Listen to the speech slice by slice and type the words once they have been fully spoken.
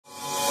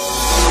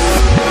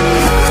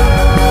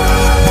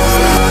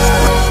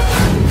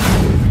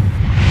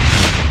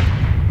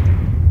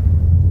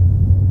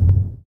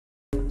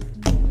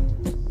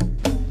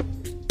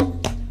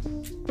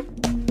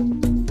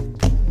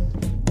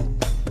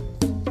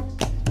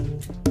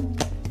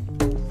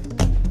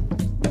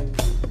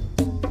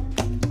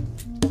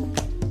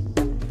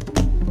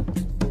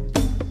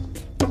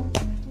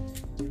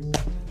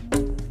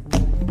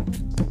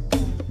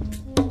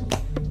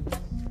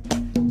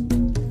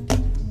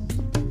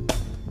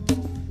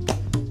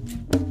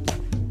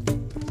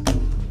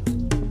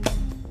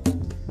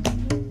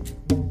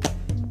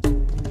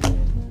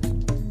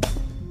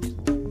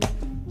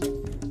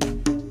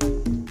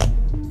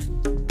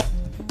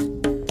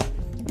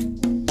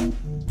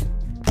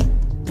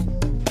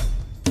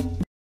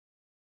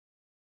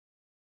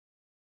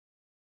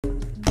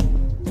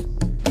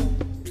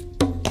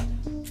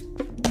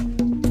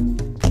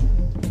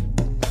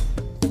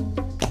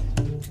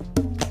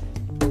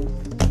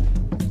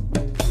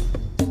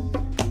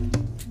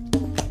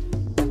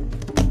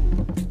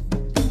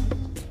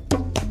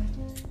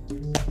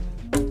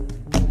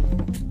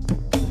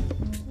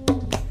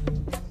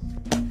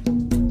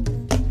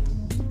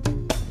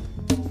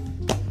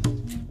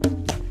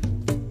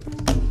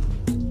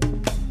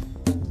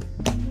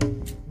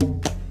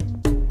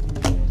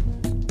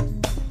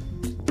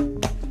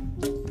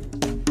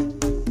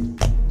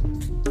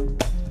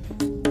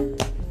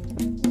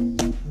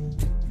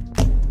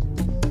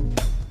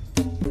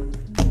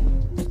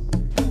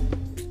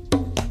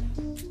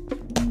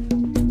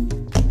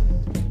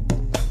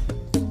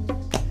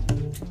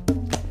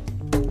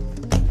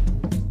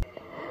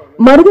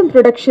மருதம்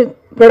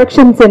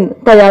புரொடக்ஷன்ஸின்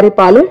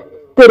தயாரிப்பாளர்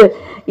திரு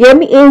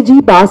M.A.G.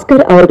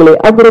 பாஸ்கர் அவர்களை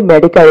அன்புடன்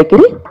மேடைக்கு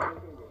அழைக்கிறேன்.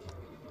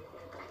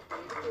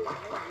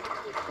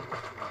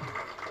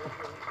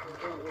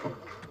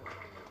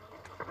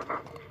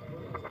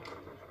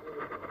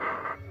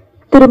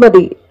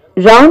 திருமதி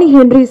ராணி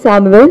ஹென்றி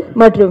சாமுவேல்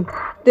மற்றும்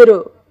திரு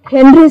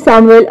ஹென்றி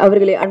சாமுவேல்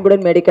அவர்களை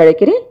அன்புடன் மேடைக்கு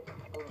அழைக்கிறேன்.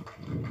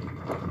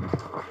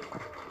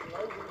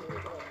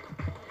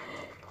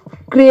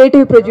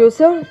 கிரியேட்டிவ்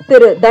ப்ரொடியூசர்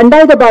திரு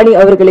தண்டாயுதபாணி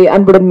அவர்களை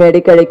அன்புடன்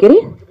மேடைக்கு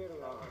அழைக்கிறேன்.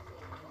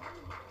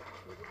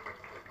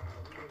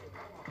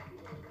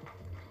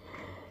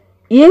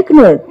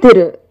 இயக்குனர்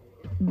திரு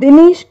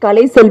தினேஷ்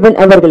கலைசெல்வன்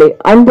அவர்களை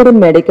அன்புடன்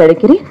மேடைக்கு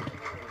அழைக்கிறேன்.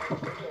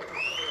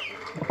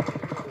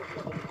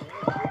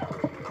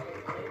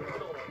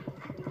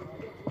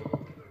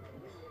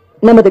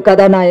 நமது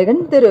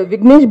கதாநாயகன் திரு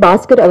விக்னேஷ்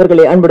பாஸ்கர்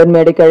அவர்களை அன்புடன்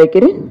மேடைக்கு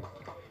அழைக்கிறேன்.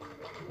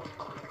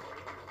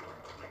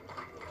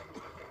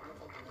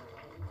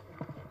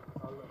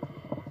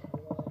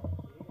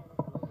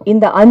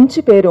 இந்த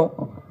 5 பேரும்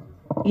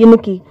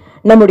இன்னைக்கு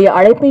நம்முடைய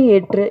அழைப்பை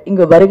ஏற்று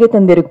இங்கு வருகை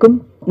தந்திருக்கும்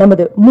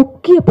நமது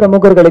முக்கிய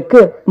பிரமுகர்களுக்கு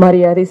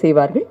மரியாதை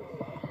செய்வார்கள்.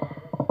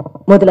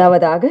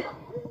 முதலாவதாக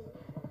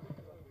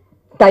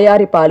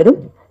தயாரிப்பாளரும்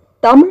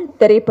தமிழ்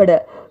திரைப்பட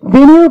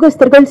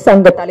விநியோகஸ்தர்கள்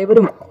சங்க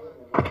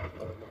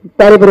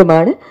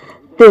தலைவருமான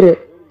திரு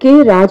கே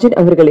ராஜன்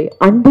அவர்களை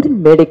அன்புடன்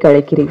மேடைக்கு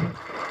அழைக்கிறேன்.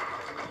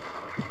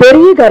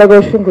 பெரிய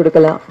கரகோஷம்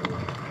கொடுக்கலாம்.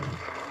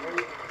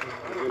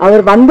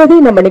 அவர் வந்ததே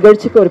நம்ம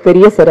நிகழ்ச்சிக்கு ஒரு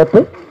பெரிய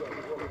சிறப்பு.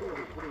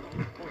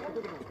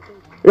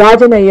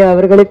 ராஜன் ஐயா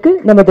அவர்களுக்கு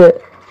நமது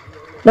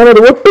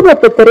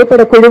ஒட்டுமொத்த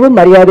திரைப்பட குழுவும்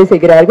மரியாதை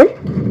செய்கிறார்கள்.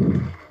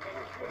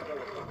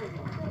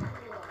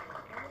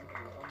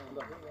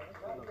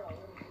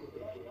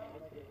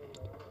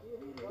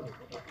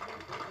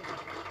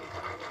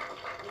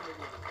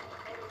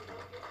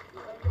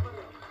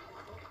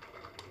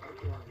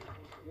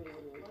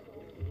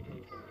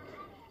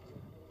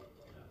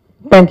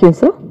 Thank you,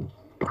 sir.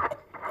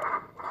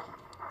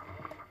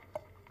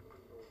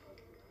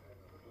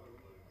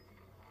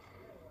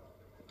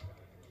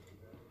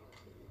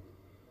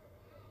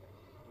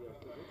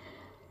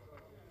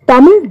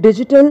 Tamil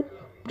Digital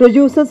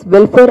Producers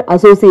Welfare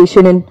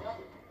Association in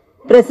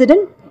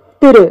President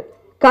Thiru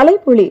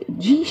Kalaipuli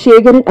G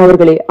Sekaran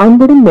அவர்களை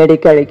அன்புடன்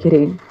மேடைக்கு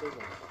அழைக்கிறேன்.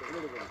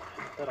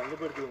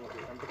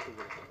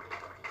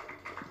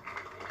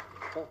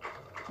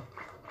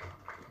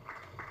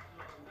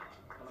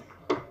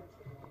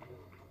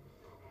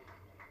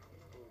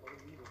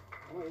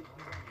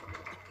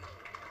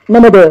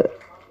 நமது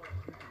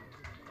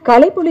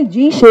கலைப்புலி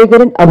ஜி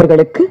சேகரன்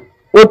அவர்களுக்கு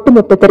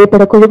ஒட்டுமொத்த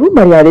திரைப்பட குழுவும்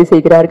மரியாதை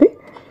செய்கிறார்கள்.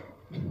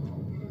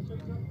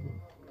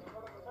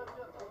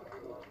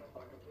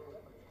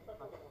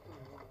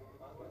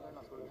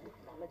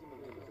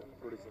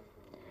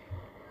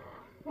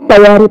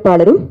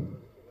 தயாரிப்பாளரும்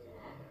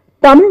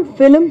தமிழ்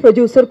பிலிம்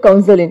ப்ரொடியூசர்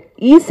கவுன்சிலின்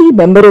இசி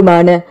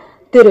மெம்பருமான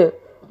திரு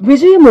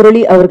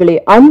விஜயமுரளி அவர்களை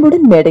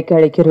அன்புடன் மேடைக்கு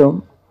அழைக்கிறோம்.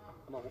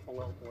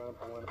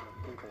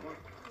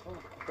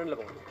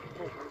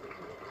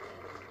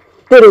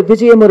 திரு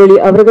விஜயமுரளி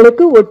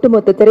அவர்களுக்கு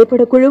ஒட்டுமொத்த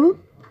திரைப்பட குழுவும்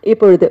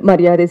இப்பொழுது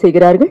மரியாதை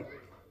செய்கிறார்கள்.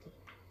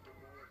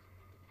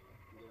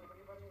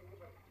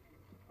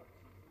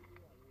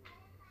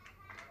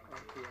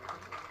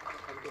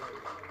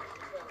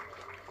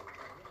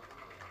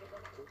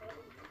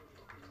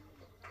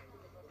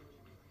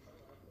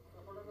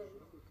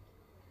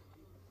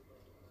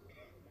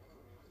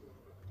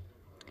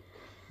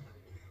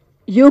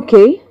 UK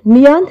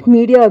நியாந்த்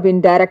மீடியாவின்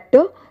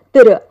டைரக்டர்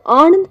திரு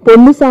ஆனந்த்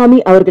பொன்னுசாமி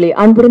அவர்களை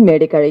அன்புடன்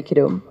மேடைக்கு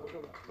அழைக்கிறோம்.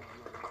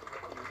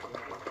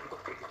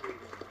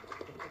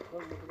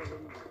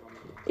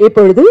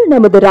 இப்பொழுது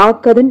நமது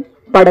ராக்கதன்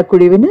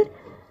படக்குழுவினர்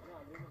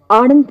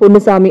ஆனந்த்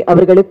பொன்னுசாமி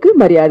அவர்களுக்கு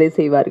மரியாதை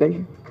செய்வார்கள்.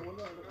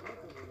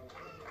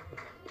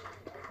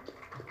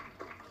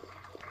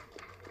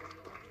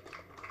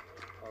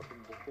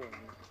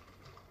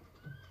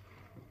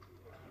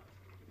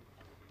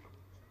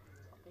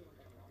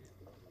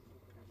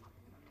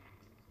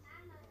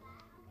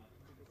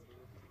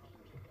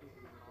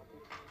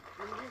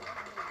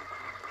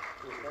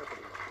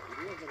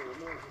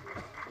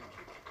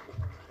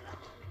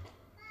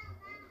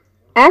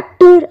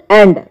 Actor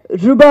and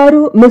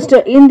Rubaru Mr.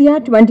 India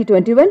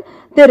 2021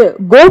 திரு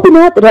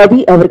கோபிநாத் ரவி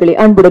அவர்களை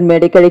அன்புடன்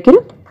மேடைக்கு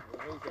அழைக்கிறோம்.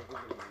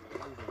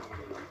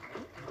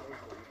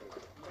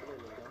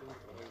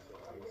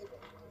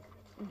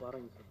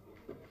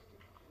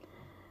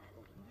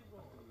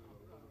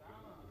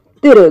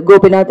 திரு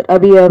கோபிநாத்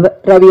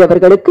ரவி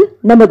அவர்களுக்கு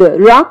நமது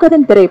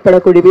ராக்கதன் திரைப்பட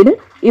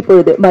குழுவினர்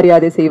இப்பொழுது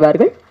மரியாதை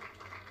செய்வார்கள்.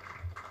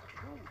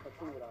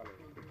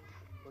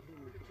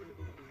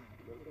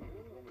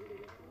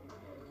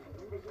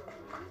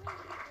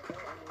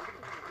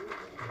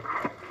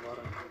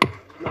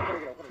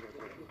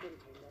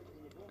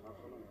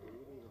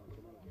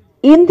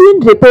 இந்தியன்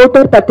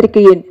ரிப்போர்ட்டர்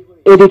பத்திரிகையின்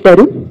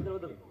எடிட்டரும்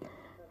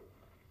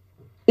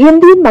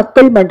இந்தியன்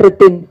மக்கள்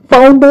மன்றத்தின்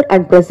ஃபவுண்டர்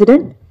அண்ட்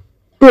பிரசிடென்ட்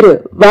திரு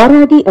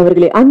வாராகி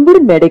அவர்களை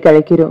அன்புடன் மேடைக்கு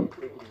அழைக்கிறோம்.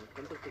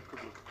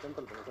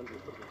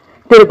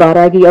 திரு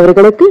பாராகி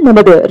அவர்களுக்கு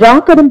நமது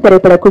ராக்கடன்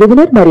திரைப்பட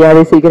குழுவினர்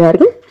மரியாதை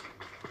செய்கிறார்கள்.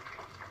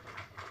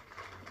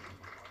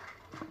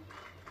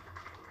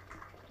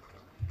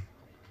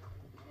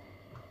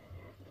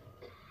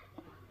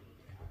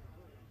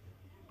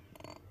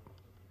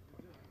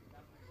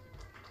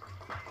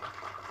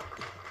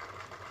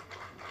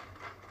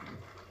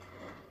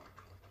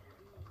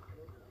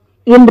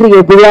 இன்றைய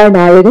விழா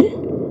நாயகன்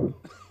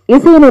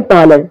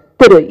இசையமைப்பாளர்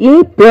திரு ஏ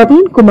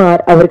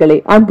பிரவீன்குமார் அவர்களை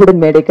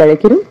அன்புடன் மேடைக்கு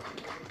அழைக்கிறோம்.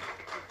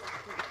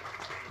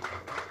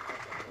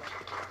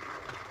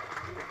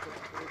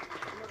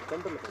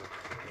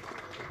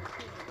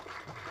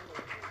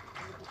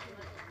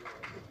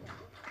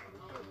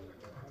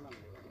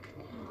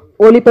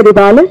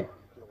 ஒளிப்பதிவாளர்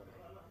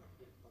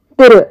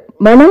திரு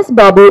மனாஸ்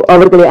பாபு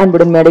அவர்களை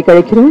அன்புடன் மேடைக்கு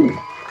அழைக்கிறோம்.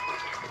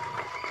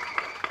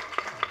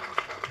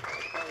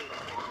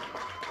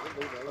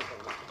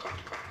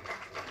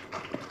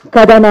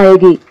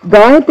 கதாநாயகி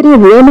காயத்ரி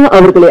வேணா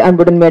அவர்களை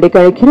அன்புடன் மேடைக்கு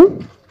அழைக்கிறோம்.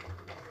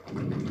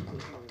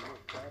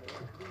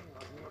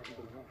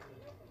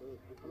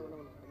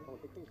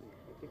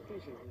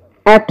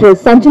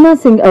 ஆக்ட்ரஸ் சஞ்சனா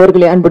சிங்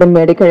அவர்களை அன்புடன்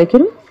மேடைக்கு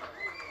அழைக்கிறோம்.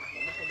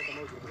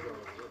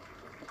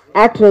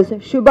 ஆக்ட்ரஸ்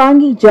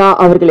சுபாங்கி ஜா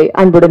அவர்களை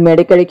அன்புடன்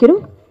மேடைக்கு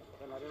அழைக்கிறோம்.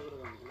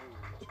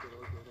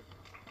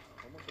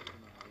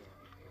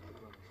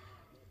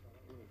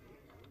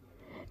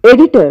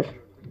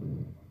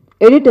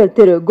 எடிட்டர்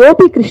திரு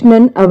கோபி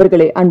கிருஷ்ணன்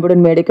அவர்களை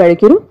அன்புடன் மேடைக்கு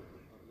அழைக்கிறோம்.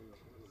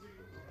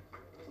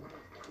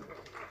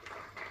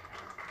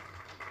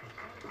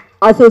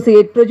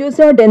 அசோசியேட்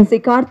ப்ரொடியூசர் டென்சி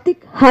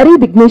கார்த்திக் ஹரி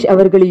விக்னேஷ்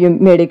அவர்களையும்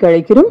மேடைக்கு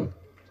அழைக்கிறோம்.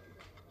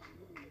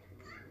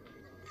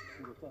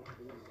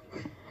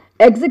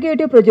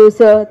 Executive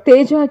producer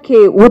Teja K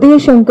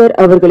Udayasankar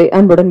அவர்களை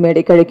அன்புடன்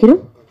மேடைக்கு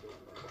அழைக்கிறோம்.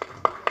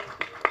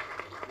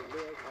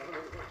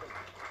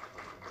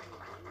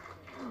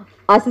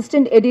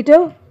 அசிஸ்டன்ட்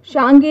எடிட்டர்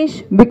ஷாங்கேஷ்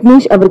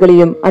விக்னேஷ்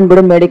அவர்களையும்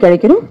அன்புடன் மேடைக்கு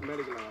அழைக்கிறோம்.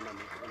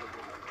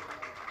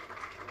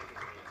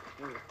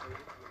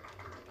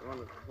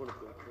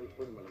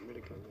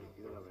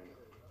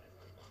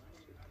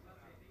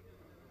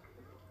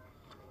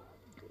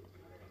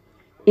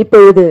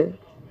 இப்பொழுது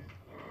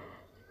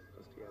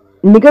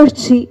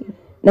நிகழ்ச்சி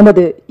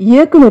நமது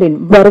இயக்குனரின்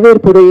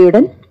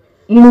வரவேற்புரையுடன்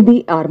இனிதி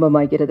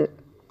ஆரம்பமாகிறது.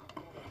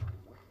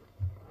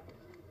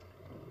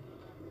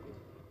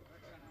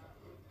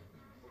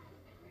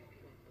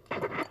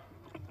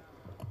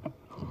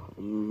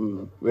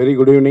 Very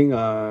good evening.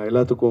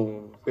 எல்லாத்துக்கும்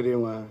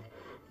பெரியவங்க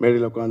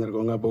மேடையில்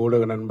உட்காந்துருக்கவங்க, இப்போ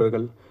ஊடக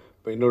நண்பர்கள்,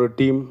 இப்போ என்னோட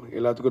டீம்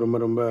எல்லாத்துக்கும் ரொம்ப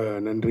ரொம்ப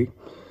நன்றி.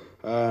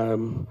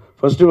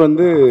 ஃபஸ்ட்டு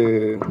வந்து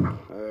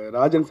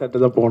ராஜன்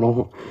சார்ட்டு தான்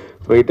போனோம்.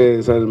 போயிட்டு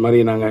சார் இது மாதிரி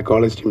நாங்கள்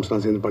காலேஜ்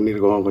டீம்ஸ்லாம் சேர்ந்து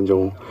பண்ணியிருக்கோம்,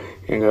 கொஞ்சம்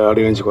எங்கள்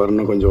ஆடியன்ஸுக்கு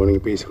வரணும், கொஞ்சம்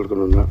நீங்கள் பேசி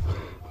கொடுக்கணுன்னா.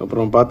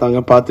 அப்புறம்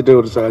பார்த்துட்டு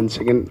ஒரு 5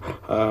 செகண்ட்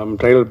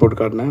ட்ரைலர் போட்டு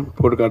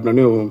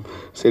காட்டினோடனே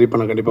சரிப்பா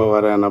நான் கண்டிப்பாக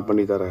வரேன், நான்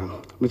பண்ணி தரேன்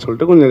அப்படின்னு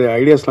சொல்லிட்டு கொஞ்சம் நிறைய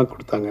ஐடியாஸ்லாம்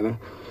கொடுத்தாங்க.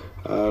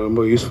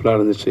 ரொம்ப யூஸ்ஃபுல்லாக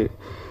இருந்துச்சு.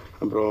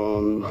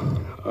 அப்புறம்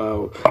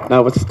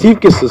நான் ஃபஸ்ட்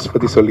சீஃப் கெஸ்டஸ்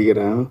பற்றி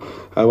சொல்லிக்கிறேன்.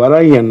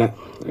 வராகி அண்ணன்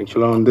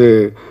ஆக்சுவலாக வந்து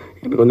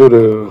எனக்கு வந்து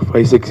ஒரு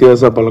 5-6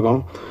 இயர்ஸாக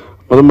பழக்கம்.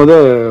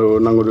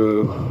 நாங்கள் ஒரு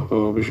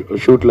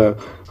ஷூட்டில்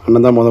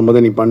அண்ணன்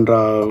தான் நீ பண்ணுறா.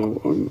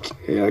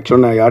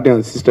 ஆக்சுவலாக நான் யார்ட்டையும்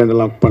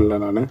அசிஸ்டண்ட்லாம் பண்ணல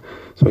நான்.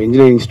 ஸோ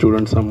இன்ஜினியரிங்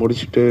ஸ்டூடெண்ட்ஸாக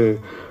முடிச்சுட்டு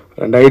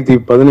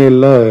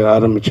 2017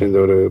 ஆரம்பித்தேன்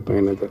இந்த ஒரு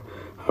பயணத்தை.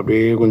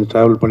 அப்படியே கொஞ்சம்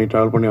ட்ராவல்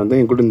பண்ணி வந்தேன்.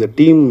 என் கூட இந்த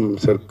டீம்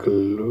சர்க்கிள்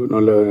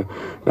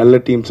நல்ல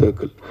டீம்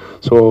சர்க்கிள்.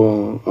 ஸோ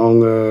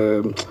அவங்க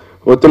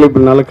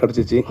ஒத்துழைப்புனால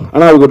கிடச்சிச்சு.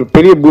 ஆனால் அதுக்கு ஒரு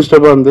பெரிய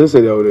பூஸ்டப்பாக இருந்தது.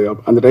 சரி, அவர்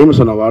அந்த டைமில்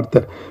சொன்ன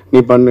வார்த்தை நீ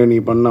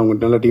பண்ணு அவங்க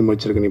நல்ல டீம்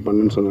வச்சுருக்க, நீ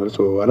பண்ணுன்னு சொன்னார்.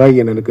 ஸோ வராகி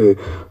எனக்கு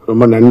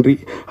ரொம்ப நன்றி.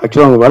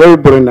 ஆக்சுவலாக அவங்க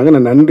வரவேற்பு இருந்தாங்க,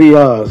 நான்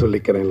நன்றியாக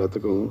சொல்லிக்கிறேன்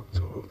எல்லாத்துக்கும்.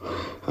 ஸோ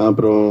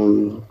அப்புறம்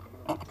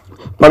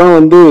படம்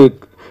வந்து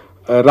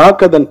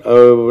ராக்கதன்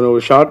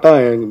ஒரு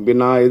ஷார்ட்டாக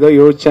நான் ஏதோ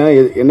யோசித்தேன்,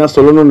 என்ன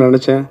சொல்லணும்னு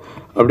நினச்சேன்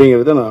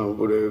அப்படிங்கிறத நான்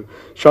ஒரு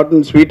ஷார்ட்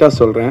அண்ட் ஸ்வீட்டாக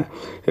சொல்கிறேன்.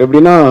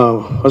 எப்படின்னா,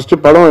 ஃபஸ்ட்டு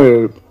படம்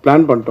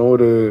பிளான் பண்ணிட்டோம்.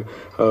 ஒரு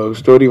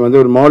ஸ்டோரி வந்து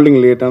ஒரு மாடலிங்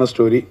ரிலேட்டான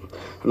ஸ்டோரி.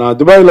 நான்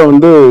துபாயில்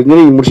வந்து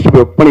இன்ஜினியரிங் முடிச்சுட்டு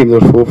போய் ஒர்க்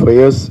பண்ணியிருந்தேன். ஒரு 4-5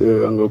 இயர்ஸ்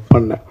அங்கே ஒர்க்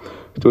பண்ணேன்.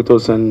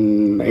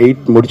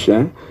 2008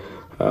 முடித்தேன்.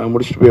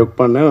 முடிச்சுட்டு போய் ஒர்க்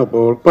பண்ணேன். அப்போ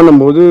ஒர்க்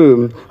பண்ணும்போது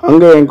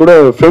அங்கே என் கூட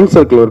ஃப்ரெண்ட்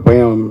சர்க்கிள் ஒரு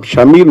பையன்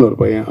ஷமீர்னு ஒரு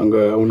பையன்,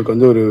 அங்கே அவனுக்கு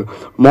வந்து ஒரு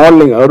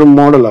மாடலிங், ஒரு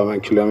மாடல் அவன்.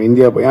 ஆக்சுவலி அவன்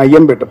இந்தியா பையன்,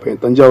 ஐயம்பேட்டை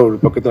பையன்,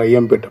 தஞ்சாவூர் பக்கத்தில்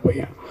ஐயம்பேட்டை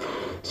பையன்.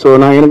 ஸோ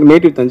நான் எனக்கு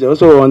நேட்டிவ் தஞ்சாவூர்.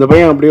 ஸோ அந்த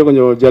பையன் அப்படியே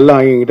கொஞ்சம்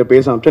ஜெல்லாக என்கிட்ட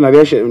பேச ஆரம்பித்தேன்.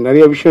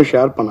 நிறைய விஷயம்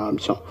ஷேர் பண்ண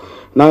ஆரம்பித்தோம்.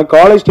 நான்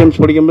காலேஜ்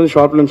டைம்ஸ் படிக்கும்போது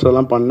ஷார்ட் ஃபிலிம்ஸ்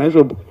எல்லாம் பண்ணேன்.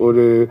 ஸோ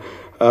ஒரு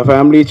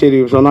ஃபேமிலி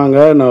சரி சொன்னாங்க,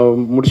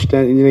 நான்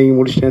முடிச்சிட்டேன், இன்ஜினியரிங்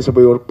முடிச்சிட்டேன், ஸோ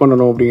போய் ஒர்க்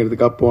பண்ணணும்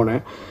அப்படிங்கிறதுக்காக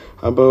போனேன்.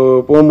 அப்போ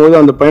போகும்போது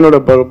அந்த பையனோட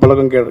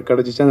பழக்கம்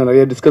கிடச்சிச்சு. அந்த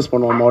நிறைய டிஸ்கஸ்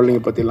பண்ணுவோம்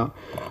மாடலிங்கை பற்றிலாம்.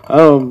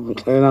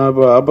 நான்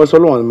அப்போ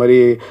சொல்லுவோம், அது மாதிரி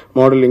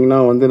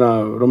மாடலிங்னால் வந்து நான்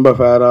ரொம்ப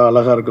ஃபேராக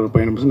அழகாக இருக்கிற ஒரு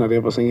பையன், நிறைய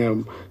பசங்க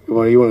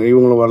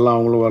இவங்களும் வரலாம்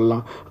அவங்களும்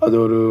வரலாம், அது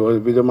ஒரு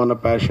விதமான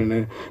பேஷனு.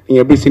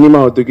 நீங்கள் எப்படி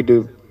சினிமாவை தூக்கிட்டு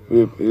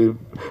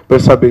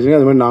பெருசாக பேசுங்க.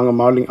 அது மாதிரி நாங்கள்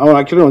மாடலிங் அவன்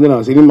ஆக்சுவலி வந்து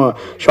நான் சினிமா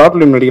ஷார்ட்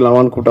ஃபிலிம்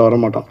நடிக்கலாமான்னு கூப்பிட்டா வர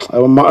மாட்டான்.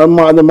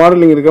 அவன் அந்த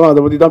மாடலிங் இருக்கவன்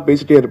அதை பற்றி தான்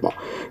பேசிகிட்டே இருப்பான்.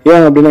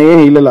 ஏன் அப்படின்னா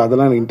இல்லை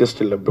அதெல்லாம் எனக்கு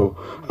இன்ட்ரெஸ்ட் இல்லை ப்ரோ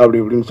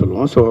இப்படின்னு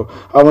சொல்லுவான். ஸோ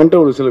அவன்கிட்ட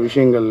ஒரு சில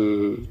விஷயங்கள்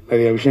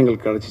நிறைய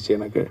விஷயங்கள் கிடச்சிச்சு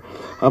எனக்கு.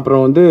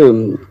 அப்புறம் வந்து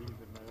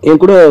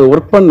என் கூட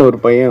ஒர்க் பண்ண ஒரு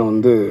பையன்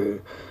வந்து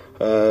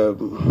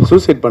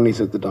சூசைட் பண்ணி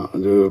செத்துட்டான்.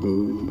 அது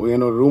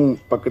என்னோட ரூம்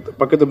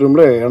பக்கத்து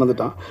ரூமில்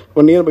இறந்துட்டான்.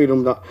 இப்போ நியர்பை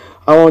ரூம் தான்.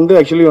 அவன் வந்து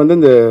ஆக்சுவலி வந்து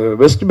இந்த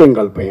வெஸ்ட்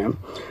பெங்கால் பையன்.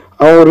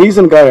 அவன் ஒரு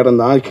ரீசனுக்காக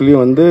இறந்தான். ஆக்சுவலி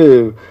வந்து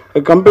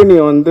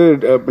கம்பெனியை வந்து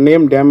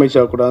நேம் டேமேஜ்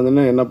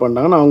ஆகக்கூடாதுன்னு என்ன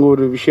பண்ணாங்கன்னா அவங்க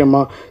ஒரு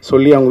விஷயமா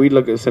சொல்லி அவங்க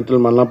வீட்டில்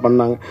செட்டில்மெண்ட்லாம்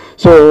பண்ணாங்க.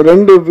 ஸோ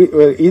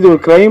இது ஒரு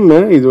க்ரைமு,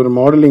 இது ஒரு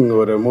மாடலிங்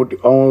ஒரு மோட்டிவ்.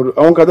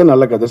 அவன் கதை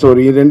நல்ல கதை. ஸோ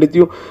ஒரு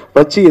ரெண்டுத்தையும்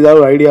வச்சு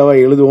ஏதாவது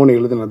ஐடியாவாக எழுதுவோன்னு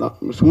எழுதுனது தான்.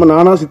 சும்மா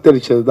நானாக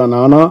சித்தரிச்சது தான்.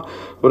 நானாக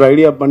ஒரு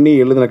ஐடியா பண்ணி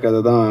எழுதின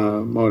கதை தான்.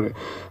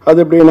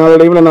 அது இப்படி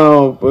நாளடைவில் நான்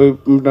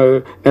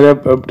நிறையா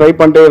ட்ரை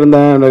பண்ணிட்டே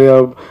இருந்தேன். நிறையா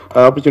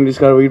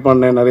ஆப்பர்ச்சுனிட்டிஸ்க்காக வெயிட்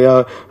பண்ணேன். நிறையா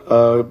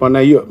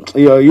பண்ணேன்.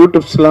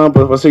 யூடியூப்ஸ்லாம்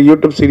இப்போ ஃபஸ்ட்டு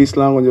யூடியூப்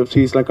சீரீஸ்லாம் கொஞ்சம்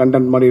சீரீஸ்லாம்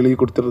கண்டென்ட் மாதிரி எழுதி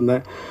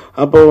கொடுத்துருந்தேன்.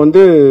 அப்போது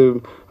வந்து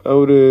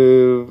ஒரு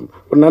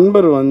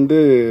நண்பர் வந்து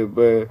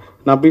இப்போ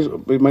நான் போய்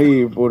இது மாதிரி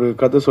ஒரு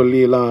கதை சொல்லி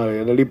எல்லாம்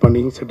ரெடி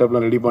பண்ணி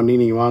செட்டப்லாம் ரெடி பண்ணி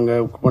நீங்கள் வாங்க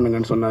புக்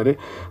பண்ணுங்கன்னு சொன்னார்.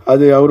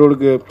 அது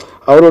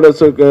அவரோட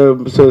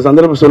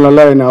சந்தர்ப்ப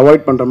சூழ்நிலை என்னை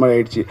அவாய்ட் பண்ணுற மாதிரி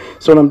ஆயிடுச்சு.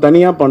 ஸோ நம்ம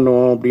தனியாக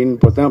பண்ணுவோம் அப்படின்னு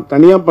பார்த்தேன்.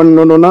 தனியாக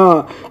பண்ணணுன்னா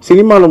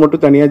சினிமாவில்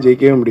மட்டும் தனியாக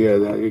ஜெயிக்கவே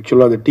முடியாது.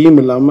 ஆக்சுவலாக அது டீம்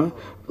இல்லாமல்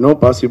நோ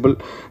பாசிபிள்.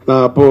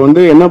 நான் அப்போது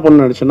வந்து என்ன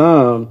பண்ண நினச்சேன்னா,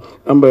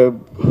 நம்ம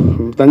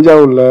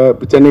தஞ்சாவூரில்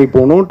சென்னை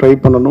போகணும், ட்ரை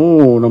பண்ணணும்,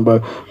 நம்ம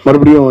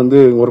மறுபடியும்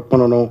வந்து ஒர்க்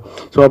பண்ணணும்.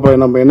 ஸோ அப்போ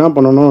நம்ம என்ன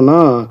பண்ணணும்னா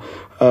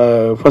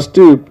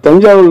ஃபஸ்ட்டு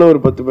தஞ்சாவூரில் ஒரு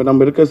 10 பேர்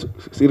நம்ம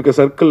இருக்க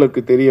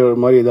சர்க்கிளுக்கு தெரிய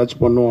மாதிரி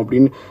ஏதாச்சும் பண்ணுவோம்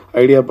அப்படின்னு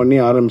ஐடியா பண்ணி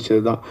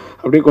ஆரம்பித்தது தான்.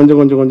 அப்படியே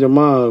கொஞ்சமாக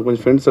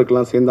கொஞ்சம் ஃப்ரெண்ட்ஸ்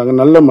சர்க்கிள்லாம் சேர்ந்தாங்க.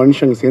 நல்ல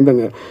மனுஷங்க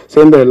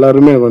சேர்ந்த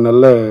எல்லாருமே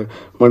நல்ல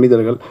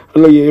மனிதர்கள்.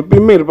 அதில்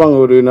எப்பயுமே இருப்பாங்க.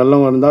 ஒரு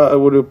நல்லவங்க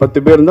இருந்தால் ஒரு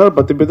 10 பேர் இருந்தால்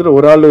 10 பேர்த்தில்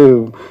ஒரு ஆள்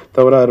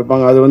தவறாக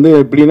இருப்பாங்க. அது வந்து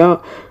எப்படின்னா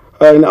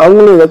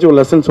அவங்களும் ஏதாச்சும் ஒரு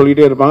லெசன்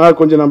சொல்லிகிட்டே இருப்பாங்க.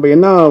 கொஞ்சம் நம்ம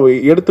என்ன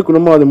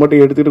எடுத்துக்கணுமோ அதை மட்டும்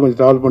எடுத்துக்கிட்டு கொஞ்சம்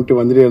ட்ராவல் பண்ணிட்டு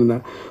வந்துட்டே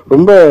இருந்தேன்.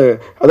 ரொம்ப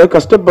அதாவது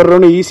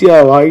கஷ்டப்படுறோன்னு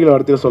ஈஸியாக வாயில்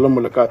வார்த்தையில் சொல்ல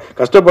முடியல.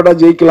 கஷ்டப்பட்டால்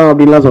ஜெயிக்கலாம்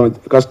அப்படின்லாம்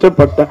சொல்ல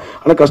கஷ்டப்பட்டேன்.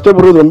 ஆனால்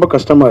கஷ்டப்படுறது ரொம்ப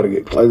கஷ்டமாக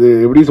இருக்குது. அது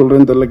எப்படி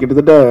சொல்கிறேன்னு தெரியல.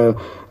 கிட்டத்தட்ட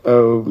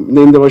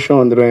இந்த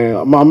வருஷம் வந்துடுவேன்.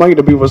 அம்மா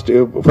கிட்ட போய்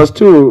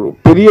ஃபஸ்ட்டு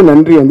பெரிய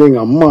நன்றி வந்து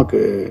எங்கள்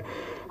அம்மாவுக்கு.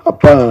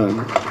 அப்பா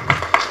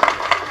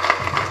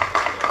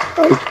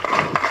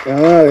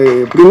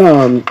எப்படின்னா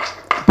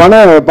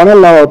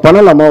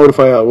பணம் இல்லாமல் ஒரு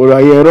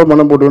 5000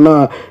 பணம் போட்டோன்னா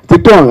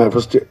திட்டுவாங்க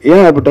ஃபஸ்ட்டு.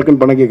 ஏன் இப்போ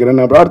டக்குன்னு பணம்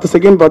கேட்குறேன்னு. அப்புறம் அடுத்த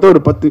செகண்ட் பார்த்தா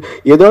ஒரு 10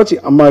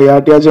 ஏதாச்சும் அம்மா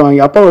யார்ட்டையாச்சும்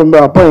வாங்கி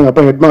எங்கள்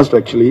அப்பா head master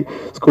actually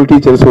school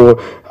teacher. So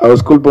அவர்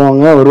ஸ்கூல்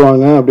போவாங்க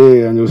வருவாங்க, அப்படியே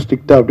கொஞ்சம்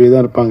ஸ்ட்ரிக்டாக அப்படியே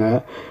தான் இருப்பாங்க.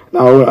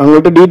 நான்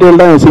அவங்கள்ட்ட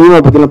டீட்டெயில்டாக சினிமா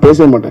பற்றிலாம்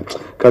பேச மாட்டேன்.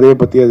 கதையை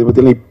பற்றி அதை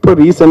பற்றிலாம். இப்போ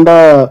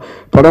ரீசெண்டாக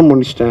படம்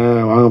முடிச்சிட்டேன்,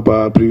 வாங்கப்பா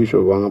ப்ரிவியூ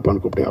ஷோ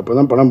வாங்கப்பான்னு கூப்பிட்டேன். அப்போ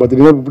தான் படம்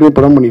பார்த்துட்டு இப்படியே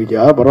படம்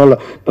பண்ணியிருக்கியா, பரவாயில்ல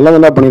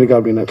நல்லா பண்ணியிருக்கா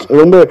அப்படின்னு.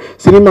 ரொம்ப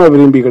சினிமா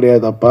விரும்பி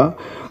கிடையாது அப்பா.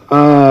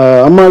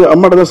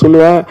 அம்மாட்ட தான்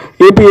சொல்லுவேன்,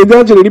 இப்போ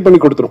எதாச்சும் ரெடி பண்ணி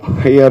கொடுத்துரும்.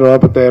 5000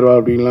 10,000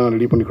 அப்படின்லாம்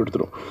ரெடி பண்ணி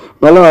கொடுத்துரும்.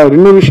 நல்லா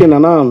இன்னொரு விஷயம்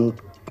என்னென்னா,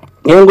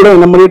 என் கூட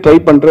இந்த மாதிரியே ட்ரை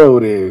பண்ணுற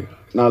ஒரு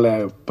 4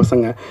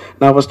 பசங்க.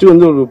 நான் ஃபஸ்ட்டு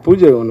வந்து ஒரு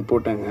பூஜை ஒன்று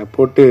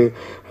போட்டு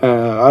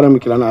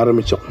ஆரம்பிக்கலான்னு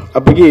ஆரம்பித்தோம்.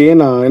 அப்போக்கி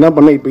நான் என்ன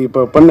பண்ணேன்,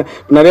 இப்போ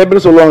நிறைய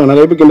பேர் சொல்லுவாங்க,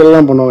 நிறைய பேர்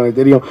கிண்டல்லாம் பண்ணுவாங்க,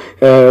 எனக்கு தெரியும்.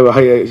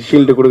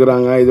 ஷீல்டு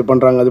கொடுக்குறாங்க, இது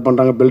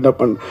பண்ணுறாங்க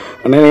பில்டப்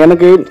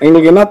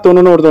எங்களுக்கு என்ன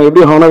தோணுன்னு ஒருத்தர்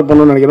எப்படி ஹானர்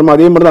பண்ணணும்னு நினைக்கிறோமோ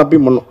அதே மாதிரி தான்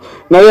அப்பயும் பண்ணோம்.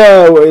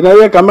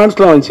 நிறைய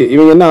கமெண்ட்ஸ்லாம் வந்துச்சு.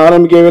 இவங்க என்ன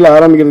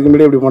ஆரம்பிக்கிறதுக்கு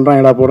முன்னாடி இப்படி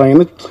பண்ணுறாங்கடா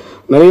போகிறாங்கன்னு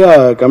நிறையா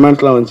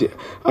கமெண்ட்ஸ்லாம் வந்துச்சு.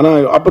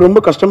 ஆனால் அப்போ ரொம்ப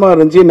கஷ்டமாக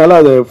இருந்துச்சு. என்னால்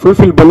அதை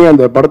ஃபுல்ஃபில் பண்ணி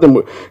அந்த படத்தை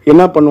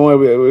என்ன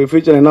பண்ணுவோம்,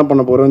 ஃபியூச்சர் என்ன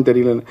பண்ண போகிறோன்னு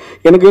தெரியலன்னு.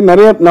 எனக்கு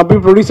நான்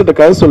போய் ப்ரொடியூசர்கிட்ட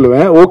கதை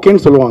சொல்லுவேன்,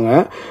 ஓகேன்னு சொல்லுவாங்க.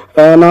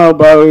 நான்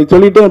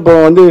சொல்லிவிட்டு இப்போ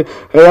வந்து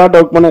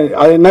யார்ட்ட ஒர்க் பண்ண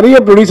அது நிறைய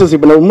ப்ரொடியூசர்ஸ்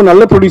இப்போ ரொம்ப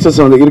நல்ல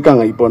ப்ரொடியூசர்ஸ் வந்து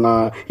இருக்காங்க. இப்போ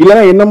நான்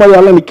இல்லைன்னா என்ன மாதிரி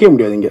ஆளாக நிற்க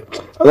முடியாது இங்கே.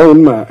 அதான்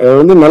உண்மை.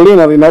 வந்து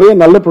நிறைய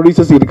நல்ல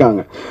ப்ரொடியூசர்ஸ்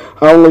இருக்காங்க.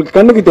 அவங்களுக்கு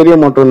கண்ணுக்கு தெரிய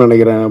மாட்டோம்னு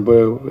நினைக்கிறேன். இப்போ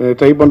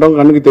ட்ரை பண்ணுறவங்க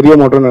கண்ணுக்கு தெரிய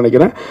மாட்டோம்னு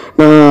நினைக்கிறேன்.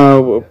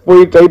 நான்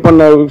போய் ட்ரை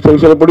பண்ண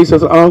சில ப்ரொடியூசர்ஸ்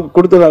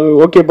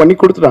ஓகே பண்ணி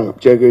கொடுத்துட்டாங்க.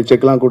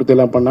 செக்லாம் கொடுத்து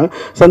எல்லாம் பண்ணாங்க.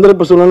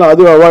 சந்தர்ப்ப சூழ்நிலை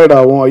அது அவாய்ட்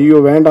ஆகும். ஐயோ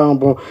வேண்டாம்,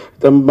 அப்போ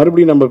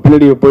மறுபடியும் நம்ம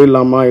பின்னாடி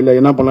போயிடலாமா, இல்லை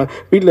என்ன பண்ண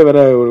வீட்டில் வேற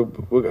ஒரு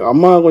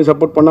அம்மா கொஞ்சம்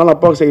சப்போர்ட் பண்ணாலும்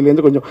அப்பா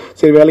சைட்லேருந்து கொஞ்சம்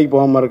சரி வேலைக்கு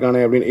போகாமல்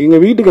இருக்கானே அப்படின்னு.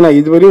 எங்கள் வீட்டுக்கு நான்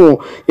இதுவரையும்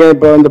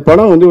இப்போ அந்த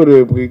படம் வந்து ஒரு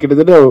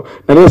கிட்டத்தட்ட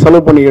நிறைய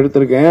செலவு பண்ணி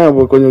எடுத்திருக்கேன்.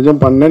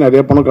 கொஞ்சம் பண்ணேன்,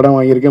 நிறைய பணம் கடன்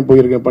வாங்கியிருக்கேன்,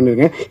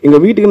 பண்ணியிருக்கேன்.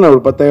 எங்கள் வீட்டுக்கு நான்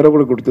ஒரு 10,000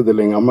 கூட கொடுத்தது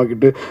இல்லை. எங்கள் அம்மா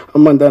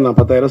கிட்ட நான்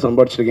 10,000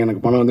 சம்பாதிச்சிருக்கேன்,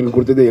 எனக்கு பணம் வந்து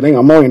கொடுத்ததே இல்லை.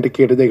 எங்கள் அம்மாவை என்கிட்ட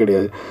கேட்டதே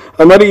கிடையாது.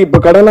 அது மாதிரி இப்போ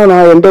கடனாக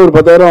நான் என்கிட்ட ஒரு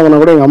 10,000 வாங்கினா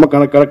கூட எங்கள் அம்மா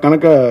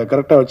கணக்கை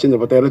கரெக்டாக வச்சு இந்த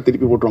 10,000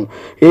 திருப்பி போட்டுருவாங்க.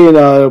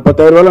 நான்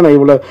 10,000 நான்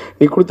இவ்வளோ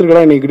நீ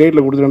கொடுத்துருக்கடா, இன்னைக்கு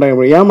டேட்டில் கொடுத்துருக்கா,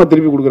 ஏமா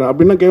திருப்பி கொடுக்குறேன்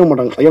அப்படின்னா கேட்க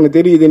மாட்டாங்க. எனக்கு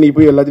தெரியுது நீ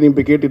போய் எல்லாத்தையும்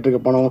போய் கேட்டுட்டு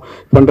இருக்க பணம்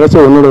பண்ணுற, ஸோ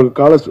உன்னோட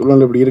கால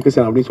சூழ்நிலை இப்படி இருக்கு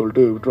சார் அப்படின்னு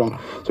சொல்லிட்டு விட்டுருவாங்க.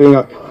 ஸோ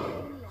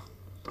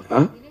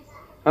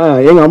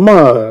எங்கள் அம்மா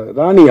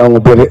ராணி, அவங்க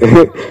பேர்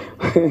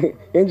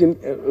எங்கள்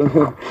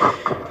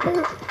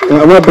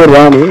அம்மா பேர்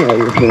ராணி.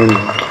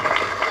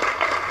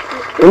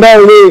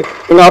 ரெண்டாவது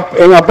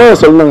எங்கள் அப்பாவை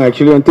சொன்னாங்க.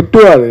 ஆக்சுவலி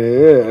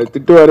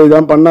திட்டுவார்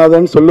இதான்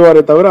பண்ணாதன்னு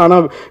சொல்லுவாரே தவிர,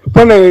 ஆனால்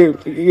இப்போ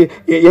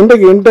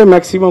என்கிட்ட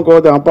மேக்ஸிமம்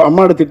கோவத்தை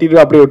அம்மாட்ட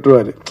திட்டிட்டு அப்படியே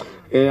விட்டுருவார்.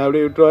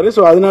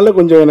 ஸோ அதனால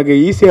கொஞ்சம் எனக்கு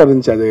ஈஸியாக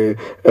இருந்துச்சு அது.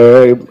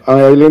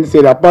 அதுலேருந்து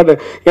சரி அப்பாட்ட,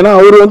 ஏன்னா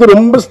அவர் வந்து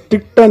ரொம்ப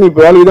ஸ்ட்ரிக்டாக நீ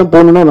இப்போ வேலைக்கு தான்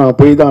போகணுன்னா நான்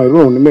போய் தான்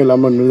இருக்கணும், ஒன்றுமே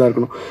இல்லாமல் நின்று தான்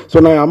இருக்கணும்.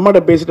 ஸோ நான்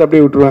அம்மாட்ட பேசிட்டு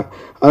அப்படியே விட்டுருவேன்.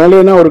 அதனால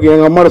என்ன அவருக்கு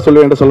எங்கள் அம்மாட்ட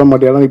என்கிட்ட சொல்ல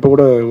மாட்டேன். ஆனால் இப்போ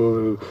கூட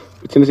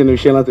சின்ன சின்ன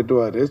விஷயம்லாம்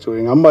திட்டுவார். ஸோ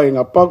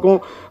எங்கள் அப்பாவுக்கும்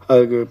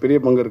அதுக்கு பெரிய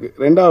பங்கு இருக்குது.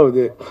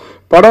 ரெண்டாவது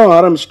படம்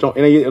ஆரம்பிச்சிட்டோம்.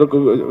 எனக்கு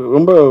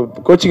ரொம்ப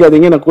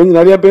கோச்சிக்காதீங்க, நான் கொஞ்சம்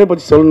நிறையா பேரை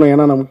பற்றி சொல்லணும்.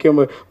 ஏன்னா நான்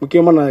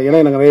முக்கியமாக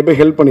ஏன்னா எனக்கு நிறைய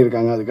பேர் ஹெல்ப்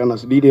பண்ணியிருக்காங்க. அதுக்காக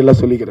நான் டீட்டெயிலாக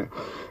சொல்லிக்கிறேன்.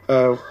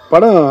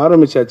 படம்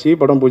ஆரம்பிச்சாச்சு,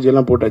 படம்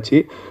பூஜையெல்லாம் போட்டாச்சு.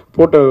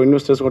 போட்ட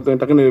இன்வெஸ்டர்ஸ்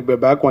ஒருத்தர் டக்குன்னு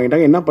பேக்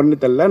வாங்கிட்டாங்க. என்ன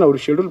பண்ணு தெரியல. நான் ஒரு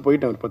ஷெடியூல்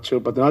போயிட்டேன், ஒரு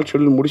 10 நாள்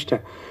ஷெடியூல்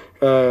முடிச்சிட்டேன்.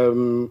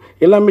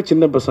 எல்லாமே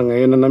சின்ன பசங்க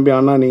என்னை நம்பி,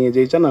 அண்ணா நீங்கள்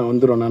ஜெயிச்சா நான்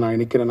வந்துடுவேண்ணா, நான்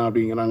நிற்கிறேண்ணா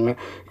அப்படிங்கிறாங்க.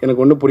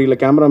 எனக்கு ஒன்றும் புரியல.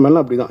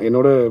 கேமராமேன்லாம் அப்படி தான்,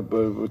 என்னோட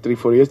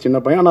 3-4 இயர்ஸ் சின்ன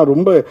பையன். ஆனால்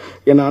ரொம்ப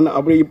என்ன அண்ணா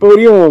அப்படி இப்போ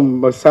வரையும்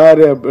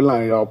சார்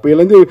அப்படிலாம்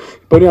அப்போலேருந்து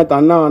இப்போ வரையும்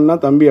அண்ணா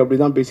தம்பி அப்படி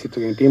தான் பேசிகிட்டு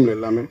இருக்கேன் டீமில்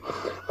எல்லாமே.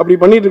 அப்படி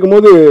பண்ணிகிட்டு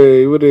இருக்கும்போது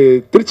இவர்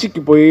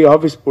திருச்சிக்கு போய்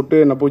ஆஃபீஸ் போட்டு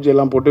நான்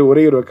பூஜையெல்லாம் போட்டு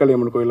ஒரே ஒரு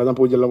வெக்காளியம்மன் கோயிலில் தான்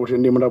பூஜையெல்லாம் போட்டு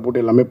சென்டிமெண்ட்டாக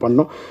போட்டு எல்லாமே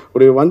பண்ணோம்.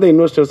 வந்த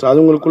இன்வெஸ்டர்ஸ்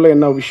அதுங்களுக்குள்ளே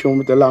என்ன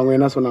விஷயம் தெரியல, அவங்க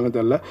என்ன சொன்னாங்க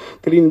தெரியல.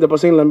 தெரியும் இந்த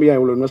பசங்களை நம்பி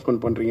இவ்வளோ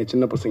இன்வெஸ்ட்மெண்ட் பண்ணுறீங்க,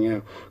 சின்ன பசங்க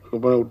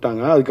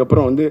விட்டாங்க.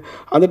 அதுக்கப்புறம்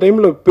அந்த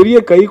டைமில் பெரிய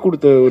கை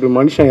கொடுத்த ஒரு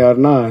மனுஷன்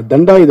யாருன்னா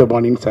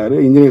தண்டாயுதபாணின்னு சார்,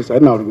 இன்ஜினியர்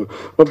சார். நான் அவருக்கு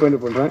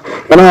ரொம்ப பண்ணுறேன்.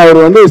 ஏன்னா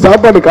அவர்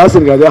சாப்பாடு காசு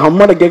இருக்காது,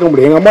 அம்மாட்ட கேட்க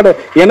முடியும். எங்கள் அம்மாட்ட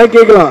எனக்கு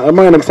கேட்கலாம்,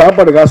 அம்மா எனக்கு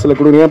சாப்பாடு காசில்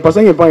கொடுங்க, என்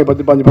பசங்க இருப்பாங்க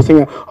 10-15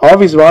 பசங்க,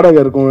 ஆஃபீஸ்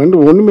வாடகை இருக்கும்,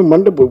 ஒன்றுமே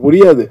மண்டை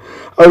புரியாது.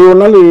 அவர் ஒரு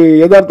நாள்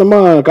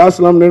யதார்த்தமாக காசு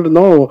இல்லாமல்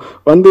நின்றுருந்தோம்.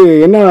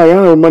 என்ன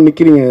ஏன் ரொம்ப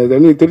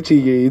நிற்கிறீங்க திருச்சி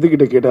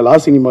இதுக்கிட்ட கேட்டார், லா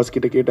சினிமாஸ்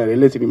கிட்ட கேட்டார்,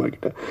 எல்ஏ சினிமா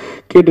கிட்ட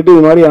கேட்டுட்டு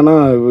இது மாதிரி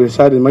ஆனால்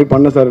சார் இது மாதிரி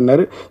பண்ண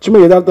சார்னாரு. சும்மா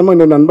யதார்த்தமாக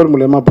இன்னொரு நண்பர்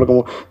மூலியமாக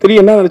பழக்கமோ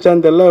தெரியும் என்ன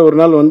நினச்சான்னு தெரியல. ஒரு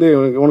நாள்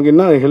உனக்கு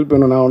என்ன ஹெல்ப்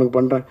வேணும், நான் உனக்கு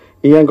பண்ணுறேன்,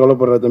 நீ ஏன்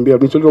கவலைப்படுற தம்பி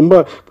அப்படின்னு சொல்லி ரொம்ப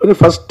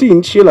ஃபஸ்ட்டு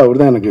இனிஷியல்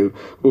அவர் தான் எனக்கு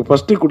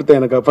ஃபஸ்ட்டு கொடுத்தேன்.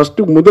 எனக்கு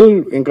ஃபஸ்ட்டு முதல்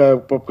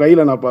எங்கள்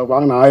கையில் நான்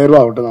வாங்கின 1000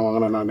 ரூபா அவர்கிட்ட தான்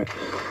வாங்கினேன் நான்.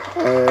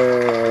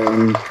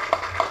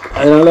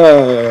 அதனால்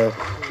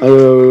அது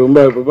ரொம்ப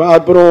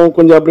அப்புறம்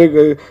கொஞ்சம்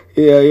அப்படியே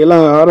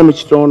எல்லாம்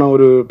ஆரம்பிச்சிட்டோம். நான்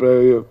ஒரு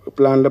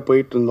பிளானில்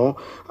போயிட்டு இருந்தோம்.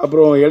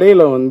 அப்புறம்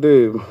இடையில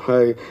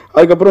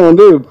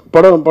அதுக்கப்புறம்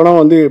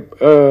படம்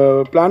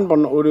பிளான்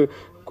பண்ணோம். ஒரு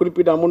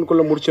குறிப்பிட்ட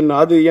அமௌண்ட்குள்ளே முடிச்சிடணும்.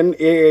 அது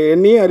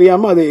என்னையே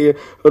அறியாமல் அது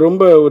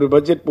ரொம்ப ஒரு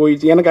பட்ஜெட்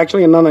போயிடுச்சு. எனக்கு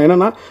ஆக்சுவலாக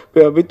என்னென்னா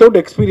வித்தவுட்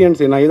எக்ஸ்பீரியன்ஸ்,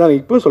 நான் இதான்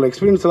இப்போ சொல்ல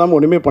எக்ஸ்பீரியன்ஸ் இல்லாமல்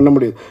ஒன்றுமே பண்ண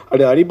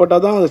முடியாது.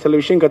 அடிபட்டால் தான் சில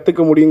விஷயம்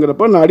கற்றுக்க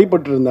முடியுங்கிறப்ப நான்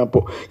அடிபட்டு இருந்தேன்.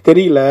 அப்போது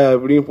தெரியல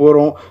அப்படின்னு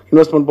போகிறோம்,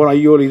 இன்வெஸ்ட்மெண்ட் போகிறோம்,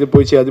 ஐயோ இது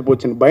போச்சு அது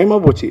போச்சுன்னு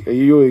பயமாக போச்சு.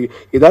 ஐயோ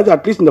ஏதாச்சும்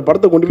அட்லீஸ்ட் இந்த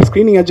படத்தை கொண்டு போய்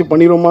ஸ்க்ரீனிங் ஆச்சு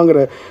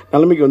பண்ணிடுவோமாங்கிற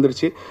நிலைமைக்கு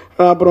வந்துருச்சு.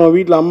 அப்புறம்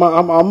வீட்டில்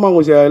அம்மா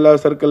கொஞ்சம் எல்லா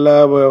சர்க்கிளில்,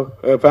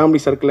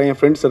 ஃபேமிலி சர்க்கிளில், என்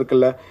ஃப்ரெண்ட்ஸ்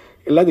சர்க்கிளில்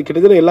எல்லாத்தையும்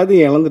கிட்டத்தட்ட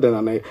எல்லாத்தையும் இழந்துட்டேன்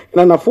நான்.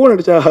 ஏன்னா நான் ஃபோன்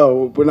அடித்தா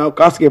இப்போ நான்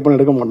காசு கேட்பேன்னு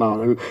எடுக்க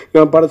மாட்டான்.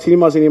 இவன் படம்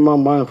சினிமா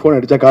ஃபோன்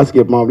அடித்தா காசு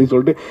கேட்பான் அப்படின்னு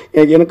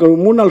சொல்லிட்டு எனக்கு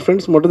 3-4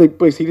 ஃப்ரெண்ட்ஸ் மட்டும்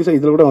இப்போ சீரியஸாக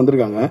இதில் கூட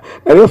வந்திருக்காங்க.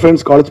 நிறைய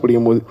ஃப்ரெண்ட்ஸ் காலேஜ்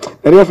படிக்கும் போது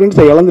நிறைய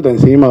ஃப்ரெண்ட்ஸை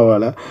இழந்துட்டேன்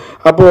சினிமாவால்.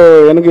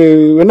 அப்போது எனக்கு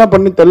என்ன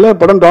பண்ணி தெரியல,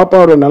 படம் ட்ராப்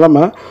ஆகிற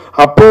நிலமை.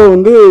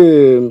 அப்போது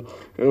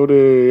ஒரு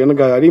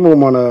எனக்கு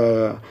அறிமுகமான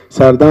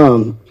சார்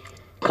தான்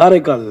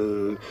காரைக்கால்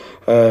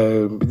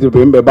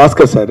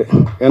பாஸ்கர் சார்.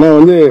 ஏன்னா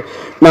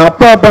நான்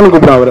அப்பான்னு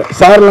கூப்பிடுவேன், அவரை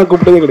சார்லாம்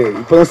கூப்பிட்டதே கிடையாது.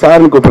 இப்போ தான்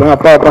சார்னு கூப்பிடுவேன்,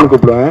 அப்பான்னு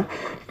கூப்பிடுவேன்.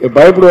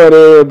 பயப்படுவார்.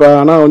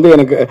 ஆனால்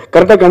எனக்கு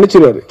கரெக்டாக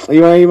கணிச்சிடுவார்.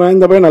 இவன்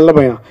இந்த பையன் நல்ல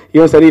பையன்,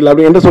 இவன் சரியில்லை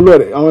அப்படின்னு என்ன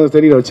சொல்லுவார். அவன்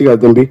சரியில்லை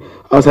வச்சுக்காது தம்பி,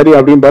 அவன் சரி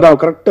அப்படின்பாரு.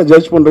 அவன் கரெக்டாக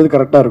ஜட்ஜ் பண்ணுறது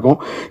கரெக்டாக இருக்கும்.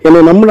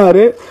 என்னை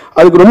நம்பினார்.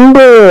 அதுக்கு ரொம்ப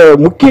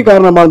முக்கிய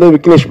காரணமாக இருந்தது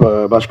விக்னேஷ்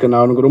பாஸ்கர்.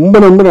 நான் அவனுக்கு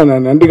ரொம்ப நான்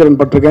நன்றி கடன்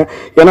பட்டிருக்கேன்.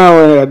 ஏன்னா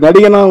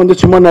நடிகனா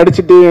சும்மா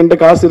நடிச்சுட்டு என்கிட்ட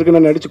காசு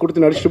இருக்குன்னு நான்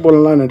நடிச்சுட்டு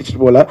போகலாம்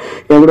நடிச்சுட்டு போகல.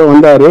 என் கூட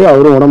வந்தார்.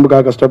 அவரும்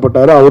உடம்புக்காக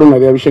கஷ்டப்பட்டார், அவரும்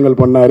நிறைய விஷயங்கள்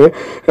பண்ணார்.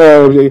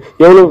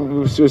 எவ்வளோ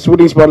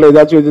ஷூட்டிங் ஸ்பாட்டில்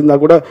ஏதாச்சும்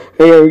இருந்தால் கூட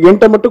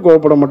என்கிட்ட மட்டும்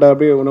கோவப்பட மாட்டார்.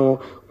 அப்படியே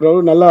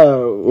நல்லா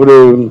ஒரு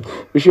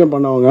விஷயம்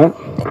பண்ணவங்க.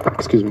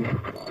 Excuse me.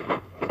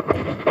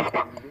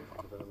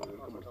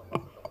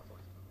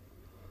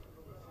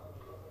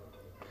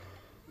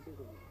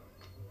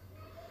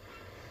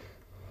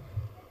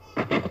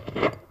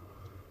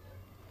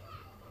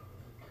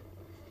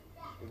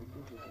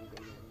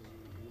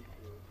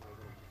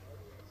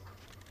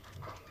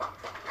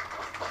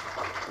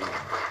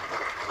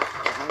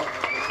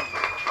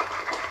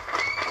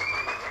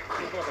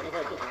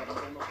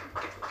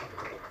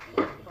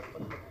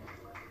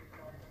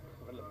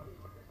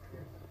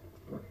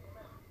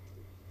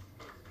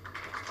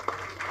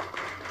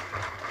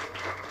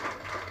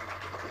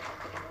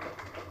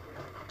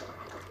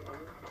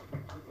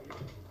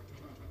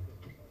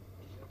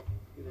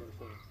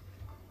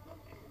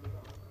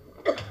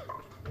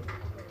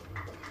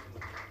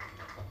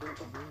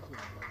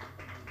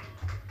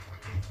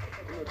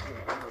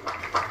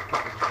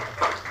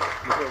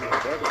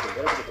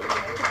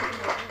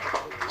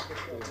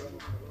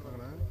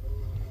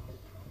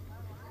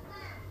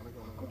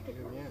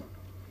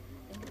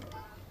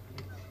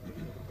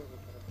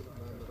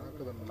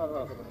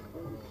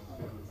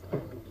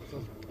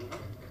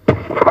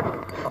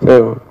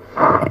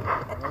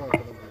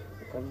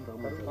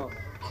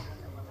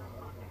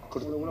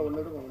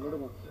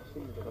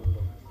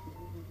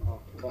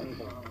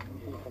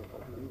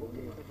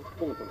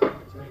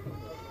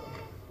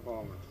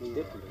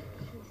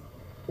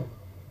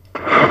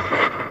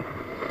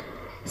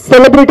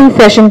 Celebrity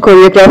fashion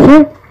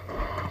choreographer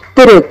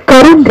திரு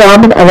கருண்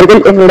ராமன்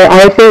அவர்கள் எங்களுடைய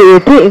அழைப்பை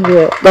ஏற்று இங்கு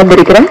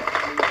வந்திருக்கிறார்.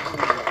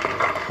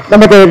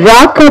 நமது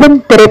ராக்கடன்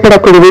திரைப்பட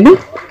குழுவினர்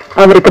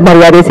அவருக்கு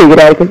மரியாதை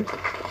செய்கிறார்கள்.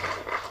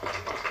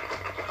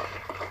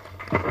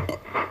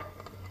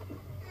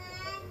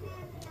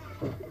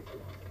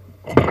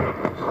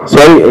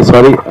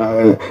 சாரி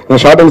நான்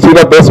ஷார்ட் அண்ட்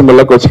ஸ்வீட்டாக பேச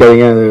முடியல,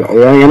 கோச்சிக்காதீங்க.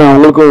 ஏன்னா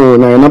அவங்களுக்கும்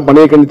நான் என்ன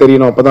பண்ணியிருக்கேன்னு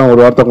தெரியணும், அப்போ தான் ஒரு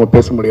வார்த்தை அவங்க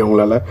பேச முடியும்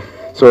அவங்களால.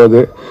 ஸோ அது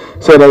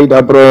சரி ரைட்.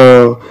 அப்புறம்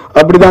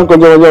அப்படி தான்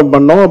கொஞ்சம் கொஞ்சம்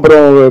பண்ணோம்.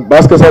 அப்புறம்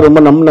பாஸ்கர் சார்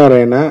ரொம்ப நம்பினார்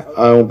என்ன.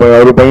 இப்போ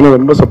அவர் பையனை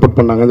ரொம்ப சப்போர்ட்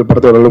பண்ணாங்க. இந்த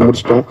படத்தை ஓரளவு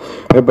முடிச்சிட்டோம்.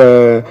 இப்போ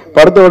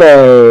படத்தோட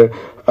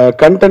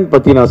கண்டென்ட்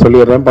பற்றி நான்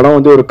சொல்லிடுறேன். படம்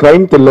வந்து ஒரு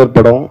க்ரைம் த்ரில்லர்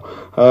படம்.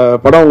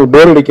 படம் உங்களுக்கு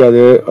போர்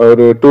அடிக்காது.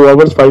 ஒரு 2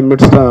 hours 5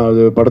 minutes தான்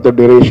அது படத்தோட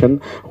டியூரேஷன்.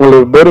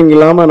 உங்களுக்கு போரிங்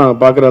இல்லாமல் நான்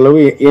பார்க்குற அளவு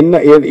என்ன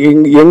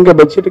எங்கள்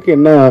பட்ஜெட்டுக்கு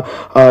என்ன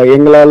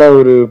எங்களால்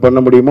ஒரு பண்ண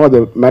முடியுமோ அது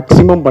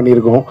மேக்ஸிமம்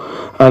பண்ணியிருக்கோம்.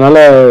 அதனால்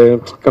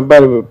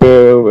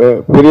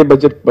பெரிய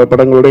பட்ஜெட்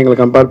படங்களோட எங்களை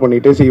கம்பேர்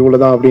பண்ணிவிட்டு சரி இவ்வளோ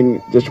தான் அப்படின்னு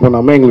ஜஸ்ட்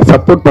பண்ணாமல் எங்களுக்கு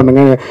சப்போர்ட்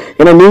பண்ணுங்கள்.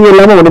 ஏன்னா நீங்கள்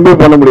இல்லாமல் ஒன்றுமே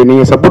பண்ண முடியும்.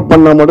 நீங்கள் சப்போர்ட்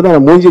பண்ணால் மட்டும்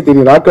தான் மூஞ்சி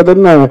தெரியும்.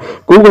 ராக்கதன் நான்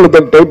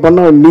கூகுளில் டைப்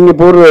பண்ணால் நீங்கள்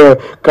போடுற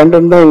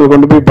கண்டென்ட் தான் எங்களை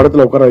கொண்டு போய்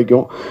படத்தில் உட்கார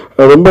வைக்கும்.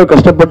 ரொம்ப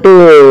கஷ்டப்பட்டு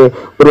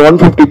ஒரு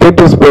 150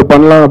 தியேட்டர்ஸ்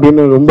பண்ணலாம்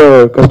அப்படின்னு ரொம்ப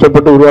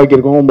கஷ்டப்பட்டு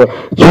உருவாக்கியிருக்கோம்.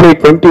 ஜூலை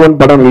 21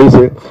 படம்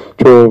ரிலீஸு.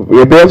 ஸோ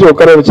எப்படியாச்சும்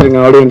உட்கார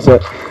வச்சுருங்க ஆடியன்ஸை.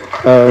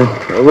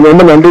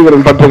 ரொம்ப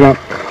நன்றிகரன் பட்டிருக்கேன்.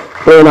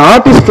 இப்போ நான்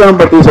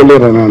ஆர்டிஸ்ட்லாம் பற்றி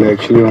சொல்லிடுறேன். நான்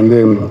ஆக்சுவலி வந்து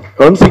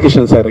வம்சி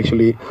கிருஷ்ணன் சார்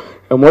ஆக்சுவலி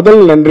முதல்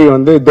நன்றி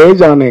வந்து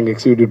தேஜான எங்கள்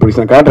எக்ஸிக்யூட்டிவ்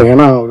ப்ரொடியூசர் நான் காட்டுறேன்.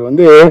 ஏன்னா அவர்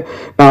வந்து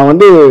நான்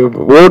வந்து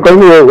ஒரு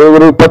டைம்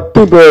ஒரு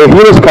 10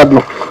 ஹீரோஸ்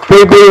காட்டணும்.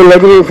 போய்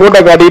எல்லாத்தையும்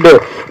ஃபோட்டோ காட்டிட்டு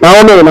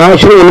நான்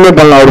ஆக்சுவலி ஒன்றுமே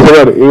பண்ணலாம். அவர்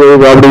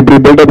சொல்லுவார் அப்படி இப்படி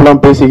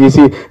பில்டப்லாம் பேசி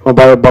கீசி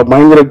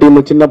பயங்கர டீம்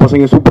சின்ன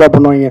பசங்க சூப்பராக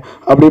பண்ணுவாங்க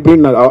அப்படி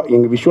இப்படின்னு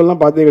எங்கள்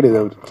விஷுவல்லாம் பார்த்தே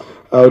கிடையாது.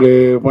 அவர்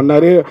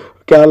பண்ணார்.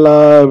 கேரளா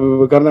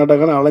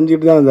கர்நாடகான்னு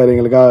அலைஞ்சிட்டு தான் இருந்தார்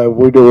எங்களுக்காக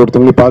போயிட்டு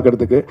ஒருத்தவங்களையும்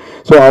பார்க்கறதுக்கு.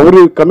 ஸோ அவர்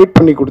கமிட்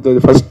பண்ணி கொடுத்தது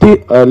ஃபஸ்ட்டு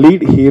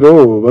லீட் ஹீரோ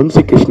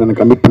வம்சி கிருஷ்ணனை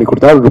கமிட் பண்ணி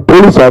கொடுத்தாரு. அவர்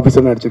போலீஸ்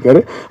ஆஃபீஸர்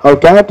நடிச்சிருக்காரு. அவர்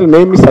கேரக்டர்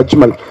நேம் இஸ்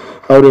அஜ்மல்.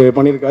 அவர்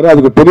பண்ணியிருக்காரு.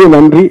 அதுக்கு பெரிய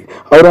நன்றி.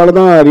 அவரால்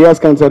தான்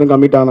ரியாஸ்கான் சாரும்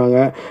கமிட் ஆனாங்க.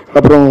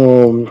 அப்புறம்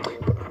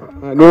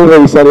நூறு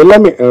சார்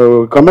எல்லாமே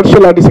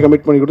கமர்ஷியல் ஆர்டிஸ்ட்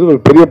கமிட் பண்ணி கொடுத்து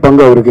ஒரு பெரிய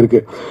பங்கு அவருக்கு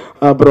இருக்குது.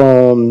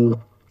 அப்புறம்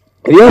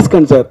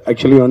ரியாஸ்கான் சார்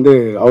ஆக்சுவலி வந்து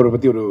அவரை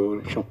பற்றி ஒரு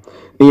விஷயம்.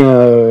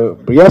 நீங்கள்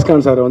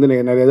ரியாஸ்கான் சாரை வந்து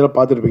நீங்கள் நிறைய இதில்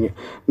பார்த்துருப்பீங்க.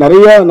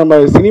 நிறையா நம்ம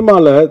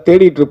சினிமாவில்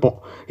தேடிட்டு இருப்போம்.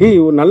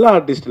 ஒரு நல்ல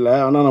ஆர்டிஸ்ட் இல்லை,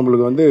 ஆனால்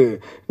நம்மளுக்கு வந்து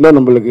இன்னும்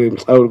நம்மளுக்கு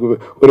அவருக்கு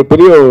ஒரு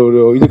பெரிய ஒரு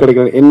இது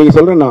கிடைக்கல. இன்னைக்கு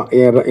சொல்கிறேன் நான்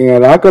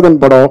என்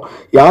ராக்கதன் படம்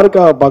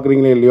யாருக்காக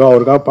பார்க்குறீங்களோ இல்லையோ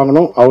அவருக்காக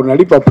பார்க்கணும். அவர்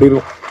நடிப்பு அப்படி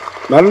இருக்கும்.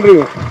 நன்றி.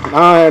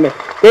 நான்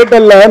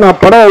தேட்டரில் நான்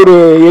படம் ஒரு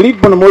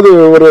எடிட் பண்ணும்போது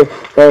ஒரு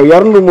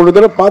 200-300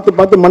 தடவை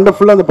பார்த்து மண்டை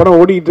ஃபுல்லாக அந்த படம்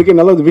ஓடிக்கிட்டு இருக்கு.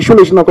 என்னால் அது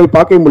விஷுவலேஷனாக போய்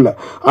பார்க்கவே முடியல.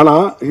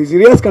 ஆனால்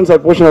ரியாஸ்கான்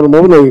சார் போர்ஷன்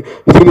வரும்போது நான்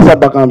சீரியஸாக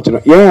பார்க்க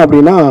ஆரம்பிச்சிடும். ஏன்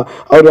அப்படின்னா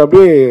அவர்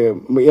அப்படியே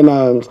என்ன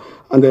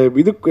அந்த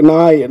இதுக்கு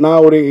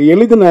நான் ஒரு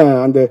எழுதின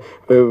அந்த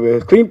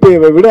ஸ்க்ரீன்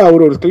பேவை விட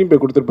அவர் ஒரு ஸ்க்ரீன்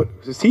பே கொடுத்துருப்பார்.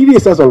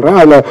 சீரியஸாக சொல்கிறேன்.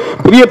 அதில்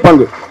பெரிய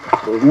பங்கு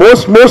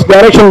மோஸ்ட்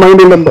டைரக்ஷன்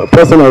மைண்ட் உள்ள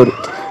பர்சன் அவர்.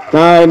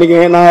 நான்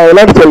இன்னைக்கு நான்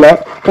விளையாட்டு சொல்ல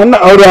கண்ணா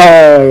அவர்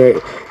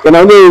என்னை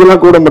வந்து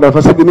இதெல்லாம் கூட மாட்டேன்.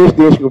 ஃபஸ்ட்டு தினேஷ்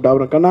கூப்பிட்டா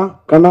அப்புறம்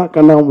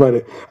கண்ணா பாரு.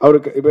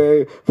 அவருக்கு இப்போ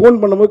ஃபோன்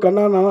பண்ணும்போது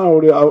கண்ணா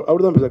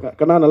அவர் தான் பேசுகிறேன்.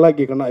 கண்ணா நல்லா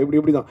இருக்கே கண்ணா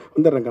இப்படி தான்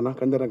வந்துடுறேன்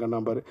கண்ணா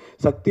பாரு.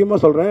 சத்தியமாக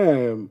சொல்கிறேன்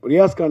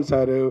ரியாஸ்கான்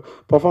சார்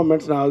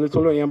பர்ஃபார்மன்ஸ் நான் அது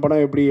சொல்லுவேன். என்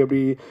படம்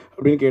எப்படி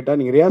அப்படின்னு கேட்டால்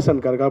நீங்கள்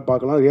ரியாஸ்கான் காருக்காக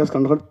பார்க்கலாம்.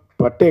 ரியாஸ்கான்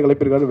பட்டையை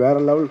கிளப்பியிருக்காரு.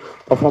 வேறு லெவல்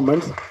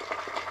பர்ஃபார்மன்ஸ்.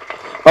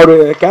 அவர்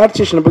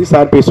கேரக்டரைசேஷனை பற்றி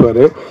சார்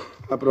பேசுவார்.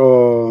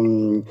 அப்புறம்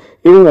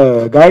இவங்க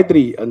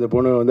காயத்ரி அந்த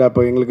பொண்ணு வந்து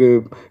அப்போ எங்களுக்கு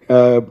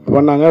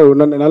பண்ணாங்க.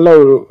 நல்ல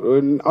ஒரு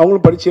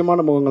அவங்களும்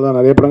பரிச்சயமான முகங்கள் தான்.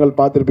 நிறைய படங்கள்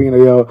பார்த்துருப்பீங்க.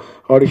 நிறைய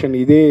ஆடிஷன்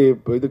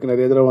இதுக்கு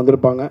நிறைய தடவை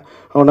வந்திருப்பாங்க.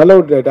 அவங்க நல்ல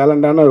ஒரு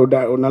டேலண்டான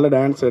ஒரு நல்ல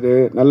டான்ஸரு,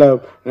 நல்ல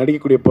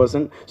நடிக்கக்கூடிய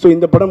பர்சன். ஸோ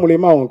இந்த படம்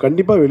மூலிமா அவங்க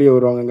கண்டிப்பாக வெளியே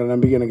வருவாங்கங்கிற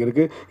நம்பிக்கை எனக்கு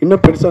இருக்குது.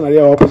 இன்னும் பெருசாக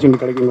நிறைய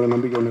ஆப்பர்ச்சுனிட்டி கிடைக்குங்கிற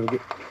நம்பிக்கை ஒன்று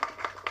இருக்குது.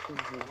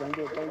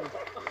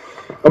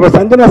 அப்புறம்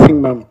சஞ்சனா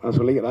சிங் மேம் நான்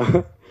சொல்லிக்கிறேன்.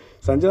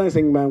 சஞ்சனா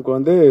சிங் மேம்க்கு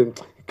வந்து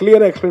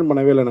கிளியராக எக்ஸ்பிளைன்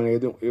பண்ணவே இல்லை. நாங்கள்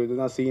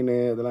இதுதான் சீனு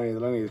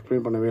இதெல்லாம்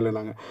எக்ஸ்பிளைன் பண்ணவே இல்லை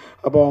நாங்கள்.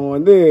 அப்போ அவங்க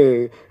வந்து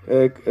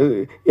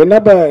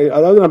என்னப்பா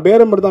அதாவது நான்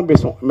பேரம் மட்டும் தான்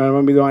பேசுவோம்.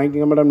 மேடம் இது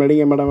வாங்கிக்கங்க மேடம்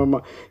நடிங்க மேடம்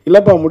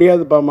இல்லைப்பா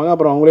முடியாதுப்பாம்பாங்க.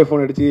 அப்புறம் அவங்களே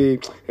ஃபோன் அடித்து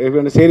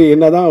சரி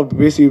என்ன தான்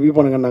பேசி இது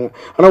பண்ணுங்கன்னாங்க.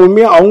 ஆனால்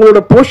உண்மையாக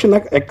அவங்களோட போர்ஷனை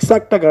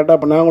எக்ஸாக்டாக கரெக்டாக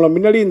பண்ணாங்க. அவங்கள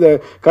முன்னாடி இந்த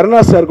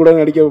கருணாஸ் சார் கூட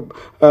நடிக்க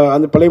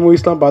அந்த பழைய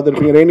மூவிஸ்லாம்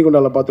பார்த்துருப்பீங்க.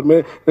 ரெய்னிகுண்டாவில்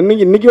பார்த்துருப்பேன்.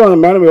 இன்றைக்கும் அந்த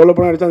மேடம் எவ்வளோ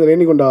படம் நடித்தா அந்த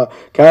ரெய்னிகுண்டா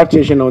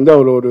கேரக்டரைசேஷனை வந்து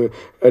அவ்வளோ ஒரு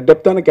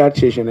டெப்த்தான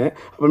கேரக்டரைசேஷனு.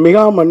 அப்புறம்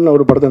மிகாமன்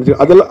ஒரு படத்தை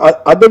நடிச்சு அதில்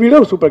அதை விட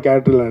ஒரு சூப்பர்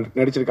கேரக்டரில்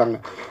நடிச்சிருக்காங்க.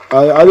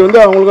 அது வந்து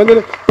அவங்களுக்கு வந்து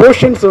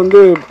போர்ஷன்ஸ் வந்து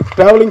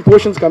ட்ராவலிங்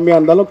போர்ஷன்ஸ் கம்மியாக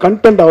இருந்தாலும்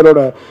கண்டென்ட்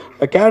அவரோட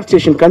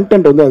கேரக்டரைசேஷன்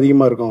கண்டென்ட் வந்து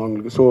அதிகமாக இருக்கும்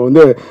அவங்களுக்கு. ஸோ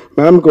வந்து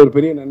மேமுக்கு ஒரு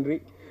பெரிய நன்றி.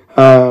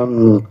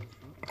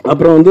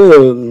 அப்புறம் வந்து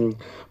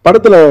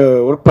படத்தில்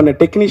ஒர்க் பண்ண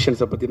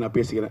டெக்னீஷியன்ஸை பற்றி நான்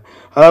பேசிக்கிறேன்.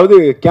 அதாவது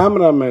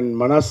கேமராமேன்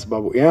மனாஸ்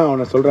பாபு. ஏன்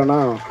அவனை சொல்கிறேன்னா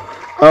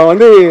அவன்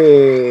வந்து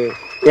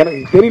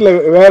எனக்கு தெரியல,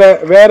 வேற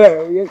வேற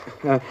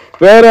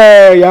வேற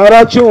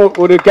யாராச்சும்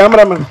ஒரு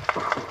கேமராமேன்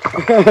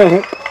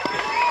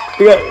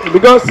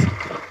பிகாஸ்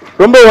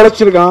ரொம்ப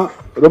உழைச்சிருக்கான்,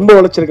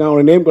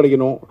 அவனுக்கு நேம்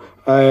கிடைக்கணும்.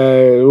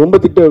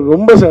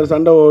 ரொம்ப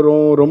சண்டை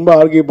வரும், ரொம்ப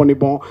ஆர்கியூ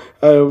பண்ணிப்போம்.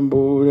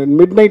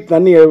 மிட் நைட்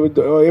தண்ணி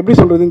எப்படி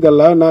சொல்கிறதுன்னு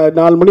தெரியல,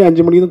 4 மணி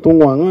 5 மணிக்கு தான்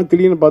தூங்குவாங்க.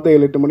 திடீர்னு பார்த்தா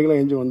 7-8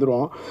 மணிக்கெலாம் எஞ்சி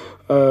வந்துடுவான்.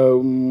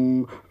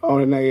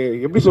 அவன்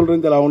எப்படி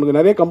சொல்கிறதுன்னு தெரியல, அவனுக்கு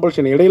நிறைய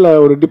கம்பல்ஷன். இடையில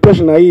ஒரு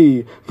டிப்ரெஷன் ஆகி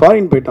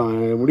ஃபாரின் போயிட்டான்.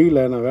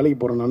 முடியல, நான் வேலைக்கு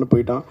போகிறேன்னு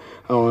போயிட்டான்.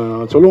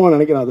 அவன் சொல்லுவான்னு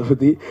நினைக்கிறேன் அதை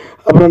பற்றி.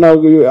 அப்புறம்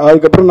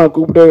அதுக்கப்புறம் நான்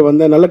கூப்பிட்டு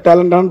வந்தேன். நல்ல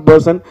டேலண்டான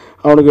பர்சன்.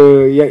 அவனுக்கு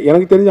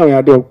எனக்கு தெரிஞ்சு அவன்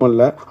யார்ட்டையும் ஒர்க்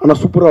பண்ணல,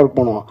 ஆனால் சூப்பராக ஒர்க்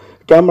பண்ணுவான்.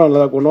 கேமரா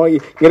நல்லா பண்ணுவோம்.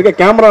 இங்கே இருக்க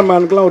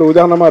கேமராமேனுக்குலாம் ஒரு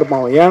உதாரணமாக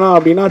இருப்பான். ஏன்னா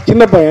அப்படின்னா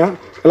சின்ன பையன்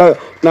எல்லாம்.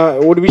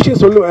 நான் ஒரு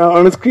விஷயம் சொல்லுவேன்,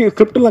 அவனுக்கு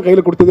ஸ்கிரிப்டெலாம்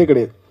கையில் கொடுத்ததே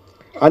கிடையாது.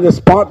 அந்த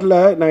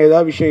ஸ்பாட்டில் நான்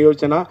ஏதாவது விஷயம்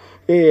யோசிச்சேன்னா,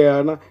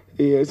 அண்ணா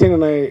சரி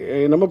நான்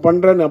என்னமோ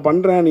நான்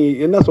பண்ணுறேன், நீ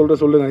என்ன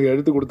சொல்லு நான்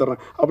எடுத்து கொடுத்துட்றேன்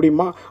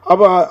அப்படிமா.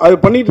 அப்போ அது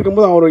பண்ணிகிட்டு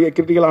இருக்கும்போது அவன் ஒரு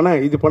கிரிட்டிக்கல்,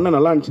 ஆனால் இது பண்ண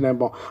நல்லா இருந்துச்சு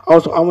நினைப்பான்.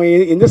 அவன்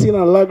எந்த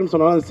சீனாக நல்லா இருக்குன்னு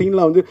சொன்னாலும் அந்த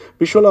சீன்லாம் வந்து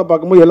விஷுவலாக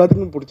பார்க்கும்போது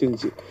எல்லாத்துக்கும்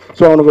பிடிச்சிருந்துச்சு.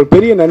 ஸோ அவனுக்கு ஒரு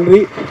பெரிய நன்றி.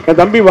 என்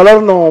தம்பி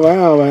வளரணும்.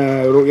 அவன்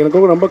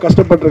எனக்கு ரொம்ப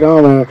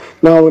கஷ்டப்பட்டிருக்கான்.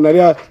 நான்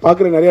நிறையா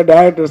பார்க்குற நிறையா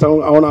டேரக்டர்ஸ்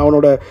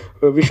அவனோட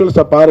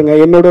விஷுவல்ஸை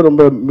பாருங்கள். என்னோட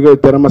ரொம்ப மிக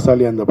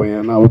திறமைசாலி அந்த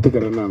பையன், நான்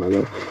ஒத்துக்கிறேன். நான்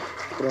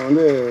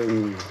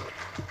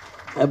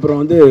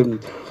அப்புறம் வந்து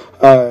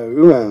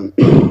இவங்க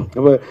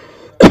இப்போ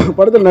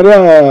படத்தில் நிறையா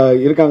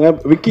இருக்காங்க.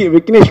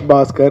 விக்னேஷ்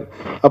பாஸ்கர்.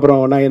 அப்புறம்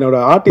நான்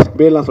என்னோடய ஆர்டிஸ்ட்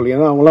பேர்லாம் சொல்லி,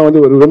 ஏன்னா அவங்களாம்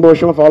வந்து ஒரு ரொம்ப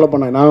வருஷமாக ஃபாலோ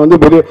பண்ணேன். நான் வந்து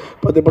பெரிய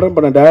 10 படம்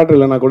பண்ண டேரக்டர்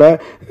இல்லைனா கூட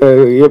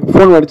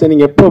ஃபோன் அடித்தேன்,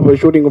 நீங்கள் எப்போ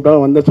ஷூட்டிங்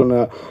கூப்பிட்டாலும் வந்து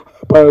சொன்னேன்.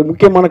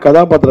 முக்கியமான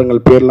கதாபாத்திரங்கள்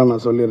பேர்லாம்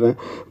நான் சொல்லிடுறேன்.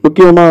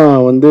 முக்கியமாக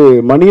வந்து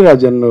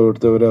மணிராஜன்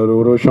ஒருத்தவர், அவர்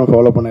ஒரு வருஷம்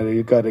ஃபாலோ பண்ண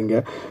இருக்கார்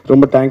இங்கே.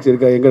 ரொம்ப தேங்க்ஸ்.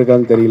 எங்கே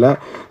இருக்காருன்னு தெரியல.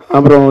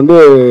 அப்புறம் வந்து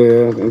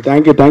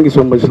தேங்க்யூ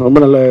ஸோ மச், ரொம்ப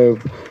நல்ல.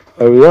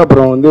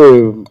 அப்புறம் வந்து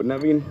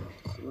நவீன்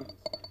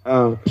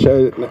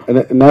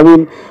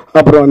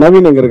அப்புறம்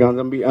நவீன் எங்கே இருக்கான்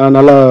தம்பி,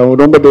 நல்லா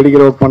ரொம்ப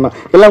டெடிக்கேட் ஒர்க் பண்ணான்.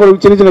 எல்லாம் ஒரு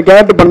சின்ன சின்ன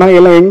கேரக்டர் பண்ணாங்க.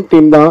 எல்லாம் யங்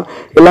டீம் தான்.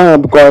 எல்லாம்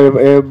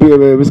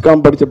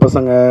விஸ்காம் படித்த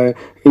பசங்க,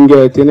 இங்கே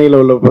சென்னையில்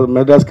உள்ள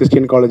மெட்ராஸ்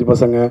கிறிஸ்டியன் காலேஜ்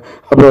பசங்க,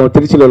 அப்புறம்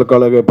திருச்சியில் உள்ள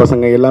காலேஜ்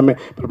பசங்க எல்லாமே.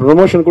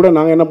 ப்ரொமோஷன் கூட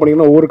நாங்கள் என்ன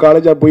பண்ணிங்கன்னா ஒவ்வொரு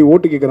காலேஜாக போய்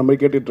ஓட்டு கேட்குற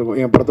மாதிரி கேட்டுட்ருக்கோம்.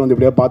 என் படத்தை வந்து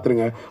எப்படியா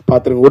பார்த்துருங்க,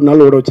 ஒரு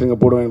நாள் ஓட வச்சுருங்க,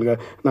 போடுவோம்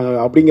எங்களுக்கு நாங்கள்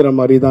அப்படிங்கிற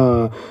மாதிரி தான்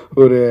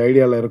ஒரு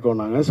ஐடியாவில்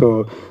இருக்கோம் நாங்கள். ஸோ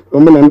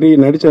ரொம்ப நன்றி.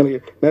 நடித்த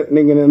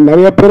நீங்கள்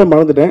நிறைய பேரை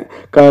மறந்துட்டேன்.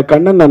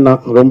 கண்ணன் அண்ணா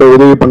ரொம்ப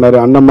உதவி பண்ணார்.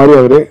 அண்ணன் மாதிரி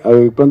அவர்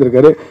இப்போ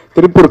வந்திருக்காரு.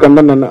 திருப்பூர்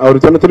கண்ணன் அண்ணன், அவர்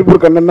சொன்ன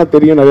திருப்பூர் கண்ணன்னா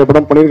தெரியும், நிறைய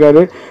படம்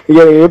பண்ணியிருக்காரு.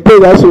 இங்கே எப்போ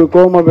ஏதாச்சும்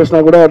கோவமாக பேசினா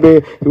கூட அப்படியே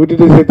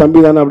விட்டுட்டு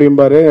தம்பி தானே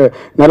அப்படிம்பாரு.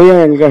 நிறையா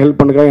எங்களுக்காக ஹெல்ப்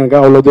பண்ணுறாங்க.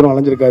 எனக்காக அவ்வளோ தூரம்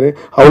அலைஞ்சிருக்காரு.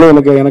 அவ்வளோ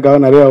எனக்காக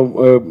நிறையா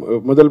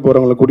முதல்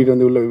போகிறவங்களை கூட்டிகிட்டு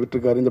வந்து உள்ள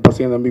விட்டுருக்காரு, இந்த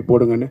பசங்க நம்பி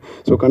போடுங்கன்னு.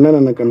 ஸோ கண்ணன்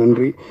அண்ணனுக்கு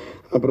நன்றி.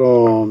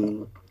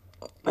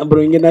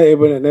 அப்புறம் இங்கே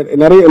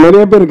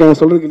நிறைய பேர் இருக்காங்க.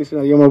 சொல்கிறதுக்கு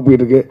லிஸ்ட் அதிகமாக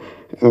போயிட்டுருக்கு.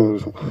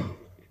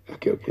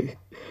 ஓகே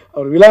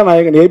அவர்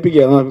விழாநாயகன்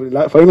ஏபிகே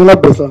தான் ஃபைனலாக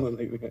பேசலாம்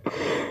நினைக்கிறேன்.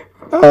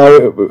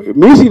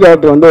 மியூசிக்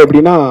டைரக்டர் வந்து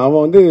எப்படின்னா,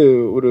 அவன் வந்து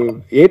ஒரு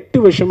 8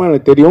 வருஷமாக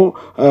எனக்கு தெரியும்.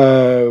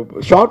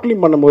 ஷார்ட்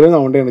ஃபிலிம் பண்ணும்போது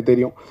அவன்கிட்ட எனக்கு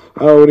தெரியும்.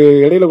 ஒரு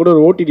இடையில கூட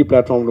ஒரு ஓடிடி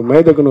பிளாட்ஃபார்ம்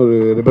மேதக்குன்னு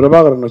ஒரு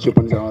பிரபாகரன் வச்சு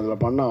பண்ணிச்சான்,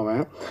 அதில் பண்ண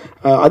அவன்.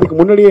 அதுக்கு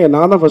முன்னாடியே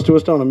நான் தான்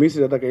ஃபஸ்ட்டு அவனை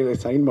மியூசிக் டைரக்டர்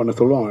கையில் சைன் பண்ண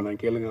சொல்லுவான்.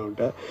 நான் கேளுங்க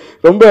அவன்கிட்ட.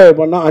 ரொம்ப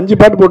பண்ணால் 5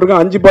 பாட்டு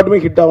போட்டிருக்கேன், 5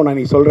 பாட்டுமே ஹிட் ஆகும். நான்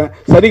நீ சொல்கிறேன்,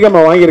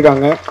 சரிகமா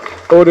வாங்கியிருக்காங்க.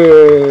 ஒரு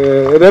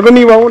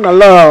ரெவன்யூவாகவும்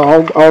நல்லா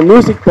அவன்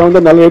மியூசிக்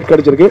வந்து நல்ல ரேட்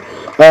கிடச்சிருக்கு.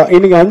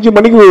 இன்னைக்கு 5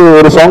 மணிக்கு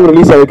ஒரு சாங்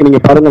ரிலீஸ் ஆகிருக்கு.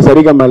 நீங்கள் பாருங்கள்,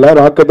 சரிகமால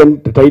ராக்கதன்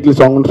டைட்டில்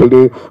சாங்னு சொல்லி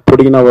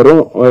போட்டிங்கன்னா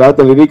வரும்.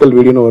 ராத்த லிரிக்கல்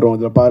வீடியோன்னு வரும்,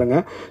 அதில்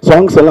பாருங்கள்.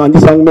 சாங்ஸ் எல்லாம் 5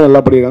 சாங்குமே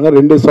நல்லா பாடியிருக்காங்க.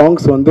 2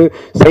 சாங்ஸ் வந்து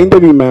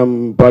சைந்தவி மேம்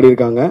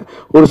பாடியிருக்காங்க.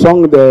 ஒரு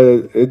சாங் இந்த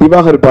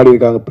திவாகர்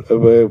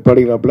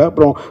பாடியிருக்காப்புல.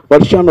 அப்புறம்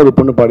வர்ஷான்னு ஒரு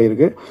பொண்ணு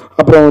பாடியிருக்கு.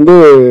 அப்புறம் வந்து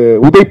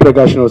உதய்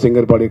பிரகாஷ்னு ஒரு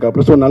சிங்கர்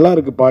பாடியிருக்காப்புல. ஸோ நல்லா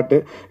இருக்குது பாட்டு,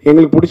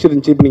 எங்களுக்கு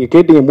பிடிச்சிருந்துச்சி. இப்போ நீங்கள்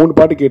கேட்டீங்க 3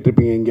 பாட்டு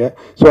கேட்டிருப்பீங்க இங்கே.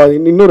 ஸோ அது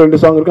இன்னும்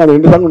 2 சாங் இருக்கும். அந்த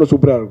 2 சாங் இன்னும்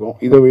சூப்பராக இருக்கும்,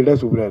 இதை விட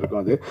சூப்பராக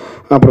இருக்கும் அது.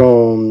 அப்புறம்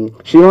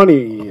சிவானி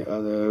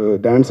அது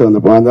டான்ஸர்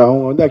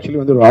அவங்க வந்து ஆக்சுவலி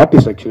வந்து ஒரு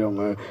ஆர்டிஸ்ட். ஆக்சுவலி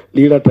அவங்க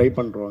லீடாக ட்ரை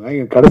பண்ணுறவங்க.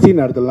 எங்கள் கடைசி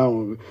நேரத்திலலாம்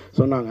அவங்க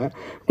சொன்னாங்க,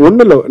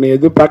 ஒன்றும் இல்லை, நீ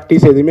எது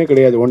ப்ராக்டிஸ் எதுவுமே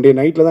கிடையாது, ஒன் டே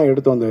நைட்டில் தான்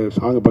எடுத்தோம் அந்த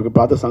சாங்.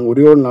 பார்த்த சாங்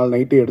ஒரே ஒரு நாள்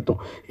நைட்டே எடுத்தோம்.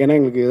 ஏன்னா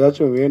எங்களுக்கு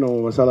ஏதாச்சும் வேணும்,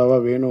 மசாலாவாக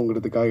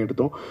வேணுங்கிறதுக்காக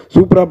எடுத்தோம்.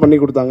 சூப்பராக பண்ணி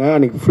கொடுத்தாங்க.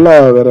 அன்றைக்கி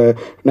ஃபுல்லாக வேறு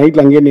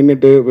நைட்டில் அங்கேயே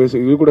நின்றுட்டு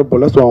இது கூட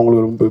போகல. ஸோ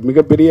அவங்களுக்கு ரொம்ப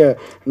மிகப்பெரிய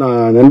நான்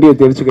நன்றியை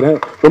தெரிவிச்சுக்கிறேன்.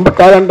 ரொம்ப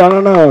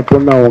டேலண்டான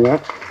பொண்ணு அவங்க.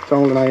 ஸோ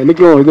அவங்களுக்கு நான்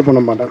என்றைக்கும் இது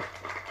பண்ண மாட்டேன்.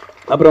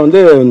 அப்புறம் வந்து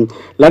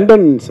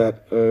லண்டன் சார்,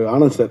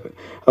 ஆனந்த் சார்,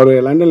 அவர்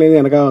லண்டன்லேருந்து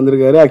எனக்காக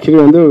வந்திருக்காரு.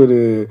 ஆக்சுவலி வந்து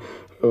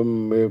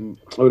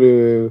ஒரு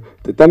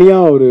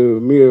தனியாக ஒரு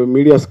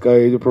மீடியாஸ்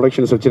இது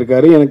ப்ரொடக்ஷன்ஸ்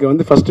வச்சுருக்காரு. எனக்கு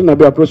வந்து ஃபஸ்ட்டு நான்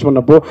போய் அப்ரோச்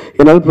பண்ணப்போ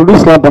என்னால்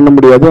ப்ரொடியூஸ்லாம் பண்ண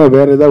முடியாது,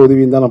 வேறு ஏதாவது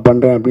உதவியும் தான் நான்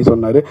பண்ணுறேன் அப்படின்னு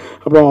சொன்னார்.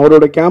 அப்புறம்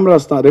அவரோட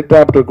கேமராஸ் தான் ரெட்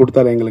ஆப்டர்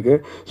கொடுத்தாரு எங்களுக்கு.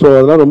 ஸோ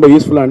அதெல்லாம் ரொம்ப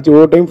யூஸ்ஃபுல்லாக இருந்துச்சு.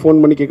 ஒரு டைம்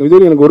ஃபோன் பண்ணி கேட்கும்,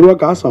 இது எனக்கு ₹1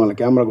 காசு வாங்கலை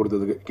கேமரா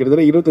கொடுத்ததுக்கு.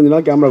 கிட்டத்தட்ட 25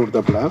 நாள் கேமரா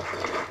கொடுத்தாப்புல.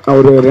 நான்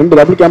ஒரு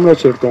 2 டபுள் கேமரா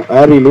வச்சு எடுத்தோம்,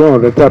 ஏரியிலையும்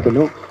ரெட்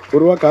ஆப்டர்லையும்.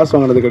 ரூபா காசு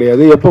வாங்கினது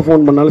கிடையாது. எப்போ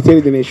ஃபோன் பண்ணாலும்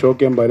சரி தினேஷ்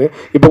ஓகேம்பாரு.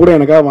 இப்போ கூட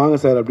எனக்காக வாங்க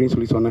சார்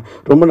அப்படின்னு சொன்னேன்.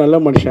 ரொம்ப நல்ல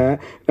மனுஷன்.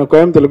 நான்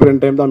கோயம்புத்தூர்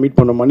 2 டைம் தான் மீட்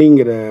பண்ணோம்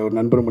மணிங்கிற ஒரு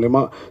நண்பர்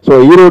மூலமா.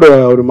 ஸோ ஈரோடு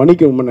ஒரு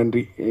மணிக்கு ரொம்ப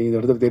நன்றி இந்த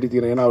இடத்துல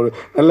தெரிவிக்கிறேன். ஏன்னா அவர்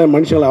நல்ல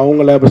மனுஷங்களை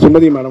அவங்கள இப்போ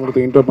சுமதி மேடம்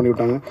கொடுத்து இன்ட்ரோ பண்ணி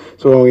விட்டாங்க.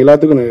 ஸோ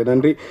எல்லாத்துக்கும்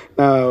நன்றி.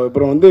 நான்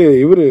அப்புறம் வந்து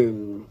இவர்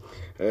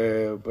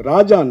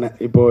ராஜா அண்ணன்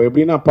இப்போ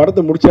எப்படின்னா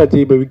படத்தை முடிச்சாச்சு,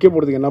 இப்போ விற்க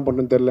போகிறதுக்கு என்ன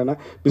பண்ணுன்னு தெரிலன்னா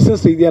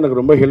பிஸ்னஸ் ரீதியாக எனக்கு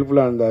ரொம்ப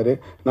ஹெல்ப்ஃபுல்லாக இருந்தார்.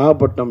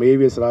 நாகப்பட்டினம்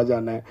ஏவிஎஸ் ராஜா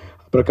அண்ணன்,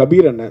 அப்புறம்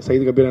கபீர் அண்ணன்,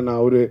 சைது கபீர் அண்ணன்,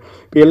 அவர்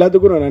இப்போ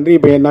எல்லாத்துக்கும் நான் நன்றி.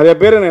 இப்போ நிறைய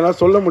பேர்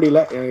என்னால் சொல்ல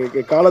முடியல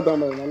எனக்கு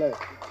காலத்தாமதனால.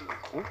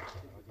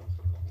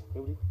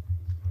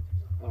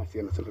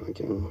 சரி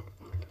சொல்கிறேன்.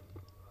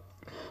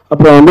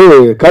 அப்புறம் வந்து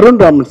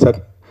கருண் ராமன் சார்,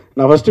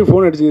 நான் ஃபஸ்ட்டு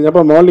ஃபோன்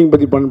அடிச்சுப்போ மாடலிங்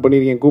பற்றி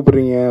பண்ணியிருக்கேன்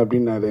கூப்பிட்றீங்க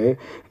அப்படின்னாரு.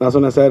 நான்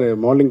சொன்னேன் சார்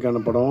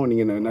மாடலிங்கான படம்,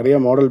 நீங்கள் நிறையா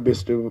மாடல்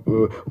பேஸ்டு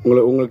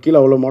உங்களுக்கு கீழே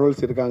அவ்வளோ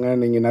மாடல்ஸ் இருக்காங்க,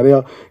 நீங்கள் நிறையா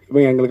இப்போ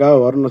எங்களுக்காக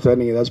வரணும் சார்,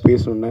 நீங்கள் ஏதாச்சும்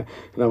பேசணுன்னு.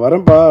 நான்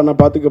வரேன்ப்பா நான்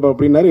பார்த்துக்கப்பா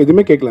அப்படின்னாரு.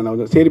 எதுவுமே கேட்கல.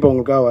 நான் சரிப்பா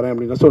உங்களுக்காக வரேன்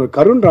அப்படின்னா. ஸோ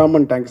கருண்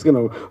ராமன் தேங்க்ஸ்க்கு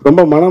நான்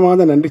ரொம்ப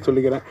மனமார்ந்த நன்றி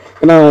சொல்லிக்கிறேன்.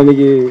 ஏன்னா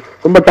இன்றைக்கி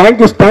ரொம்ப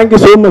thank you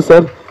so much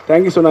sir.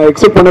 Thank you so. நான்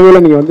எக்ஸ்பெக்ட் பண்ணவே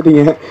இல்லை நீங்கள்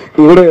வந்துட்டீங்க.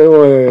 நீங்கள் கூட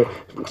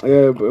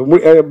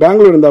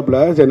பெங்களூர் இருந்தாப்புல.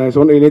 சரி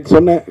நான் நேற்று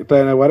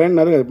சொன்னேன்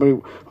வரேன்னாரு, அது பண்ணி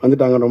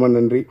வந்துட்டாங்க. ரொம்ப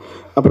நன்றி.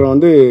 அப்புறம்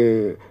வந்து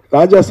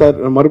ராஜா சார்,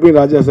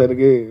 மறுபடியும் ராஜா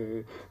சாருக்கு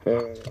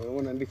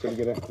ரொம்ப நன்றி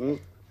சொல்லிக்கிறேன்.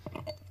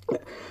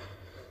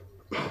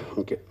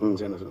 ஓகே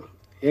சரி நான் சொல்லுவேன்.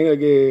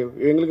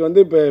 எங்களுக்கு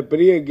வந்து இப்போ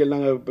பெரிய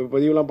நாங்கள் இப்போ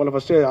பதிவுலாம் பண்ணல.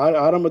 ஃபஸ்ட்டு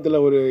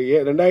ஆரம்பத்தில் ஒரு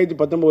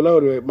 2019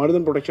 ஒரு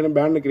மருதன் ப்ரொடக்ஷனை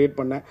பேண்டு க்ரியேட்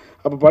பண்ணேன்.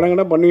 அப்போ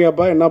படங்கள்னா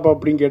பண்ணுவியாப்பா என்னப்பா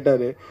அப்படின்னு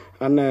கேட்டார்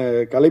அண்ணன்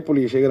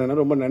கலைப்புலி சேகர்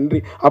அண்ணன். ரொம்ப நன்றி.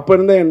 அப்போ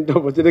இருந்தால்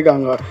என்கிட்ட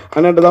வச்சுருக்காங்க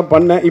அண்ணன்ட்ட தான்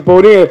பண்ணேன். இப்போ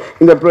ஒரு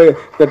இந்த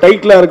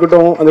டைட்டிலாக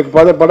இருக்கட்டும்,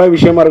 அந்த பட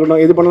விஷயமா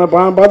இருக்கட்டும், இது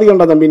பண்ணலாம்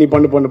பார்த்துக்கண்டா தம்பி நீ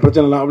பண்ணு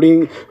பிரச்சனை இல்லை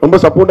அப்படின்னு ரொம்ப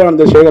சப்போர்ட்டாக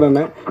இருந்த சேகர்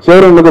அண்ணன்.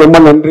 சேகர் அண்ணனுக்கு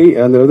ரொம்ப நன்றி.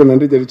 அந்த விதத்தை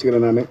நன்றி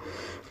தெரிவிச்சுக்கிறேன் நான்.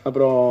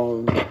 அப்புறம்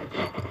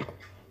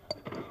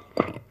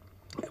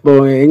இப்போ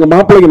எங்கள்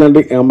மாப்பிள்ளைக்கு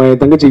நன்றி. நம்ம என்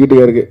தங்கச்சி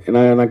கிட்டே இருக்குது.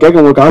 நான் கேட்க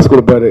உங்களுக்கு காசு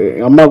கொடுப்பாரு.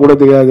 அம்மா கூட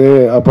தெரியாது,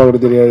 அப்பா கூட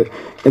தெரியாது,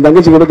 என்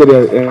தங்கச்சி கூட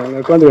தெரியாது.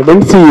 உட்காந்து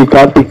டென்சி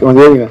கார்த்திக்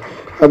வந்து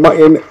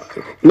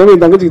இன்னும்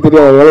என் தங்கச்சிக்கு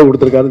தெரியாது, வேலை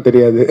கொடுத்துருக்காருன்னு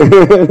தெரியாது.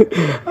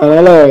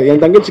 அதனால்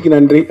என் தங்கச்சிக்கு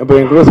நன்றி. அப்போ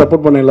என் கூட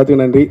சப்போர்ட் பண்ண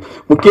எல்லாத்துக்கும் நன்றி.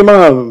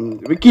 முக்கியமாக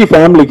விக்கி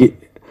ஃபேமிலிக்கு,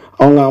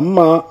 அவங்க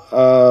அம்மா,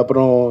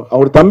 அப்புறம்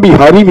அவர் தம்பி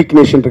ஹரி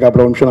விக்னேஷன் இருக்கா.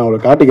 அப்புறம் நிமிஷம் நான் அவரை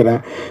காட்டிக்கிறேன்.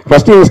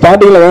 ஃபஸ்ட்டு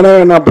ஸ்டார்டிங்கில்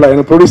வேணாப்பல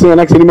எனக்கு ப்ரொடியூசர்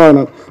வேணா சினிமா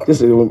வேணும்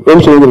ஜஸ்ட் ஒரு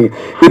நிமிஷம் எழுதுறீங்க.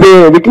 இது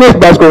விக்னேஷ்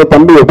பாஸ்கரோட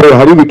தம்பி பேர்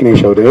ஹரி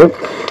விக்னேஷ்.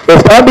 அவர்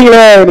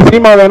ஸ்டார்டிங்கில்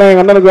சினிமா வேணாம்,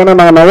 எங்கள் அண்ணனுக்கு வேணாம்,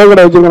 நாங்கள் நகை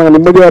கடை வச்சுருக்கோம், நாங்கள்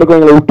நிம்மதியாக இருக்கோம்,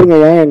 எங்களை விட்டுருங்க,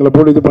 ஏன் எங்களை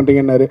போட்டு இது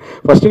பண்ணுறீங்கன்னாரு.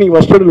 ஃபஸ்ட்டு நீங்கள்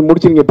ஃபஸ்ட் ஷெட்யூல்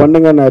முடிச்சு நீங்கள்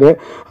பண்ணுங்கன்னாரு.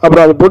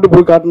 அப்புறம் அதை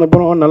போய்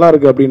காட்டினப்போ நல்லா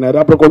இருக்குது அப்படின்னாரு.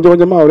 அப்புறம் கொஞ்சம்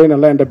கொஞ்சமாக அவரே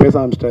நல்லா என்கிட்ட பேச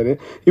ஆரம்பிச்சிட்டாரு.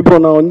 இப்போ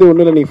நான் வந்து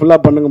ஒன்றும் இல்லை, நீங்கள்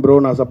ஃபுல்லாக பண்ணுங்க ப்ரோ,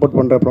 நான் சப்போர்ட்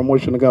பண்ணுறேன்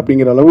ப்ரொமோஷனுக்கு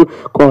அப்படிங்கிற அளவு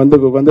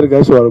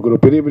வந்திருக்காரு. ஸோ அவருக்கு ஒரு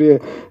பெரிய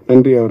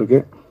நன்றி அவருக்கு.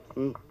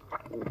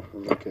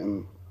 ஓகே.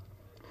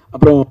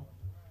 அப்புறம்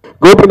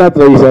கோபிநாத்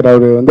ரவி சார்,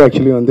 அவர் வந்து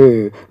ஆக்சுவலி வந்து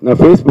நான்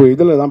ஃபேஸ்புக்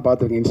இதில் தான்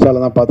பார்த்துருக்கேன்,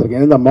 இன்ஸ்டாவில் தான்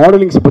பார்த்துருக்கேன். இந்த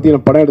மாடலிங்ஸை பற்றி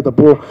நான் படம்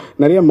எடுத்தப்போ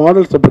நிறைய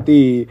மாடல்ஸை பற்றி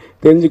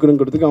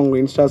தெரிஞ்சுக்கணுங்கிறதுக்கு அவங்க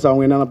இன்ஸ்டாஸ்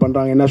அவங்க என்னென்ன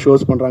பண்ணுறாங்க, என்ன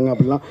ஷோஸ் பண்ணுறாங்க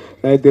அப்படிலாம்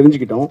நிறைய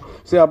தெரிஞ்சுக்கிட்டோம்.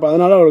 சரி அப்போ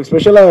அதனால் அவருக்கு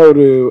ஸ்பெஷலாக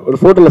ஒரு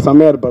ஃபோட்டோவில்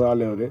செம்மையாக இருப்பார்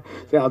ஆள் அவர்.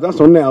 சரி அதான்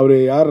சொன்னேன், அவர்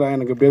யார்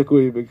எனக்கு எப்படியே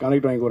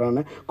கனெக்ட் வாங்கி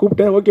வரான்னு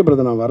கூப்பிட்டேன். ஓகே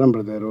பிரதர் நான் வரேன்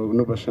பிரதர்,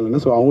 ஒன்றும் பிரச்சனை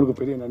இல்லைன்னா. ஸோ அவங்களுக்கு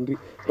பெரிய நன்றி.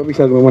 கோபி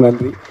சார் ரொம்ப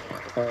நன்றி.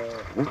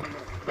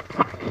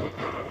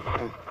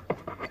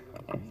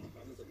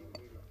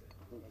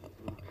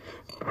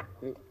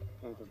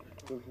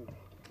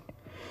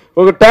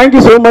 Okay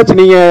thank you so much.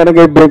 நீங்கள்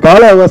எனக்கு இப்போ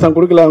கால அவகாசம்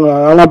கொடுக்கல, அவங்க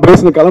அதெல்லாம்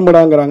பேசுன்னு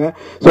கிளம்பிடாங்கிறாங்க.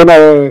 ஸோ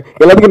நான்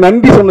எல்லாத்துக்கும்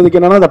நன்றி சொன்னதுக்கு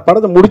என்னன்னா, அந்த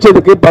படத்தை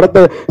முடிச்சதுக்கு,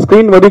 படத்தை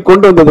ஸ்க்ரீன் வரைக்கும்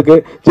கொண்டு வந்ததுக்கு,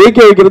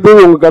 ஜெயிக்க வைக்கிறது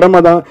உங்கள் கடமை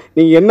தான்.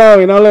 நீங்கள் என்ன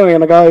வேணாலும்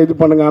எனக்காக இது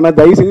பண்ணுங்க. ஆனால்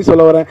தயவு செஞ்சு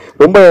சொல்ல வரேன்,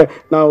 ரொம்ப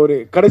நான் ஒரு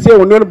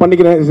கடைசியாக ஒன்று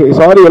பண்ணிக்கிறேன்.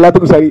 சாரி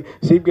எல்லாத்துக்கும், சாரி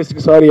சீஃப்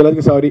கெஸ்ட்டுக்கு சாரி,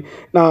 எல்லாத்துக்கும் சாரி.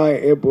 நான்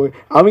இப்போ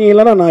அவங்க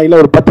இல்லைன்னா நான் இல்லை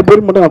ஒரு 10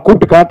 பேர் மட்டும் நான்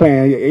கூப்பிட்டு காட்டுறேன்.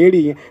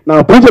 ஏடி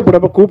நான் பூஜை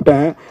போடுறப்ப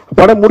கூப்பிட்டேன்,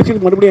 படம்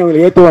முடிச்சுட்டு மறுபடியும்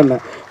அவங்களை ஏற்றுவேன்.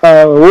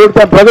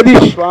 ஒருத்தர்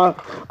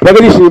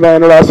பிரகதீஷ்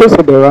என்னோட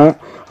அசோசியேட்.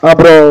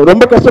 அப்புறம்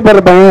ரொம்ப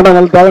கஷ்டப்படுற பையன்,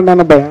 நல்ல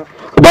டேலண்டான பையன்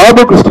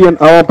பாபு கிறிஸ்டியன்.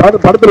 அவன்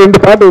படத்தில்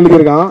 2 பாட்டு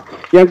எழுதியிருக்கான்,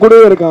 என்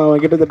கூடவே இருக்கான்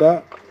அவன் கிட்டத்தட்ட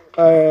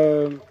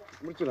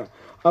முடிச்சுடுறேன்.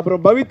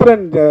 அப்புறம்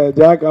பவித்ரன்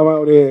ஜாக்,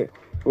 அவன்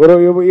ஒரு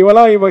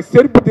இவன்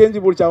செருப்பு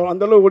தேஞ்சு பிடிச்சா, அவன்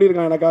அந்தளவு ஓடி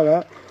இருக்கான் எனக்காக.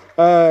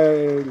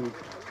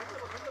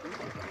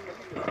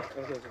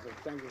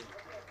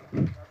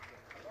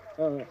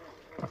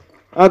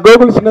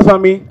 Gokul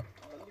Chinnasamy,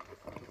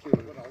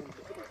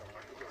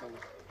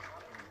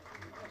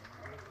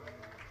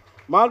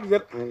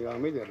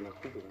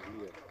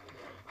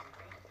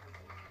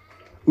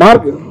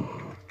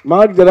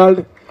 mark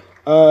Gerald,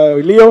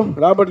 Leo,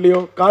 Robert Leo,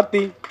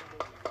 Karthi,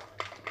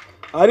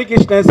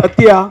 Harikrishnan,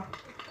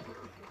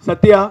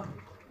 Sathya,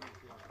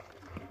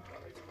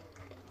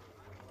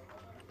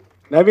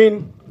 Naveen,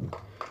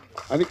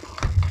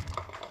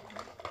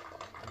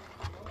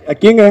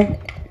 கிங்க.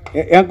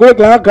 என்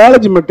கூட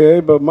காலேஜ் மட்டு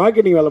இப்போ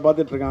மார்க்கெட்டிங் வேலை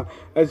பார்த்துட்டு இருக்கான்.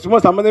 சும்மா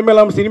சம்மந்தமே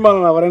இல்லாமல்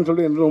சினிமாவில் நான் வரேன்னு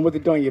சொல்லிட்டு ரொம்ப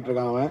திட்டம் வாங்கிட்டு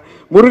இருக்கான் அவன்.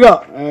 முருகா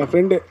என்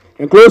ஃப்ரெண்டு,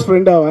 என் க்ளோஸ்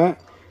ஃப்ரெண்டு அவன்.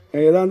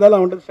 எதாக இருந்தாலும்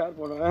அவன்கிட்ட ஷேர்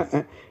பண்ணுவேன்.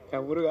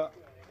 என் முருகா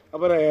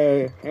அப்புறம்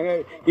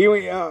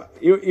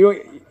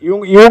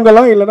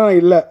இவங்கெல்லாம் இல்லைன்னா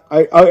இல்லை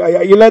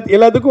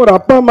எல்லாத்துக்கும் ஒரு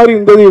அப்பா மாதிரி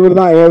இருந்தது இவர்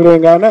தான்.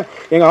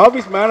 எங்கள்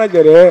ஆஃபீஸ்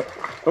மேனேஜரு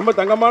ரொம்ப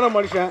தங்கமான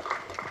மனுஷன்,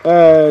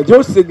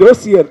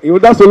 ஜோசியர்.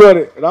 இவர் தான்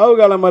சொல்லுவார், ராகு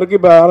காலம் மாதிரி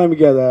இப்போ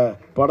ஆரம்பிக்காத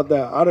படத்தை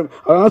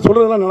அதெல்லாம்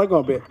சொல்கிறதுலாம்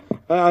நடக்கும். அப்படியே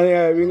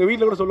எங்கள்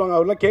வீட்டில் கூட சொல்லுவாங்க,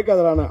 அவர்லாம்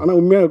கேட்காதடான, ஆனால்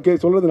உண்மையாக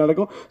சொல்கிறது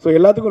நடக்கும். ஸோ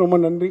எல்லாத்துக்கும் ரொம்ப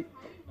நன்றி.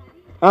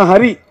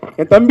 ஹரி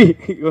என் தம்பி,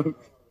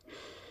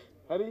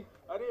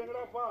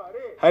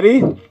 ஹரி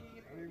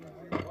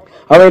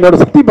அவன் என்னோட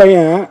சித்தி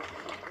பையன்.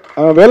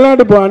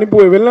 வெளிநாடு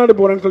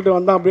போகிறேன்னு சொல்லிட்டு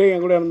வந்தான், அப்படியே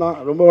என் கூட இருந்தான்,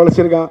 ரொம்ப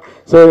உழைச்சிருக்கான்.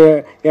 ஸோ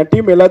என்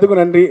டீம்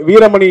எல்லாத்துக்கும் நன்றி.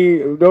 வீரமணி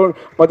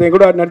மற்ற என்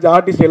கூட நடிச்ச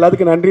ஆர்டிஸ்ட்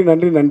எல்லாத்துக்கும் நன்றி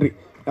நன்றி நன்றி.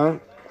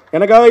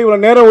 எனக்காக இவ்வளோ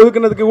நேரம்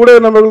ஒதுக்குனதுக்கு கூட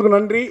நம்மளுக்கு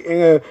நன்றி.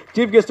 எங்கள்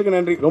சீஃப் கெஸ்ட்டுக்கு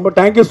நன்றி. ரொம்ப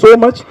thank you so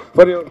much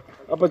for your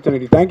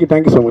opportunity.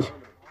 Thank you so much.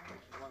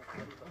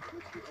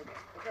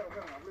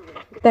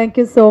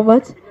 Thank you so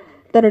much.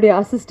 தன்னுடைய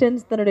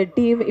அசிஸ்டன்ட்ஸ், தன்னுடைய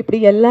டீம், இப்படி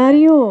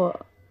எல்லாரையும்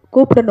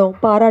கூப்பிடணும்,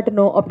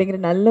 பாராட்டணும் அப்படிங்கிற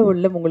நல்ல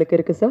உள்ளம் உங்களுக்கு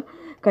இருக்குது சார்.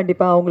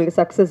 கண்டிப்பாக அவங்களுக்கு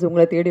சக்ஸஸ்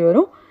உங்களை தேடி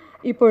வரும்.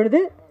 இப்பொழுது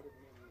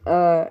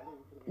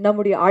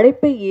நம்முடைய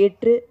அழைப்பை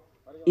ஏற்று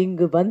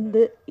இங்கு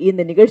வந்து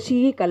இந்த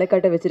நிகழ்ச்சியை களை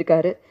காட்ட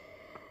வச்சிருக்காரு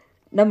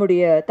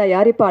நம்முடைய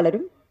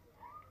தயாரிப்பாளரும்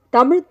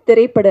தமிழ்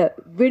திரைப்பட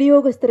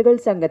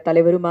விநியோகஸ்தர்கள் சங்க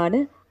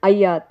தலைவருமான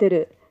ஐயா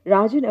திரு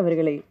ராஜன்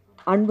அவர்களை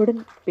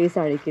அன்புடன் பேச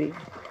அழைக்கிறேன்.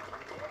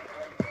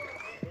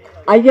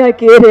 ஐயா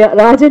கே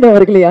ராஜன்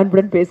அவர்களை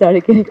அன்புடன் பேச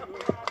அழைக்கிறேன்.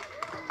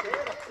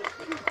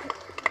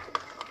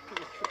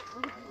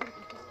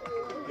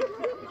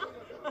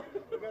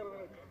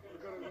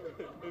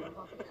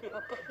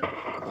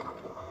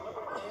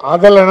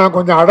 அதில் நான்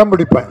கொஞ்சம் அடம்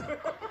பிடிப்பேன்.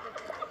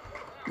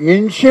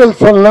 இனிஷியல்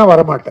சொல்லலாம்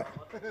வரமாட்டேன்.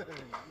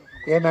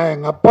 ஏன்னா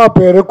எங்கள் அப்பா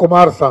பேர்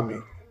குமாரசாமி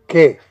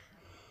கே,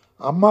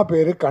 அம்மா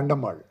பேர்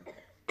கண்டம்மாள்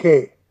கே.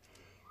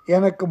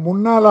 எனக்கு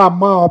முன்னால்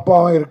அம்மா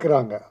அப்பாவும்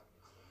இருக்கிறாங்க,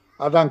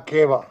 அதான்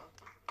கேவா.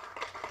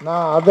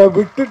 நான் அதை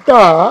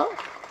விட்டுட்டா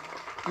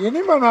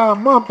இனிமேல் நான்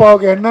அம்மா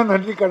அப்பாவுக்கு என்ன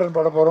நன்றி கடன்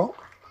பட போகிறோம்?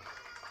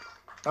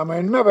 நம்ம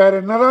என்ன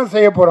வேறு என்ன தான்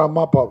செய்ய போகிறோம்?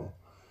 அம்மா அப்பாவும்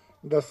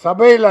இந்த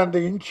சபையில் அந்த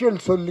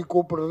இனிஷியல் சொல்லி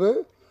கூப்பிடுறது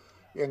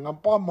எங்கள்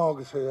அப்பா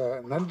அம்மாவுக்கு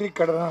நன்றி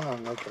கடனாக நான்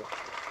நினைக்கிறேன்.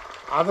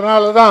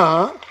 அதனால தான்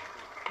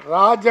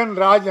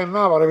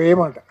ராஜன்னா வரவே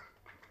மாட்டேன்.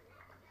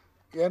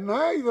 ஏன்னா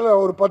இதில்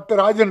ஒரு 10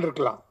 ராஜன்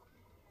இருக்கலாம்,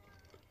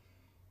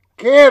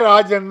 கே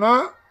ராஜன்னா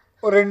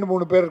ஒரு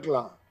 2-3 பேர்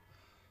இருக்கலாம்.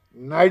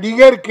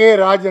 நடிகர் கே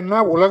ராஜன்னா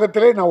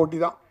உலகத்திலே நான்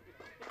ஒட்டி தான்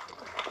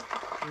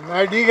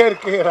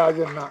நடிகர் கே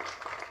ராஜன்னா.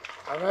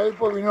 அதனால்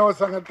இப்போ வினோத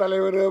சங்க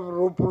தலைவர்,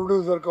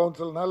 ப்ரொடியூசர்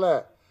கவுன்சில்னால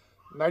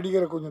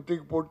நடிகரை கொஞ்சம்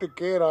தூக்கி போட்டு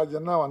கே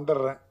ராஜன்னா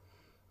வந்துடுறேன்.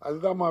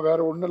 அதுதான்மா,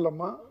 வேறு ஒன்றும்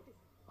இல்லைம்மா.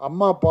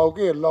 அம்மா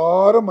அப்பாவுக்கு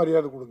எல்லாரும்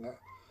மரியாதை கொடுங்க,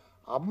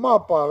 அம்மா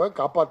அப்பாவை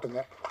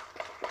காப்பாற்றுங்க.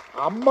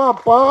 அம்மா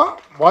அப்பா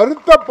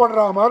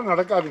வருத்தப்படுற மாதிரி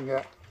நடக்காதீங்க.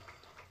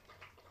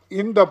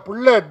 இந்த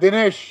பிள்ளை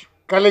தினேஷ்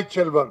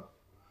கலைச்செல்வன்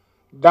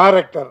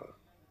டைரக்டர்,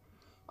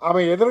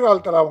 அவன்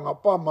எதிர்காலத்தில் அவங்க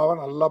அப்பா அம்மாவை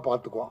நல்லா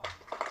பார்த்துக்குவான்.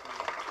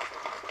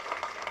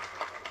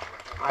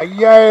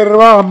 5000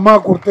 ரூபா அம்மா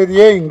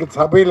கொடுத்ததையே இங்கே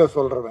சபையில்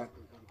சொல்கிறவன்,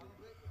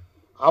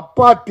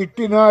 அப்பா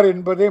திட்டினார்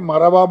என்பதை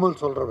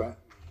மறவாமல் சொல்கிறவன்.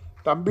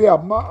 தம்பி,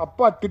 அம்மா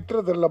அப்பா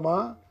திட்டுறது இல்லைம்மா,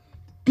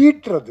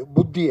 தீட்டுறது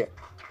புத்தியை.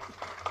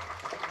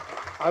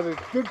 அது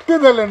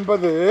திட்டுதல்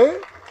என்பது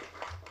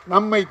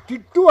நம்மை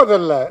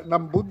திட்டுவதல்ல,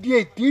 நம்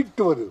புத்தியை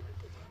தீட்டுவது.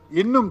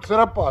 இன்னும்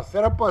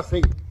சிறப்பா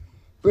செய்,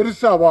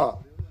 பெருசாவா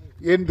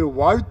என்று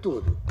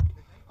வாழ்த்துவது.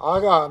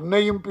 ஆக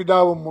அன்னையும்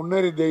பிதாவும்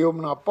முன்னேறி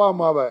தெய்வம்னு அப்பா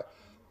அம்மாவை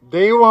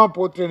தெய்வமாக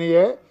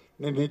போற்றினையே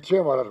நீ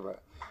நிச்சயம்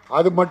வளர்வேன்.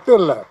 அது மட்டும்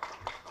இல்லை,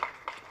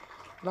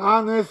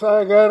 நான்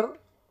சேகர்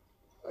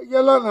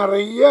எல்லாம்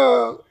நிறைய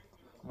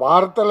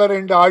வாரத்தில்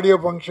 2 ஆடியோ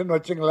ஃபங்க்ஷன்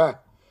வச்சுங்களேன்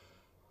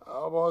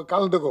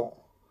கலந்துக்கும்.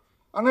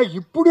 ஆனால்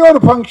இப்படி ஒரு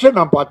ஃபங்க்ஷன்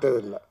நான்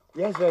பார்த்ததில்லை.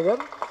 ஏன்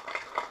சேகர்?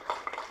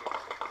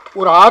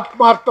 ஒரு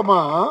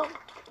ஆத்மார்த்தமாக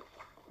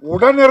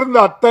உடனிருந்த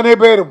அத்தனை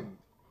பேரும்,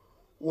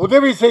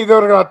 உதவி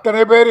செய்தவர்கள்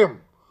அத்தனை பேரும்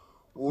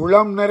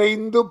உளம்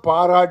நிறைந்து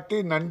பாராட்டி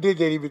நன்றி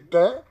தெரிவித்த,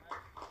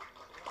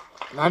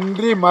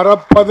 நன்றி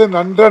மறப்பது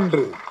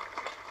நன்றன்று,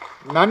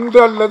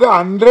 நன்று அல்லது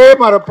அன்றே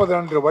மறப்பது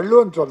நன்று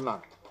வள்ளுவன்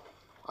சொன்னான்.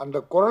 அந்த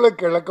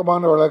குரலுக்கு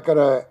இலக்கமான விளக்கிற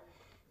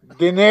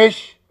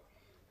தினேஷ்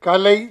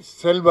கலை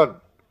செல்வன்.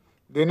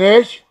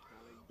 தினேஷ்,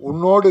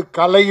 உன்னோடு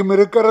கலையும்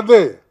இருக்கிறது,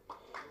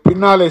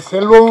 பின்னாலே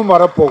செல்வமும்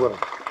வரப்போகிறது.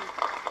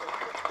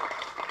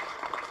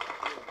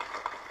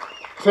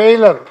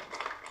 செயலர்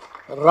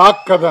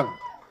ராக்கதன்.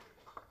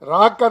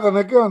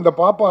 ராக்கதனுக்கு அந்த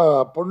பாப்பா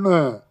பொண்ணு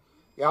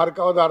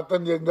யாருக்காவது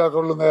அர்த்தம் தெரிஞ்சால்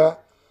சொல்லுங்க,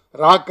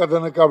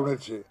 ராக்கதனுக்கு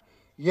அப்படின்னுச்சு.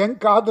 என்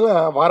காதில்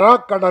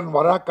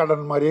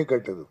வராக்கடன் மாதிரியே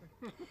கேட்டது.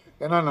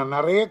 ஏன்னா நான்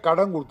நிறைய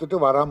கடன் கொடுத்துட்டு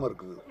வராமல்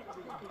இருக்குது.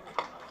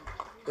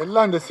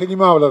 எல்லாம் இந்த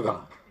சினிமாவில்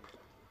தான்.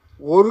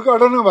 ஒரு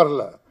கடனும்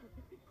வரல.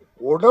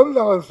 உடல்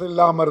நலம்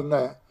இல்லாமல்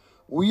இருந்தேன்,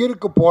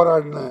 உயிருக்கு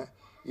போராடினேன்.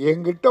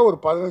 என்கிட்ட ஒரு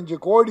 15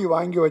 கோடி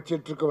வாங்கி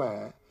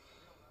வச்சிட்ருக்குவேன்,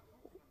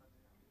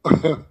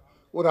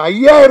 ஒரு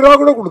 5000 ரூபா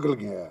கூட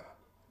கொடுக்கலைங்க.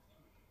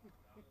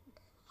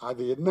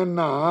 அது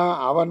என்னன்னா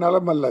அவன்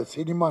நிலைமை இல்லை,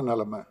 சினிமா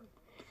நிலைமை.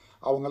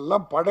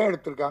 அவங்கெல்லாம் படம்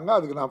எடுத்திருக்காங்க,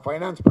 அதுக்கு நான்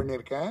ஃபைனான்ஸ்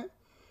பண்ணியிருக்கேன்.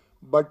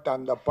 பட்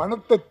அந்த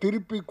பணத்தை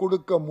திருப்பி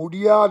கொடுக்க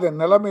முடியாத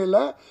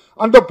நிலைமையில்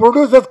அந்த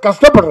ப்ரொடியூசர்ஸ்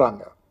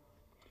கஷ்டப்படுறாங்க.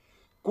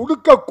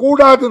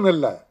 கொடுக்கக்கூடாதுன்னு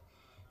இல்லை,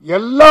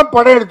 எல்லாம்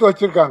படம் எடுத்து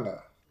வச்சுருக்காங்க.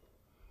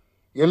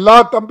 எல்லா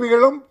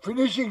தம்பிகளும்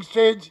ஃபினிஷிங்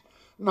ஸ்டேஜ்.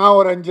 நான்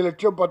ஒரு 5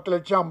 லட்சம் 10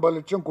 லட்சம் 50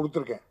 லட்சம்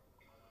கொடுத்துருக்கேன்.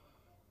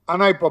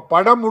 ஆனால் இப்போ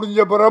படம்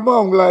முடிஞ்ச பிறகு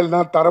அவங்களால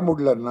நான் தர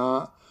முடியலன்னா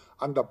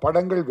அந்த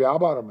படங்கள்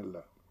வியாபாரம்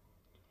இல்லை.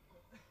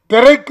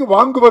 திரைக்கு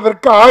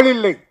வாங்குவதற்கு ஆள்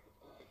இல்லை,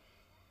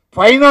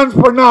 ஃபைனான்ஸ்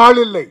பண்ண ஆள்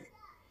இல்லை.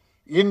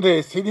 இன்றைய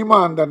சினிமா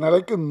அந்த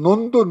நிலைக்கு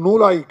நொந்து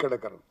நூலாகி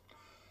கிடக்கிறது.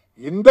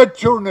 இந்த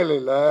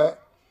சூழ்நிலையில்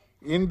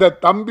இந்த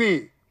தம்பி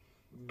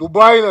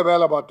துபாயில்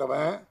வேலை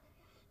பார்த்தவன்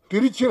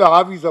திருச்சியில்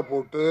ஆஃபீஸை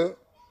போட்டு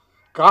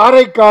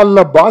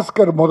காரைக்காலில்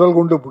பாஸ்கர் முதல்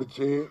கொண்டு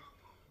பிடிச்சி,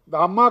 இந்த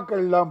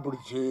அம்மாக்கள்லாம்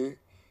பிடிச்சி,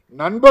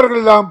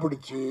 நண்பர்கள்லாம்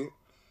பிடிச்சி,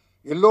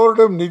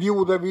 எல்லோருடும் நிதி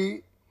உதவி,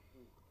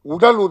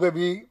 உடல்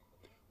உதவி,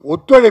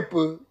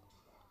 ஒத்துழைப்பு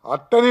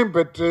அத்தனையும்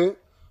பெற்று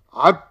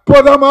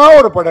அற்புதமாக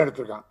ஒரு படம்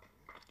எடுத்திருக்கான்.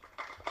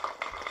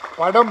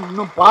 படம்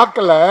இன்னும்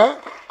பார்க்கல,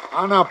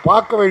 ஆனால்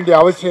பார்க்க வேண்டிய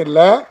அவசியம்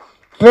இல்லை.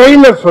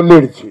 ட்ரெய்லர்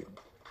சொல்லிடுச்சு.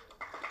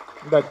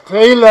 இந்த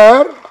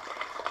ட்ரெய்லர்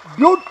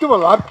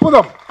பியூட்டிஃபுல்,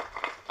 அற்புதம்.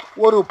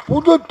 ஒரு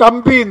புது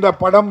தம்பி இந்த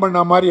படம் பண்ண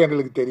மாதிரி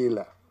எங்களுக்கு தெரியல.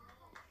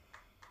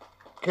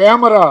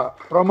 கேமரா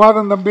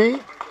பிரமாதம் தம்பி,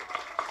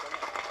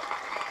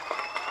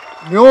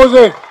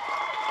 மியூசிக்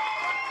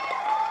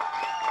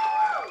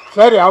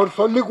சரி, அவர்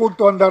சொல்லி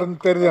கூப்பிட்டு வந்தாருன்னு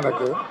தெரியுது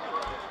எனக்கு.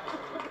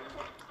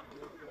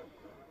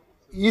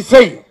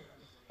 இசை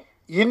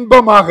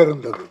இன்பமாக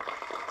இருந்தது,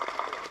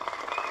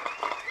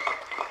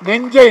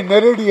 நெஞ்சை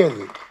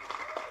நெருடியது,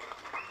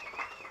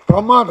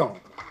 பிரமாதம்.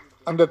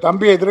 அந்த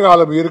தம்பி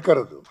எதிர்காலம்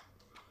இருக்கிறது.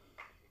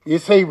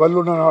 இசை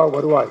வல்லுநராக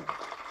வருவாய்.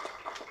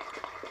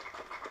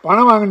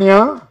 பணம் வாங்கினியா?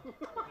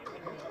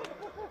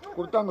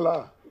 கொடுத்தாங்களா?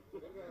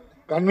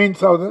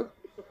 கன்வின்ஸ் ஆகுது?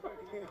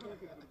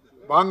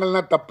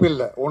 வாங்கலன்னா தப்பு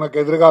இல்லை, உனக்கு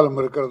எதிர்காலம்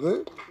இருக்கிறது,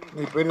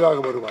 நீ பெரிதாக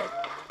வருவாய்.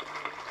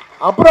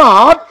 அப்புறம்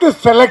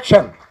ஆர்டிஸ்ட்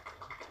செலெக்ஷன்,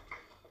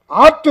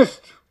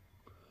 ஆர்டிஸ்ட்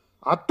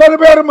அத்தனை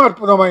பேரும்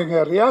அற்புதமாயிங்க.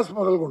 ரியாஸ்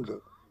முதல் கொண்டு.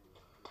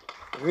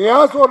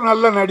 ரியாஸ் ஒரு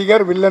நல்ல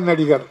நடிகர், வில்லன்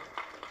நடிகர்.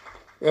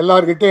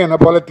 எல்லார்கிட்டையும் என்னை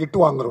போல திட்டு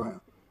வாங்குருவேன்,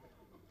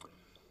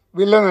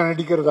 வில்லனை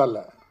நடிக்கிறதா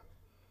இல்லை.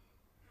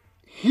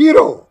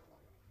 ஹீரோ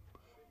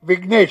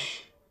விக்னேஷ்,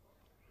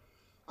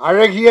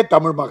 அழகிய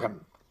தமிழ் மகன்,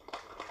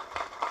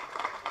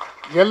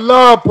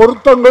 எல்லா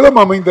பொருத்தங்களும்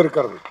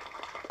அமைந்திருக்கிறது.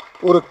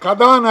 ஒரு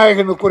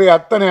கதாநாயகனுக்குரிய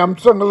அத்தனை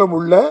அம்சங்களும்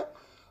உள்ள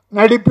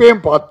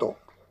நடிப்பையும் பார்த்தோம்.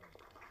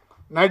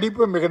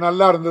 நடிப்பு மிக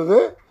நல்லா இருந்தது.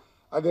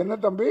 அது என்ன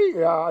தம்பி,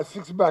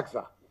 6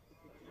 பேக்ஸா?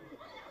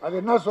 அது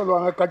என்ன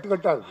சொல்லுவாங்க,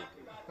 கட்டுக்கட்டா இருக்கு.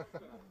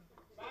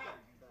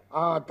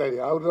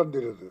 தெரியும், அவர் தான்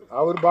தெரியுது.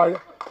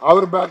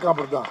 அவர் பேக்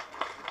அப்படிதான்.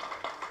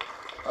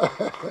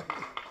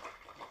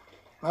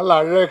 நல்ல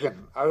அழகன்,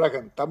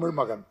 அழகன் தமிழ்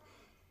மகன்.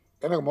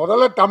 எனக்கு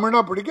முதல்ல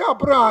தமிழ்னா பிடிக்கும்,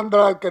 அப்புறம்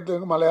ஆந்திரா,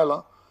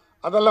 மலையாளம்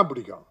அதெல்லாம்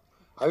பிடிக்கும்.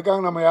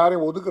 அதுக்காக நம்ம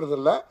யாரையும் ஒதுக்குறது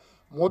இல்லை.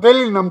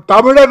 முதலில் நம்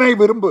தமிழனை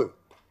விரும்பு.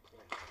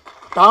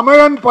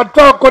 தமிழன்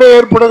பற்றாக்குறை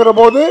ஏற்படுகிற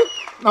போது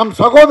நம்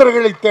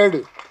சகோதரர்களை தேடு.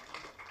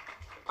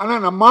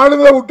 ஆனால் நம்ம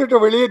ஆளுங்களை விட்டுட்டு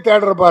வெளியே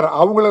தேடுற பாரு,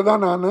 அவங்கள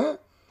தான் நான்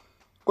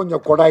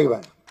கொஞ்சம்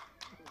கொடாய்வேன்.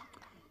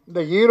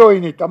 இந்த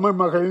ஹீரோயினி தமிழ்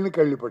மகள்னு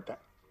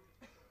கேள்விப்பட்டேன்.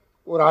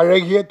 ஒரு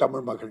அழகிய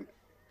தமிழ் மகள்,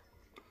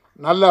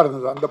 நல்லா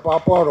இருந்தது. அந்த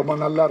பாப்பாவும் ரொம்ப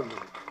நல்லா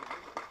இருந்தது.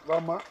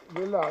 வாமா,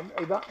 இல்லை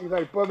இதான்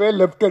இதான் இப்போவே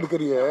லெஃப்ட்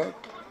எடுக்கிறிய,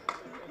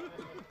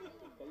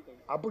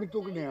 அப்படி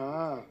தூக்குனியா?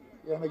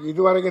 எனக்கு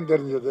இது வரைக்கும்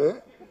தெரிஞ்சது.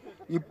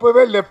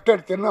 இப்போவே லெஃப்ட்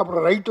எடுத்தேன்னா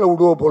அப்புறம் ரைட்டில்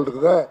விடுவோம் போல்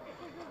இருக்குது.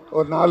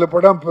 ஒரு 4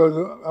 படம்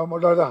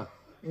தான்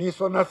நீ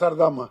சொன்ன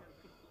சரிதாம்மா.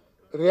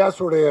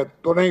 ரியாஸுடைய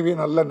துணைவி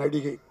நல்ல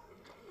நடிகை,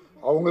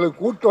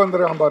 அவங்களுக்கு கூட்டு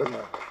வந்துடுறான் பாருங்க.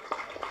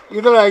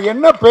 இதில்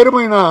என்ன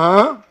பெருமைனா,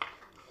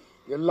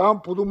 எல்லாம்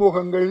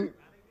புதுமுகங்கள்.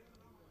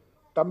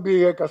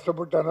 தம்பியை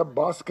கஷ்டப்பட்டான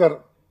பாஸ்கர்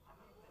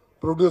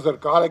ப்ரொடியூசர்,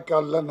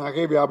 காரைக்காலில்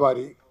நகை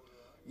வியாபாரி,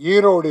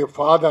 ஹீரோடைய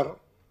ஃபாதர்,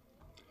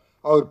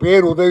 அவர்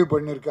பேர் உதவி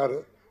பண்ணியிருக்காரு.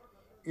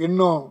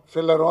 இன்னும்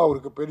சிலரும்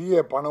அவருக்கு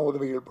பெரிய பண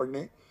உதவிகள்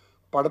பண்ணி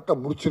படத்தை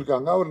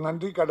முடிச்சிருக்காங்க. அவர்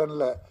நன்றி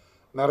கடனில்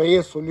நிறைய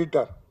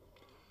சொல்லிட்டார்.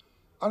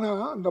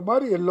 ஆனால் அந்த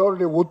மாதிரி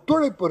எல்லோருடைய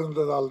ஒத்துழைப்பு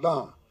இருந்ததால்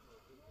தான்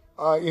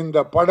இந்த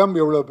படம்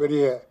எவ்வளோ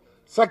பெரிய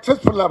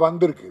சக்ஸஸ்ஃபுல்லாக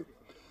வந்திருக்கு.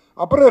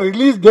 அப்புறம்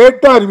ரிலீஸ்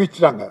டேட்டாக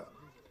அறிவிச்சிட்டாங்க.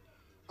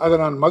 அதை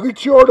நான்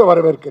மகிழ்ச்சியோடு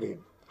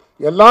வரவேற்கிறேன்.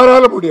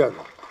 எல்லாராலும் முடியாது,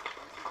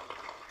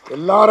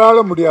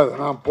 எல்லாராலும் முடியாது.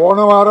 நான்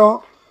போன வாரம்,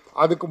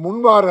 அதுக்கு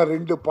முன் வாரம்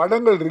 2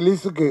 படங்கள்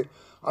ரிலீஸுக்கு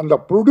அந்த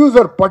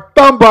ப்ரொடியூசர்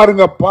பட்டாம்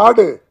பாருங்க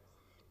பாடு,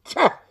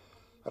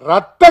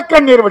 ரத்த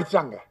கண்ணீர்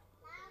வடிச்சாங்க.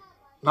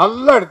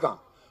 நல்லா எடுத்தான்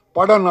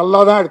படம், நல்லா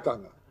தான்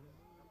எடுத்தாங்க,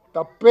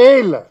 தப்பே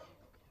இல்லை.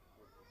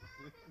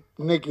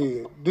 இன்னைக்கு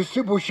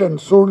டிஸ்ட்ரிபியூஷன்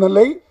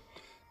சூழ்நிலை,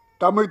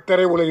 தமிழ்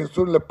திரையுலகின்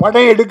சூழ்நிலை,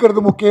 படம்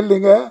எடுக்கிறது முக்கியம்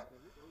இல்லைங்க.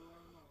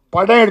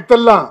 படம்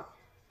எடுத்துடலாம்,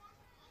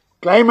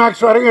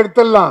 கிளைமேக்ஸ் வரைக்கும்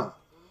எடுத்துடலாம்.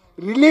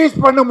 ரிலீஸ்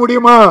பண்ண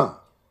முடியுமா?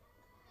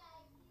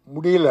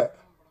 முடியல.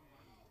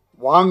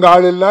 வாங்க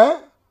ஆள் இல்லை,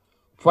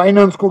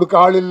 ஃபைனான்ஸ் கொடுக்க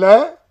ஆள் இல்லை.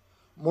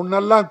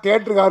 முன்னெல்லாம்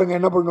தியேட்டருக்காரங்க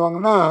என்ன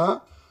பண்ணுவாங்கன்னா,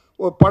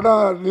 ஒரு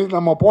படம்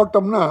நம்ம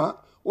போட்டோம்னா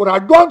ஒரு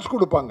அட்வான்ஸ்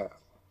கொடுப்பாங்க.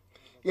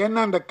 ஏன்னா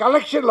அந்த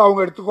கலெக்ஷனில்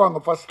அவங்க எடுத்துக்குவாங்க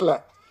ஃபர்ஸ்டில்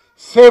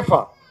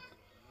சேஃபாக.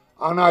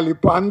 ஆனால்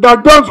இப்போ அந்த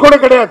அட்வான்ஸ் கூட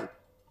கிடையாது.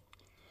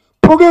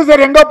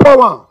 ப்ரொடியூசர் எங்கே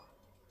போவான்?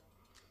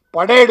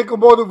 படம்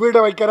எடுக்கும்போது வீடை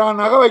வைக்கிறான்,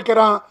 நகை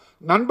வைக்கிறான்,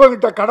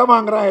 நண்பன்கிட்ட கடன்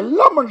வாங்குறான்,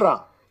 எல்லாம்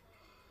பண்ணுறான்.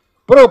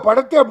 பிறகு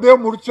படத்தை அப்படியே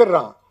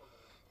முடிச்சிடுறான்.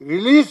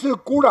 ரிலீஸு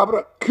கூட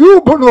அப்புறம்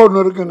கியூப்னு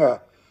ஒன்று இருக்குங்க,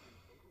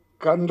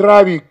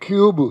 கன்றாவி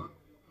கியூபு.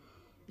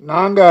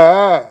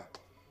 நாங்கள்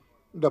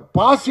இந்த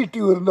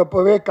பாசிட்டிவ்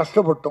இருந்தப்பவே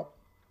கஷ்டப்பட்டோம்.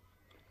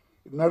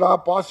 என்னடா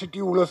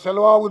பாசிட்டிவ் இவ்வளோ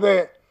செலவாகுதே,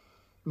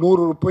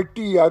 100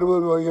 பெட்டி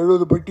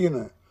 60-70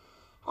 பெட்டின்னு.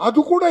 அது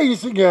கூட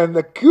ஈஸிங்க.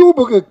 இந்த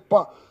கியூபுக்கு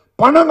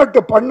பணம் கட்டு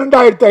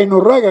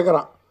 12,500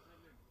 கேட்குறான்.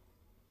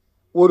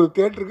 ஒரு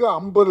தேட்டருக்கு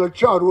 50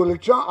 லட்சம் 60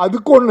 லட்சம்,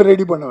 அதுக்கு ஒன்று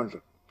ரெடி பண்ண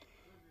வேண்டும்.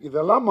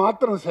 இதெல்லாம்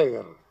மாத்திரம்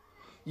செய்கிறது.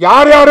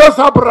 யார் யாரோ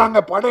சாப்பிட்றாங்க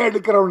படம்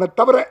எடுக்கிறவனை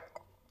தவிர.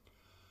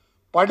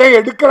 படம்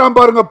எடுக்கிறான்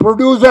பாருங்க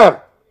ப்ரொடியூசர்,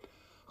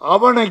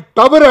 அவனை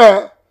தவிர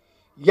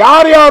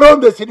யார் யாரோ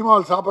இந்த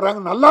சினிமாவில்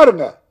சாப்பிட்றாங்க. நல்லா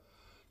இருங்க,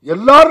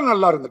 எல்லாரும்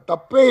நல்லா இருங்க,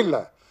 தப்பே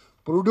இல்லை.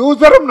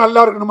 ப்ரொடியூசரும்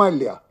நல்லா இருக்கணுமா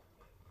இல்லையா?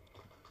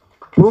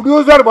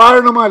 ப்ரொடியூசர்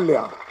வாழணுமா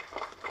இல்லையா?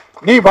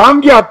 நீ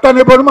வாங்கி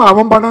அத்தனை பணமும்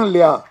அவன் பணம்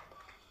இல்லையா?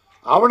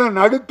 அவனை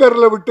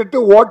நடுத்தரில் விட்டுட்டு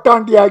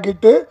ஓட்டாண்டி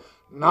ஆக்கிட்டு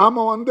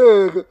நாம்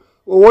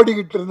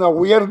ஓடிக்கிட்டு இருந்தா,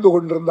 உயர்ந்து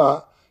கொண்டிருந்தா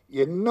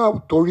என்ன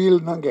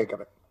தொழில் தான்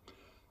கேட்குறேன்.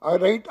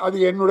 ரைட், அது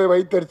என்னுடைய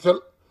வைத்தறிச்சல்.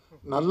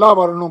 நல்லா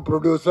வரணும்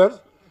ப்ரொடியூசர்.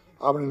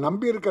 அவனை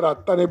நம்பி இருக்கிற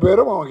அத்தனை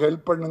பேரும் அவன்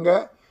ஹெல்ப் பண்ணுங்க.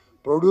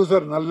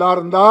 ப்ரொடியூசர் நல்லா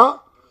இருந்தா,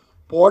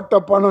 போட்ட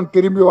பணம்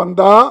திரும்பி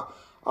வந்தா,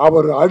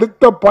 அவர்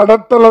அடுத்த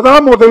படத்தில்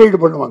தான் முதலீடு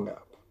பண்ணுவாங்க.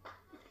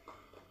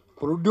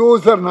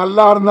 ப்ரொடியூசர்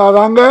நல்லா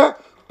இருந்தாதாங்க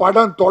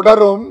படம்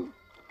தொடரும்.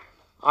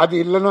 அது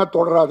இல்லைன்னா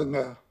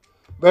தொடராதுங்க.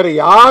 வேற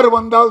யார்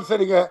வந்தாலும்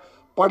சரிங்க,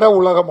 பட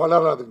உலகம்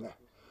வளராதுங்க.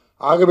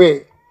 ஆகவே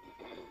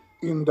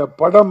இந்த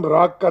படம்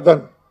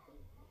ராக்கதன்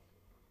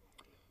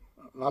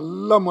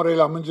நல்ல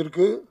முறையில்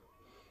அமைஞ்சிருக்கு.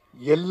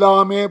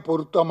 எல்லாமே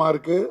பொருத்தமாக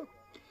இருக்கு.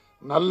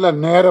 நல்ல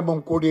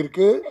நேரமும்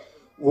கூடியிருக்கு.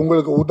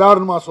 உங்களுக்கு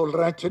உதாரணமாக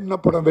சொல்கிறேன், சின்ன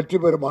படம் வெற்றி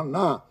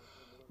பெறுமான்னா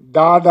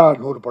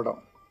டாடான்னு ஒரு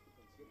படம்.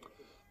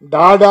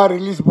 டாடா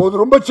ரிலீஸ்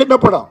போது ரொம்ப சின்ன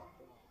படம்,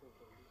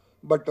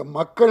 பட்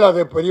மக்கள்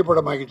அதை பெரிய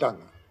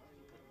படமாக்கிட்டாங்க.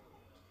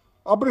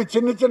 அப்படி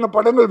சின்ன சின்ன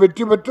படங்கள்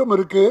வெற்றி பெற்றும்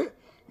இருக்கு.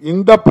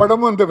 இந்த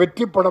படமும் இந்த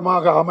வெற்றி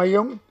படமாக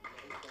அமையும்.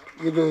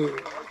 இது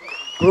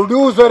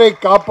ப்ரொடியூசரை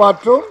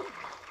காப்பாற்றும்,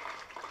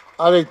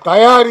 அதை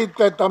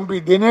தயாரித்த தம்பி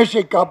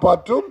தினேஷை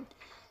காப்பாற்றும்.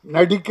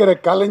 நடிக்கிற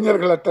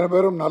கலைஞர்கள் அத்தனை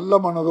பேரும் நல்ல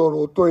மனதோடு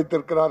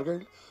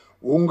ஒத்துழைத்திருக்கிறார்கள்.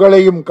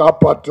 உங்களையும்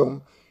காப்பாற்றும்.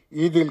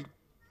 இதில்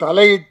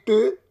தலையிட்டு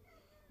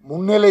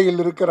முன்னிலையில்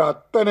இருக்கிற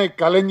அத்தனை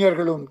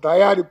கலைஞர்களும்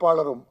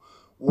தயாரிப்பாளரும்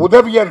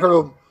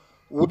உதவியர்களும்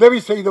உதவி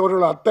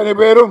செய்தவர்கள் அத்தனை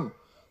பேரும்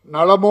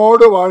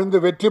நலமோடு வாழ்ந்து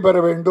வெற்றி பெற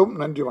வேண்டும்.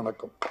 நன்றி,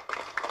 வணக்கம்.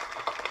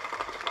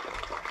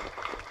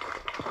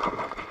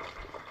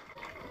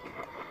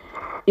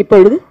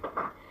 இப்பொழுது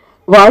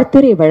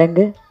வாழ்த்துரை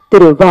வழங்க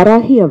திரு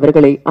வராகி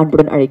அவர்களை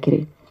அன்புடன்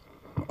அழைக்கிறேன்.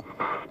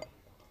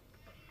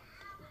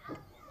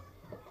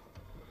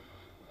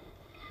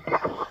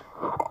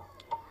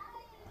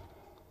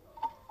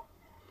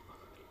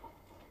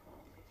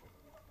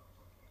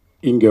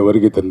 இங்கே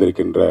வருகை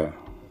தந்திருக்கின்ற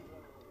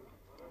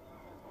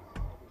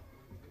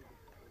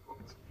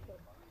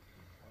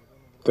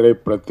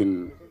திரைப்படத்தின்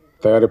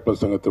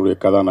தயாரிப்பாளர் சங்கத்தினுடைய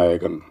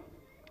கதாநாயகன்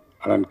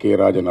அண்ணன் கே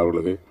ராஜன்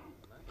அவர்களுக்கு,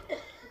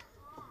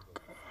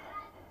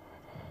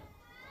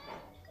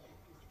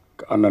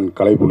 அண்ணன்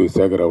கலைப்புலி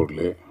சேகர்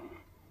அவர்களே,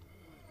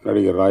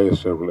 நடிகர்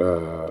ராயஸ் அவர்களே,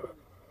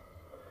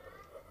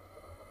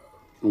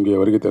 இங்கே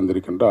வருகை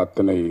தந்திருக்கின்ற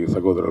அத்தனை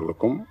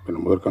சகோதரர்களுக்கும்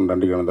என் முதற்கண்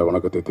நன்றி கலந்த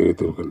வணக்கத்தை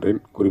தெரிவித்துக் கொள்கின்றேன்.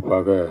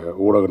 குறிப்பாக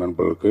ஊடக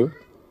நண்பர்களுக்கு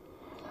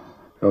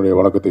என்னுடைய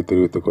வணக்கத்தை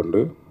தெரிவித்துக்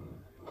கொண்டு,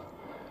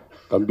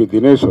 தம்பி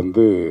தினேஷ்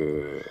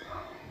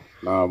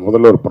நான்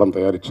முதல்ல ஒரு படம்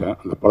தயாரித்தேன்.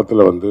 அந்த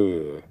படத்தில்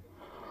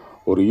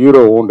ஒரு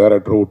ஹீரோவும்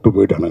டைரக்டரும் விட்டு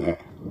போயிட்டானுங்க.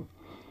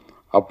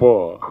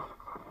 அப்போது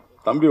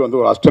தம்பி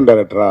ஒரு அசிஸ்டன்ட்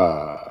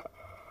டைரக்டராக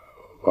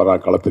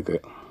வரான் களத்துக்கு.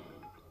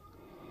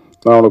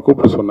 நான் அவனை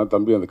கூப்பிட்டு சொன்னேன்,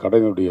 தம்பி அந்த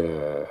கடையினுடைய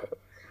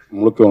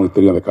முழுக்க அவனுக்கு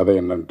தெரியும் அந்த கதை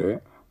என்னன்ட்டு.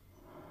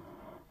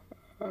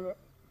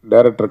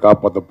 டைரக்டரை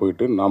காப்பாற்ற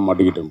போயிட்டு நான்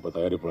மாட்டிக்கிட்டேன். இப்போ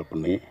தயாரிப்பு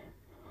பண்ணி,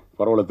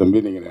 பரவாயில்ல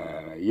தம்பி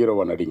நீங்கள்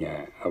ஹீரோவாக நடிங்க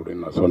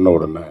அப்படின்னு நான் சொன்ன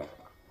உடனே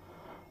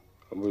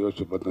ரொம்ப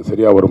யோசிச்சு பார்த்தேன்,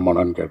 சரியாக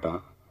வருமானான்னு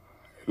கேட்டான்.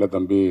 இல்லை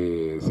தம்பி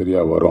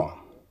சரியாக வரும்,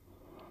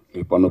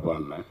 நீ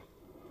பண்ணுப்பான்னேன்.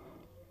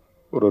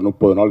 ஒரு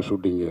 30 நாள்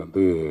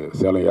ஷூட்டிங்கு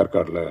சேலம்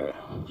ஏற்காடில்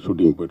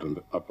ஷூட்டிங்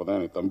போயிட்டுருந்து. அப்போ தான்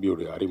எனக்கு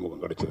தம்பியுடைய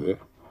அறிமுகம் கிடச்சிது.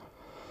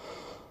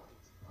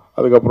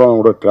 அதுக்கப்புறம்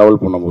அவங்க கூட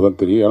ட்ராவல் பண்ணும்போது தான்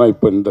தெரியும். ஏன்னா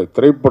இப்போ இந்த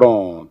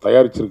திரைப்படம்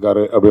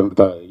தயாரிச்சிருக்காரு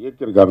அப்படின்னு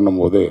இயக்கியிருக்காருன்னும்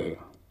போது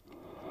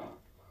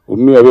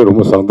உண்மையாகவே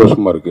ரொம்ப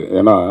சந்தோஷமாக இருக்குது.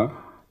 ஏன்னா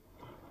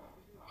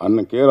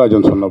அண்ணன் கே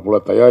ராஜன் சொன்ன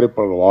போல்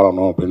தயாரிப்பாளர்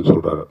வாழணும் அப்படின்னு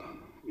சொல்கிறாரு.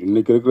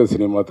 இன்றைக்கி இருக்கிற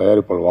சினிமா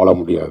தயாரிப்பாளர் வாழ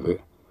முடியாது.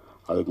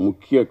 அதுக்கு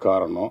முக்கிய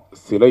காரணம்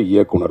சில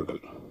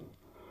இயக்குனர்கள்.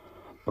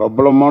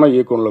 பிரபலமான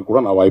இயக்குனர்களுக்கு கூட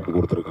நான் வாய்ப்பு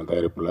கொடுத்துருக்கேன்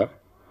தயாரிப்பில்.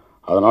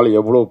 அதனால்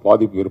எவ்வளோ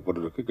பாதிப்பு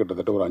ஏற்பட்டுருக்கு,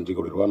 கிட்டத்தட்ட ஒரு 5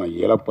 கோடி ரூபா நான்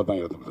இழப்பை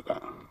தான்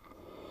இருந்துருக்கேன்.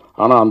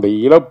 ஆனால் அந்த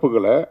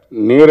இழப்புகளை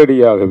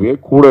நேரடியாகவே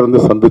கூட இருந்து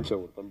சந்தித்த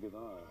ஒரு தம்பி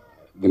தான்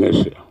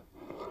தினேஷ்.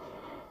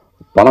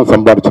 பணம்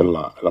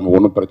சம்பாதிச்சிடலாம், நமக்கு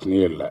ஒன்றும்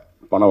பிரச்சனையே இல்லை,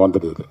 பணம்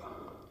வந்துடுது.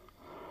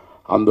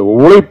 அந்த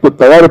உழைப்பு,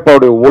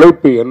 தயாரிப்பாவுடைய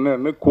உழைப்பு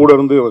என்னன்னு கூட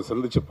இருந்து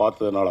சந்தித்து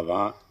பார்த்ததுனால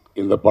தான்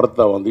இந்த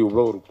படத்தை வந்து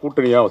இவ்வளோ ஒரு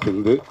கூட்டணியாக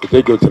சேர்ந்து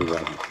ஜெயிக்க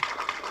வச்சுருக்காங்க.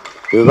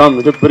 இதுதான்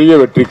மிகப்பெரிய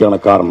வெற்றிக்கான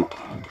காரணம்.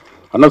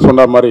 அண்ணன்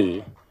சொன்ன மாதிரி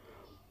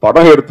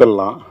படம்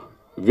எடுத்துடலாம்,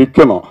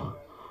 விற்கணும்,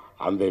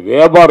 அந்த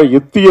வியாபார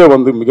யுத்தியை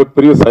வந்து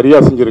மிகப்பெரிய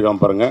சரியாக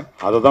செஞ்சுருக்கான் பாருங்கள்.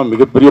 அதுதான்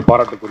மிகப்பெரிய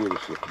பாராட்டுக்குரிய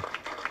விஷயம்.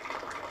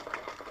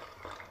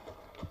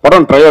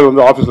 படம் ட்ரையல்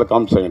வந்து ஆஃபீஸில்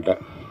காமிச்சேன்கிட்ட,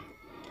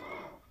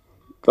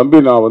 தம்பி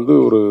நான் வந்து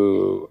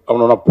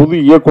அவனோட புது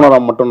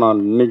இயக்குனராக மட்டும்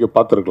நான் இன்றைக்கி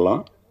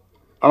பார்த்துருக்கலாம்,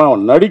 ஆனால்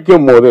அவன்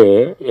நடிக்கும் போதே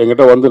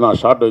என்கிட்ட வந்து நான்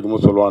ஷார்ட்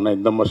வைக்கும்போது சொல்லுவானே,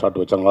 இந்த மாதிரி ஷார்ட்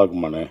வச்சா நல்லா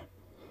இருக்குமாண்ணே,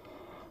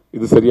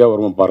 இது சரியாக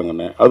வருமா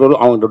பாருங்கண்ணே. அதோட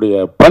அவங்களுடைய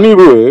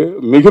பணிவு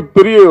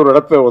மிகப்பெரிய ஒரு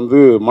இடத்த வந்து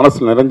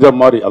மனசு நிறைஞ்ச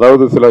மாதிரி.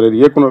 அதாவது சில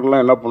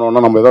இயக்குநர்கள்லாம் என்ன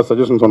பண்ணுவோம்னா, நம்ம ஏதாவது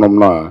சஜஷன்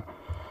சொன்னோம்னா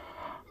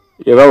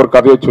ஏதாவது ஒரு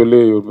கதையை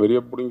சொல்லி இவர் பெரிய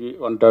பிடுங்கி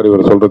வந்துட்டார்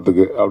இவர்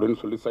சொல்கிறதுக்கு அப்படின்னு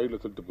சொல்லி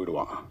சைடில் சொல்லிட்டு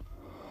போயிடுவான்.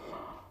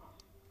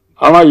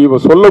 ஆனால் இவ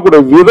சொல்லக்கூடிய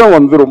விதம்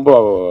வந்து ரொம்ப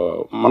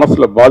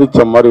மனசில்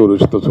பாதித்த மாதிரி ஒரு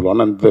விஷயத்த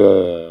சொல்லுவான். இந்த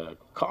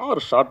கார்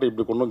ஷார்ட்டை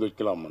இப்படி கொண்டு வந்து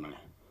வைக்கலாமாண்ணே,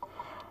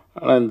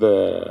 ஆனால்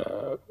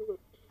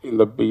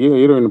இந்த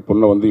ஹீரோயின்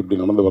பொண்ணை வந்து இப்படி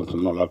நடந்து வர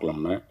சொன்னால் நல்லா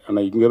இருக்கலாம்ண்ணே,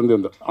 ஆனால்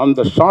இங்கேருந்து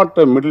அந்த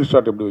ஷார்ட்டை மிடில்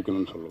ஷார்ட் எப்படி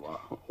வைக்கணும்னு சொல்லுவான்,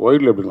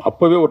 ஒயிடில் எப்படி.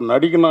 அப்போவே ஒரு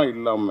நடிகனாக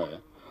இல்லாமல்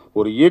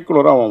ஒரு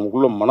இயக்குனராக அவன்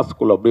உள்ள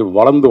மனசுக்குள்ளே அப்படியே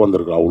வளர்ந்து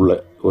வந்திருக்கான். உள்ள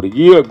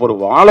ஒரு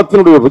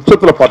ஆழத்தினுடைய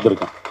உச்சத்தில்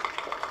பார்த்துருக்கான்.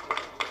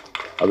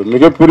 அது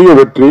மிகப்பெரிய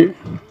வெற்றி.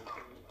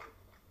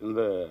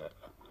 இந்த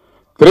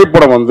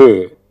திரைப்படம் வந்து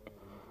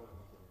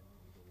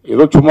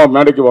ஏதோ சும்மா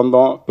மேடைக்கு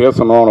வந்தோம்,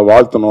 பேசணும், அவனை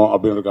வாழ்த்தணும்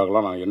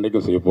அப்படின்றதுக்காகலாம் நான்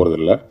என்றைக்கும் செய்ய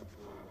போகிறதில்லை.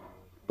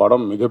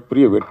 படம்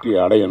மிகப்பெரிய வெற்றி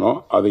அடையணும்,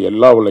 அது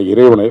எல்லா உள்ள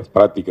இறைவனை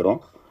பிரார்த்திக்கிறோம்.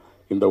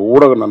 இந்த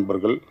ஊடக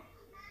நண்பர்கள்,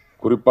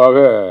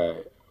 குறிப்பாக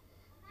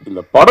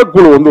இந்த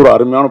படக்குழு வந்து ஒரு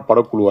அருமையான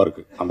படக்குழுவாக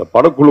இருக்குது. அந்த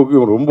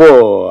படக்குழுவுக்கு ரொம்ப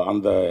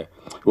அந்த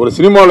ஒரு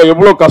சினிமாவில்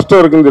எவ்வளோ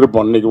கஷ்டம் இருக்குன்னு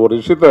இருப்போம். இன்றைக்கி ஒரு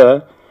விஷயத்த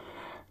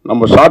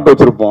நம்ம ஷார்ட்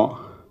வச்சுருப்போம்,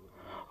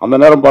 அந்த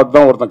நேரம் பார்த்து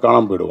தான் ஒருத்தன்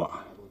காணாமல் போயிடுவான்.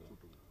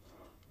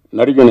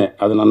 நடிக்கணும்,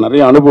 அது நான்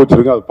நிறைய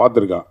அனுபவிச்சிருக்கேன், அதை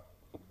பார்த்துருக்கேன்.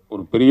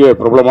 ஒரு பெரிய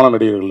பிரபலமான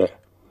நடிகர்களே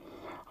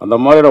அந்த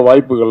மாதிரியான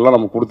வாய்ப்புகள்லாம்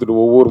நம்ம கொடுத்துட்டு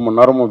ஒவ்வொரு மணி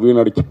நேரமும்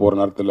வீணடிச்சு போகிற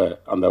நேரத்தில்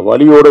அந்த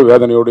வலியோட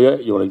வேதனையோடைய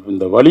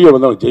இந்த வலியை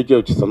வந்து அவன் ஜெயிக்க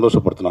வச்சு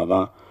சந்தோஷப்படுத்தினா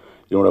தான்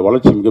இவனோட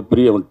வளர்ச்சி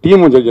மிகப்பெரிய, அவன்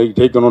டீமும்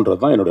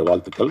ஜெயிக்கணுன்றது தான் என்னுடைய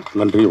வாழ்த்துக்கள்.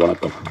 நன்றி,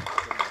 வணக்கம்.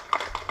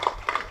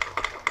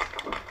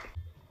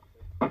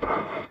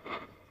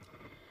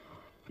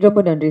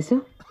 ரொம்ப நன்றி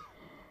சார்.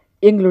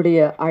 எங்களுடைய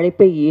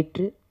அழைப்பை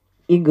ஏற்று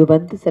இங்கு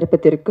வந்து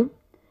சிறப்பித்திருக்கும்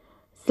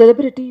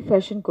செலிபிரிட்டி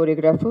ஃபேஷன்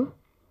கோரியோகிராஃபர்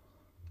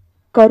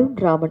கருண்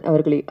ராமன்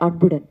அவர்களை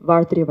அன்புடன்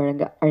வாழ்த்துரை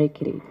வழங்க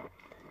அழைக்கிறேன்.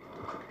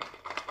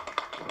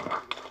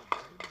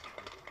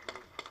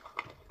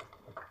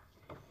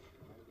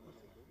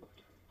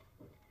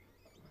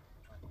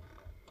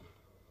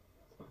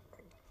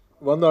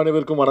 வந்த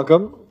அனைவருக்கும்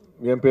வணக்கம்.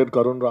 என் பேர்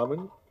கருண்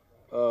ராமன்.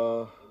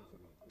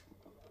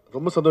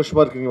 ரொம்ப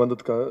சந்தோஷமாக இருக்கு நீங்கள்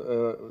வந்ததுக்காக.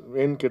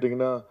 ஏன்னு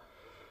கேட்டிங்கன்னா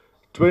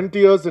 20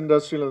 years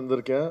இண்டஸ்ட்ரியில்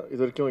இருந்திருக்கேன்.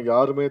 இது வரைக்கும்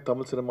யாருமே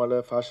தமிழ்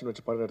சினிமாவில் ஃபேஷன்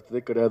வச்சு படம்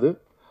எடுத்ததே கிடையாது.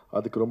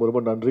 அதுக்கு ரொம்ப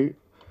ரொம்ப நன்றி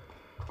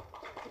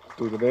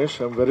to Dinesh.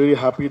 I'm very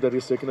happy that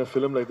he's taken a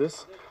film like this.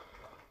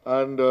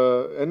 And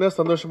என்ன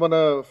சந்தோஷமான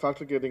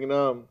ஃபேக்டர் கேட்டிங்கன்னா,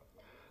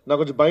 நான்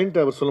கொஞ்சம்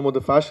பயந்துட்டேன் அவர் சொல்லும் போது.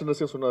 ஃபேஷன்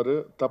இண்டஸ்ட்ரியும் சொன்னார்,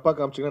 தப்பாக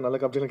காமிச்சிங்கன்னா நல்லா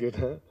காமிச்சிங்கன்னா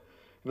கேட்டேன்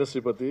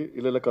இண்டஸ்ட்ரி பற்றி.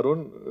 இல்லை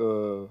கருண்,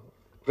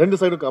 ரெண்டு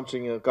சைடும்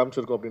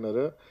காமிச்சிருக்கோம்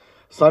அப்படின்னாரு.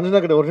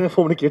 சஞ்சனா கிட்ட உடனே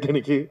ஃபோன் பண்ணி கேட்டேன்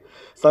இன்னைக்கு.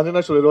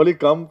 Sanjana should really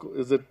come.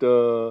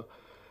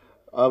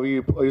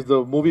 Is the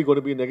movie going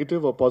to be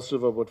negative or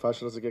positive about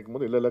fashion industry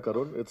கேட்கும்போது இல்லை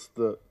கருண், it's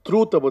the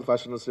truth about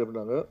fashion industry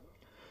அப்படின்னாங்க.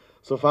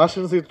 ஸோ ஃபேஷன்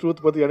இண்டஸ்ட்ரி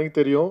ட்ரூத் பற்றி எனக்கு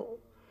தெரியும்,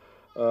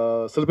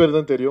 சில பேர்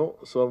தான் தெரியும்.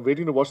 So I'm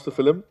waiting to watch the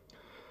film.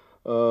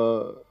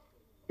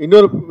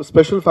 இன்னொரு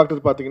ஸ்பெஷல் ஃபேக்டர்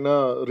பார்த்தீங்கன்னா,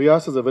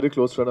 Riyaz is a very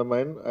close friend of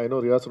mine. I know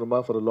Riyaz ரொம்ப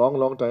ஃபார் அ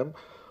லாங் டைம்,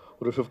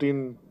 ஒரு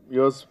 15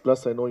 years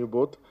plus I know you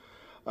both.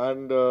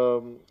 And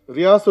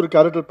Riyaz ஒரு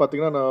கேரக்டர்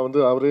பார்த்தீங்கன்னா, நான்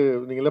வந்து அவரு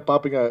நீங்களே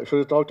பார்ப்பீங்க.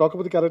 Talk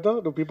about the character?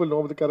 Do people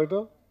know about the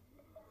character?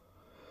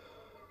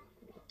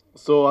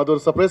 So அது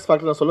ஒரு சர்ப்ரைஸ்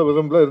ஃபேக்டர் நான் சொல்ல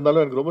விரும்பல,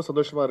 இருந்தாலும் எனக்கு ரொம்ப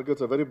சந்தோஷமாக இருக்குது.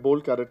 It's a very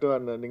bold character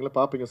and நீங்களே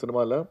பார்ப்பீங்க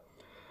சினிமாவில்.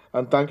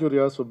 And thank you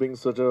Riyaz for being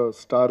such a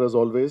star as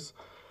always.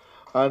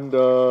 And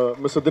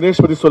mister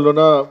Dinesh பற்றி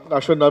சொல்லணும்னா,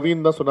 ஆக்சுவலாக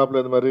நவீன் தான்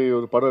சொன்னாப்புல இந்த மாதிரி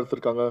ஒரு படம்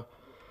எடுத்திருக்காங்க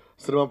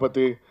சினிமா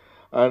பற்றி.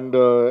 அண்ட்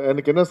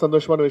எனக்கு என்ன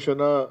சந்தோஷமான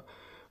விஷயம்னா,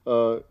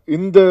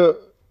 இந்த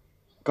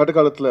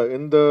கட்டக்காலத்தில்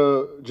இந்த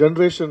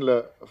ஜென்ரேஷனில்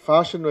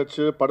ஃபேஷன்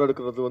வச்சு படம்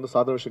எடுக்கிறது வந்து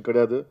சாதாரண விஷயம்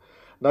கிடையாது.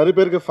 நிறைய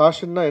பேருக்கு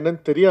ஃபேஷன்னா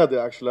என்னன்னு தெரியாது.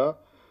 ஆக்சுவலாக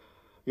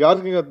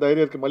யாருக்கு இங்கே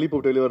தைரியம் இருக்குது மல்லிப்பூ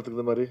வெளியே வரதுக்கு?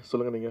 இந்த மாதிரி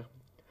சொல்லுங்கள் நீங்கள்.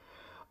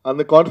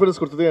 அந்த கான்ஃபிடன்ஸ்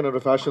கொடுத்தது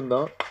என்னோடய ஃபேஷன்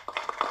தான்.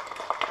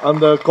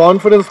 அந்த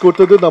கான்ஃபிடன்ஸ்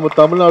கொடுத்தது நம்ம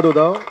தமிழ்நாடு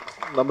தான்,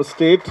 நம்ம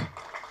ஸ்டேட்,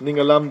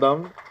 நீங்கள் எல்லாம் தான்.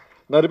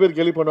 நிறைய பேர்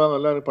கேள்வி பண்ணுவாங்க,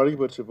 எல்லாம் எனக்கு பழகி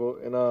போயிடுச்சு இப்போது.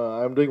 ஏன்னா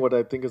I am doing what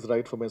I think is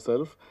right for my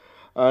self.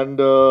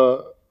 And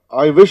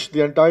I wish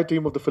the entire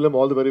team of the film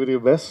all the very very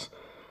best.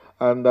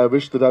 And I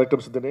wish the director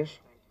mister Dinesh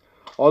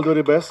all the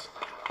very best.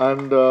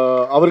 And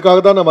அவருக்காக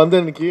தான் நான்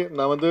வந்தேன் இன்னைக்கு.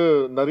 நான் வந்து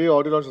நிறைய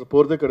audio launch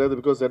போகிறதே கிடையாது,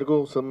 பிகாஸ்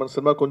எனக்கும்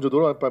சினிமா கொஞ்சம்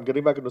தூரம். இப்போ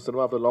getting back in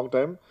cinema after long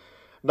time.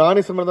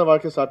 நானே சினிமா தான்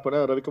வாழ்க்கையை ஸ்டார்ட்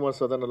பண்ணேன். ரவிக்குமார்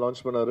சார் தான்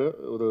லான்ச் பண்ணார்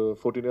ஒரு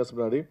 14 years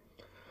முன்னாடி.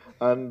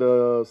 அண்ட்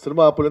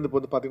சினிமா அப்போலேருந்து இப்போ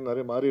வந்து பார்த்தீங்கன்னா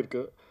நிறைய மாறி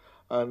இருக்கு.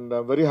 And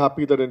I'm very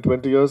happy that in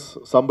 20 years,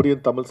 somebody in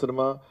Tamil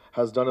cinema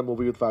has done a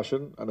movie with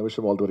fashion, and I wish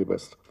him all the very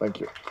best. Thank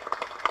you.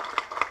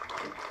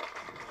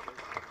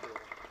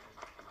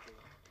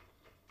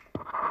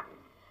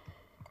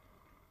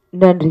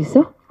 நன்றி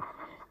சார்.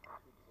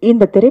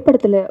 இந்த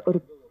திரைப்படத்தில்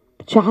ஒரு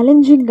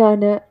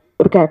சேலஞ்சிங்கான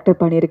ஒரு கேரக்டர்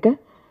பண்ணியிருக்க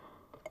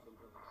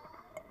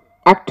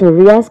ஆக்டர்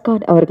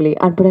ரியாஸ்கான் அவர்களை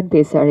அன்புடன்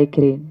பேச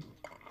அழைக்கிறேன்.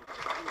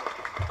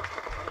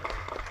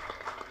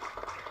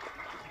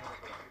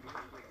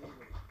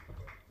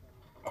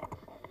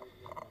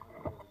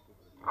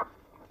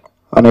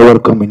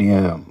 அனைவருக்கும் இனிய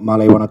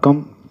மாலை வணக்கம்.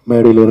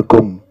 மேடையில்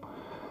இருக்கும்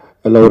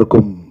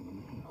எல்லோருக்கும்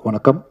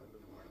வணக்கம்.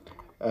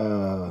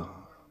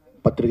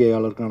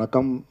 பத்திரிகையாளருக்கு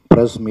வணக்கம்,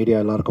 பிரஸ் மீடியா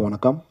எல்லாருக்கும்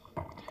வணக்கம்.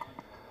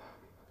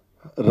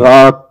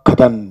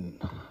 ராக்கதன்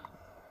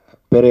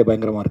பேரே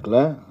பயங்கரமாக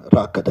இருக்குல்ல,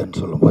 ராக்கதன்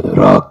சொல்லும்போது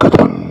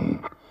ராக்கதன்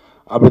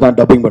அப்படி தான்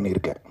டப்பிங்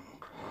பண்ணியிருக்கேன்.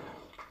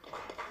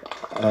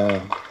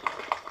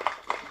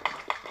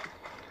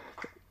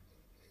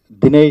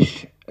 தினேஷ்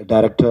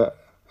டைரக்டர்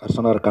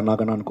சொன்னார்,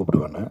 கண்ணாகண்ணான்னு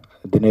கூப்பிடுவேன்னு.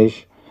 Dinesh,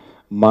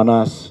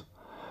 Manas,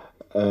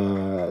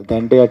 the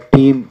entire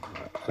team,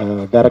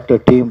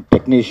 director team,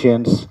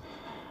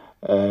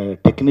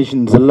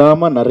 technicians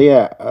இல்லாமல் நிறைய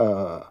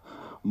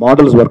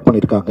மாடல்ஸ் ஒர்க்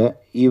பண்ணியிருக்காங்க.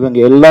 இவங்க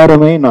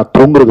எல்லாருமே நான்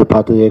தூங்குறது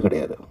பார்த்ததே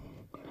கிடையாது.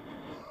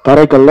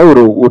 காரைக்காலில்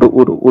ஒரு ஒரு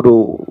ஒரு ஒரு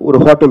ஒரு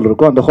ஹோட்டல்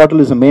இருக்கும். அந்த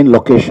hotel is a main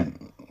location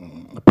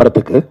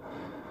படத்துக்கு,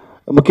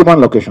 முக்கியமான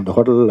லொக்கேஷன். அந்த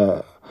ஹோட்டலில்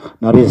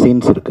நிறைய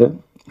சீன்ஸ் இருக்குது,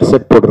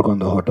 செட் போட்டிருக்கோம்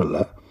அந்த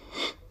ஹோட்டலில்.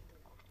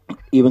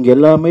 இவங்க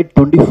எல்லாமே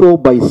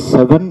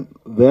 24/7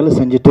 வேலை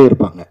செஞ்சுட்டே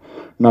இருப்பாங்க.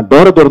 நான்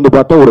டோரை திறந்து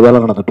பார்த்தா ஒரு வேலை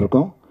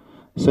நடந்துகிட்ருக்கோம்.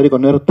 சரி,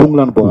 கொஞ்ச நேரம்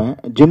தூங்கலான்னு போவேன்,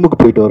 ஜிம்முக்கு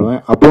போயிட்டு வருவேன்,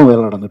 அப்பவும்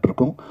வேலை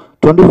நடந்துகிட்ருக்கும்.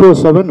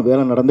 24/7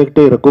 வேலை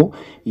நடந்துக்கிட்டே இருக்கும்.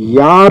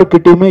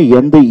 யாருக்கிட்டையுமே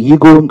எந்த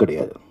ஈகோவும்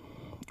கிடையாது,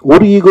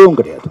 ஒரு ஈகோவும்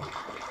கிடையாது.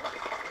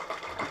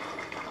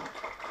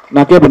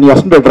 நான் கேட்பேன், நீ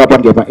அசிஸ்டன்ட்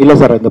ட்ராப்பான்னு கேட்பேன். இல்லை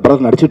சார், இந்த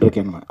படத்தில் நடிச்சிட்டு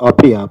இருக்கேன்.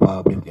 அப்படியாப்பா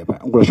அப்படின்னு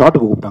கேட்பேன். உங்களை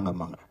ஷார்ட்டுக்கு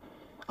கூப்பிட்டாங்கம்மாங்க.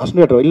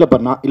 அசிஸ்டன்ட்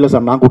இல்லைப்பா, இல்லை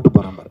சார் நான் கூப்பிட்டு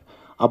போகிறேன் பாரு.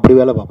 அப்படி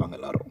வேலை பார்ப்பாங்க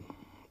எல்லாரும்.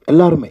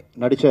 எல்லாருமே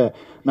நடித்த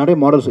நிறைய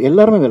மாடல்ஸ்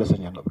எல்லாருமே வேலை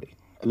செஞ்சாங்க. அப்படி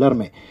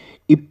எல்லாருமே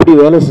இப்படி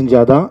வேலை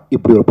செஞ்சாதான்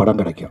இப்படி ஒரு படம்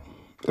கிடைக்கும்,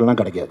 இல்லைன்னா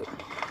கிடைக்காது.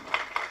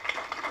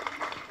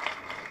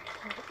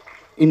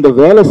 இந்த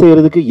வேலை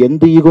செய்கிறதுக்கு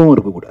எந்த ஈகோவும்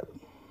இருக்கக்கூடாது,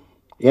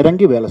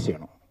 இறங்கி வேலை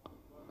செய்யணும்.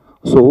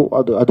 ஸோ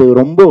அது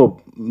ரொம்ப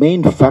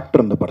மெயின்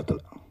ஃபேக்டர் இந்த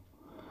படத்தில்.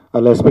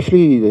 அதில்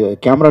especially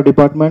camera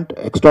department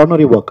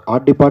extraordinary work,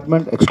 art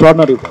department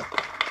extraordinary work.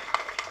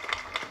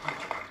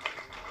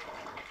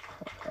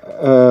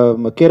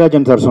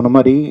 கேராஜன் sir சொன்ன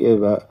மாதிரி,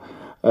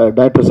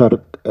 டைரக்டர் சார்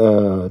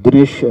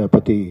தினேஷ்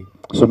பற்றி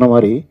சொன்ன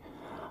மாதிரி,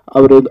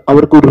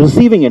 அவருக்கு ஒரு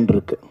ரிசீவிங் எண்ட்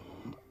இருக்குது.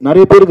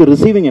 நிறைய பேருக்கு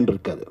ரிசீவிங் எண்ட்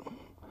இருக்காது,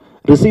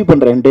 ரிசீவ்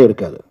பண்ணுற எண்டே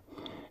இருக்காது.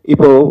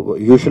 இப்போது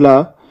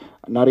யூஸ்வலாக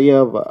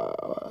நிறைய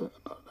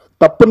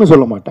தப்புன்னு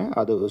சொல்ல மாட்டேன்,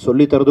 அது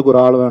சொல்லி தரதுக்கு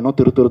ஒரு ஆள் வேணும்,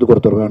 திருத்துறதுக்கு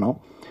ஒருத்தர் வேணும்.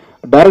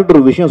 டைரக்டர்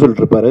ஒரு விஷயம்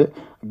சொல்லிட்டு இருப்பாரு,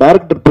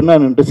 டைரக்டர்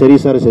பின்னாடி சரி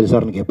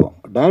சார்னு கேட்போம்.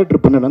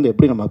 டைரக்டர் பின்னாடி வந்து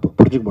எப்படி நம்ம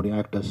புரிஞ்சுக்க முடியும்?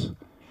 ஆக்டர்ஸ்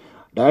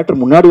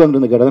டைரக்டர் முன்னாடி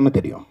வந்து கேட்டால்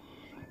தெரியும்.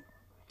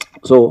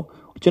 ஸோ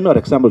சின்ன ஒரு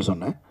எக்ஸாம்பிள்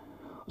சொன்னேன்.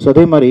 ஸோ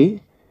அதே மாதிரி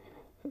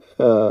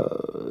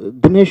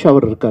தினேஷ்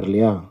அவர் இருக்கார்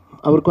இல்லையா,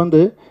 அவருக்கு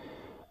வந்து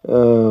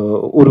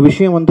ஒரு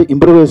விஷயம் வந்து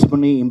இம்ப்ரவைஸ்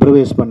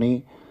பண்ணி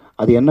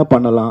அது என்ன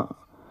பண்ணலாம்,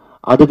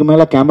 அதுக்கு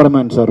மேலே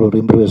கேமராமேன் சார் ஒரு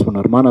இம்ப்ரவைஸ்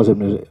பண்ணார், மானாஸ்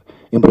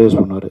இம்ப்ரவைஸ்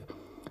பண்ணார்.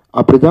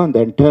 அப்படி தான் இந்த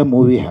entire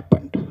movie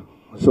happened.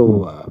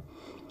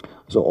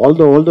 So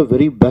all the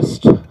very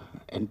best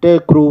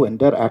entire crew,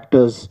 entire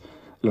actors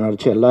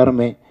நடிச்ச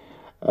எல்லாருமே,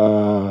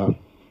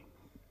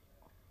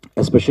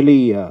 எஸ்பெஷலி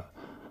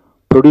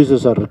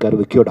ப்ரொடியூசர் சார் இருக்கார்,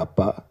 விக்கியோட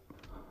அப்பா.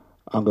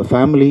 அவங்க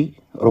ஃபேமிலி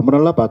ரொம்ப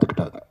நல்லா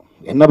பார்த்துக்கிட்டாங்க,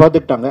 என்ன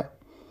பார்த்துக்கிட்டாங்க,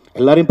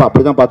 எல்லாரையும் இப்போ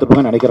அப்படி தான்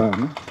பார்த்துருப்பாங்கன்னு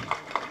நினைக்கிறாங்க.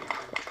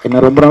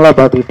 என்னை ரொம்ப நல்லா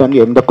பார்த்துக்கிட்டாங்க,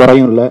 எந்த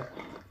குறையும் இல்லை.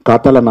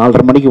 காத்தால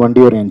 4:30 மணிக்கு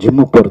வண்டி வரும் என்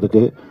ஜிம்முக்கு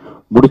போகிறதுக்கு.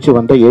 முடிச்சு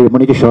வந்தால் 7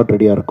 மணிக்கு ஷார்ட்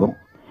ரெடியாக இருக்கும்.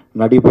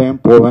 நடிப்பேன்,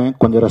 போவேன்,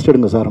 கொஞ்சம் ரெஸ்ட்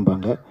எடுங்க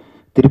சார்பாங்க,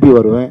 திருப்பி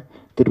வருவேன்,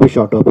 திருப்பி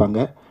ஷார்ட் வைப்பாங்க.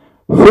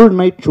 ஃபுல்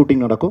நைட்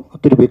ஷூட்டிங் நடக்கும்,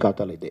 திருப்பி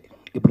காத்தால இதே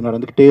இப்படி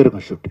நடந்துக்கிட்டே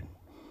இருக்கும் ஷூட்டிங்.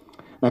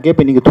 நான்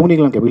கேட்பேன், நீங்கள்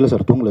தூங்கினீங்களான்னு கேட்பேன். இல்லை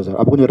சார் தூங்கலை சார்.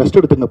 அப்போ கொஞ்சம் ரெஸ்ட்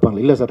எடுத்துங்கப்பாங்க.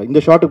 இல்லை சார், இந்த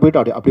ஷாட்டுக்கு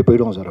போய்ட்டு அப்படி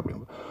போயிடுவோம் சார் அப்படி.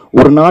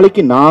 ஒரு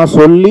நாளைக்கு நான்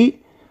சொல்லி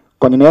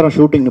கொஞ்சம் நேரம்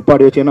ஷூட்டிங்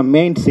நிப்பாடி வச்சு, ஏன்னா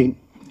மெயின் சீன்,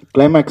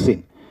 கிளைமேக்ஸ்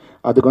சீன்,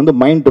 அதுக்கு வந்து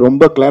மைண்ட்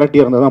ரொம்ப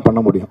கிளாரிட்டியாக இருந்தால் தான்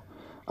பண்ண முடியும்.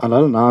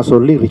 அதனால் நான்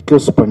சொல்லி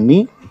ரிக்வெஸ்ட் பண்ணி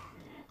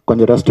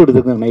கொஞ்சம் ரெஸ்ட்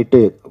எடுத்துங்க, நைட்டு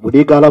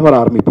விடிய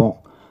காலமாக ஆரம்பிப்போம்.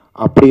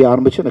 அப்படி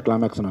ஆரம்பித்து அந்த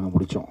கிளைமேக்ஸை நாங்கள்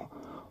முடித்தோம்.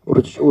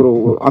 ஒரு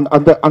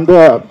அந்த அந்த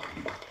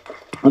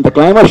அந்த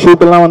கிளைமேக்ஸ்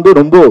ஷூட்டெல்லாம் வந்து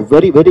ரொம்ப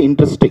வெரி வெரி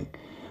இன்ட்ரெஸ்டிங்.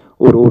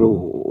 ஒரு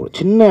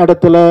சின்ன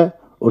இடத்துல,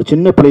 ஒரு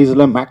சின்ன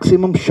பிளேஸில்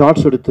மேக்ஸிமம்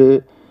ஷார்ட்ஸ் எடுத்து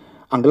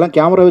அங்கெல்லாம்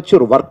கேமரா வச்சு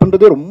ஒரு ஒர்க்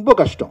பண்ணுறதே ரொம்ப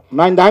கஷ்டம்.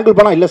 நான் இந்த ஆங்கிள்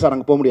போனால் இல்லை சார்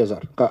அங்கே போக முடியாது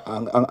சார்,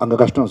 அங்கே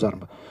கஷ்டம் சார்.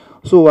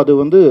 ஸோ அது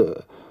வந்து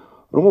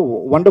ரொம்ப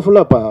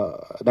வண்டர்ஃபுல்லாக இப்போ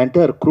the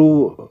entire crew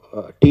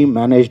team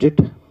managed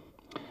it.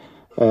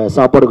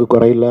 சாப்பாடுக்கு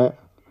குறையில,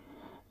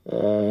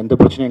 எந்த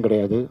பிரச்சனையும்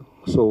கிடையாது.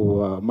 ஸோ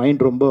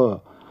மைண்ட் ரொம்ப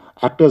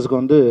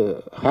ஆக்டர்ஸ்க்கு வந்து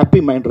ஹாப்பி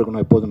மைண்ட்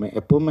இருக்கணும்,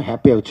 எப்போதுமே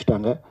ஹாப்பியாக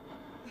வச்சுட்டாங்க.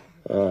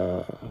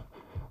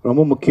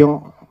 ரொம்ப முக்கியம்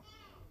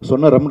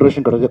சொன்ன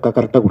ரெமுனரேஷன்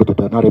கரெக்டாக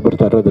கொடுத்துட்டார். நிறைய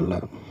பேர் தர்றதில்லை.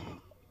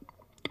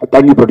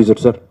 Thank you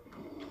producer sir.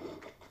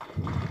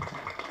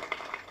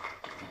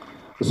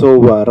 ஸோ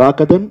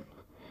ராக்கதன்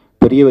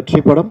பெரிய வெற்றி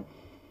படம்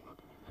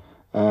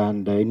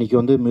அண்ட் இன்றைக்கி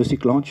வந்து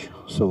மியூசிக் லான்ச்.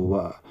 So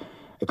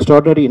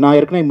extraordinary. நான்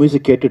ஏற்கனவே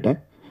மியூசிக் கேட்டுட்டேன்,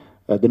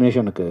 தினேஷ்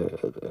எனக்கு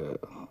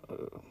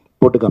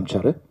போட்டு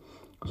காமிச்சார்.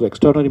 So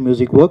extraordinary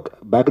music work.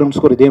 Background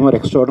score இதே மாதிரி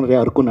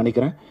எக்ஸ்ட்ராடனரியாக இருக்கும்னு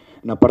நினைக்கிறேன்.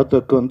 நான்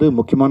படத்துக்கு வந்து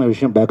முக்கியமான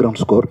விஷயம்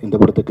பேக்ரவுண்ட் ஸ்கோர் இந்த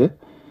படத்துக்கு.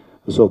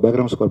 ஸோ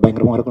பேக்ரவுண்ட் ஸ்கோர்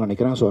பயங்கரமாக இருக்கும்னு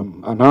நினைக்கிறேன். ஸோ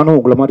நானும்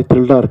உங்களை மாதிரி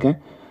த்ரில்டாக இருக்கேன்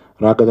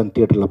ராக்கதன்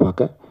தியேட்டரில்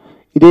பார்க்க.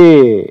 இதே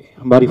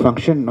மாதிரி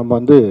ஃபங்க்ஷன் நம்ம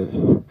வந்து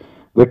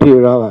வெற்றி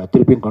விழாவை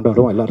திருப்பியும்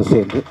கொண்டாடுவோம் எல்லோரும்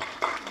சேர்ந்து.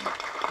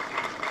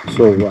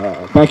 So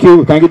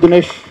thank you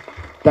Dinesh,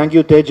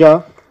 thank you Teja,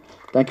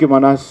 thank you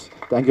Manas,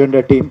 thank you என்ற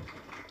team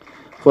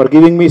for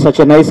giving me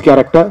such a nice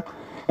character.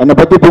 என்னை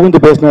பற்றி புகுந்து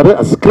பேசினார்.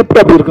 ஸ்கிரிப்ட்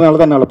அப்படி இருக்கனால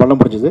தான் என்னால் பண்ண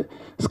முடிஞ்சது.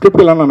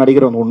 ஸ்கிரிப்ட் எல்லாம் நான்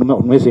நடிக்கிற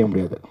உண்மையே செய்ய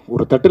முடியாது.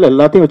 ஒரு தட்டில்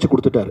எல்லாத்தையும் வச்சு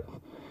கொடுத்துட்டாரு.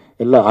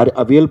 எல்லா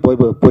அவியல்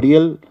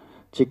பொரியல்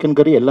சிக்கன்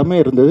கறி எல்லாமே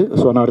இருந்தது.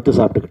 ஸோ நான் எடுத்து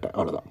சாப்பிட்டுக்கிட்டேன்,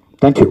 அவ்வளோதான்.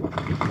 தேங்க்யூ.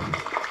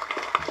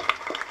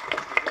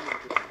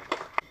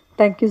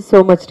 Thank you so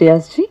much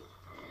ரியாஸ்ஜி.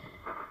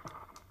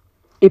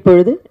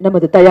 இப்பொழுது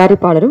நமது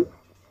தயாரிப்பாளரும்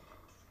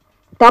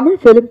Tamil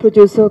film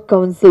producer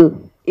council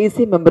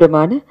EC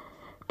மெம்பருமான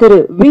திரு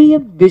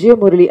VM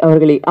விஜயமுரளி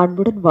அவர்களை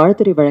அன்புடன்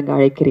வாழ்த்துரை வழங்க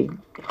அழைக்கிறேன்.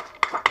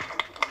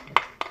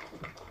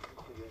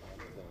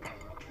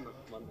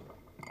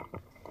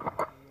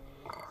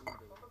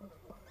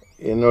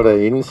 என்னோட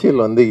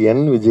இனிஷியல் வந்து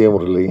என்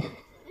விஜயமுரளி.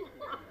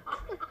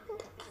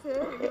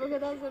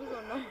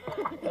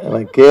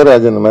 கே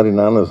ராஜன் மாதிரி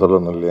நானும்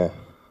சொல்லணும் இல்லையா?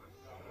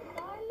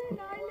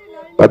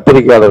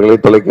 பத்திரிகையாளர்களே,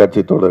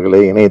 தொலைக்காட்சி தோழர்களே,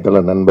 இணையதள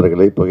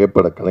நண்பர்களே,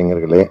 புகைப்பட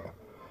கலைஞர்களே,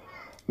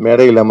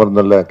 மேடையில்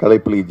அமர்ந்துள்ள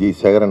கலைப்புலி ஜி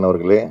சேகரன்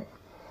அவர்களே,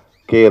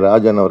 கே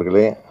ராஜன்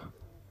அவர்களே,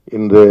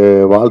 இன்று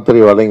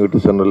வாழ்த்துறை வழங்கிவிட்டு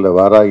சென்றுள்ள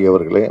வாராகி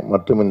அவர்களே,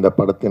 மற்றும் இந்த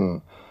படத்தின்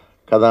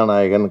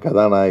கதாநாயகன்,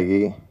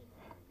 கதாநாயகி,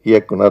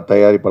 இயக்குனர்,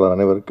 தயாரிப்பாளர்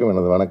அனைவருக்கும்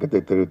எனது வணக்கத்தை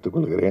தெரிவித்துக்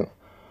கொள்கிறேன்.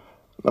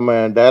 நம்ம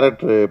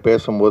டைரக்டர்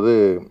பேசும்போது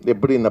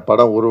எப்படி இந்த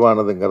படம்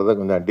உருவானதுங்கிறத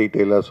கொஞ்சம்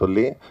டீட்டெயிலாக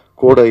சொல்லி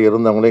கூட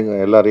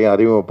இருந்தவங்களையும் எல்லாரையும்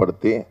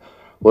அறிமுகப்படுத்தி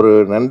ஒரு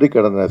நன்றி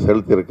கடனை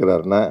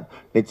செலுத்தியிருக்கிறாருன்னா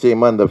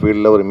நிச்சயமாக இந்த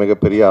ஃபீல்டில் ஒரு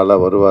மிகப்பெரிய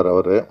ஆளாக வருவார்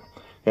அவர்.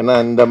 ஏன்னா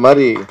இந்த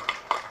மாதிரி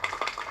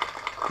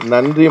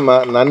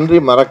நன்றி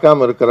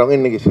மறக்காமல் இருக்கிறவங்க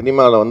இன்றைக்கி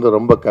சினிமாவில் வந்து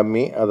ரொம்ப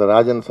கம்மி. அதை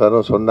ராஜன்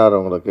சாரும் சொன்னார்.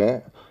 உங்களுக்கு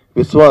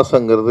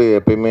விசுவாசங்கிறது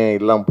எப்பயுமே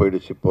இல்லாமல்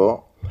போயிடுச்சு. இப்போது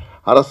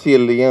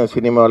அரசியல்லையும்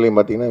சினிமாவிலையும்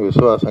பார்த்திங்கன்னா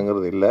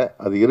விசுவாசங்கிறது இல்லை.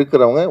 அது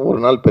இருக்கிறவங்க ஒரு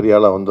நாள் பெரிய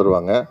ஆளாக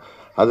வந்துடுவாங்க.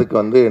 அதுக்கு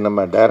வந்து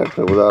நம்ம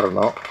டைரக்டர்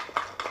உதாரணம்.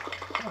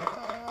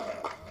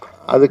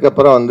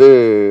 அதுக்கப்புறம் வந்து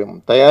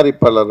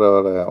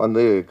தயாரிப்பாளரோட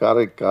வந்து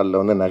காரைக்காலில்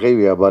வந்து நகை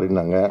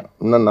வியாபாரினாங்க.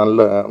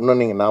 இன்னும்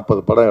நீங்கள்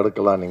 40 படம்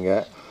எடுக்கலாம்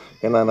நீங்கள்.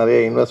 ஏன்னா நிறைய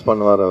இன்வெஸ்ட்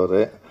பண்ணுவார்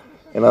அவர்.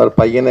 ஏன்னா ஒரு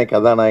பையனே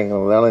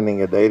கதாநாயகனால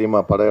நீங்கள்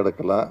தைரியமாக படம்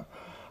எடுக்கலாம்.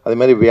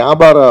 அதுமாதிரி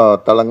வியாபார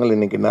தளங்கள்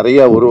இன்றைக்கி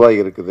நிறையா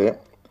உருவாகி இருக்குது.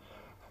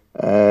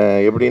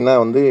 எப்படின்னா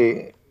வந்து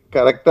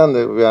கரெக்டாக அந்த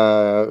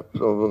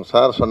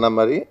சார் சொன்ன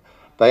மாதிரி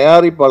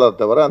தயாரிப்பாளர்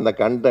தவிர அந்த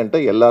கண்டென்ட்டை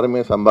எல்லாருமே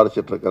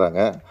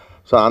சம்பாரிச்சிட்ருக்குறாங்க.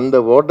 ஸோ அந்த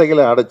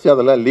ஓட்டைகளை அடைச்சி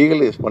அதெல்லாம்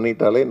லீகலைஸ்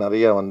பண்ணிட்டாலே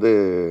நிறையா வந்து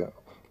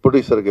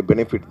ப்ரொடியூசருக்கு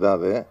பெனிஃபிட் தான்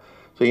அது.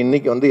 ஸோ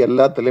இன்றைக்கி வந்து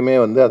எல்லாத்துலேயுமே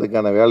வந்து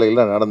அதுக்கான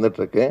வேலைகள்லாம்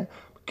நடந்துகிட்ருக்கு.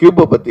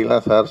 கியூபை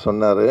பற்றிலாம் சார்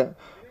சொன்னார்.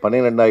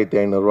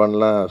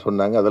 12,500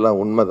 சொன்னாங்க. அதெல்லாம்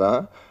உண்மை தான்.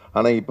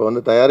 ஆனால் இப்போ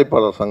வந்து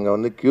தயாரிப்பாளர் சங்கம்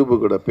வந்து கியூபு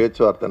கூட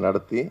பேச்சுவார்த்தை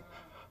நடத்தி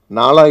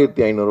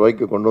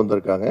 4,500 கொண்டு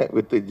வந்திருக்காங்க.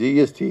 வித்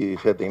ஜிஎஸ்டி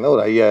சேர்த்திங்கன்னா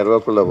ஒரு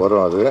 5,000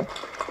 வரும் அது.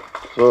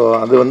 ஸோ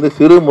அது வந்து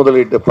சிறு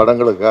முதலீட்டு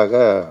படங்களுக்காக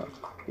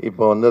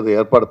இப்போ வந்து அது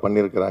ஏற்பாடு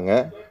பண்ணியிருக்கிறாங்க.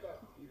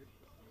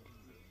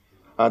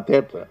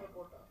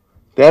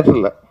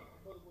 தேட்டரில்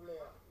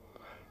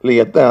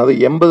இல்லை அது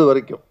 80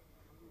 வரைக்கும்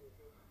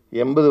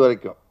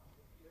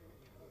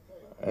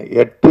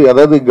 8.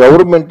 அதாவது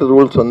கவர்மெண்ட்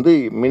ரூல்ஸ் வந்து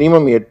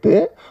மினிமம் 8,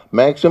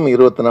 மேக்ஸிமம்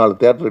 24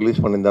 தேட்டர்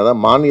ரிலீஸ் பண்ணியிருந்தால்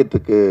தான்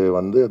மானியத்துக்கு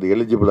வந்து அது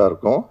எலிஜிபிளாக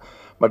இருக்கும்.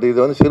 பட் இது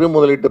வந்து சிறு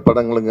முதலீட்டு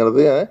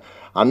படங்களுங்கிறது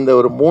அந்த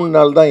ஒரு 3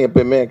 நாள் தான்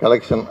எப்பயுமே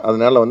கலெக்ஷன்.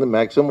 அதனால் வந்து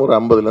மேக்ஸிமம் ஒரு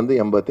 50லேருந்து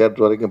 80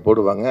 தேட்டர் வரைக்கும்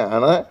போடுவாங்க.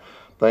 ஆனால்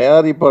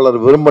தயாரிப்பாளர்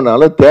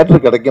விரும்பினாலும்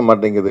தேட்டர் கிடைக்க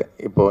மாட்டேங்குது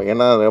இப்போது.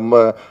 ஏன்னா ரொம்ப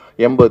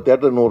 80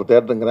 தேட்டர் 100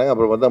 தேட்டருங்கிறாங்க.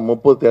 அப்புறம் பார்த்தா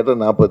 30 தேட்டர்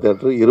 40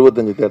 தேட்டர்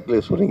 25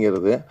 தேட்டர்லேயே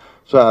சுருங்கிறது.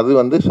 ஸோ அது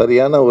வந்து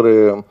சரியான ஒரு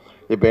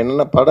இப்போ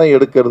என்னென்னா படம்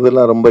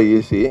எடுக்கிறதுலாம் ரொம்ப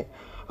ஈஸி.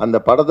 அந்த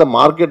படத்தை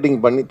மார்க்கெட்டிங்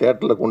பண்ணி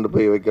தேட்டரில் கொண்டு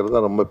போய் வைக்கிறது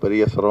தான் ரொம்ப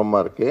பெரிய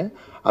சிரமமாக இருக்குது.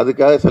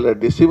 அதுக்காக சில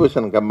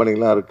டிஸ்ட்ரிபியூஷன்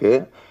கம்பெனிலாம்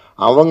இருக்குது.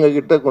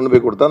 அவங்கக்கிட்ட கொண்டு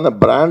போய் கொடுத்தா அந்த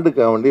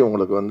பிராண்டுக்காக வேண்டி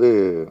உங்களுக்கு வந்து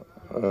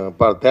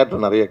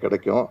தேட்டர் நிறைய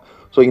கிடைக்கும்.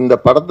 ஸோ இந்த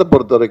படத்தை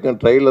பொறுத்த வரைக்கும்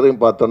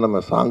ட்ரெய்லரையும் பார்த்தோம், நம்ம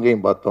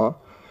சாங்கையும் பார்த்தோம்.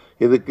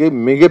 இதுக்கு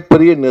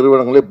மிகப்பெரிய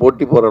நிறுவனங்களே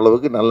போட்டி போகிற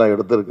அளவுக்கு நல்லா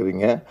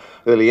எடுத்துருக்குறீங்க.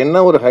 இதில்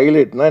என்ன ஒரு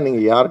ஹைலைட்னால்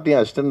நீங்கள் யார்கிட்டையும்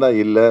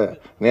அசிஸ்டண்ட்டாக இல்லை,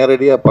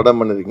 நேரடியாக படம்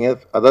பண்ணியிருக்கீங்க.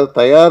 அதாவது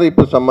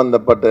தயாரிப்பு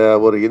சம்மந்தப்பட்ட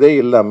ஒரு இதே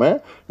இல்லாமல்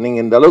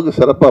நீங்கள் இந்த அளவுக்கு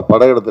சிறப்பாக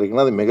படம்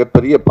எடுத்துருக்கீங்கன்னா அது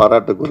மிகப்பெரிய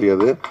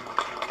பாராட்டுக்குரியது.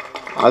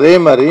 அதே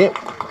மாதிரி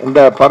இந்த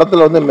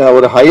படத்தில் வந்து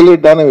ஒரு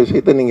ஹைலைட்டான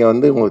விஷயத்தை நீங்கள்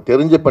வந்து உங்களுக்கு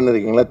தெரிஞ்சு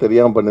பண்ணியிருக்கீங்களா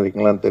தெரியாமல்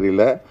பண்ணியிருக்கீங்களான்னு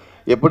தெரியல.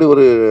 எப்படி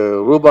ஒரு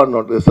ரூபா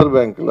நோட் ரிசர்வ்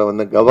பேங்க்கில்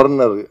வந்து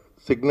கவர்னர்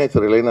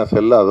சிக்னேச்சர் இல்லைன்னா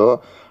செல்லாதோ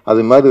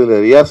அது மாதிரி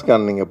இதில்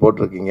ரியாஸ்கான் நீங்கள்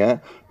போட்டிருக்கீங்க.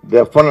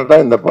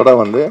 டெஃபினட்டாக இந்த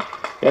படம் வந்து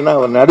ஏன்னா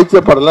அவர்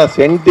நடித்த படம்லாம்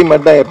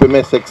சென்டிமெண்ட்டாக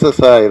எப்பயுமே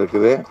சக்ஸஸாக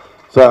இருக்குது.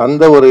 ஸோ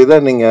அந்த ஒரு இதை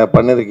நீங்கள்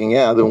பண்ணியிருக்கீங்க.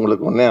 அது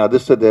உங்களுக்கு ஒன்றே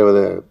அதிர்ஷ்ட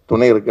தேவதை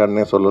துணை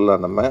இருக்கான்னே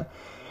சொல்லலாம். நம்ம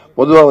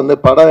பொதுவாக வந்து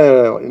படம்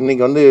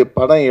இன்றைக்கி வந்து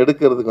படம்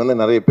எடுக்கிறதுக்கு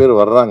வந்து நிறைய பேர்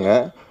வர்றாங்க.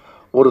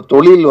 ஒரு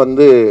தொழில்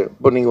வந்து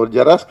இப்போ நீங்கள் ஒரு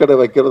ஜெராக்ஸ் கடை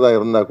வைக்கிறதா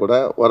இருந்தால் கூட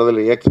ஒரு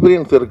அதில்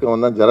எக்ஸ்பீரியன்ஸ்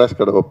இருக்கவன் தான் ஜெராக்ஸ்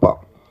கடை வைப்பான்.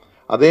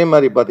 அதே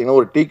மாதிரி பார்த்திங்கன்னா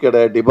ஒரு டீ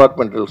கடை,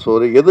 டிபார்ட்மெண்டல்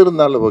ஸ்டோரு எது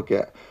இருந்தாலும்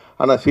ஓகே.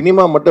 ஆனால்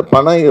சினிமா மட்டும்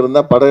பணம்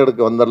இருந்தால் படம்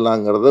எடுக்க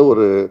வந்துடலாங்கிறது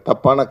ஒரு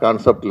தப்பான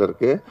கான்செப்டில்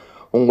இருக்குது.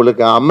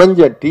 உங்களுக்கு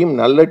அமைஞ்ச டீம்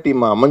நல்ல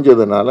டீமாக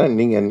அமைஞ்சதுனால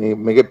நீங்கள்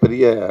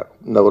மிகப்பெரிய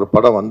இந்த ஒரு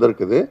படம்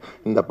வந்திருக்குது.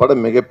 இந்த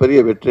படம் மிகப்பெரிய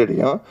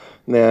வெற்றியடையும்.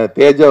 இந்த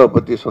தேஜாவை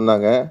பற்றி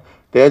சொன்னாங்க.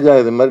 தேஜா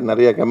இது மாதிரி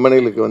நிறைய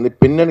கம்பெனிகளுக்கு வந்து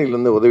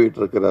பின்னணியிலேருந்து உதவிட்டு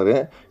இருக்கிறாரு.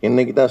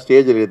 இன்றைக்கி தான்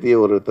ஸ்டேஜில் ஏற்றி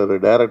ஒருத்தர்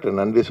டைரக்டர்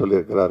நன்றி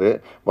சொல்லியிருக்கிறாரு.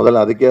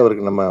 முதல்ல அதுக்கே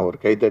அவருக்கு நம்ம ஒரு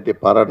கைத்தட்டி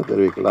பாராட்டு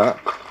தெரிவிக்கலாம்.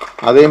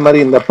 அதே மாதிரி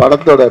இந்த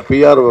படத்தோட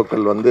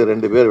பிஆர்ஓக்கள் வந்து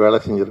 2 பேர் வேலை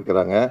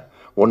செஞ்சுருக்கிறாங்க.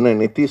 ஒன்று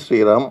நித்தி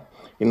ஸ்ரீராம்,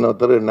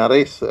 இன்னொருத்தர்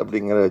நரேஷ்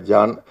அப்படிங்கிற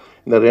ஜான்.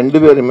 இந்த 2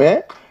 பேருமே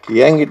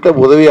என்கிட்ட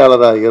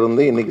உதவியாளராக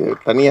இருந்து இன்றைக்கி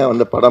தனியாக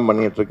வந்து படம்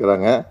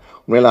பண்ணிகிட்ருக்கிறாங்க.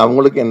 உண்மையில்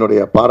அவங்களுக்கு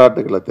என்னுடைய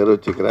பாராட்டுகளை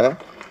தெரிவிச்சுக்கிறேன்.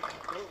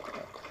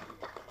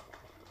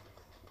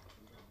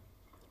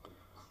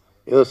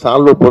 ஏதோ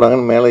சால்வை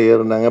போடாங்கன்னு மேலே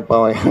ஏறினாங்க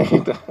பாவம்.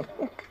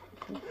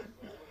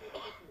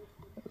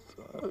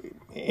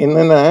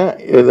 என்னென்னா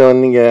இதை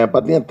நீங்கள்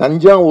பார்த்தீங்கன்னா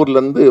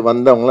தஞ்சாவூர்லேருந்து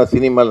வந்தவங்களாம்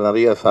சினிமாவில்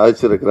நிறையா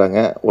சாதிச்சிருக்கிறாங்க.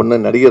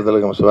 ஒன்று நடிகர்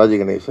திலகம் சிவாஜி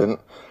கணேசன்,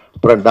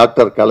 அப்புறம்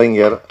டாக்டர்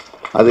கலைஞர்,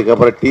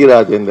 அதுக்கப்புறம் டி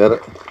ராஜேந்தர்,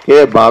 கே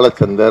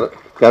பாலச்சந்தர்,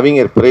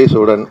 கவிஞர்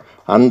பிரேசுடன்,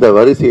 அந்த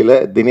வரிசையில்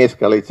தினேஷ்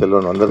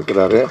கலைசெல்வன்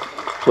வந்திருக்கிறாரு.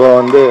 ஸோ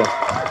வந்து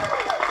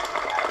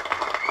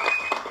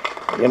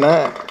ஏன்னா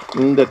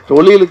இந்த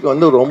தொழிலுக்கு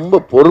வந்து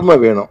ரொம்ப பொறுமை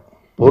வேணும்.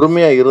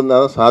 பொறுமையாக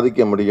இருந்தால் தான்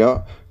சாதிக்க முடியும்.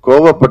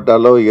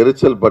 கோபப்பட்டாலோ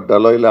எரிச்சல்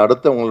பட்டாலோ இல்லை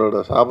அடுத்தவங்களோட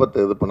சாபத்தை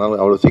இது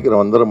பண்ணாலும் அவ்வளோ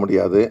சீக்கிரம் வந்துட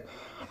முடியாது.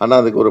 ஆனால்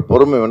அதுக்கு ஒரு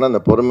பொறுமை வேணும்.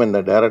 அந்த பொறுமை இந்த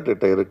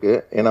டைரக்டர்கிட்ட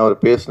இருக்குது. ஏன்னா அவர்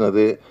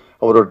பேசுனது,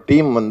 அவரோட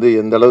டீம் வந்து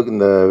எந்த அளவுக்கு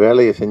இந்த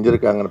வேலையை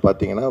செஞ்சுருக்காங்கன்னு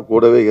பார்த்தீங்கன்னா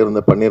கூடவே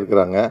இருந்து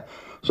பண்ணியிருக்கிறாங்க.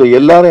 ஸோ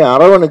எல்லாரையும்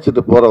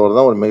அரவணைச்சிட்டு போகிறவர்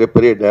தான் ஒரு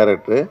மிகப்பெரிய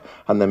டைரக்டர்.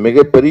 அந்த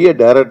மிகப்பெரிய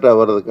டைரக்டர்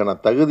வர்றதுக்கான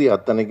தகுதி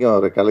அத்தனைக்கும்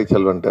அவர்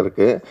கலைச்செல்வன்ட்டு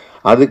இருக்குது.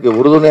 அதுக்கு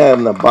உறுதுணையாக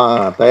இருந்த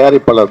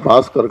தயாரிப்பாளர்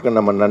பாஸ்கருக்கு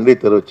நம்ம நன்றி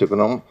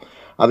தெரிவிச்சுக்கணும்.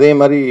 அதே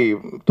மாதிரி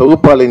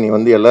தொகுப்பாளினி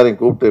வந்து எல்லாரையும்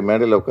கூப்பிட்டு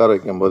மேடையில் உட்கார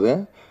வைக்கும்போது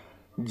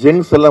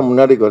ஜென்ஸ் எல்லாம்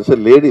முன்னாடி வச்சு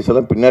லேடிஸ்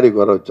எல்லாம் பின்னாடி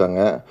உட்கார வச்சாங்க.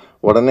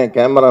 உடனே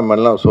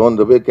கேமராமேன்லாம்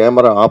சோர்ந்து போய்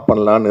கேமரா ஆஃப்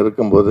பண்ணலான்னு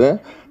இருக்கும்போது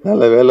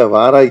நல்ல வேலை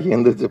வாராகி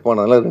எந்திரிச்சு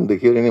போனால 2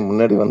 ஹீரோயினி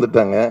முன்னாடி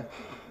வந்துட்டாங்க.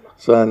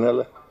 ஸோ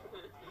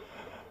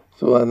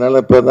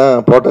அதனால் இப்போ தான்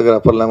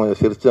ஃபோட்டோகிராஃபர்லாம்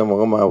கொஞ்சம் சிரித்த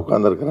முகமாக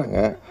உட்காந்துருக்குறாங்க.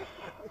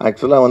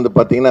 ஆக்சுவலாக வந்து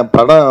பார்த்திங்கன்னா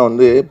படம்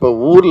வந்து இப்போ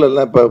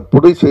ஊர்லெலாம் இப்போ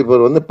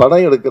ப்ரொடியூசர் வந்து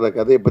படம் எடுக்கிற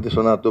கதையை பற்றி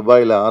சொன்னார்.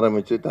 துபாயில்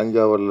ஆரம்பித்து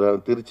தஞ்சாவூரில்,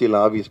 திருச்சியில்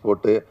ஆஃபீஸ்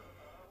போட்டு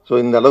ஸோ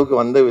இந்த அளவுக்கு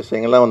வந்த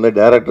விஷயங்கள்லாம் வந்து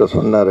டைரக்டர்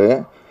சொன்னார்.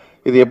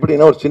 இது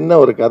எப்படின்னா ஒரு சின்ன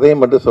ஒரு கதையை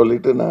மட்டும்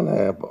சொல்லிவிட்டு நான்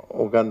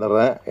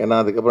உட்காந்துடுறேன். ஏன்னா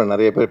அதுக்கப்புறம்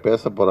நிறைய பேர்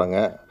பேச போகிறாங்க.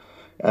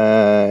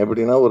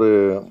 எப்படின்னா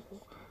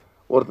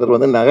ஒருத்தர்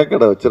வந்து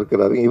நகைக்கடை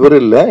வச்சுருக்கிறாரு. இவர்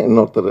இல்லை,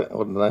 இன்னொருத்தர்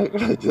ஒரு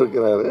நகைக்கடை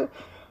வச்சுருக்கிறாரு.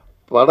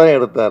 படம்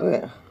எடுத்தார்.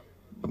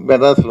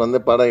 மெட்ராஸில் வந்து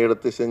படம்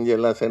எடுத்து செஞ்சு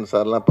எல்லாம்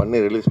சென்சார்லாம் பண்ணி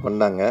ரிலீஸ்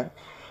பண்ணாங்க.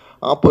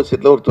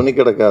 ஆப்போசிட்டில் ஒரு துணி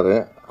கடைக்காரு.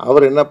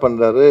 அவர் என்ன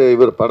பண்ணுறாரு,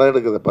 இவர் படம்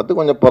எடுக்கிறத பார்த்து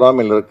கொஞ்சம்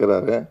பொறாமையில்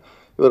இருக்கிறாரு.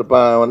 இவர்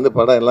வந்து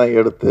படம் எல்லாம்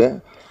எடுத்து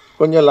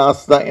கொஞ்சம்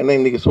லாஸ் தான். ஏன்னா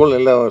இன்றைக்கி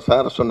சூழ்நிலை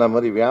சார் சொன்ன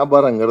மாதிரி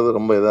வியாபாரங்கிறது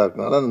ரொம்ப இதாக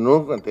இருக்கனால அந்த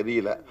நூக்கம்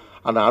தெரியல.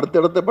 ஆனால்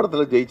அடுத்தடுத்த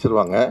படத்தில்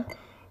ஜெயிச்சிருவாங்க.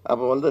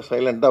 அப்போ வந்து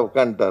சைலண்ட்டாக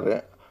உட்காந்துட்டார்.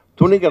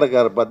 துணி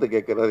கடைக்காரரை பார்த்து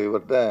கேட்குறாரு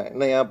இவர்கிட்ட,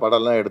 என்ன ஏன்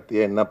படம்லாம்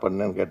எடுத்தியே, என்ன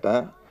பண்ணேன்னு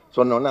கேட்டேன்.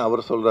 சொன்னோடனே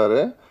அவர்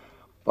சொல்கிறாரு,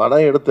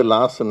 படம் எடுத்து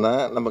லாஸ்ன்னா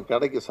நம்ம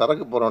கடைக்கு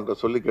சரக்கு போகிறோன்ட்டு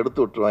சொல்லி கெடுத்து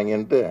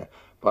விட்டுருவாங்கன்ட்டு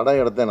படம்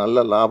எடுத்த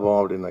நல்ல லாபம்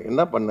அப்படின்னு.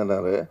 என்ன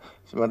பண்ணினார்,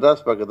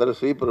 மெட்ராஸ் பக்கத்தில்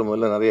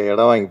ஸ்ரீபெரும்புதூரில் நிறைய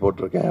இடம் வாங்கி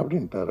போட்டிருக்கேன்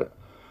அப்படின்ட்டார்.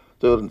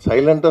 ஸோ ஒரு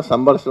சைலண்ட்டாக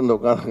சம்பாரிச்சு வந்து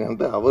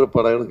உட்காந்துருக்கேன்ட்டு அவர்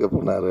படம் எடுக்க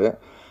போனார்.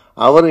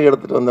 அவர்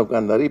எடுத்துகிட்டு வந்து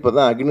உட்காந்தார். இப்போ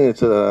தான் அக்னி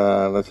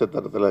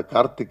நட்சத்திரத்தில்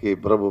கார்த்திகை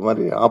பிரபு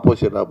மாதிரி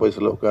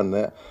ஆப்போசிட்டில்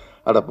உட்காந்து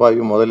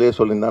அடப்பாவி முதலே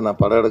சொல்லியிருந்தா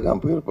நான் படம்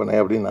எடுக்காமல் போயிருப்பேனே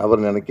அப்படின்னு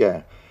அவர் நினைக்க,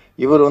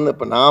 இவர் வந்து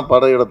இப்போ நான்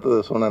படம் எடுத்தது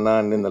சொன்னேன்னா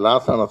இந்த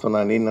லாஸான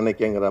சொன்னால் நீ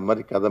நினைக்கங்கிற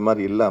மாதிரி கதை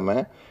மாதிரி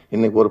இல்லாமல்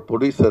இன்றைக்கி ஒரு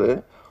ப்ரொடியூசரு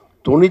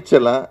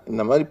துணிச்சலாக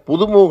இந்த மாதிரி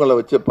புதுமுகங்களை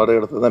வச்சு படம்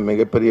எடுத்தது தான்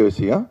மிகப்பெரிய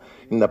விஷயம்.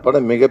 இந்த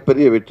படம்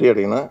மிகப்பெரிய வெற்றி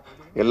அடையணும்.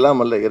 எல்லாம்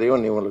அல்ல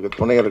இறைவன் இவங்களுக்கு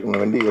துணை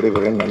இருக்கணும் வேண்டி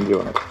விடைபெறேன். நன்றி,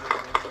 வணக்கம்.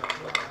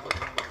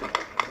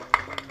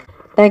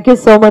 Thank you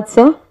so much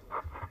sir.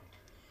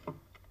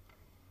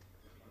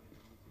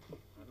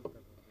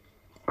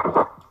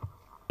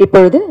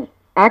 இப்பொழுது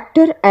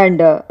ஆக்டர்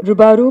அண்ட்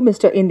ருபாரு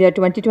மிஸ்டர் இந்தியா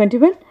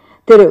 2021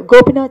 திரு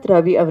கோபிநாத்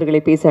ரவி அவர்களை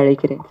பேச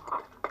அழைக்கிறேன்.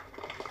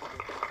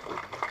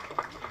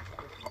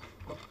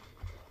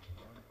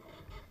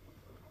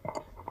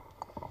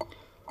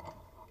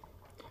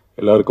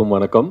 எல்லாருக்கும்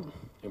வணக்கம்.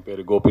 என்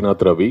பேர்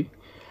கோபிநாத் ரவி.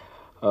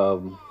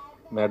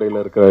 மேடையில்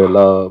இருக்கிற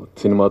எல்லா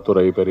சினிமா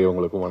துறை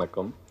பெரியவங்களுக்கும்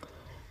வணக்கம்.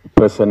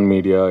 ப்ரெஸ் அண்ட்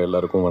மீடியா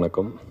எல்லாருக்கும்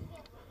வணக்கம்.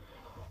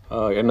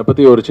 என்னை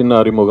பற்றி ஒரு சின்ன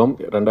அறிமுகம்.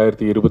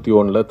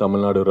 2021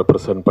 தமிழ்நாடு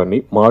ரெப்ரசன்ட் பண்ணி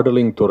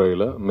மாடலிங்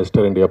துறையில்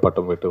மிஸ்டர் இந்தியா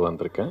பட்டம் விட்டு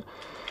வந்திருக்கேன்.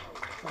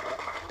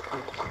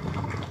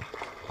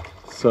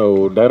 So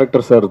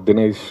director sir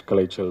Dinesh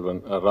Kalaiselvan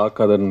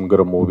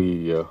ராக்கதன்கிற movie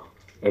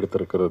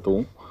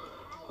எடுத்திருக்கிறதும்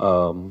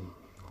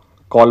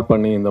கால்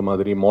பண்ணி இந்த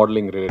மாதிரி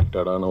மாடலிங்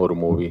ரிலேட்டடான ஒரு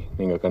மூவி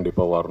நீங்கள்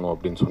கண்டிப்பாக வரணும்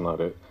அப்படின்னு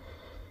சொன்னார்.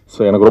 ஸோ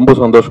எனக்கு ரொம்ப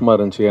சந்தோஷமாக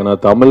இருந்துச்சு. ஏன்னா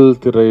தமிழ்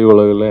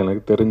திரையுலகில்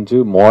எனக்கு தெரிஞ்சு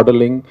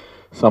மாடலிங்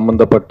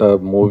சம்மந்தப்பட்ட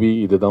மூவி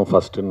இதுதான்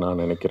ஃபஸ்ட்டுன்னு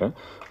நான் நினைக்கிறேன்.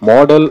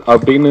 மாடல்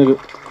அப்படின்னு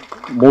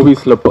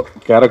மூவிஸில்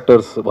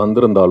கேரக்டர்ஸ்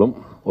வந்திருந்தாலும்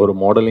ஒரு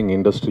மாடலிங்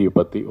இண்டஸ்ட்ரியை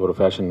பற்றி, ஒரு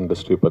ஃபேஷன்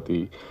இண்டஸ்ட்ரியை பற்றி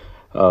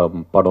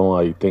படம்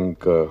ஐ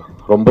திங்க்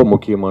ரொம்ப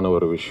முக்கியமான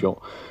ஒரு விஷயம்.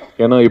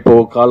 ஏன்னா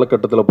இப்போது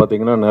காலகட்டத்தில்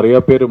பார்த்திங்கன்னா நிறையா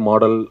பேர்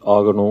மாடல்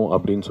ஆகணும்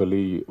அப்படின்னு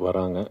சொல்லி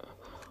வராங்க.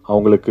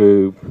 அவங்களுக்கு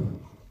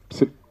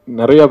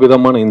நிறையா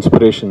விதமான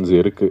இன்ஸ்பிரேஷன்ஸ்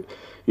இருக்குது.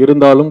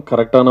 இருந்தாலும்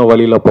கரெக்டான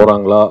வழியில்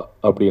போகிறாங்களா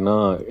அப்படின்னா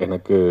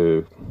எனக்கு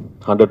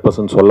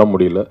 100% சொல்ல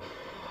முடியல.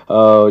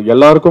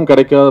 எல்லாருக்கும்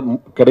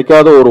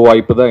கிடைக்காத ஒரு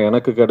வாய்ப்பு தான்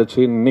எனக்கு கிடச்சி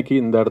இன்றைக்கி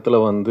இந்த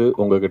இடத்துல வந்து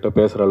உங்ககிட்ட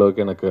பேசுகிற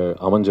அளவுக்கு எனக்கு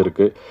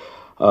அமைஞ்சிருக்கு.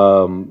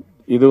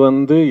 இது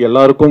வந்து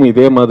எல்லாருக்கும்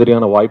இதே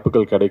மாதிரியான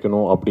வாய்ப்புகள்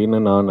கிடைக்கணும் அப்படின்னு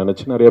நான்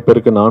நினச்சி நிறைய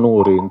பேருக்கு நானும்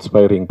ஒரு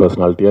இன்ஸ்பைரிங்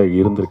பர்சனாலிட்டியாக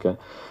இருந்திருக்கேன்.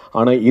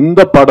 ஆனால்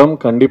இந்த படம்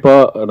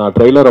கண்டிப்பாக நான்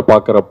ட்ரெய்லரை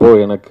பார்க்குறப்போ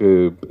எனக்கு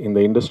இந்த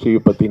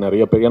இண்டஸ்ட்ரியை பற்றி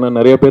நிறைய பேர், ஏன்னா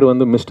நிறைய பேர்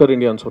வந்து மிஸ்டர்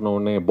இந்தியான்னு சொன்ன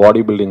உடனே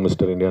பாடி பில்டிங்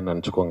மிஸ்டர் இந்தியான்னு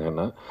நினச்சிக்கோங்க.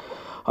 என்ன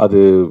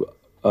அது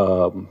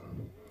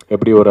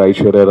எப்படி ஒரு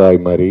ஐஸ்வர்யா ராய்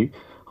மாதிரி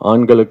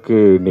ஆண்களுக்கு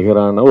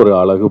நிகரான ஒரு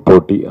அழகு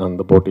போட்டி,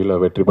 அந்த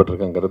போட்டியில் வெற்றி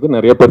பெற்றிருக்கேங்கிறது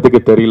நிறைய பேர்த்துக்கு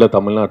தெரியல.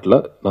 தமிழ்நாட்டில்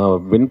நான்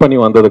வின் பண்ணி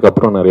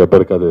வந்ததுக்கப்புறம் நிறைய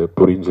பேருக்கு அது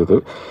புரிஞ்சுது.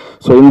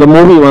 ஸோ இந்த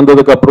மூவி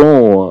வந்ததுக்கப்புறம்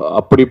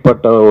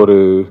அப்படிப்பட்ட ஒரு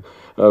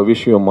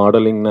விஷயம்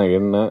மாடலிங்னா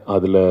என்ன,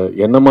 அதில்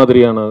என்ன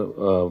மாதிரியான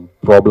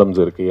ப்ராப்ளம்ஸ்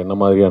இருக்குது, என்ன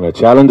மாதிரியான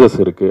சேலஞ்சஸ்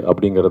இருக்குது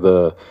அப்படிங்கிறத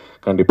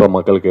கண்டிப்பாக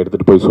மக்களுக்கு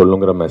எடுத்துகிட்டு போய்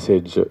சொல்லுங்கிற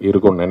மெசேஜ்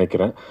இருக்கும்னு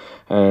நினைக்கிறேன்.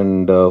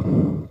 அண்ட்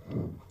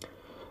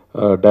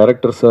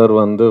டைரக்டர் சார்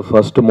வந்து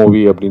ஃபஸ்ட்டு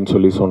மூவி அப்படின்னு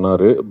சொல்லி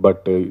சொன்னார்.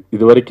 பட்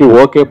இது வரைக்கும்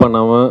ஓகே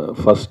பண்ணாமல்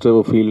ஃபஸ்ட்டு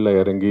ஃபீல்டில்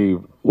இறங்கி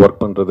ஒர்க்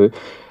பண்ணுறது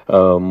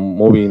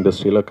மூவி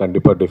இண்டஸ்ட்ரியில்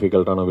கண்டிப்பாக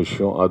டிஃபிகல்ட்டான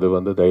விஷயம். அது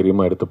வந்து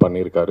தைரியமாக எடுத்து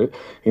பண்ணியிருக்காரு.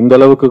 இந்த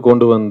அளவுக்கு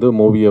கொண்டு வந்து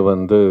மூவியை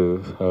வந்து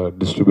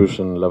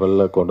டிஸ்ட்ரிபியூஷன்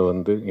லெவலில் கொண்டு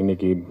வந்து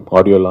இன்றைக்கி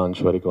ஆடியோ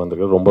லான்ச் வரைக்கும்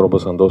வந்திருக்கு. ரொம்ப ரொம்ப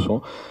சந்தோஷம்.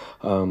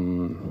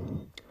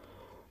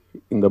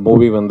 இந்த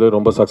மூவி வந்து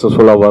ரொம்ப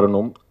சக்ஸஸ்ஃபுல்லாக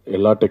வரணும்.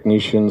 எல்லா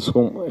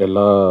டெக்னீஷியன்ஸுக்கும்,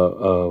 எல்லா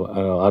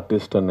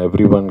ஆர்டிஸ்ட் அண்ட்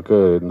எவ்ரி ஒன்க்கு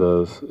இந்த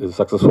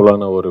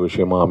சக்ஸஸ்ஃபுல்லான ஒரு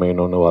விஷயமா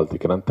அமையணும்னு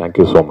வாழ்த்திக்கிறேன்.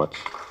 Thank you so much.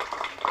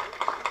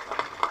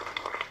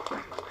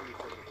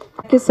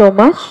 Thank you so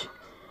much.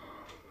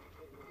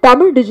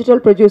 Tamil Digital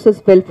Producers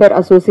Welfare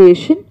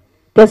Association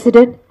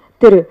President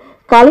Thiru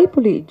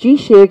Kalaipuli G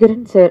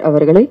Sekaran sir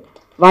அவர்களை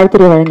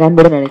வாழ்த்துரை வழங்க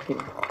அன்புடன்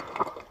அழைக்கிறேன்.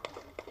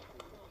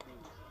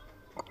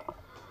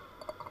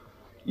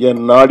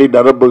 என் நாடி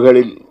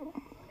நரம்புகளில்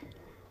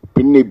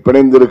பின்னி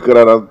பிணைந்திருக்கிற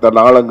ரத்த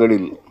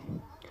நாளங்களில்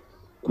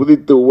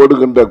குதித்து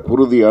ஓடுகின்ற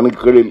குருதி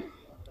அணுக்களில்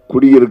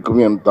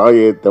குடியிருக்கும் என்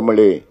தாயே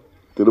தமிழே,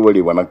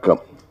 திருவடி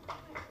வணக்கம்.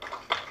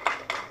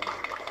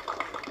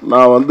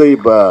 நான் வந்து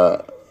இப்போ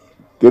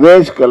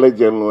தினேஷ்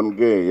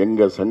கலைச்செல்வனுக்கு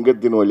எங்கள்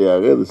சங்கத்தின்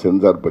வழியாக அது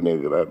சென்சார்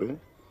பண்ணியிருக்கிறாரு.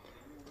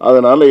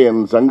 அதனால்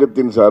என்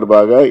சங்கத்தின்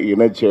சார்பாக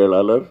இணைச்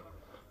செயலாளர்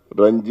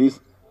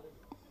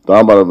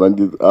தாம்பரம்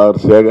ரஞ்சித்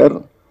ஆர் சேகர்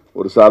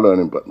ஒரு சாலை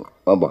அனுப்பார்.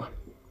 ஆமாம்,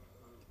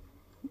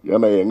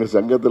 ஏன்னா எங்கள்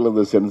சங்கத்தில்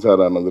இருந்து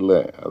சென்சார் ஆனதில்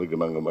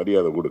அதுக்கு நாங்கள்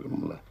மரியாதை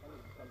கொடுக்கணும்ல.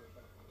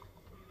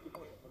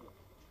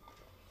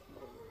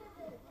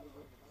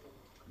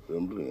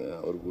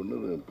 அவருக்கு ஒன்று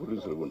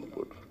ப்ரொடியூசர் ஒன்று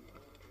போட்டு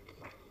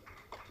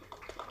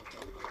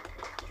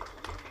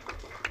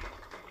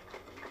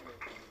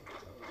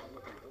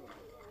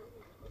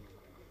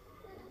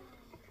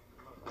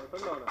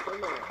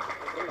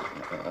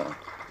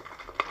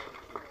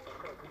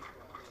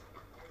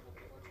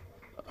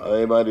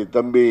அதே மாதிரி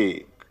தம்பி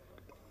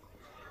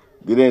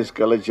தினேஷ்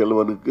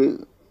கலைச்செல்வனுக்கு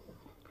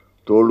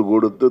தோள்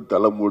கொடுத்து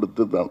தளம்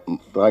கொடுத்து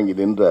தாங்கி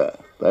நின்ற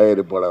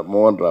தயாரிப்பாளர்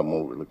மோகன்ராம்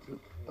அவர்களுக்கு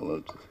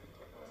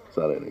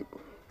சார் இணைப்பு.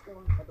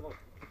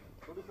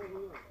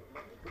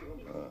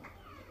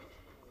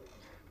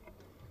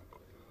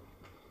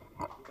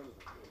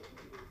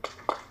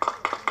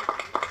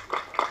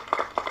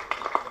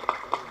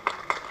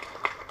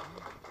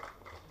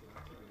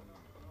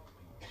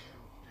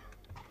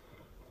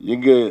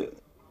 இங்கு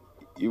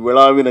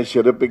இவ்விழாவினை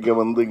சிறப்பிக்க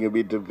வந்து இங்கே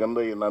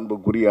வீட்டிற்கென்ற என்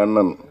அன்புக்குரிய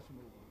அண்ணன்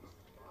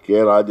கே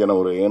ராஜன்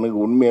அவர், எனக்கு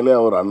உண்மையிலே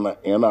அவர் அண்ணன்.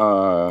 ஏன்னா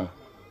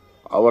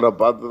அவரை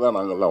பார்த்து தான்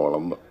நாங்கள்லாம்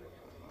வளர்ந்தோம்.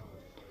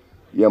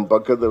 என்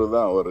பக்கத்தில்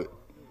தான்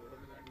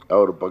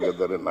அவர்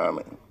பக்கத்தில்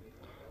நான்.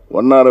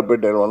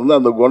 ஒன்னாரப்பேட்டையில் வளர்ந்து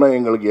அந்த குணம்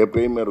எங்களுக்கு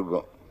எப்பயுமே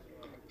இருக்கும்.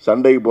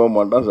 சண்டைக்கு போக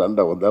மாட்டான்,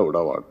 சண்டை வந்தால்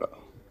விட மாட்டான்.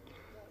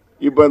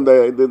 இப்போ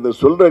இந்த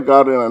சொல்கிற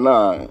காரணம் என்னென்னா,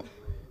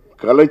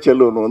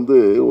 கலைச்செல்வன் வந்து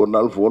ஒரு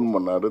நாள் ஃபோன்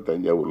பண்ணார்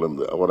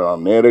தஞ்சாவூர்லேருந்து. அவரை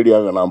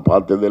நேரடியாக நான்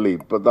பார்த்ததில்லை,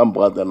 இப்போ தான்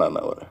பார்த்தேன் நான்.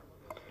 அவரை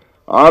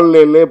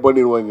ஆன்லைன்லேயே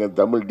பண்ணிடுவாங்க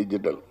தமிழ்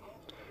டிஜிட்டல்.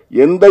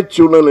 எந்த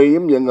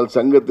சூழ்நிலையும் எங்கள்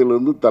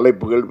சங்கத்திலிருந்து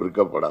தலைப்புகள்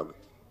விற்கப்படாது,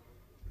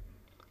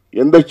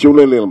 எந்த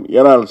சூழ்நிலையிலும்.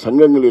 ஏன்னால்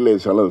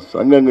சில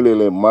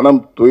சங்கங்களிலே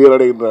மனம்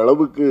துயரடைகின்ற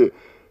அளவுக்கு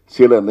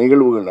சில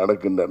நிகழ்வுகள்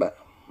நடக்கின்றன.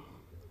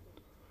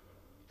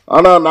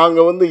 ஆனால்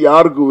நாங்கள் வந்து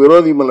யாருக்கு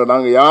விரோதியும் இல்லை.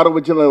 நாங்கள் யாரை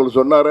வச்சு நான்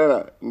சொன்னாரே,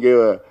 இங்கே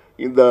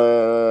இந்த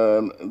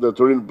இந்த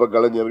தொழில்நுட்ப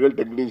கலைஞர்கள்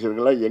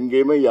டெக்னீஷியர்கள்லாம்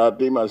எங்கேயுமே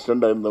யார்ட்டையுமே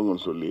அசிஸ்டண்டாக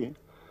இருந்தவங்கன்னு சொல்லி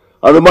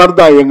அது மாதிரி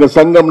தான் எங்கள்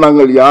சங்கம்.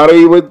 நாங்கள் யாரை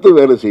வைத்து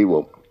வேலை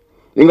செய்வோம்,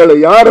 எங்களை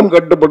யாரும்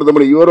கட்டுப்படுத்த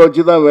முடியும். இவரை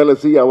வச்சு தான் வேலை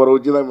செய்ய, அவரை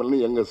வச்சு தான் வேலை.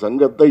 எங்கள்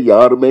சங்கத்தை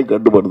யாருமே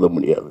கட்டுப்படுத்த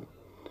முடியாது.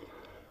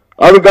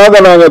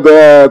 அதுக்காக நாங்கள்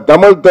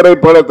தமிழ்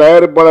திரைப்பட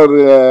தயாரிப்பாளர்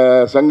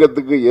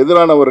சங்கத்துக்கு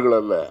எதிரானவர்கள்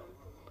அல்ல,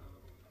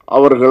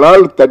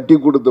 அவர்களால் தட்டி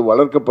கொடுத்து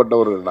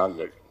வளர்க்கப்பட்டவர்கள்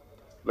நாங்கள்.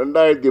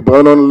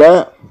 2011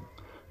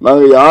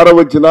 நாங்கள் யாரை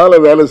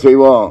வச்சுனாலும் வேலை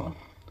செய்வோம்.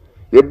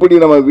 எப்படி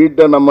நம்ம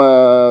வீட்டை நம்ம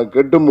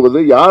கட்டும்போது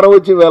யாரை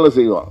வச்சு வேலை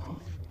செய்வோம்,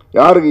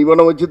 யாருக்கு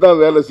இவனை வச்சு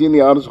தான் வேலை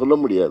செய்யணும்னு யாரும் சொல்ல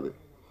முடியாது.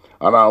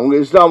 ஆனால் அவங்க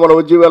இஷ்டம், அவனை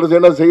வச்சு வேலை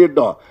செய்யணும்,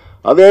 செய்யட்டும்.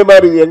 அதே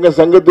மாதிரி எங்கள்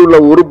சங்கத்தில் உள்ள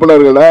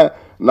உறுப்பினர்களை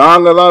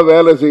நாங்கள் தான்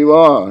வேலை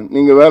செய்வோம்,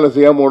 நீங்கள் வேலை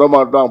செய்யாமல் விட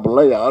மாட்டோம்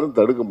அப்படிலாம் யாரும்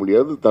தடுக்க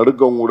முடியாது,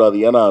 தடுக்கவும் கூடாது.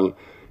 ஏன்னால்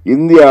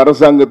இந்திய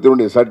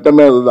அரசாங்கத்தினுடைய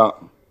சட்டமே அதுதான்.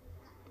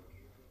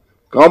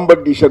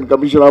 காம்படிஷன்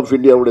கமிஷன் ஆஃப்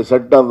இந்தியாவுடைய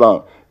சட்டம் தான்.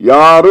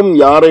 யாரும்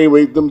யாரை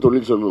வைத்தும்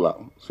தொழில்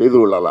செய்து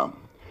கொள்ளலாம்.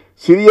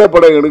 சிறிய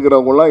படம்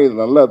எடுக்கிறவங்களாம் இது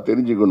நல்லா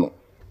தெரிஞ்சுக்கணும்.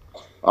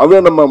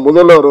 அது நம்ம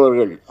முதல்வர்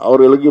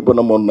அவர்களுக்கு இப்போ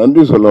நம்ம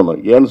நன்றி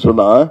சொல்லணும். ஏன்னு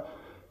சொன்னால்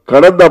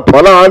கடந்த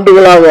பல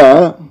ஆண்டுகளாக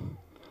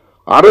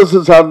அரசு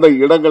சார்ந்த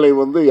இடங்களை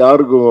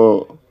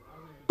யாருக்கும்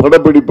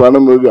படப்பிடிப்பு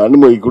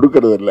அனுமதி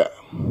கொடுக்கறதில்லை.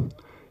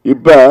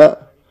 இப்போ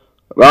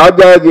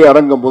ராஜாஜி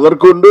அரங்கம்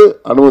முதற்கொண்டு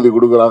அனுமதி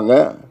கொடுக்குறாங்க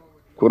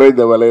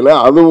குறைந்த விலையில்.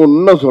 அதுவும்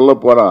இன்னும் சொல்ல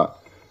போனால்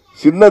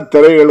சின்ன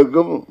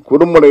திரைகளுக்கும்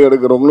குறும்படை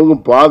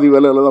எடுக்கிறவங்களுக்கும் பாதி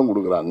விலையில் தான்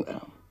கொடுக்குறாங்க.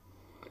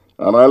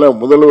 அதனால்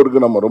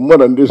முதல்வருக்கு நம்ம ரொம்ப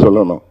நன்றி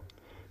சொல்லணும்.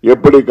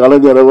 எப்படி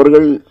கலைஞர்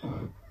அவர்கள்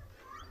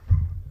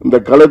இந்த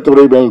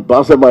கலைத்துறை மேல்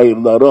பாசமாக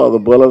இருந்தாரோ அது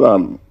போல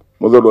தான்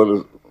முதல்வர்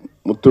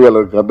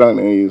முத்துவேலர்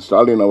கருணாநிதி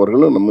ஸ்டாலின்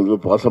அவர்களும் நம்ம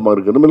இதில் பாசமாக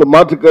இருக்கணும், இல்லை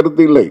மாற்று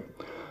கருத்து இல்லை.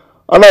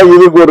 ஆனால்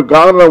இதுக்கு ஒரு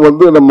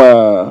காரணம் நம்ம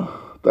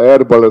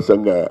தயாரிப்பாளர்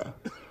சங்க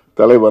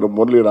தலைவர்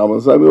முரளி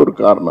ராமசாமி ஒரு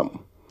காரணம்.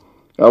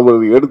 அவர்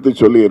எடுத்து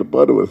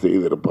சொல்லியிருப்பார், அவர்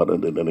செய்திருப்பார்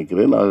என்று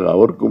நினைக்கிறேன்.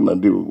 அவருக்கும்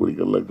நன்றி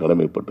குறிக்கல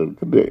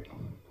கடமைப்பட்டிருக்கின்றேன்.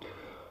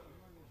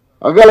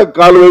 அகல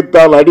கால்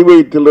வைத்தால் அடி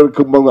வயிற்றில்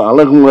இருக்கும்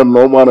அழகுடன்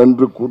நோமான்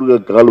என்று குறுக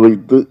கால்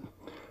வைத்து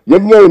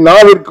எங்கே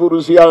நாவிற்கு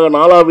ருசியாக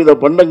நாலாவித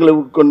பண்டங்களை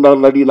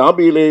உட்கொண்டால் நடி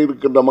நாபியிலே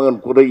இருக்கின்ற மகன்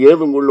குறை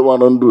ஏதும்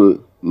கொள்ளுவான் என்று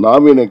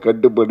நாவினை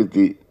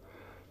கட்டுப்படுத்தி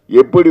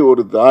எப்படி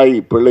ஒரு தாய்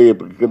பிள்ளையை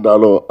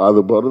பெற்கின்றாலோ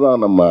அது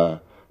போலதான் நம்ம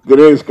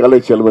தினேஷ்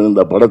கலைச்செல்வன்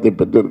இந்த படத்தை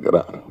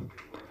பெற்றிருக்கிறார்.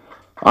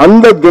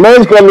 அந்த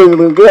தினேஷ்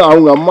கலைஞனுக்கு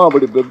அவங்க அம்மா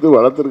அப்படி பெற்று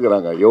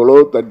வளர்த்துருக்கிறாங்க. எவ்வளோ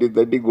தட்டி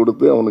தட்டி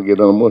கொடுத்து அவனுக்கு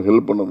என்னமோ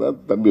ஹெல்ப் பண்ணதான்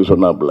தம்பி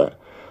சொன்னாப்புல.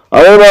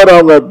 அதே மாதிரி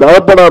அவங்க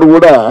தகப்பனார்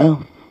கூட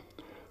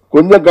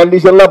கொஞ்சம்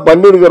கண்டிஷன்லாம்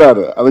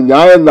பண்ணியிருக்கிறாரு, அது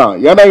நியாயம்தான்.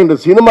 ஏன்னா இந்த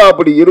சினிமா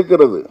அப்படி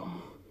இருக்கிறது.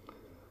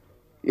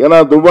 ஏன்னா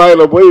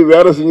துபாயில் போய்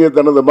வேலை செஞ்ச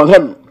தனது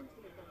மகன்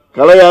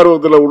கலை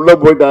ஆர்வத்தில் உள்ளே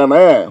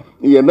போயிட்டானே,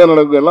 என்ன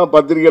நடக்கும் எல்லாம்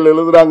பத்திரிகையில்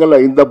எழுதுறாங்கல்ல,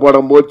 இந்த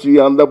படம் போச்சு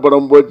அந்த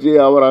படம் போச்சு,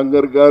 அவர் அங்கே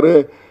இருக்காரு,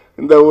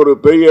 இந்த ஒரு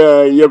பெரிய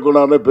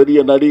இயக்குனர்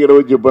பெரிய நடிகரை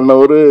வச்சு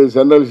பண்ணவர்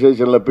சென்ட்ரல்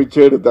ஸ்டேஷனில்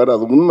பிச்சை எடுத்தார்.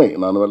 அது உண்மை,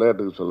 நான்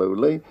விளையாட்டுக்கு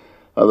சொல்லவில்லை,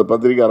 அது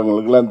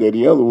பத்திரிகையாளர்களுக்கெல்லாம்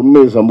தெரியும், அது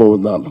உண்மை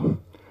சம்பவம் தான்.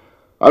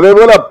 அதே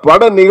போல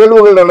பட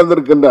நிகழ்வுகள்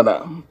நடந்திருக்கின்றன.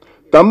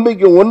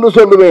 தம்பிக்கு ஒன்று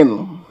சொல்லுவேன்,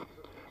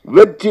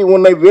 வெற்றி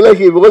உன்னை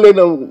விலகி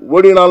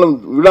ஓடினாலும்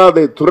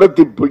விடாதே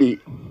துரத்தி பிடி.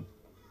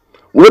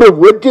 ஒரு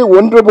வெற்றி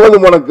ஒன்று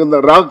போதும் உனக்கு, இந்த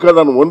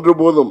ராக்கதான் ஒன்று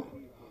போதும்.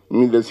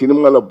 இந்த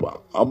சினிமாவில்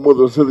 50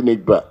 வருஷத்துக்கு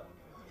நிற்ப.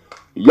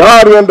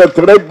 யார் என்ற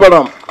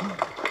திரைப்படம்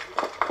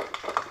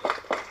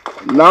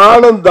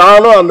நானும்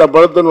தானும் அந்த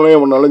படத்தினுடைய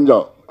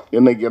நுழைஞ்சோம்.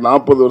 இன்னைக்கு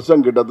 40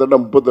 வருஷம், கிட்டத்தட்ட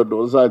 38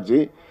 வருஷம் ஆச்சு.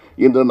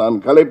 இன்று நான்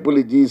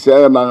கலைப்புலி ஜி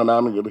சேகர்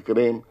நானும்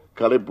இருக்கிறேன்,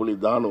 கலைப்புலி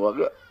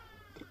தானுவாக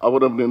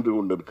அவரும் நின்று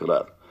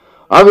கொண்டிருக்கிறார்.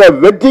 ஆக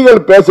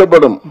வெற்றிகள்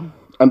பேசப்படும்,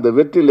 அந்த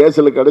வெற்றி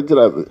லேசில்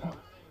கிடைச்சிடாது,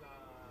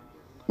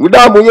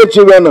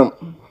 விடாமுயற்சி வேணும்.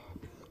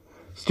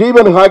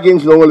 ஸ்டீவன்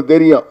ஹாக்கின்ஸ் உங்களுக்கு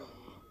தெரியும்,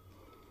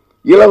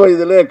 இளம்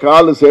வயதிலே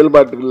கால்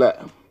செயல்பாட்டு இல்லை,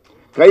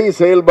 கை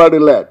செயல்பாடு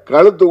இல்லை,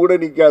 கழுத்து கூட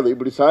நிற்காது,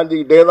 இப்படி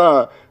சாஞ்சிக்கிட்டே தான்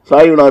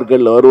சாய்வு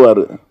நாட்களில்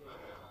வருவார்.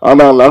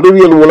 ஆனால்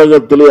அறிவியல்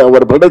உலகத்திலே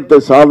அவர் படைத்த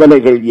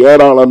சாதனைகள்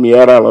ஏராளம்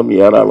ஏராளம்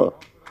ஏராளம்.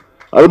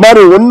 அது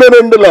மாதிரி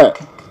 1-2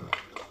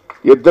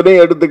 எத்தனை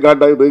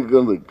எடுத்துக்காட்டாக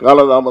இருக்கிறது.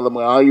 காலதாமதம்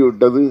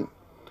ஆகிவிட்டது.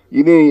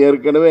 இனி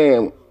ஏற்கனவே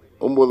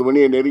 9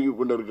 மணியை நெருங்கி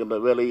கொண்டிருக்கின்ற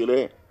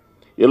வேளையிலே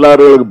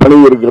எல்லாரும் பணி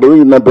இருக்கிறது,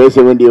 இன்னும் பேச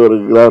வேண்டியவர்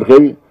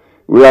இருக்கிறார்கள்.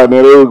 விழா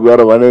நிறைவுக்கு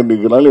வேற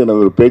வரவேண்டினால்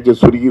எனது பேச்சை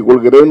சுருக்கிக்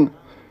கொள்கிறேன்.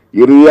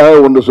 இறுதியாக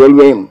ஒன்று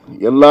சொல்வேன்,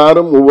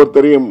 எல்லாரும்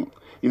ஒவ்வொருத்தரையும்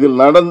இதில்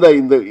நடந்த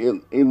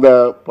இந்த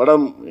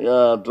படம்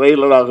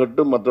ட்ரெய்லர்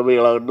ஆகட்டும்,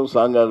 மற்றவைகளாகட்டும்,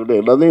 சாங் ஆகட்டும்,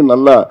 எல்லாத்தையும்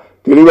நல்லா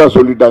தெளிவாக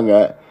சொல்லிட்டாங்க.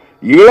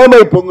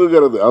 இளமை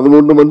பொங்குகிறது, அது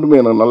மட்டுமே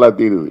எனக்கு நல்லா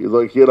தெரியுது. இதோ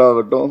ஹீரோ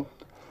ஆகட்டும்,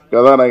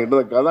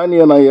 கதாநாயகட்டும்,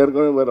 கதானியை நான்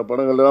ஏற்கனவே வேறு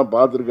படங்கள்லாம்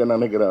பார்த்துருக்கேன்னு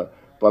நினைக்கிறேன்,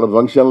 பல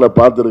ஃபங்க்ஷனில்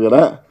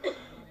பார்த்துருக்கிறேன்.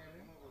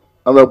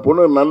 அந்த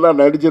பொண்ணு நல்லா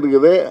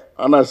நடிச்சிருக்குது.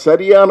 ஆனால்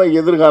சரியான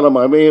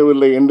எதிர்காலம்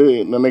அமையவில்லை என்று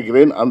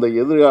நினைக்கிறேன். அந்த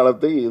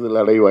எதிர்காலத்தை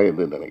இதில் அடைவாய்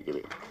என்று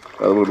நினைக்கிறேன்.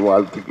 அது ஒரு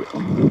வாழ்த்துக்கு.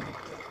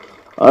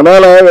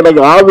 அதனால்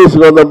எனக்கு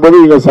ஆஃபீஸுக்கு வந்தபோது,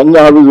 எங்கள் சங்க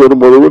ஆஃபீஸ்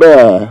வரும்போது கூட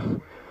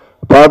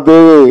பார்த்து,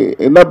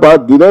 என்னப்பா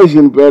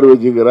தினேஷின் பேர்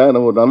வச்சுக்கிறேன்,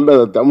 நம்ம நல்ல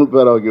தமிழ்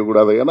பேரை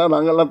வைக்கக்கூடாது, ஏன்னா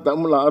நாங்கள்லாம்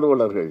தமிழ்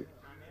ஆர்வலர்கள்.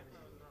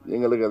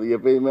 எங்களுக்கு அது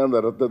எப்பயுமே அந்த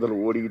ரத்தத்தில்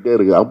ஓடிக்கிட்டே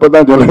இருக்கு. அப்போ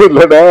தான் சொல்ல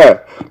இல்லைடா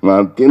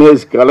நான்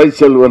தினேஷ்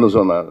கலைச்செல்வன்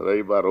சொன்னேன்.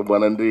 ரைப்பா ரொம்ப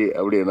நன்றி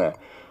அப்படின்னு.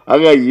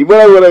 ஆக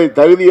இவ்வளவு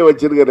தகுதியை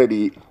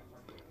வச்சிருக்கிறடி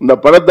இந்த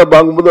படத்தை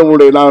பார்க்கும்போது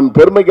உங்களுடைய நான்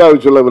பெருமைக்காக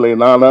சொல்லவில்லை.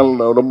 நான்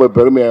ரொம்ப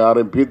பெருமையாக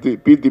யாரையும்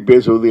பீத்தி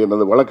பேசுவது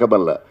எனது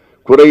வழக்கமல்ல.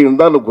 குறை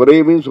இருந்தால்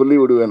குறையவையும் சொல்லி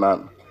விடுவேன்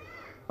நான்.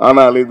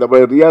 ஆனால்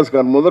இந்த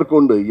ரியாஸ்கான்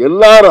முதற்கொண்டு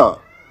எல்லாரும்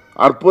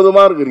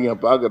அற்புதமாக இருக்கிறீங்க.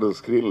 பார்க்குறது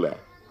ஸ்க்ரீனில்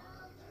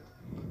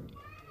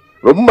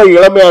ரொம்ப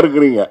இளமையாக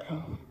இருக்கிறீங்க,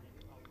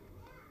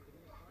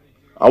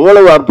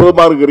 அவ்வளவு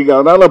அற்புதமாக இருக்கிறீங்க.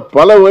 அதனால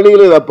பல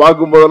வழியில் இதை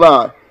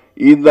பார்க்கும்போதெல்லாம்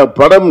இந்த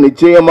படம்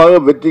நிச்சயமாக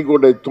வெற்றி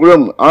கொண்டை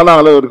துழும்.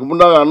 ஆனால் அதற்கு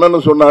முன்னாக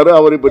அண்ணன் சொன்னார்,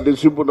 அவர் இப்போ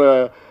டிஸ்ட்ரிபியூட்டர்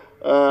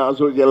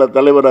அசோசியேஷன்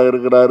தலைவராக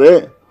இருக்கிறாரு.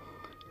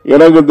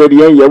 எனக்கு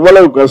தெரியும்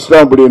எவ்வளவு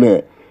கஷ்டம் அப்படின்னு.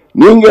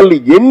 நீங்கள்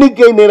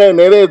எண்ணிக்கை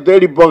நிறைய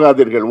தேடி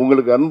போகாதீர்கள்.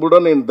 உங்களுக்கு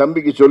அன்புடன் என்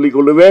தம்பிக்கு சொல்லிக்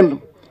கொள்ளுவேன்.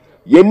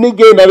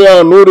 எண்ணிக்கை நிறைய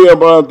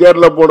 100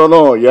 தேரில்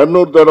போடணும்,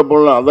 200 தேட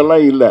போடணும்,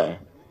 அதெல்லாம் இல்லை.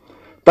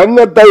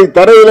 தங்கத்தை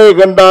தரையிலே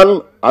கண்டால்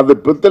அது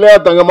பித்தளையா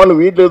தங்கமான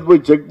வீட்டில்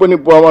போய் செக் பண்ணி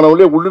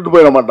போவானவங்களே விட்டுட்டு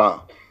போயிட மாட்டான்.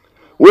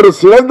 ஒரு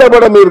சிறந்த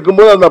படம்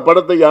இருக்கும்போது அந்த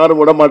படத்தை யாரும்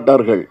விட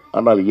மாட்டார்கள்.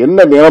 ஆனால்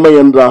என்ன நிலைமை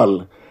என்றால்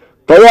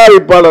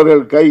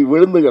தயாரிப்பாளர்கள் கை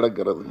விழுந்து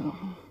கிடக்கிறது.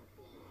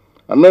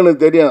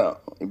 அண்ணனுக்கு தெரியும்,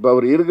 இப்போ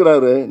அவர்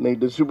இருக்கிறாரு,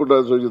 இன்னைக்கு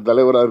டிஸ்ட்ரிபியூட்டர் அசோசியேஷன்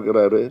தலைவராக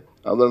இருக்கிறாரு,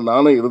 அதில்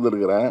நானும்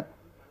இருந்திருக்கிறேன்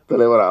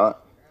தலைவராக.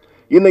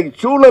 இன்னைக்கு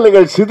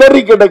சூழ்நிலைகள்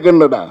சிதறி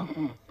கிடக்கின்றன.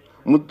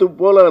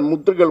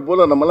 முத்துக்கள்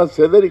போல நம்மெல்லாம்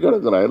செதறி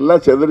கிடக்கிறோம்,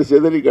 எல்லாம்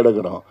செதறி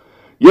கிடக்கிறோம்.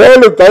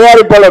 7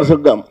 தயாரிப்பாளர்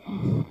சங்கம்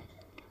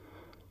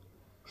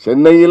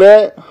சென்னையில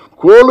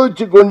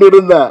கோலுச்சு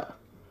கொண்டிருந்த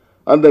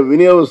அந்த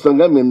விநியோக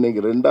சங்கம்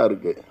இன்னைக்கு 2ஆ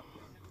இருக்கு.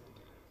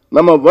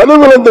 நம்ம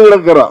வலுவிழந்து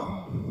கிடக்கிறோம்.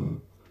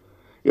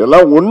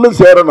 இதெல்லாம் ஒன்று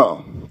சேரணும்.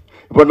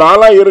 இப்போ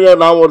நான்லாம்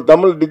இருக்கேன், நான் ஒரு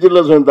தமிழ்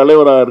டிஜிட்டல்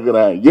தலைவராக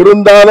இருக்கிறேன்.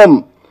 இருந்தாலும்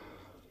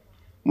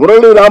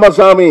முரளி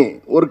ராமசாமி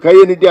ஒரு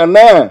கையை நீட்டி,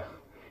 அண்ணன்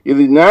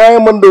இது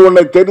நியாயம் என்று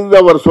உன்னை தெரிந்து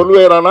அவர்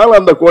சொல்வேரானால்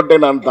அந்த கோட்டை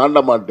நான் தாண்ட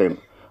மாட்டேன்.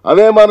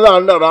 அதே மாதிரி தான்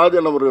அண்ணன்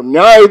ராஜன் அவர்கள்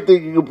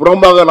நியாயத்துக்கு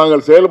புறம்பாக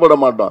நாங்கள் செயல்பட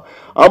மாட்டோம்.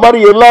 அது மாதிரி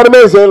எல்லாருமே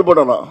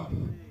செயல்படணும்.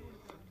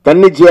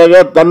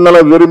 தன்னிச்சையாக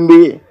தன்னலம்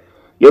விரும்பி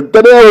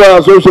எத்தனையோ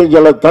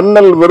அசோசியேஷன்ல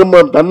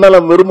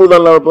தன்னலம்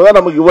விரும்புதல் தான்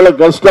நமக்கு இவ்வளவு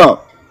கஷ்டம்.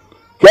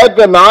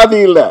 கேட்க நாதி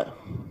இல்லை.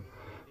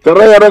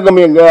 திரையரங்கம்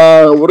எங்க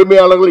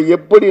உரிமையாளர்கள்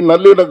எப்படி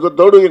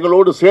நல்லிணக்கத்தோடு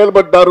எங்களோடு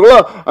செயல்பட்டார்களோ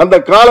அந்த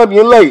காலம்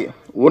இல்லை.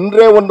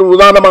 ஒன்றே ஒன்று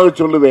உதாரணமாக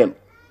சொல்லுவேன்.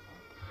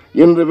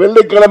 இன்று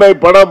வெள்ளிக்கிழமை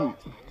படம்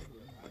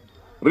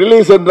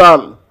ரிலீஸ்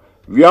என்றால்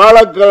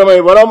வியாழக்கிழமை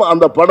வரும்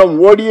அந்த படம்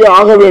ஓடியே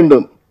ஆக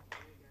வேண்டும்.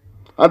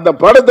 அந்த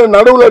படத்தை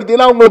நடுவில்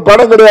எடுத்தீங்கன்னா உங்களுக்கு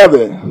படம்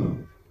கிடையாது.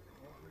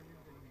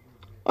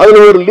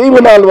 அதுல ஒரு லீவு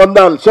நாள்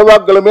வந்தால்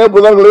செவ்வாய்க்கிழமை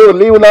புதன்கிழமை ஒரு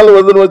லீவு நாள்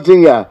வந்து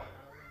வச்சுங்க,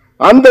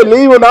 அந்த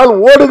லீவு நாள்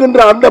ஓடுகின்ற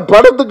அந்த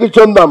படத்துக்கு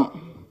சொந்தம்.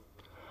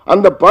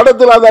 அந்த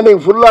படத்தில் அதை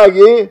அன்னைக்கு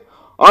ஃபுல்லாகி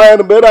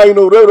 1000 பேர்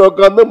 500 பேர்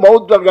உட்காந்து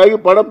மவுத் டாக் ஆகி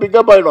படம்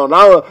பிக்கப் ஆகிடும்.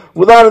 நான்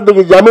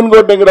உதாரணத்துக்கு ஜமீன்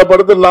கோட்டைங்கிற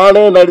படத்தில்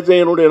நானே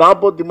நடித்தேன். என்னுடைய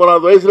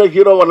 43வது வயசுல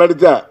ஹீரோவை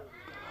நடித்தேன்.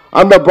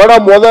 அந்த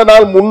படம் முதல்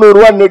நாள் 300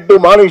 ரூபா நெட்டு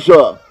மார்னிங்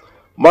ஷோ,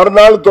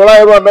 மறுநாள்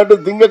 900 ரூபா நெட்டு,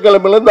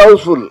 திங்கக்கிழமையிலேருந்து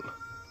ஹவுஸ்ஃபுல்.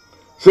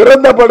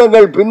 சிறந்த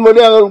படங்கள்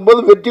பின்வழி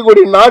போது வெற்றி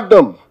கொடி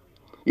நாட்டம்.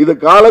 இது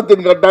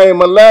காலத்தின்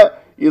கட்டாயம் அல்ல,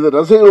 இது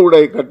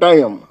ரசிகர்களுடைய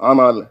கட்டாயம்.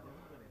 ஆனால்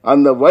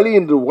அந்த வழி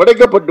இன்று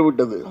உடைக்கப்பட்டு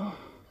விட்டது.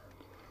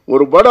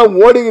 ஒரு படம்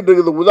ஓடிக்கிட்டு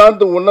இருக்குது.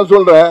 உதாரணத்துக்கு ஒன்ன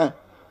சொல்றேன்,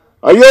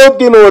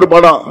 அயோத்தின்னு ஒரு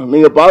படம்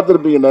நீங்க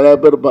பார்த்துருப்பீங்க, நிறைய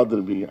பேர்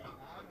பார்த்துருப்பீங்க.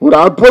 ஒரு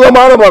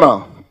அற்புதமான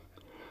படம்,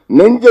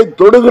 நெஞ்சை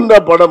தொடுகின்ற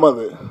படம்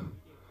அது.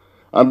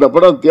 அந்த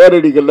படம்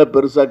தேரடிக்கல,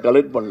 பெருசா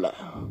கலெக்ட் பண்ணல.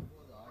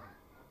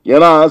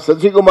 ஏன்னா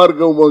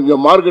சசிகுமாருக்கு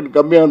கொஞ்சம் மார்க்கெட்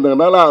கம்மியாக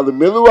இருந்ததுனால அது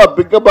மெதுவாக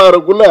பிக்கப்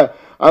ஆகிறதுக்குள்ள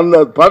அந்த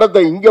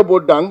படத்தை இங்கே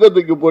போட்டு அங்கே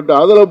தூக்கி போட்டு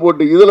அதில்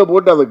போட்டு இதில்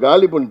போட்டு அதை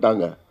காலி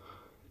பண்ணிட்டாங்க.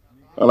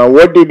 ஆனால்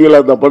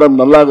ஓடிடியில் அந்த படம்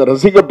நல்லாக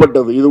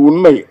ரசிக்கப்பட்டது, இது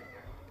உண்மை.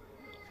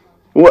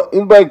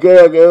 இப்போ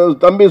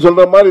தம்பி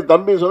சொல்கிற மாதிரி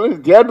தம்பி சொல்ல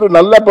தியேட்டர்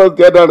நல்லா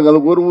தியேட்டருங்க.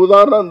 அதுக்கு ஒரு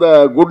உதாரணம் இந்த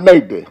குட்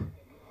நைட்டு.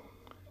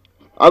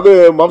 அது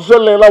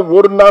மப்சல்லாம்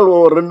 1 நாள்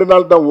 2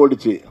 நாள் தான்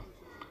ஓடிச்சு.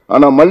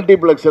 ஆனால்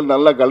மல்டிப்ளெக்ஸில்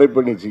நல்லா கலெக்ட்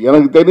பண்ணிச்சு.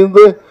 எனக்கு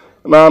தெரிந்து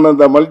நான்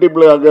அந்த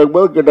மல்டிப்ளெக்ஸ்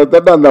போது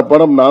கிட்டத்தட்ட அந்த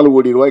படம் 4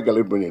 கோடி ரூபாய்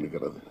கலெக்ட்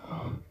பண்ணியிருக்கிறது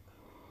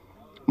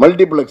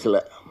மல்டிப்ளெக்ஸில்.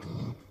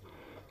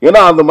 ஏன்னா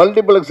அந்த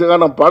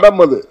மல்டிப்ளெக்ஸுக்கான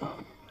படம் அது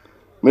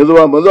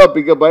மெதுவாக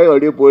பிக்கப் ஆகி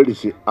அப்படியே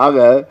போயிடுச்சு.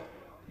 ஆக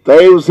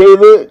தயவு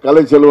செய்து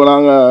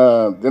கலைச்செல்வனாக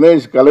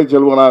தினேஷ்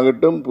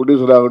கலைச்செல்வனாகட்டும்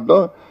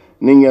ப்ரொடியூசராகட்டும்,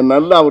 நீங்கள்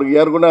நல்லா அவருக்கு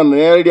ஏற்கனவே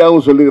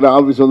நேரடியாகவும் சொல்லிக்கிறேன்,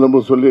 ஆஃபீஸ்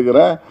வந்து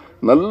சொல்லியிருக்கிறேன்,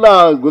 நல்லா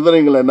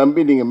குதிரைங்களை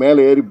நம்பி நீங்கள்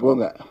மேலே ஏறி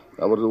போங்க.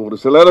 அவர் ஒரு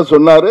சிலரை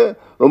சொன்னார்,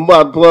 ரொம்ப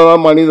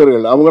அற்புதமான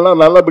மனிதர்கள்,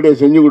 அவங்களாம் நல்லபடியாக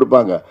செஞ்சு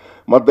கொடுப்பாங்க.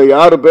 மற்ற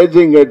யார்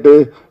பேச்சையும் கேட்டு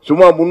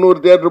சும்மா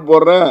 300 தியேட்டர்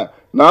போடுறேன்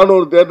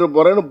 400 தியேட்டர்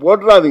போடுறேன்னு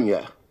போட்டுறாதீங்க.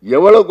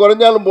 எவ்வளோ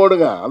குறைஞ்சாலும்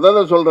போடுங்க.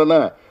 அதான்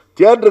சொல்கிறேன்னே,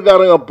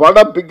 தியேட்டருக்காரங்க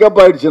படம்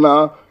பிக்கப் ஆகிடுச்சுன்னா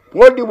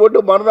போட்டி போட்டு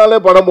மறுநாளே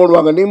படம்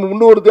போடுவாங்க. நீ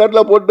 300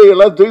 தியேட்டரில் போட்டு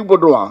எல்லாம் தூக்கி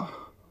போட்டுருவான்.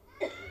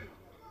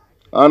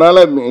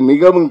 அதனால்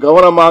மிகவும்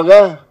கவனமாக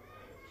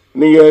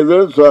நீங்கள் இது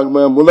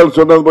முதல்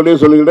சொன்னதுபடியே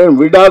சொல்லிக்கிட்டேன்,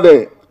 விடாதே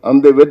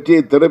அந்த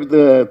வெற்றியை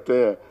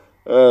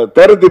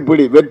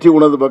திறத்திப்பிடி, வெற்றி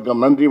உனது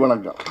பக்கம். நன்றி,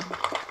 வணக்கம்.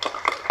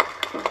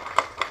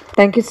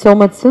 Thank you so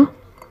much, sir.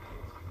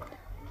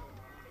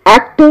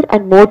 Actor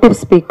and motive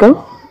speaker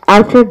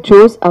Alfred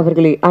Jose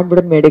அவர்களை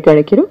அன்புடன் மேடைக்கு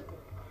அழைக்கிறோம்.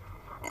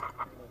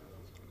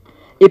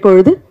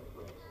 இப்பொழுது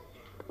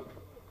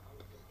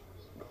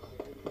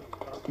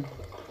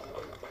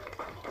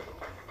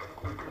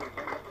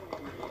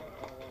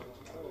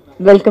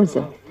வெல்கம்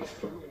சார்.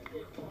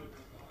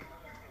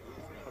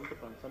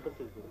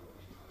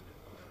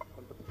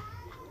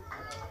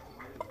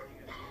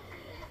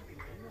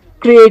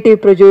 கிரியேட்டிவ்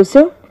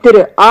ப்ரொடியூசர்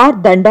திரு ஆர்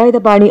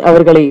தண்டாயுதபாணி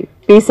அவர்களை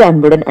பேச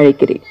அன்புடன்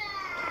அழைக்கிறேன்.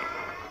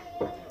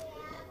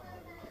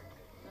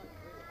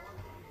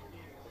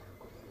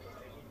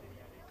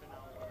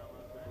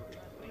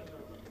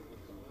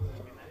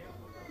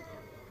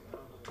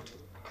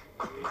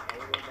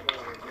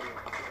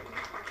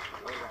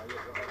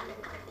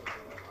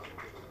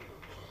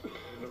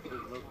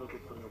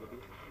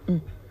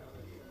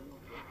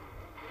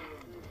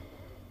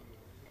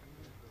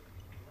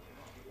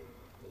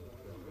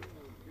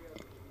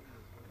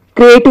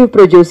 கிரியேட்டிவ்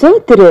ப்ரொடியூசர்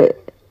திரு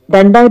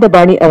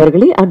தண்டாயுதபாணி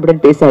அவர்களை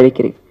அன்புடன் பேச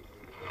அழைக்கிறேன்.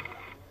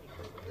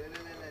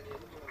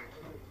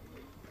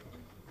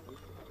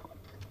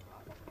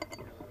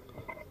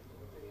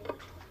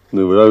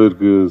 இந்த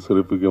விழாவிற்கு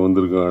சிறப்பிக்க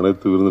வந்திருக்கும்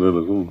அனைத்து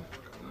விருந்தினர்களுக்கும்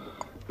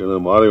எனது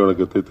மாலை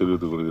வணக்கத்தை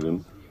தெரிவித்துக் கொள்கிறேன்.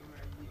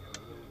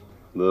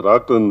 இந்த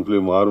ராக்கதன்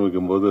ஃபிலிம்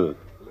ஆரம்பிக்கும் போது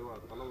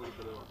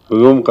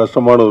மிகவும்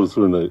கஷ்டமான ஒரு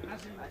சூழ்நிலை.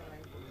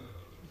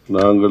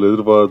 நாங்கள்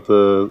எதிர்பார்த்த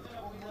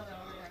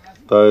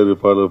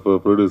தயாரிப்பாளர்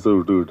ப்ரொடியூசர்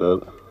விட்டுவிட்டார்.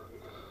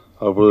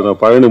 அப்பொழுது நான்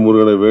பழனி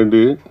முருகனை வேண்டி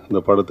இந்த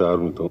படத்தை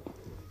ஆரம்பித்தோம்.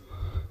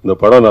 இந்த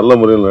படம் நல்ல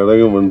முறையில்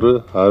நடக்கும் என்று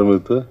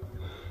ஆரம்பித்து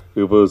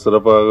இப்போது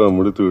சிறப்பாக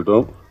முடித்து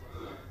விட்டோம்.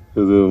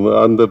 இது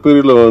அந்த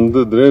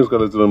பீரியடில் தினேஷ்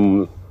கலைச்சலம்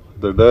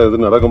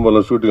இது நடக்கும்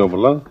போதெல்லாம் ஷூட்டிங்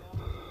அப்போல்லாம்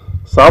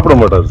சாப்பிட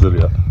மாட்டார்.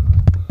 சரியா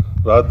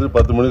ராத்திரி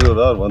 10 மணிக்கு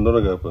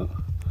வந்தோடனே கேட்பேன்,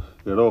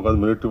 இடம்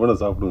உட்காந்து மினிட்டு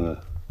வேணால் சாப்பிடுங்க.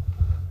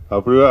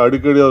 அப்படியே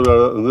அடிக்கடி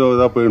அவர்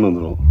இதாக போயின்னு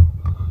வந்துடும்.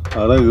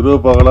 ஆனால் இரவு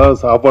பகலாக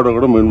சாப்பாடை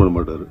கூட மெயின் பண்ண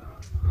மாட்டார்.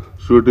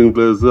 ஷூட்டிங்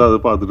பிளேஸு அதை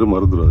பார்த்துட்டு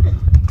மறந்துடுவார்.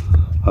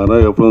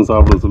 ஆனால் எப்பவும்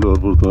சாப்பிட சொல்லி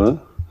வற்புறுத்துவேன்.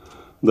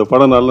 இந்த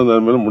படம் நல்ல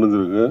நிலைமையில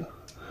முடிஞ்சிருக்கு.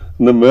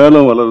 இன்னும்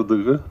மேலும்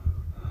வளர்கிறதுக்கு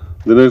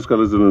தினேஷ்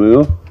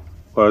கலைச்சலனையும்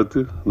வாழ்த்து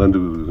நன்றி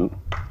கூறுகிறேன்.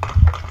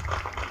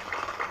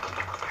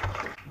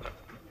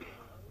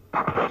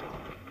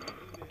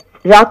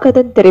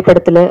 ராக்கதன்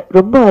திரைப்படத்துல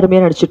ரொம்ப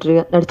அருமையா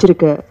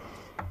நடிச்சிருக்க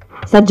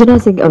சஞ்சனா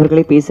சிங்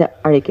அவர்களை பேச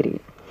அழைக்கிறேன்.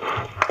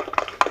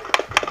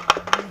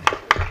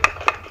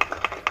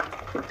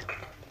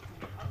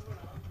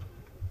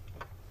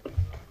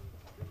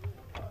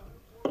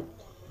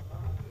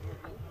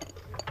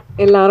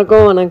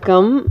 எல்லாருக்கும்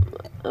வணக்கம்.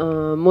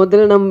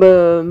 முதல்ல நம்ம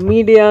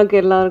மீடியாவுக்கு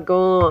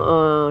எல்லாருக்கும்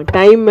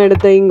டைம்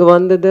எடுத்து இங்கே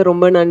வந்தது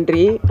ரொம்ப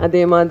நன்றி.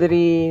 அதே மாதிரி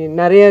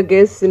நிறைய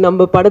கெஸ்ட்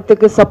நம்ம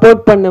படத்துக்கு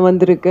சப்போர்ட் பண்ண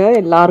வந்திருக்கு,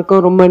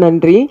 எல்லாருக்கும் ரொம்ப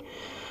நன்றி.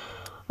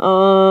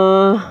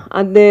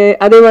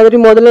 அதே மாதிரி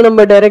முதல்ல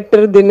நம்ம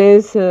டைரக்டர்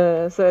தினேஷ்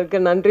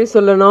சருக்கு நன்றி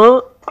சொல்லணும்.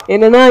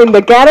 என்னன்னா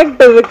இந்த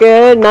கேரக்டருக்கு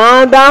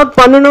நான் தான்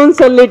பண்ணணும்னு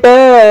சொல்லிட்டு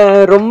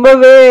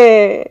ரொம்பவே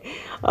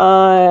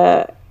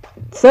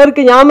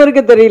சருக்கு ஞாபகம்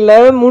இருக்க தெரியல.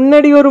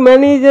 முன்னாடி ஒரு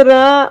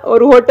மேனேஜரா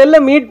ஒரு ஹோட்டல்ல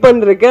மீட்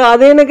பண்ணிருக்கு,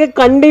 அது எனக்கு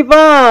கண்டிப்பா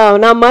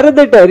நான்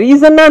மறந்துட்டேன்.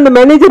 ரீசன்னா அந்த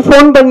மேனேஜர்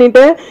ஃபோன்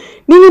பண்ணிட்டு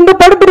நீங்க இந்த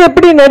படத்துல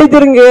எப்படி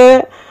நடிச்சிருங்க,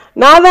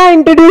 நான் தான்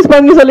இன்ட்ரடியூஸ்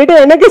பண்ணி சொல்லிட்டு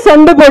எனக்கு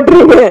சண்டை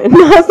போட்டுருங்க.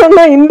 நான்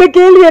சொன்னேன் இந்த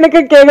கேள்வி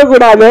எனக்கு கேட்க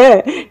கூடாது,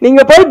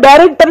 நீங்க போய்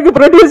டைரக்டருக்கு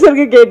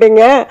ப்ரொடியூசருக்கு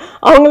கேட்டீங்க,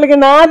 அவங்களுக்கு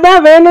நான்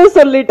தான் வேணும்னு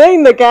சொல்லிட்டு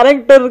இந்த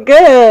கேரக்டருக்கு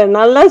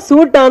நல்லா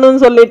சூட்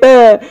ஆனும்னு சொல்லிட்டு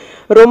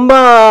ரொம்ப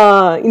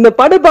இந்த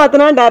படம்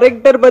பார்த்தனா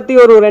டைரக்டர் பத்தி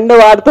ஒரு 2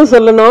 வார்த்தை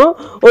சொல்லணும்.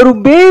 ஒரு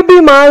பேபி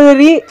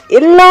மாதிரி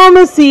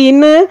எல்லாமே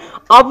சீன்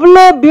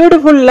அவ்வளோ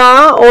பியூட்டிஃபுல்லா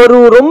ஒரு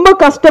ரொம்ப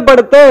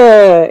கஷ்டப்படுத்த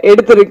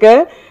எடுத்திருக்கு.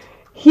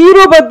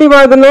 ஹீரோ பத்தி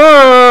பார்த்தோன்னா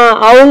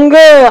அவங்க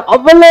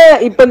அவ்வளோ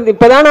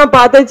இப்பதான் நான்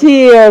பார்த்தாச்சு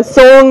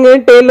சாங்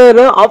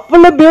டெய்லர்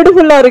அவ்வளோ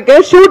பியூட்டிஃபுல்லா இருக்கு.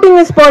 ஷூட்டிங்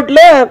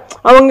ஸ்பாட்ல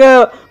அவங்க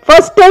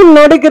ஃபர்ஸ்ட் டைம்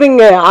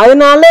நடிக்கிறீங்க,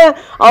 அதனால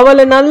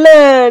அவளை நல்ல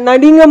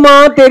நடிங்கம்மா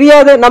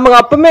தெரியாத நமக்கு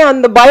அப்பவுமே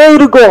அந்த பயம்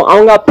இருக்கும்.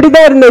 அவங்க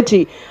அப்படிதான் இருந்துச்சு.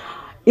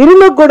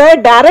 இருந்த கூட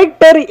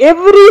டைரக்டர்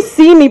எவ்ரி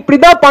சீன்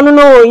இப்படிதான்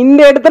பண்ணணும்,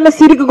 இந்த இடத்துல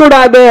சிரிக்க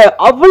கூடாது,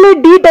 அவ்வளவு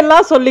டீட்டெயிலா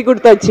சொல்லி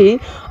கொடுத்தாச்சு.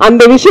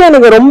 அந்த விஷயம்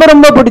எனக்கு ரொம்ப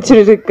ரொம்ப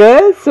பிடிச்சிருக்கு.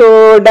 So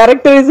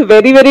director is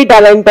very very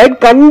talented.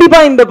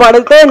 கண்டிப்பா இந்த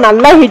படத்தை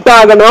நல்லா ஹிட்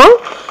ஆகணும்.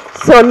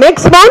 So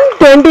next month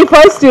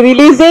 21st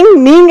releasing.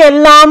 நீங்க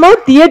எல்லாமே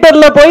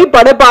தியேட்டர்ல போய்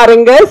படம்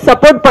பாருங்க,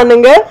 சப்போர்ட்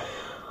பண்ணுங்க.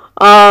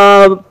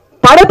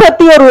 படம்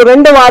பத்தி ஒரு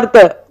 2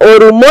 வார்த்தை.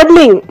 ஒரு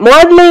மாடலிங்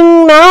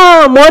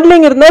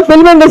இருந்தா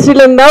பிலிம்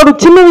இண்டஸ்ட்ரியில இருந்தா ஒரு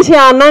சின்ன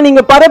விஷயம் ஆனா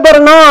நீங்க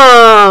பரபரனா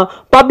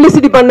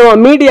பப்ளிசிட்டி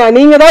பண்ணுவோம், மீடியா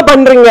நீங்க தான்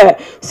பண்றீங்க.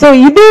 சோ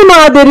இதே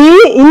மாதிரி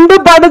இந்த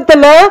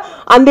படத்துல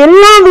அந்த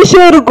எல்லா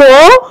விஷயம்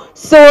இருக்கும்.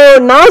 சோ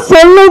நான்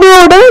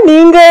சொன்னதோட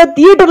நீங்க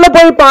தியேட்டர்ல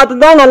போய்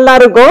பார்த்துதான் நல்லா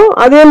இருக்கும்.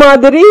 அதே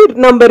மாதிரி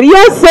நம்ம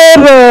ரியாஸ்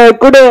சார்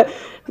கூட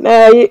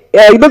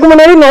இதுக்கு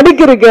முன்னாடி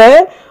நடிக்கிறேன்.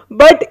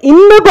 பட்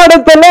இந்த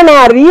படத்துல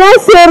நான்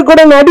ரியாஸ் சார்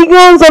கூட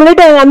நடிக்கணும்னு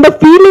சொல்லிட்டு அந்த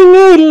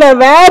ஃபீலிங்கே இல்ல,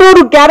 வேற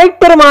ஒரு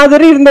கேரக்டர்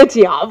மாதிரி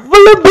இருந்துச்சு.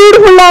 அவ்வளவு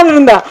பியூட்டிஃபுல்லா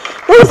இருந்தா.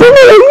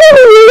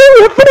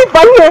 எப்படி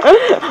பண்ண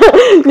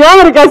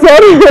ஞாபகம் இருக்கா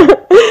சார்?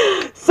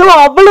 ஸோ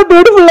அவ்வளோ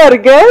பியூட்டிஃபுல்லா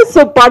இருக்கு.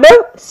 ஸோ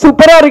படம்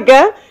சூப்பரா இருக்கு.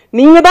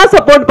 நீங்க தான்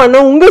சப்போர்ட்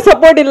பண்ணும். உங்க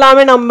சப்போர்ட்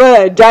இல்லாம நம்ம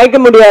ஜெயிக்க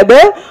முடியாது.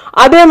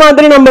 அதே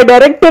மாதிரி நம்ம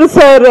டைரக்டர்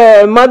சார்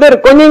மதர்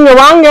கொஞ்சம் இங்க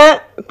வாங்க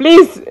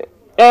ப்ளீஸ்.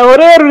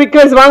 ஒரே ஒரு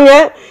ரிக்வெஸ்ட் வாங்க.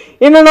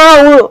 என்னன்னா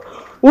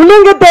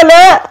உலகத்துல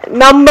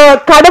நம்ம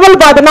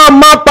கடவுள் பார்த்தோம்னா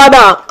அம்மா அப்பா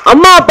தான்.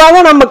 அம்மா அப்பா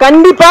தான் நம்ம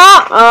கண்டிப்பா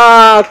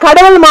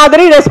கடவுள்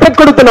மாதிரி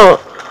ரெஸ்பெக்ட் கொடுக்கணும்.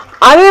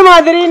 அதே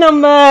மாதிரி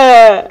நம்ம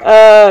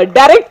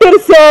டைரக்டர்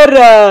சார்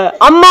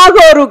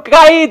அம்மாவுக்கு ஒரு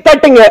கை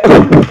தட்டுங்க.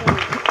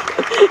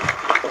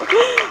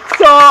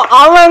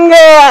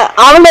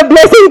 அவங்க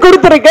பிளெஸிங்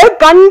கொடுத்துருக்கு.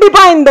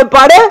 கண்டிப்பா இந்த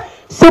படம்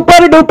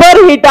சூப்பர் டூப்பர்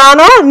ஹிட்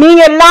ஆனோம்.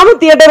 நீங்க எல்லாரும்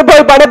தியேட்டர்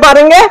போய் படம்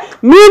பாருங்க.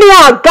 மீடியா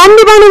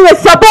கண்டிப்பா நீங்க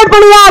சப்போர்ட்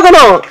பண்ணி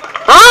ஆகணும்.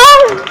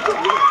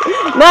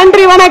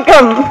 நன்றி,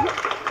 வணக்கம்.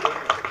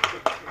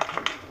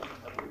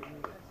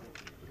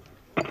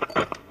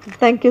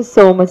 Thank you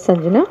so much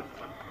Sanjana.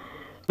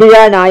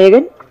 விழா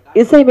நாயகன்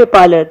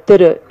இசையமைப்பாளர்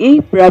திரு இ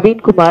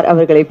பிரவீன்குமார்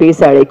அவர்களை பேச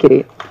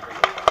அழைக்கிறேன்.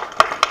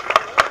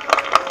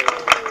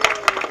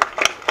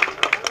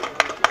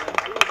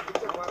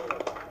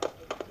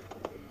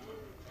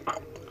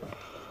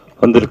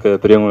 வந்திருக்க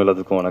பெரியவங்க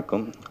எல்லாத்துக்கும்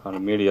வணக்கம்.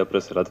 மீடியா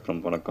ப்ரெஸ்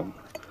எல்லாத்துக்கும் வணக்கம்.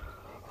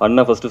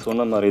 அண்ணன் ஃபஸ்ட்டு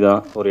சொன்ன மாதிரி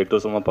தான் ஒரு 8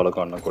 வருஷமாக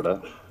பழக்கம் அண்ணன் கூட.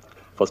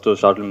 ஃபஸ்ட்டு ஒரு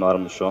ஷார்ட் ஃபிலிம்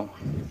ஆரம்பித்தோம்.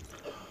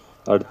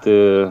 அடுத்து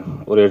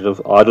ஒரு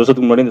 6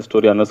 வருஷத்துக்கு முன்னாடி இந்த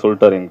ஸ்டோரி அண்ணன்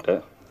சொல்லிட்டார் என்கிட்ட.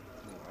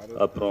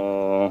 அப்புறம்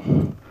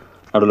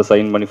நடுவில்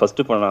சைன் பண்ணி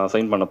ஃபஸ்ட்டு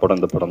சைன் பண்ண படம்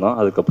இந்த படம் தான்.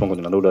 அதுக்கப்புறம்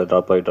கொஞ்சம் நடுவில்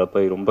ட்ராப்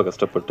ஆகி ரொம்ப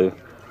கஷ்டப்பட்டு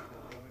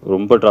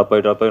ரொம்ப ட்ராப்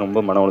ஆகி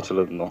ரொம்ப மன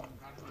உளைச்சல் இருந்தோம்.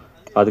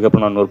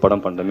 அதுக்கப்புறம் நான் இன்னொரு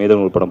படம் பண்ணேன்,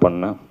 மேதன் ஒரு படம்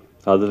பண்ணேன்.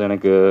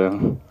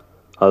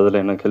 அதில்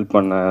எனக்கு ஹெல்ப்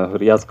பண்ண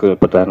ரியாஸ்க்கு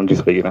இப்போ நன்றி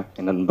சொல்லிக்கிறேன்,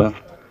 என் நண்பன்.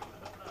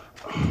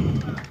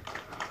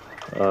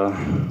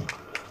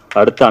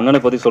 அடுத்து அண்ணனை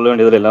பற்றி சொல்ல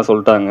வேண்டியதில் எல்லாம்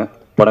சொல்லிட்டாங்க.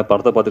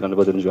 படத்தை பார்த்து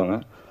கண்டிப்பாக தெரிஞ்சுவாங்க.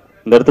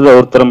 இந்த இடத்துல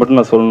ஒருத்தரை மட்டும்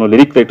நான் சொல்லணும்,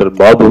 லிரிக் ரைட்டர்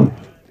பாபு.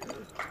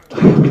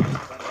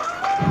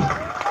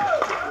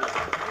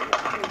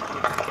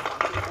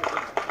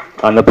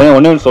 அந்த பையன்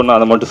ஒன்றே ஒன்று சொன்னான்,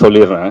 அதை மட்டும்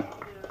சொல்லிடுறேன்.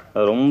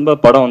 ரொம்ப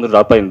படம் வந்து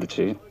ட்ராப்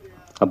ஆகிருந்துச்சு.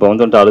 அப்போ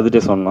வந்துட்டு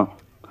அழுதுகிட்டே சொன்னான்.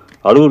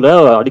 அழுவில்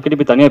அடிக்கடி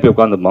போய் தனியாக போய்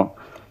உட்காந்துப்பான்.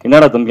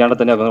 என்னடா தம்பி ஏன்டா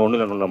தனியாக உட்காந்து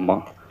ஒன்றும் இல்லைம்மா.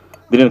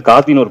 திடீர்னு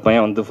காத்தின்னு ஒரு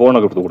பையன் வந்து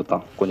ஃபோனை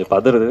கொடுத்தான். கொஞ்சம்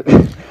பதறுது,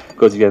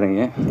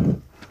 கோச்சிக்காதீங்க.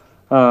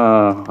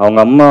 அவங்க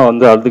அம்மா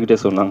வந்து அழுதுகிட்டே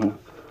சொன்னாங்க,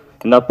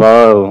 என்னப்பா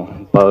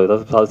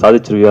ஏதாவது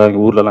சாதிச்சிருவியா,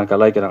 எங்கள் ஊர்லலாம்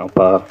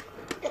கலாய்க்கிறாங்கப்பா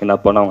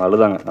என்னப்பான்னு அவங்க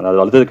அழுதாங்க.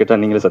 அது அழுது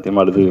கேட்டால் நீங்களே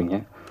சத்தியமாக அழுதுவீங்க.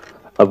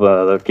 அப்போ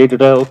அதை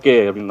கேட்டுட்டா ஓகே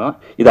அப்படின்னா,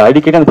 இதை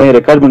அடிக்கடி அந்த பையன்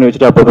ரெக்கார்ட் பண்ணி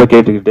வச்சுட்டு அப்பப்போ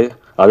கேட்டுக்கிட்டு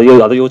அதை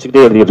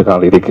யோசிச்சுக்கிட்டே எழுதிட்டு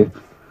இருக்கான் லிரிக்கு.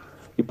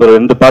 இப்போ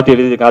 2 பாட்டு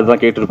எழுதியிருக்கேன்,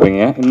 அதுதான்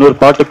கேட்டிருப்பீங்க. இன்னொரு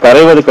பாட்டு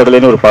கரைவது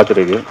கடலைன்னு ஒரு பாட்டு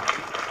இருக்குது.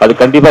 அது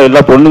கண்டிப்பாக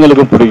எல்லா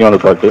பொண்ணுங்களுக்கும் பிடிக்கும். அந்த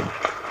பாட்டு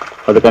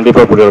அது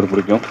கண்டிப்பாக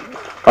பிடிக்கும்.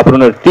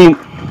 அப்புறம் டீம்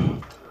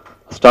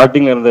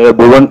ஸ்டார்டிங்கில் இருந்த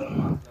புவன்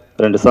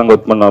 2 சாங்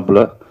ஒர்க்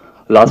பண்ணாப்புல.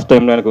 லாஸ்ட்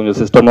டைமில் எனக்கு கொஞ்சம்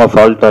சிஸ்டமாக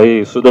ஃபால்ட் ஆகி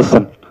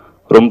சுதர்சன்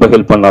ரொம்ப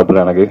ஹெல்ப்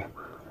பண்ணாப்புல எனக்கு.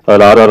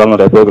 அதில் ஆறாம்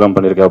நிறைய ப்ரோக்ராம்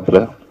பண்ணியிருக்காப்புல.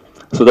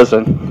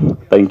 சுதர்சன்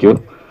தேங்க்யூ.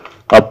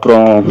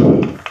 அப்புறம்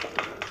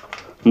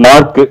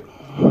மார்க்கு,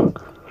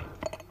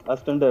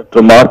 அசிஸ்டன்ட்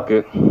டைரக்டர் மார்க்கு.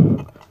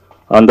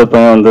 அந்த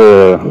பையன் வந்து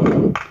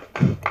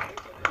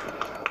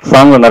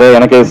சாங்கில் நிறைய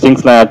எனக்கு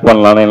ஸ்ட்ரிங்ஸ்லாம் ஆட்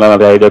பண்ணலான்னு எல்லாம்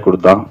நிறைய ஐடியா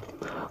கொடுத்தான்.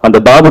 அந்த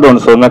பாபுட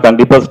ஒன்று சொன்னேன்,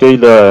 கண்டிப்பாக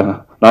ஸ்டேஜில்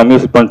நான்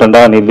மியூசிக்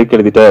பண்ணிட்டேன்டா, நீ லிரிக்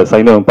எழுதிட்ட,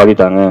 சைனம்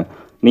பாடிட்டாங்க,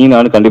 நீ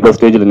நானும் கண்டிப்பாக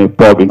ஸ்டேஜில்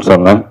நிற்போம் அப்படின்னு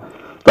சொன்னேன்.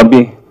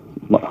 தம்பி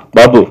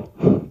பாபு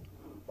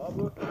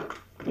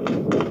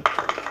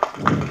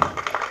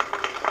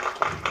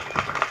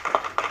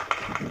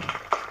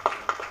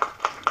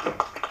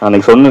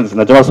அன்னைக்கு சொன்னேன்,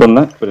 நிஜமாக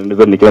சொன்னேன். இப்போ 2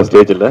 பேர் நிற்கிறேன்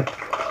ஸ்டேஜில்.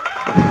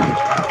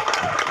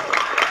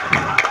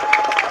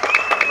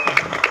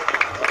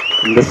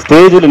 இந்த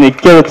ஸ்டேஜில்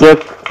நிற்க வச்ச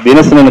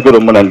தினேசனுக்கு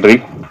ரொம்ப நன்றி.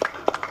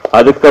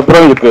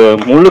 அதுக்கப்புறம் இதுக்கு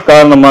முழு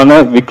காரணமான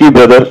விக்கி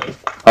பிரதர்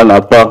அண்ட்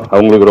அப்பா,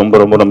 அவங்களுக்கு ரொம்ப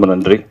ரொம்ப ரொம்ப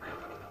நன்றி.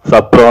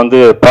 அப்புறம் வந்து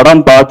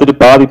படம் பார்த்துட்டு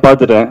பாதி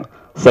பார்த்துட்டேன்,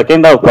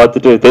 செகண்ட் ஹாஃப்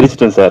பார்த்துட்டு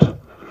தெரிச்சிட்டேன் சார்,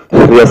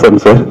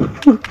 ரியாசன் சார்.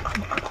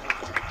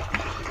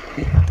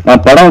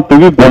 நான் படம்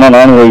டிவி போனேன்,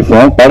 நானும்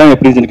வைஃபும். படம்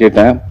எப்படின்னு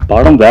கேட்டேன்,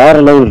 படம் வேற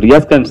லெவல்,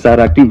 ரியாஸ்கான்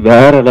சார் ஆக்டிங்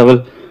வேற லெவல்,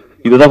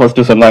 இதுதான்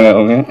ஃபர்ஸ்ட் சொன்னாங்க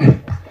அவங்க.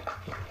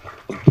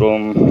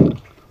 அப்புறம்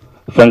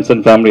ஃப்ரெண்ட்ஸ்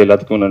அண்ட் ஃபேமிலி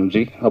எல்லாத்துக்கும்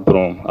நன்றி.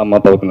 அப்புறம் அம்மா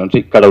அப்பாவுக்கு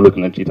நன்றி,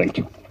 கடவுளுக்கு நன்றி.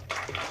 தேங்க்யூ.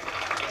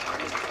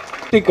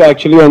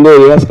 ஆக்சுவலி வந்து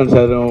ரியாஸ்கான்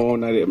சார்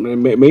நிறைய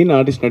மெயின்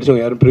ஆர்டிஸ்ட்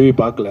நடிச்சவங்க யாரும் ப்ரிவியூ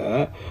பார்க்கல.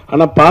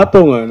 ஆனால்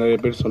பார்த்தவங்க நிறைய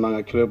பேர் சொன்னாங்க.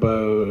 ஆக்சுவலாக இப்போ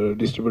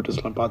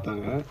டிஸ்ட்ரிபியூட்டர்ஸ்லாம்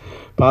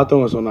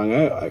பார்த்தவங்க சொன்னாங்க,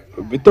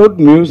 வித்தவுட்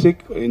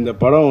மியூசிக் இந்த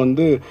படம்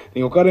வந்து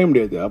நீங்கள் உட்காரவே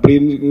முடியாது அப்படி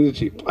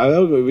இருந்துச்சு.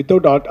 அதாவது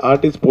வித்தவுட்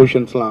ஆர்டிஸ்ட்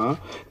போர்ஷன்ஸ்லாம்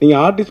நீங்கள்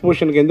ஆர்டிஸ்ட்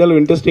போர்ஷனுக்கு எந்த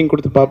அளவு இன்ட்ரெஸ்டிங்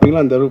கொடுத்து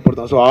பார்ப்பீங்களோ அந்த அளவுக்கு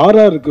பொறுத்தான். ஸோ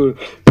ஆர்ஆருக்கு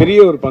பெரிய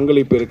ஒரு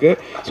பங்களிப்பு இருக்குது.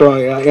 ஸோ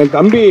என்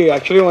தம்பி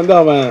ஆக்சுவலி வந்து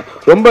அவன்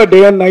ரொம்ப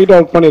டே அண்ட் நைட்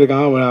ஒர்க்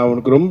பண்ணியிருக்கான்.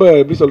 அவனுக்கு ரொம்ப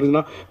எப்படி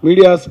சொல்கிறதுன்னா,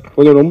 மீடியாஸ்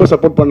கொஞ்சம் ரொம்ப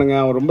சப்போர்ட் பண்ணுங்க,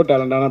 அவன் ரொம்ப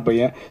டேலண்டான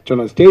பையன். ஸோ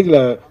நான் ஸ்டேஜில்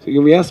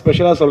ஏன்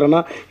ஸ்பெஷலாக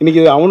சொல்கிறேன்னா,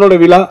 இன்றைக்கி அவனோட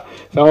விழா.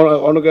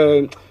 அவனுக்கு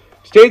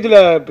ஸ்டேஜில்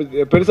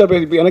பெருசாக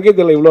பேசி எனக்கே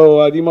தெரியல இவ்வளோ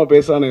அதிகமாக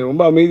பேசான்னு,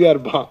 ரொம்ப அமைதியாக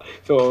இருப்பான்.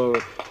 ஸோ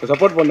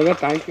சப்போர்ட் பண்ணுங்க,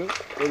 தேங்க்யூ.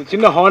 ஒரு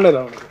சின்ன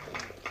ஹானர் அவனுக்கு.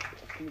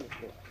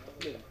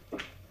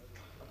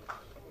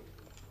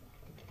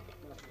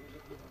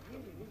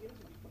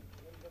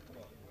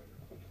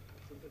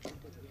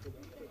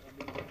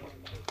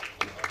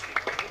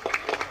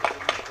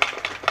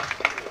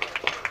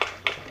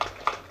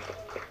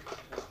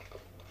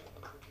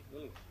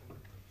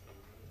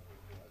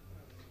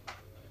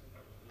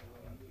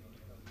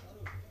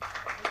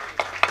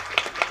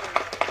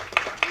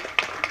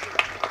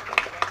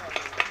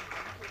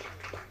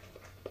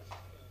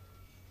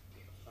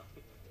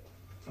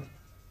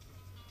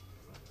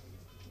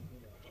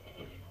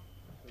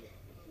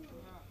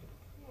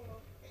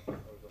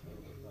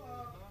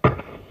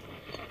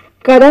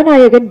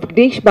 கதாநாயகன்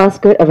தினேஷ்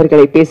பாஸ்கர்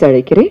அவர்களை பேச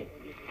அழைக்கிறேன்.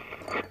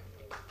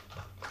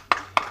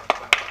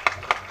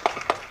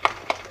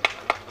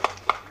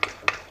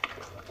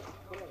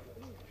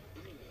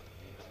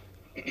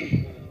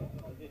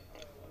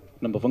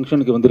 நம்ம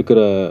ஃபங்க்ஷனுக்கு வந்திருக்கிற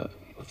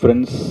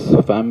ஃப்ரெண்ட்ஸ்,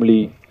 ஃபேமிலி,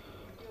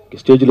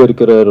 ஸ்டேஜில்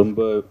இருக்கிற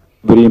ரொம்ப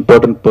வெரி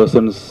இம்பார்ட்டண்ட்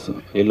பர்சன்ஸ்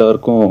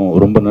எல்லாருக்கும்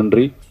ரொம்ப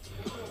நன்றி.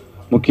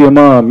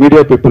 முக்கியமாக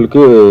மீடியா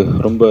பீப்புளுக்கு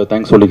ரொம்ப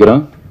தேங்க்ஸ்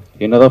சொல்லிக்கிறேன்.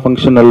 என்னதான்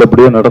ஃபங்க்ஷன்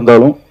நல்லபடியாக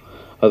நடந்தாலும்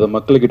அதை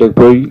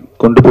மக்கள்கிட்ட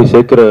கொண்டு போய்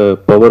சேர்க்குற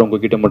பவர்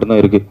உங்ககிட்ட மட்டும்தான்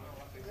இருக்குது.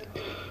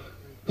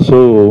 ஸோ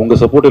உங்கள்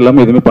சப்போர்ட்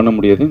இல்லாமல் எதுவுமே பண்ண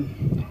முடியாது.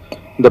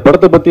 இந்த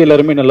படத்தை பற்றி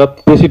எல்லாருமே நல்லா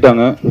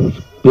பேசிட்டாங்க.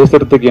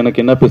 பேசுகிறதுக்கு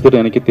எனக்கு என்ன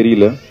பேசுகிறது எனக்கே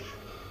தெரியல.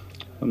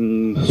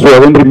 ஸோ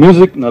அதே மாதிரி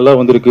மியூசிக் நல்லா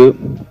வந்திருக்கு.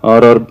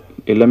 ஆர்ஆர்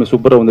எல்லாமே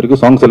சூப்பராக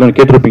வந்திருக்கு. சாங்ஸ் எல்லாமே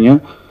கேட்டிருப்பீங்க,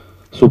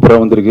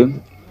 சூப்பராக வந்திருக்கு.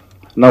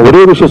 நான்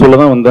ஒரே விஷயம்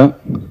சொல்ல தான் வந்தேன்.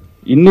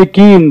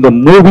 இன்னைக்கு இந்த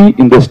மூவி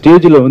இந்த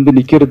ஸ்டேஜில் வந்து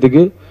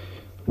நிற்கிறதுக்கு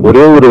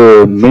ஒரே ஒரு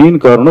மெயின்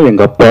காரணம்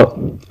எங்கள் அப்பா.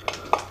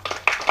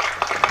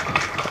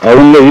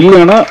 அவங்க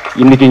இல்லைன்னா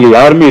இன்னைக்கு இங்கே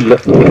யாருமே இல்லை.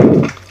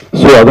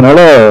 ஸோ அதனால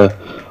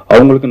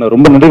அவங்களுக்கு நான்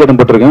ரொம்ப நன்றி கடன்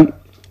பட்டிருக்கேன்.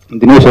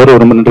 தினேஷ் சார்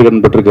ரொம்ப நன்றி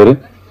கடன் பட்டிருக்காரு.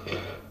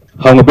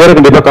 அவங்க பேரை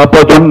கண்டிப்பாக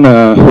காப்பாற்றணும்னு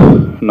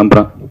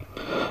நம்புகிறேன்.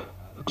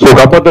 ஸோ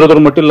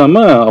காப்பாற்றுறது மட்டும்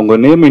இல்லாமல் அவங்க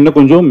நேம் இன்னும்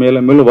கொஞ்சம்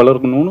மேலே மேலே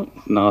வளர்க்கணும்னு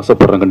நான்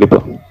ஆசைப்பட்றேன்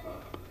கண்டிப்பாக.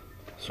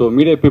 ஸோ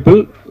மீடியா பீப்புள்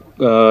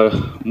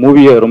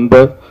மூவியை ரொம்ப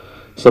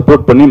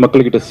சப்போர்ட் பண்ணி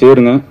மக்கள்கிட்ட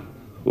சேருங்க.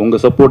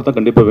 உங்கள் சப்போர்ட் தான்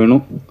கண்டிப்பாக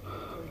வேணும்.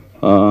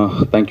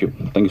 Thank you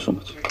so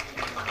much.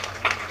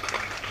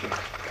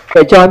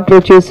 John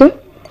producer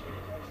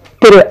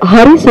திரு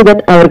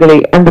ஹரிசுதன் அவர்களை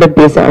அன்புடன்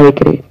பேச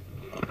அழைக்கிறேன்.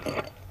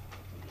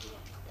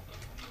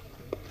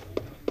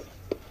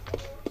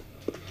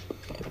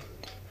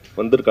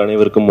 வந்திருக்க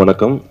அனைவருக்கும்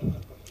வணக்கம்.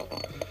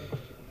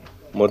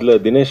 முதல்ல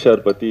தினேஷ்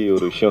சார் பற்றி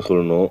ஒரு விஷயம்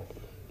சொல்லணும்.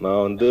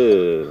 நான் வந்து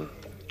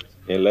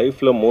என்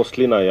லைஃப்பில்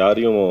மோஸ்ட்லி நான்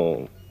யாரையும்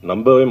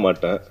நம்பவே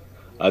மாட்டேன்.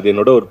 அது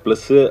என்னோட ஒரு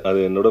ப்ளஸ்ஸு, அது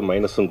என்னோட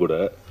மைனஸும் கூட.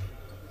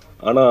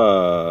 ஆனால்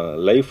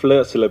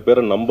லைஃப்பில் சில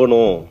பேரை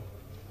நம்பணும்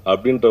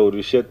அப்படின்ற ஒரு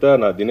விஷயத்த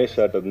நான் தினேஷ்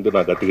சார்ட்ட இருந்து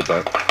நான்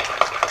கற்றுக்கிட்டேன்.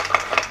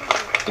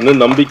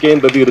 இன்னும்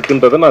நம்பிக்கைன்றது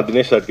இருக்குன்றதை நான்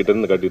தினேஷ் சார்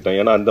கிட்டேருந்து கற்றுக்கிட்டேன்.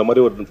 ஏன்னா அந்த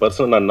மாதிரி ஒரு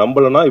பர்சனை நான்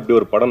நம்பலைன்னா இப்படி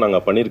ஒரு படம்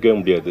நாங்கள் பண்ணியிருக்கவே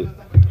முடியாது.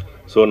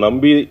 ஸோ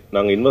நம்பி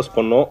நாங்கள் இன்வெஸ்ட்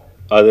பண்ணோம்,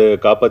 அதை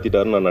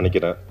காப்பாற்றிட்டாருன்னு நான்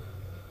நினைக்கிறேன்.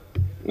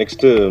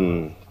 நெக்ஸ்ட்டு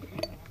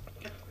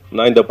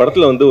நான் இந்த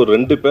படத்தில் வந்து ஒரு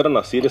 2 பேரை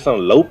நான்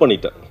சீரியஸாக லவ்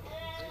பண்ணிட்டேன்.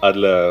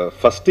 அதில்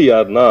ஃபஸ்ட்டு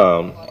யாருன்னா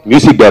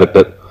மியூசிக்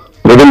டைரக்டர்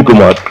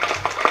பிரவீன்குமார்,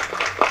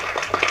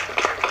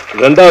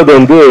 ரெண்டாவது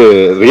வந்து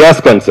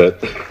ரியாஸ்கான் சார்.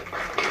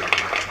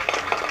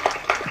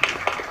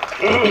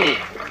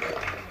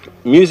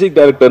 மியூசிக்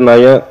டைரக்டர்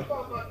நான் ஏன்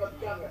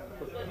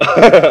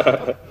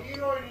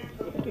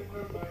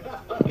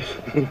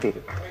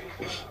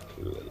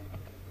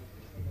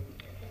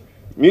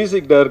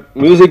மியூசிக்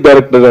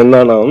டைரக்டர்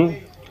என்னன்னா,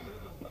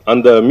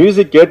 அந்த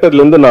மியூசிக்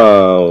கேட்டதுலேருந்து நான்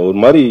ஒரு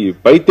மாதிரி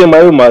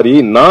பைத்தியமாகவே மாறி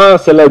நான்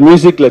சில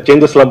மியூசிக்ல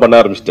சேஞ்சஸ்லாம் பண்ண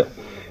ஆரம்பிச்சிட்டேன்.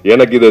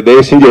 எனக்கு இதை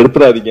தயவு செஞ்சு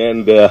எடுத்துடாதீங்க,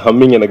 இந்த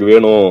ஹம்மிங் எனக்கு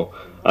வேணும்,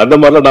 அந்த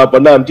மாதிரிலாம் நான்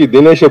பண்ண ஆரம்பிச்சு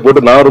தினேஷை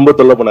போட்டு நான் ரொம்ப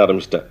தொல்லை பண்ண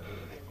ஆரம்பிச்சிட்டேன்.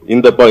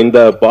 இந்த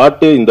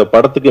பாட்டு இந்த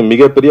படத்துக்கு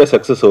மிகப்பெரிய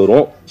சக்ஸஸ்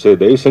வரும். சரி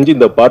தயவு செஞ்சு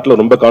இந்த பாட்டில்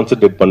ரொம்ப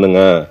கான்சென்ட்ரேட் பண்ணுங்க,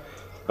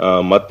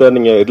 மற்ற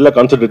நீங்கள் எதில்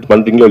கான்சென்ட்ரேட்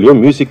பண்ணுறீங்களோ இல்லையோ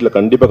மியூசிக்கில்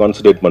கண்டிப்பாக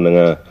கான்சென்ட்ரேட்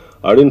பண்ணுங்க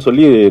அப்படின்னு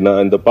சொல்லி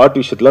நான் இந்த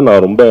பாட்டு விஷயத்தில்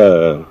நான் ரொம்ப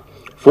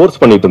ஃபோர்ஸ்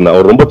பண்ணிட்டு இருந்தேன்.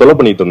 அவர் ரொம்ப தொலை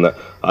பண்ணிட்டு இருந்தேன்.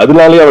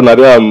 அதனாலேயே அவர்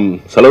நிறையா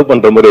செலவு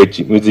பண்ணுற மாதிரி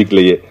ஆயிடுச்சு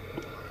மியூசிக்லேயே.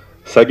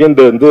 செகண்ட்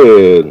வந்து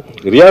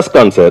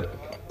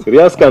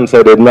ரியாஸ்கான்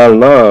சார்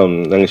இருந்தாலும்னா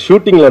நாங்கள்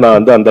ஷூட்டிங்கில் நான்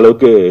வந்து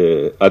அந்தளவுக்கு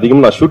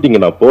அதிகமாக நான்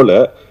ஷூட்டிங்கை நான் போகல.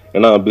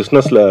 ஏன்னா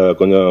பிஸ்னஸில்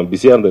கொஞ்சம்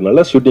பிஸியாக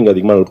இருந்ததுனால ஷூட்டிங்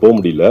அதிகமாக போக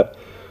முடியல.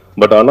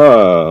 பட் ஆனால்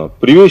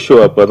ப்ரிவியூ ஷோ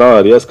அப்போ தான்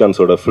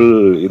ரியாஸ்கான்ஸோட ஃபுல்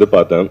இது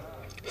பார்த்தேன்,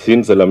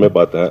 சீன்ஸ் எல்லாமே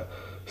பார்த்தேன்.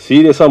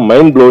 சீரியஸாக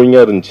மைண்ட்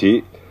ப்ளோவிங்காக இருந்துச்சு.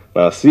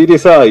 நான்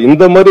சீரியஸாக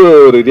இந்த மாதிரி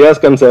ஒரு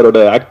ரியாஸ்கான் சாரோட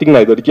ஆக்டிங்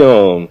நான் இது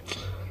வரைக்கும்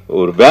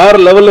ஒரு வேற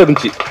லெவலில்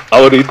இருந்துச்சு.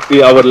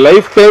 அவர்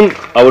லைஃப் டைம்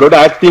அவரோட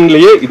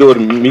ஆக்டிங்லேயே இது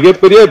ஒரு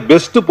மிகப்பெரிய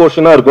பெஸ்ட்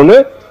போர்ஷனாக இருக்கும்னு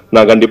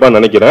நான் கண்டிப்பாக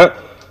நினைக்கிறேன்.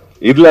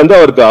 இதுல வந்து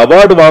அவருக்கு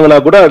அவார்டு வாங்கினா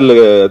கூட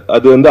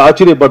அது வந்து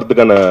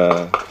ஆச்சரியப்படுறதுக்கான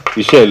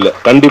விஷயம் இல்லை.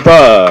 கண்டிப்பா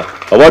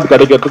அவார்டு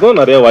கிடைக்கிறதுக்கும்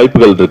நிறைய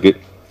வாய்ப்புகள் இருக்கு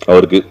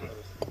அவருக்கு.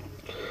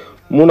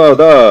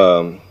 மூணாவதா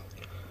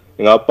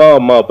எங்க அப்பா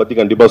அம்மா பத்தி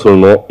கண்டிப்பா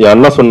சொல்லணும். என்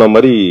அண்ணா சொன்ன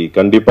மாதிரி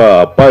கண்டிப்பா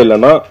அப்பா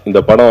இல்லைன்னா இந்த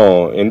படம்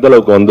எந்த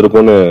அளவுக்கு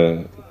வந்திருக்கும்னு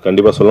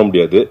கண்டிப்பா சொல்ல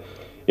முடியாது.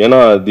 ஏன்னா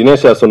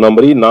தினேஷ் சார் சொன்ன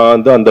மாதிரி நான்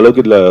வந்து அந்த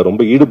அளவுக்கு இதுல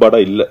ரொம்ப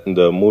ஈடுபாடா இல்லை.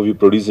 இந்த மூவி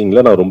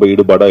ப்ரொடியூசிங்ல நான் ரொம்ப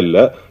ஈடுபாடா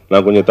இல்லை.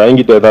 நான் கொஞ்சம்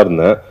தயங்கிட்டே தான்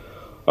இருந்தேன்.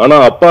 ஆனா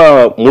அப்பா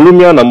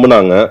முழுமையா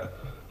நம்பினாங்க,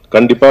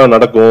 கண்டிப்பா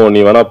நடக்கும், நீ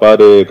வேணா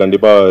பாரு,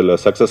 கண்டிப்பா இதுல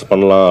சக்சஸ்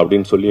பண்ணலாம்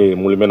அப்படின்னு சொல்லி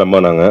முழுமையா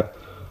நம்பினாங்க.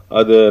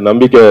 அது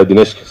நம்பிக்கை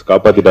தினேஷ்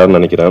காப்பாத்திட்டாருன்னு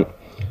நினைக்கிறேன்.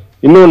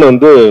 இன்னொன்று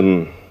வந்து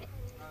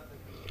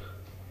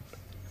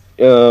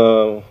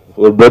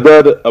ஒரு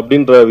பிரதர்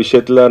அப்படின்ற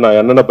விஷயத்துல நான்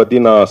அண்ணனை பத்தி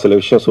நான் சில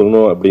விஷயம்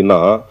சொல்லணும் அப்படின்னா,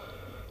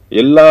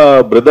 எல்லா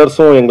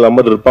பிரதர்ஸும் எங்களை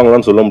மாதிரி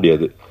இருப்பாங்களான்னு சொல்ல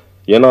முடியாது.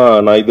 ஏன்னா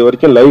நான் இது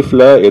வரைக்கும்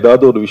லைஃப்ல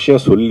ஏதாவது ஒரு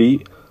விஷயம் சொல்லி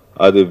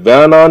அது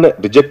வேணான்னு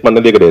ரிஜெக்ட்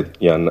பண்ணதே கிடையாது.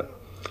 என் அண்ணன்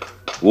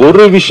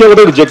ஒரு விஷயம்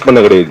கூட ரிஜெக்ட் பண்ண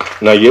கிடையாது.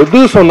 நான் எது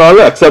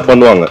சொன்னாலும் அக்செப்ட்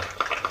பண்ணுவாங்க.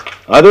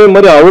 அதே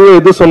மாதிரி அவங்க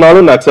எது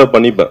சொன்னாலும் நான் அக்செப்ட்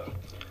பண்ணிப்பேன்.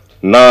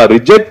 நான்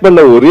ரிஜெக்ட் பண்ண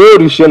ஒரே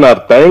ஒரு விஷயம்,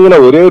 நான் தயங்கின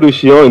ஒரே ஒரு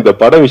விஷயம் இந்த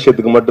படம்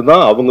விஷயத்துக்கு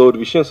மட்டும்தான். அவங்க ஒரு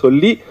விஷயம்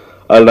சொல்லி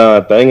அது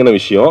நான் தயங்கின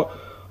விஷயம்.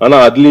 ஆனா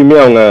அதுலயுமே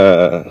அவங்க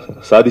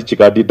சாதிச்சு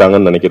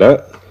காட்டிட்டாங்கன்னு நினைக்கிறேன்.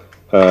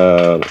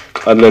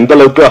 அதுல எந்த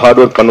அளவுக்கு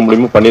ஹார்ட் ஒர்க் பண்ண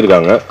முடியுமோ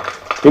பண்ணியிருக்காங்க.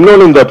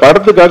 இன்னொன்று, இந்த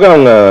படத்துக்காக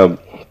அவங்க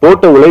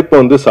போட்ட உழைப்பு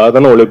வந்து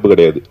சாதாரண உழைப்பு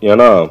கிடையாது.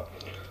 ஏன்னா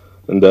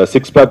இந்த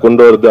 6 பேக்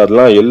கொண்டு வருது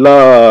அதெல்லாம் எல்லா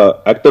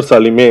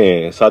ஆக்டர்ஸாலையுமே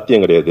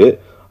சாத்தியம் கிடையாது.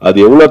 அது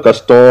எவ்வளோ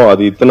கஷ்டம்,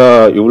 அது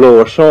இவ்வளோ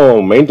வருஷம்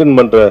மெயின்டைன்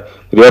பண்ற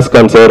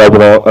ரியாஸ்கான் சார்,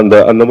 அப்புறம்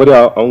அந்த மாதிரி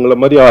அவங்கள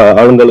மாதிரி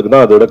ஆளுங்களுக்கு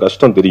தான் அதோட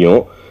கஷ்டம்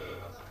தெரியும்.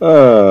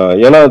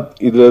 ஏன்னா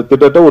இது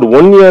கிட்டத்தட்ட ஒரு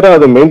 1 இயரா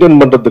அதை மெயின்டைன்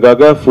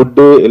பண்றதுக்காக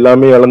ஃபுட்டு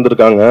எல்லாமே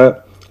இழந்திருக்காங்க.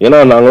 ஏன்னா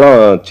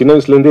நாங்களாம் சின்ன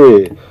வயசுலேருந்தே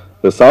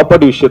இந்த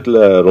சாப்பாடு விஷயத்துல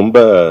ரொம்ப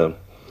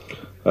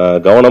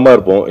கவனமா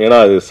இருப்போம். ஏன்னா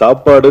அது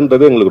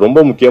சாப்பாடுன்றது எங்களுக்கு ரொம்ப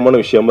முக்கியமான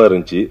விஷயமா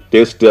இருந்துச்சு.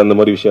 டேஸ்ட் அந்த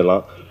மாதிரி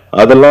விஷயம்லாம்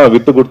அதெல்லாம்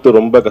விட்டு கொடுத்து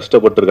ரொம்ப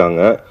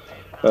கஷ்டப்பட்டிருக்காங்க.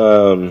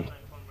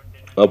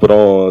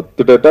 அப்புறம்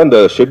கிட்டத்தட்ட இந்த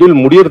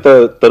ஷெட்யூல் முடியிற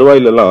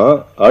தருவாயிலெல்லாம்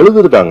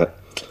அழுதுருக்காங்க.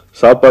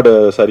 சாப்பாடு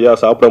சரியா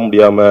சாப்பிட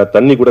முடியாம,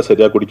 தண்ணி கூட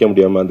சரியா குடிக்க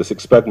முடியாம, அந்த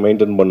 6 பேக்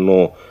மெயின்டைன்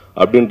பண்ணணும்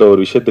அப்படின்ற ஒரு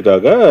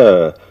விஷயத்துக்காக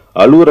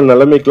அழுகுற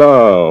நிலைமைக்கெல்லாம்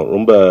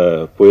ரொம்ப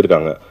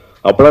போயிருக்காங்க.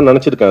 அப்பெல்லாம்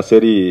நினைச்சிருக்கேன்,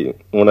 சரி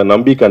உன்னை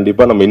நம்பி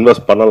கண்டிப்பா நம்ம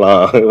இன்வெஸ்ட்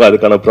பண்ணலாம்,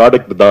 அதுக்கான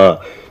ப்ராடக்ட் தான்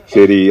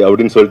சரி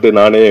அப்படின்னு சொல்லிட்டு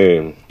நானே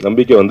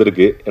நம்பிக்கை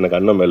வந்திருக்கு எனக்கு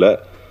அண்ணன் மேல.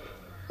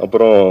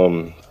 அப்புறம்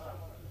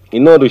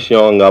இன்னொரு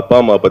விஷயம், எங்க அப்பா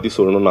அம்மா பத்தி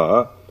சொல்லணும்னா,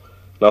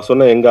 நான்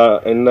சொன்னேன்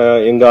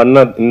எங்க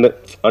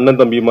அண்ணன்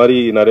தம்பி மாதிரி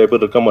நிறைய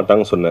பேர் இருக்க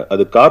மாட்டாங்கன்னு சொன்னேன்.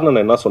 அது காரணம்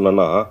நான் என்ன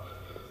சொன்னேன்னா,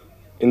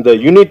 இந்த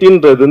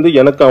யூனிட்டின்றது வந்து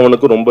எனக்கு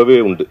அவனுக்கு ரொம்பவே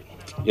உண்டு.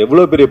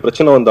 எவ்வளவு பெரிய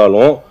பிரச்சனை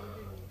வந்தாலும்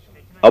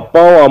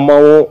அப்பாவும்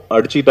அம்மாவும்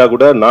அடிச்சுக்கிட்டா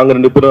கூட நாங்க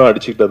 2 பேரும்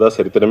அடிச்சுக்கிட்டதா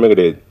சரித்திரமே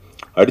கிடையாது.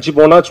 அடிச்சு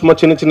போனா சும்மா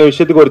சின்ன சின்ன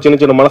விஷயத்துக்கு ஒரு சின்ன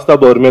சின்ன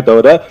மனஸ்தாபம் வருமே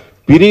தவிர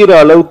பிரிகிற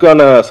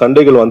அளவுக்கான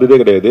சண்டைகள் வந்ததே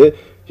கிடையாது.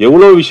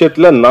 எவ்வளவு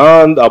விஷயத்துல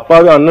நான்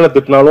அப்பாவே அண்ணனை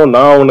திட்டினாலும்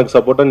நான் அவனுக்கு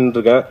சப்போர்ட்டா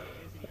நின்றுருக்கேன்.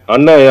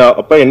 அண்ணன்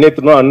அப்பா என்னை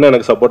திட்டினா அண்ணன்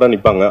எனக்கு சப்போர்ட்டா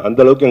நிற்பாங்க. அந்த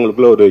அளவுக்கு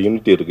எங்களுக்குள்ள ஒரு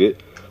யூனிட்டி இருக்கு.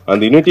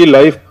 அந்த யூனிட்டி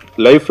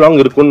லைஃப் லாங்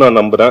இருக்கும்னு நான்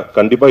நம்புறேன்.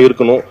 கண்டிப்பா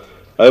இருக்கணும்.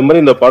 அதே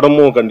மாதிரி இந்த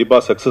படமும் கண்டிப்பா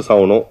சக்சஸ்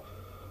ஆகணும்.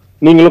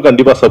 நீங்களும்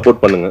கண்டிப்பா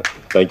சப்போர்ட் பண்ணுங்க.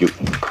 Thank you.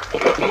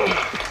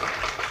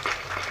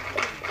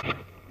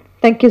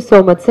 Thank you so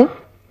much sir.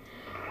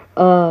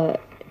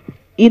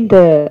 இந்த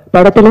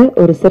படத்துல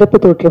ஒரு சிறப்பு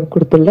தோற்றம்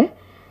கொடுத்துள்ள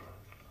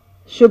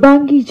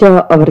சுபாங்கி ஜா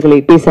அவர்களை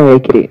பேச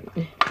அழைக்கிறேன்.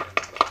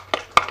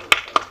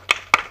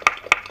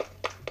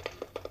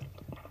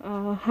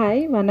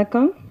 ஹாய்,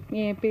 வணக்கம்.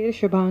 என் பேர்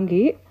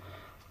சுபாங்கி.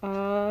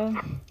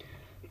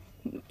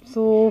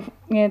 ஸோ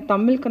என்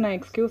தமிழுக்கு நான்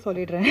எக்ஸ்கியூஸ்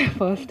சொல்லிடுறேன்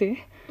ஃபர்ஸ்டே.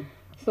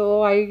 So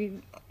I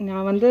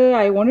want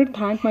to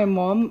thank my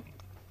mom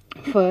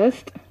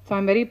first. So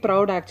I'm very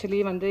proud. Actually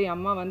என்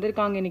அம்மா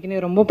வந்திருக்காங்க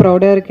இன்றைக்கின்னு ரொம்ப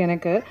ப்ரௌடாக இருக்குது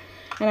எனக்கு.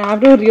 And I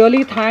have to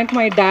really thank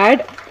my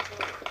dad.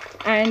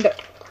 And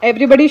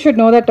everybody should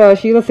know that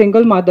she is a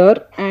single mother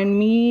and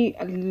me,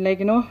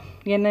 like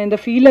என்னை இந்த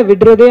ஃபீலை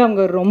விடுறதே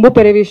அவங்க ரொம்ப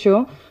பெரிய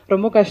விஷயம்.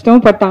 ரொம்ப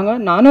கஷ்டப்பட்டாங்க,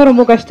 நானும்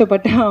ரொம்ப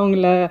கஷ்டப்பட்டேன்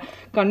அவங்கள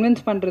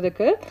கன்வின்ஸ்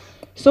பண்ணுறதுக்கு.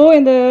 ஸோ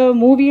இந்த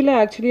மூவியில்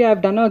actually I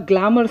have done a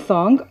glamour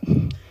song.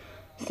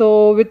 So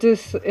which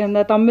is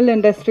இந்த தமிழ்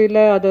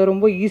இண்டஸ்ட்ரியில் அது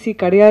ரொம்ப ஈஸி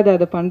கிடையாது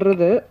அது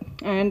பண்ணுறது.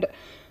 அண்ட்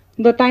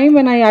இந்த டைம்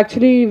when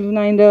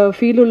நான் இந்த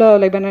ஃபீலுள்ள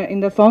லைக்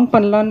இந்த சாங்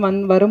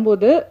பண்ணலான்னு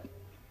வரும்போது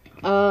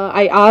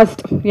ஐ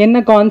ஆஸ்ட் என்ன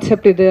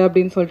கான்செப்ட் இது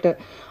அப்படின்னு சொல்லிட்டு.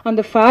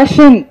 அந்த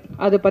ஃபேஷன்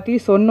அதை பற்றி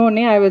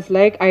சொன்னோன்னே I was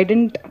like I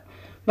tent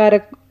வேறு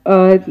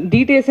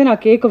டீட்டெயில்ஸே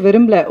நான் கேட்க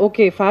விரும்பல.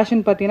 ஓகே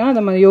ஃபேஷன் பற்றினா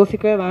நம்ம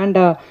யோசிக்கவே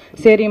வேண்டாம்,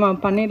 சரிம்மா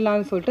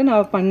பண்ணிடலான்னு சொல்லிட்டு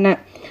நான் பண்ணேன்.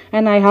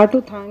 And I have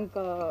to thank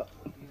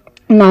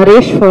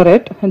Naresh for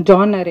it,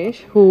 John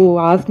Naresh, who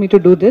ask me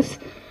to do this.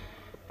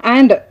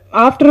 And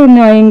after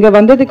நான் இங்கே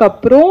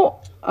வந்ததுக்கப்புறம்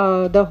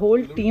the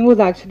whole team was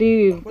actually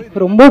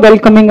ரொம்ப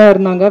வெல்கமிங்காக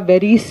இருந்தாங்க.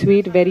 Very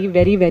sweet, very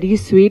very very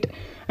sweet.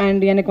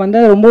 And எனக்கு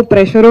ரொம்ப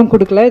ப்ரெஷரும்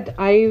கொடுக்கல.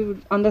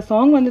 அந்த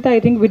song I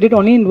think we did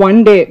only in one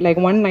day, like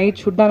one night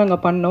shoot தான்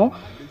நாங்கள் பண்ணோம்.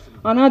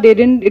 ஆனால்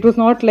it was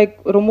not like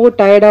ரொம்ப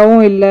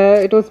டயர்டாகவும் இல்லை.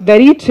 It was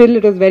very chill,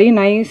 it was very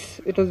nice,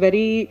 it was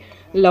very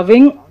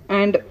loving.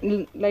 And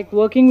like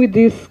working with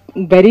these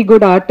very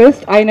good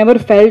artists, I never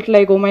felt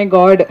like, oh my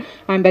god,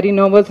 I'm very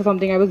nervous or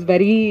something. I was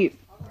very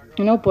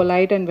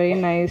polite and very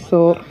nice. So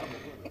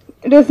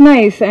it was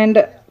nice. And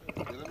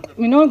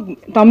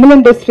Tamil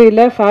industry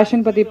la fashion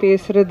pati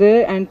pesradhu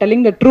and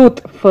telling the truth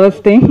first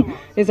thing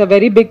is a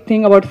very big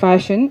thing about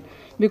fashion,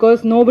 because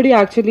nobody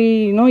actually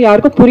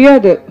யாருக்கும்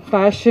புரியாது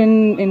fashion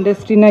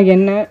industry na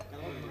enna,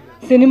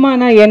 cinema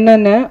na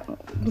enna.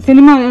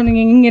 Cinema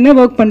நீங்கள் என்ன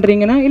work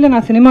பண்ணுறீங்கன்னா, இல்லை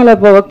நான் சினிமாவில்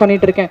இப்போ work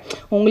பண்ணிட்டு இருக்கேன்,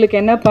 உங்களுக்கு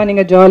என்னப்பா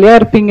நீங்கள் ஜாலியாக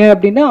இருப்பீங்க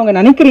அப்படின்னு அவங்க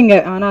நினைக்கிறீங்க.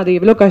 ஆனால் அது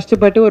எவ்வளோ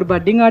கஷ்டப்பட்டு ஒரு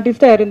பட்டிங்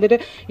ஆர்டிஸ்டாக இருந்துட்டு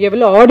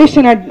எவ்வளோ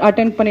ஆடிஷன்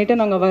அட்டென்ட்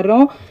பண்ணிவிட்டு நாங்கள்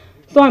வர்றோம்.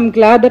 So I'm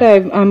glad that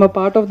I'm a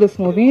part of this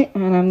movie,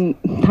 and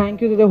thank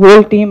you to the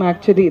whole team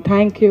actually.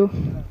 Thank you.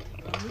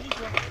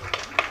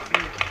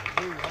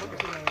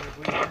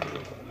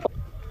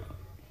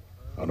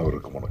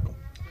 அனைவருக்கும் வணக்கம்.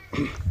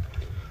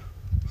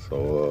 ஸோ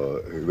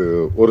இது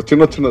ஒரு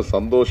சின்ன சின்ன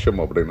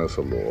சந்தோஷம் அப்படின்னு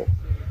சொல்லுவோம்.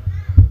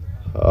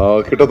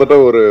 கிட்டத்தட்ட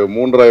ஒரு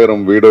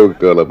 3000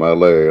 வீடியோக்கள்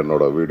மேலே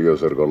என்னோட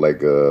வீடியோஸ் இருக்கும்.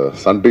 லைக்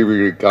சன் டிவி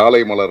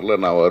காலை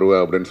மலரில் நான்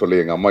வருவேன் அப்படின்னு சொல்லி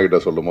எங்கள் அம்மா கிட்ட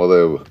சொல்லும் போது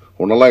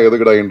உன்னெல்லாம்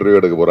எதுக்குடா இன்டர்வியூ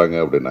எடுக்க போகிறாங்க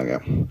அப்படின்னாங்க.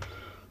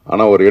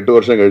 ஆனால் ஒரு 8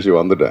 வருஷம் கழிச்சு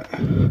வந்துட்டேன்.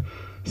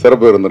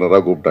 சிறப்பு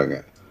விருந்தினராக கூப்பிட்டாங்க.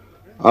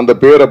 அந்த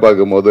பேரை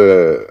பார்க்கும்போது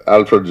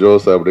ஆல்ஃப்ரட்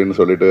ஜோஸ் அப்படின்னு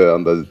சொல்லிட்டு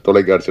அந்த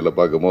தொலைக்காட்சியில்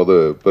பார்க்கும்போது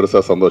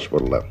பெருசாக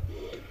சந்தோஷப்படல.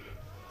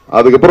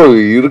 அதுக்கப்புறம்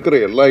இருக்கிற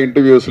எல்லா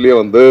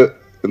இன்டர்வியூஸ்லேயும் வந்து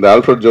இந்த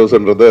ஆல்ஃப்ரட்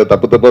ஜோஸ்ன்றது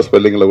தப்பாக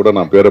ஸ்பெல்லிங்கில் கூட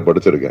நான் பேரை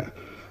படிச்சிருக்கேன்.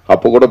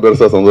 அப்போ கூட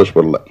பெருசாக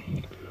சந்தோஷப்படல.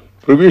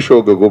 ப்ரிவியூ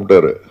ஷோக்கு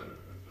கூப்பிட்டாரு.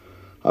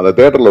 அந்த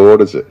தேட்டரில்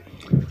ஓடிச்சு.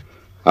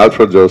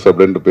 ஆல்ஃப்ரட் ஜோஸ்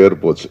அப்படின்ட்டு பேர்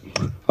போச்சு.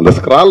 அந்த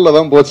ஸ்க்ராலில்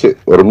தான் போச்சு.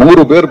 ஒரு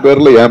 100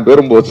 பேரில் என்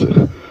பேரும் போச்சு.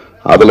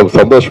 அதில்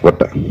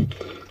சந்தோஷப்பட்டேன்.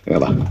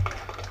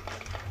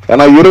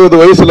 ஏன்னா 20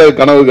 வயசுல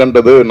கனவு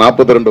கண்டது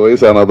 42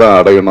 வயசானதான்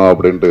அடையணும்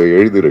அப்படின்ட்டு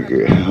எழுதியிருக்கு.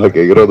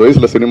 ஓகே, 20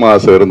 வயசுல சினிமா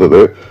ஆசை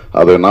இருந்தது.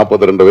 அது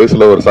 42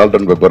 வயசுல ஒரு சால்ட்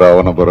அண்ட் பெப்பர்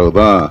ஆன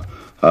பிறகுதான்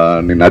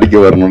நீ நடிக்க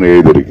வரணும்னு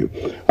எழுதியிருக்கு.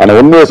 ஆனா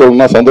உண்மையை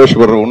சொல்லணும்னா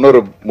சந்தோஷப்படுற இன்னொரு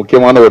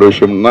முக்கியமான ஒரு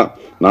விஷயம்னா,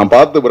 நான்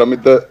பார்த்து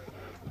பிரமித்த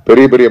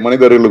பெரிய பெரிய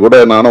மனிதர்கள் கூட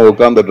நானும்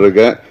உட்கார்ந்துட்டு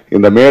இருக்கேன்.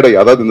 இந்த மேடை,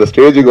 அதாவது இந்த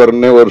ஸ்டேஜுக்கு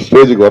வரணும்னே ஒரு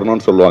ஸ்டேஜுக்கு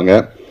வரணும்னு சொல்லுவாங்க.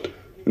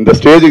 இந்த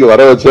ஸ்டேஜுக்கு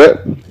வர வச்ச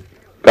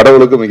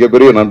கடவுளுக்கு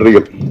மிகப்பெரிய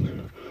நன்றிகள்.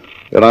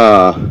 ஏன்னா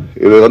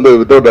இது வந்து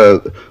வித்தவுட்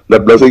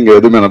தட் பிளஸிங்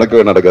எதுவுமே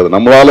நடக்கவே நடக்காது.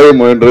 நம்மளாலேயே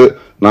முயன்று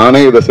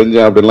நானே இதை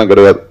செஞ்சேன் அப்படின்லாம்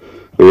கிடையாது.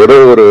 ஏதோ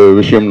ஒரு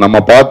விஷயம் நம்ம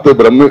பார்த்து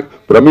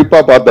பிரமிப்பா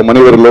பார்த்த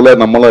மனிதர்களோட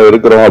நம்மளாம்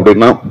இருக்கிறோம்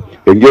அப்படின்னா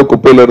எங்கேயோ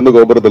குப்பையில இருந்து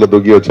கோபுரத்துல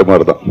தூக்கி வச்ச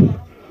மாதிரி தான்.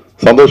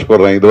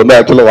 சந்தோஷப்படுறேன். இது வந்து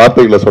ஆக்சுவலா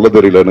வார்த்தைகளை சொல்ல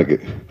தெரியல எனக்கு,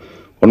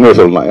 உண்மையை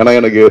சொல்லலாம். ஏன்னா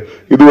எனக்கு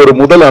இது ஒரு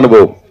முதல்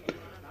அனுபவம்.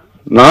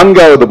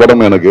 4வது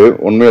படம் எனக்கு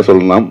உண்மையை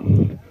சொல்லலாம்.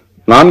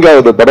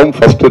 4வது படம்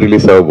ஃபர்ஸ்ட்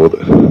ரிலீஸ் ஆக போகுது.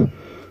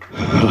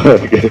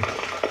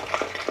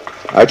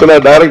 ஆக்சுவலா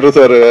டைரக்டர்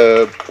சார்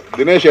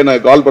தினேஷ் என்ன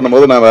கால்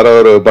பண்ணும்போது நான் வேற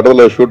ஒரு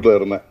படத்துல ஷூட்ல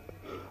இருந்தேன்.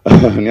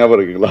 ஞாபகம்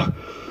இருக்குங்களா?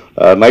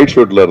 நைட்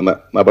ஷூட்ல இருந்தேன்.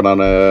 அப்ப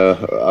நான்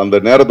அந்த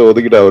நேரத்தை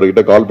ஒதுக்கிட்டு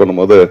அவர்கிட்ட கால்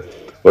பண்ணும்போது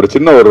ஒரு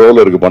சின்ன ஒரு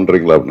ரோல் இருக்கு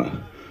பண்றீங்களா அப்படின்னு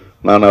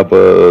நான் அப்ப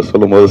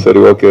சொல்லும் போது, சரி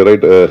ஓகே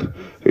ரைட்,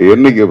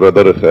 என்னைக்கு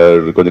பிரதர்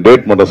கொஞ்சம்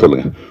டேட் மட்டும்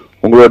சொல்லுங்க,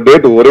 உங்களோட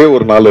டேட் ஒரே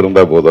ஒரு நாள்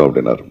இருந்தா போதும்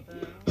அப்படின்னாரு.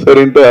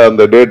 சரின்ட்டு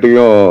அந்த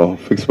டேட்டையும்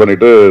ஃபிக்ஸ்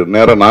பண்ணிட்டு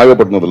நேரம்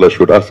நாகப்பட்டினத்துல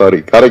ஷூட்,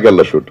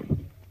 காரைக்காலில் ஷூட்.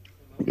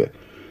 ஓகே,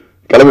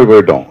 கிளம்பி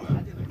போயிட்டோம்.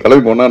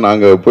 கிளம்பி போனா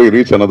நாங்க போய்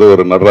ரீச் ஆனது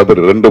ஒரு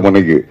நடுராத்திரி 2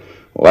 மணிக்கு.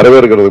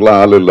 வரவேற்கிறதுக்கெல்லாம்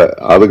ஆள் இல்லை.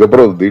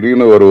 அதுக்கப்புறம்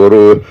திடீர்னு ஒரு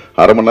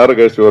அரை மணி நேரம்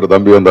கழிச்சு ஒரு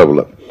தம்பி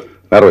வந்தாப்புல.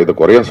 நேரம் இதை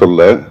குறைய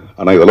சொல்ல,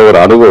 ஆனா இதெல்லாம் ஒரு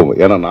அனுபவம்.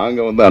 ஏன்னா நாங்க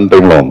வந்து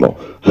அன்டைம்ல வந்தோம்.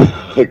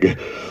 ஓகே,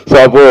 ஸோ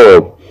அப்போ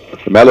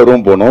மேல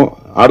ரூம் போனோம்.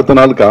 அடுத்த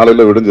நாள்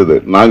காலையில விடிஞ்சது.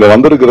 நாங்க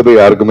வந்திருக்கிறது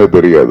யாருக்குமே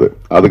தெரியாது.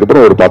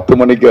 அதுக்கப்புறம் ஒரு 10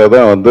 மணிக்காக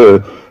தான் வந்து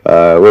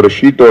ஒரு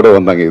ஷீட்டோட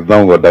வந்தாங்க.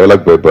 இதுதான் உங்க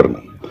டைலாக்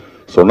பேப்பர்னு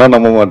சொன்னா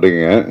நம்ப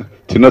மாட்டீங்க.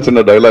 சின்ன சின்ன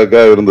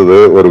டைலாக்கா இருந்தது.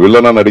 ஒரு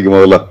வில்லனா நடிக்கும்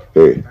போதெல்லாம்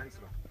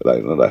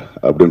என்னடா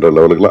அப்படின்ற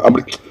லெவலுக்குலாம்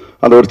அப்படி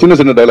அந்த ஒரு சின்ன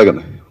சின்ன டைலாக்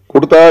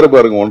கொடுத்தாரு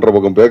பாருங்க. 1.5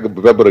 பக்கம்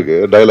பேப்பருக்கு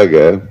டைலாக்.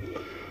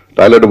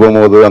 டாய்லெட்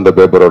போகும்போது அந்த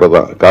பேப்பரோட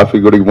தான், காஃபி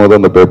குடிக்கும் போது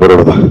அந்த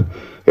பேப்பரோட தான்.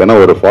 ஏன்னா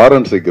ஒரு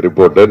ஃபாரன்சிக்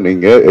ரிப்போர்ட்டை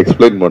நீங்க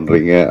எக்ஸ்பிளைன்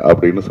பண்றீங்க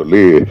அப்படின்னு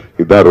சொல்லி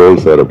இதுதான்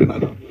ரோல் சார்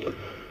அப்படின்னாரு.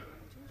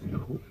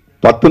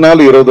 10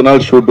 நாள் 20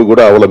 நாள் ஷூட்டு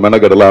கூட அவ்வளவு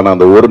மெனக்கெடல. ஆனா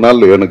அந்த ஒரு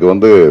நாள் எனக்கு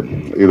வந்து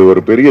இது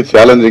ஒரு பெரிய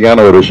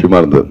சேலஞ்சிங்கான ஒரு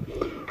விஷயமா இருந்தது.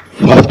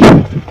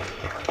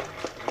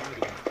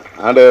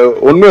 அண்ட்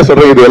உண்மையை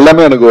சொல்றேன், இது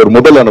எல்லாமே எனக்கு ஒரு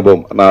முதல்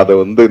அனுபவம். நான் அதை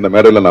வந்து இந்த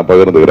மேடையில் நான்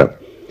பகிர்ந்துக்கிறேன்.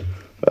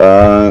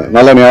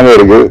 நல்ல ஞாபகம்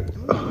இருக்கு.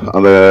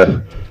 அந்த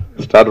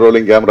ஸ்டார்ட்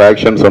ரோலிங் கேமரா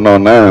ஆக்ஷன் சொன்ன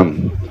உடனே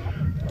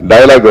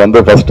டைலாக்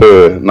வந்து ஃபர்ஸ்ட்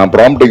நான்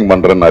ப்ராம்ப்டிங்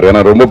பண்றேன்னாரு.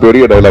 ஏன்னா ரொம்ப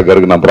பெரிய டைலாக்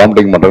இருக்கு, நான்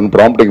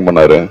ப்ராம்ப்டிங்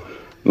பண்ணாரு.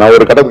 நான்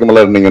ஒரு கட்டத்துக்கு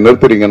மேல நீங்க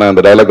நிறுத்துறீங்கன்னா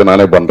இந்த டைலாக்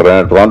நானே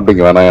பண்றேன்,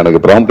 ப்ராம்ப்டிங் வேணாம்,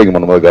 எனக்கு ப்ராம்ப்டிங்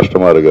பண்ணும்போது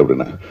கஷ்டமா இருக்கு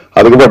அப்படின்னு.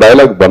 அதுக்கப்புறம்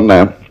டைலாக்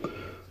பண்ணேன்.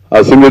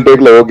 அது சிங்கிள்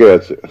டேக்ல ஓகே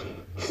ஆச்சு.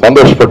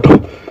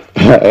 சந்தோஷப்பட்டோம்.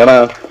 ஏன்னா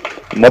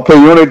மொத்த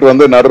யூனிட்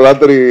வந்து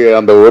நடுராத்திரி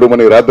அந்த 1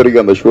 மணி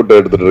ராத்திரிக்கு அந்த ஷூட்டை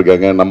எடுத்துட்டு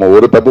இருக்காங்க. நம்ம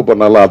ஒரு தப்பு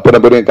பண்ணாலும் அத்தனை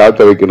பேரையும்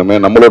காக்க வைக்கணுமே,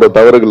 நம்மளோட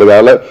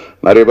தவறுகளுக்கால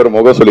நிறைய பேர்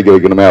முகம் சொல்லிக்க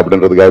வைக்கணுமே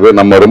அப்படின்றதுக்காகவே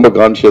நம்ம ரொம்ப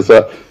கான்சியஸா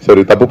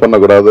சரி தப்பு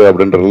பண்ணக்கூடாது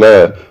அப்படின்றதுல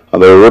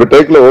அந்த ஒரு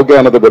டேக்ல ஓகே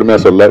ஆனது பெருமையா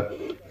சொல்ல,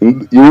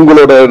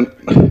 இவங்களோட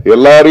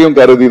எல்லாரையும்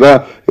கருதி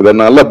தான் இதை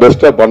நல்லா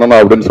பெஸ்டா பண்ணணும்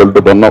அப்படின்னு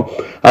சொல்லிட்டு பண்ணோம்.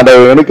 அந்த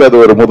எனக்கு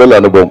அது ஒரு முதல்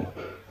அனுபவம்.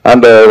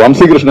 அண்ட்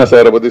வம்சி கிருஷ்ணா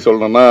சாரை பத்தி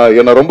சொல்லணும்னா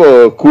என்ன ரொம்ப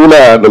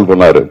கூலா ஹேண்டில்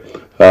பண்ணாரு.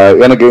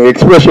 எனக்கு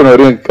எக்ஸ்பிரஷன்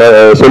வரையும்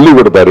சொல்லி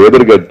கொடுத்தாரு.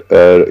 எதிர்க்க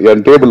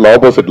என் டேபிள்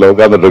ஆப்போசிட்ல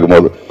உட்கார்ந்துட்டு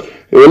இருக்கும்போது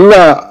எல்லா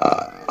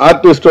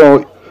ஆர்டிஸ்டும்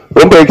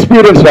ரொம்ப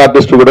எக்ஸ்பீரியன்ஸ்ட்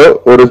ஆர்டிஸ்ட் கூட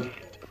ஒரு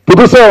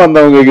புதுசா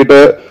வந்தவங்க கிட்ட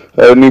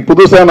நீ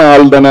புதுசான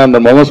ஆள் தானே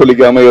அந்த முகம்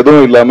சொல்லிக்காம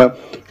எதுவும் இல்லாம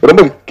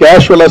ரொம்ப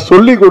கேஷுவலா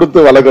சொல்லி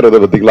கொடுத்து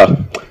வளர்க்கறது பத்தீங்களா,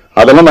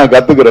 அதெல்லாம் நான்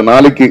கத்துக்கிறேன்.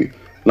 நாளைக்கு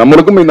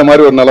நம்மளுக்கும் இந்த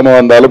மாதிரி ஒரு நிலைமை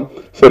வந்தாலும்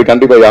சரி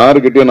கண்டிப்பா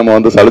யாருக்கிட்டையும் நம்ம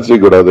வந்து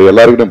சலிச்சிக்க கூடாது,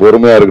 எல்லாருக்கிட்டையும்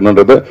பொறுமையா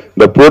இருக்கணும்ன்றது,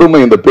 இந்த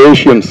பொறுமை, இந்த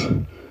பேஷியன்ஸ்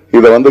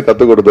இதை வந்து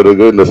கத்துக்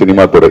கொடுத்துருக்கு இந்த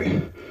சினிமா துறை.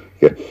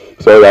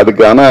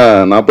 அதுக்கு ஆனா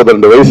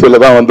 42 வயசுல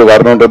தான் வந்து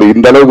வரணும்ன்றது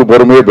இந்த அளவுக்கு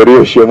பொறுமையே பெரிய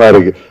விஷயமா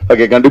இருக்கு.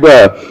 ஓகே, கண்டிப்பா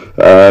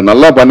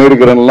நல்லா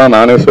பண்ணிருக்கிறேன்னா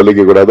நானே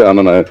சொல்லிக்க கூடாது.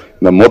 ஆனா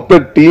இந்த மொத்த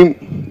டீம்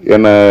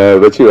என்னை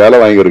வச்சு வேலை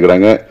வாங்கி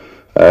இருக்கிறாங்க,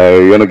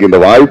 எனக்கு இந்த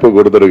வாய்ப்பு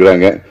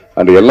கொடுத்துருக்குறாங்க.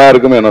 அண்ட்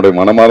எல்லாருக்குமே என்னுடைய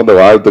மனமார்ந்த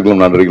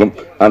வாழ்த்துக்களும் நன்றிகளும்.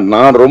 அண்ட்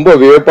நான் ரொம்ப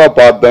வியப்பா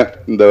பார்த்தேன்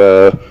இந்த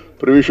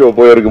ப்ரிவியூ ஷோ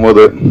போயிருக்கும்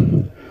போது,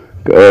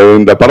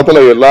 இந்த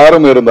படத்துல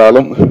எல்லாரும்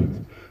இருந்தாலும்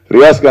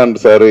ரியாஸ்கான்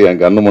சார் என்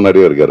கண்ணு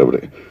முன்னாடியே இருக்காரு.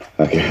 அப்படி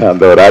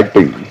அந்த ஒரு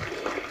ஆக்டிங்,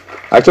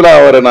 ஆக்சுவலா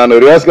அவரை நான்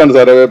ரியாஸ்கான்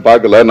சாரவே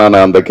பார்க்கல, நான்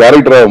அந்த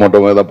கேரக்டரை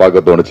மட்டுமே தான்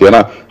பார்க்க தோணுச்சு.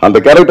 ஏன்னா அந்த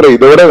கேரக்டரை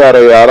இதை விட வேற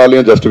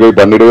யாராலையும் ஜஸ்டிஃபை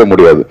பண்ணிடவே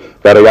முடியாது.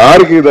 வேற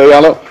யாருக்கு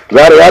இதையாலும்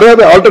வேற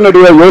யாரையாவது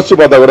ஆல்டர்னேட்டிவா யோசிச்சு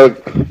பார்த்தா கூட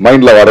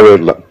மைண்ட்ல வரவே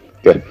இல்லை.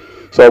 ஓகே,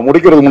 ஸோ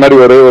முடிக்கிறதுக்கு முன்னாடி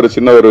ஒரு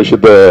சின்ன ஒரு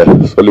விஷயத்த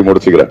சொல்லி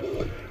முடிச்சுக்கிறேன்.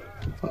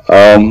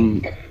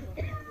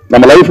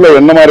 நம்ம லைஃப்ல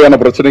என்ன மாதிரியான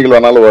பிரச்சனைகள்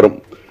வேணாலும் வரும்,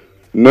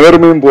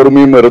 நேர்மையும்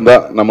பொறுமையும் இருந்தா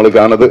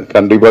நம்மளுக்கானது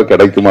கண்டிப்பா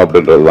கிடைக்குமா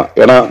அப்படின்றதுதான்.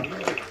 ஏன்னா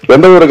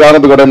எந்த ஒரு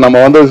காரணத்துக்கு கூட நம்ம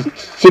வந்து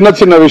சின்ன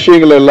சின்ன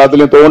விஷயங்கள்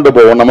எல்லாத்துலயும் தோண்டு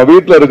போவோம். நம்ம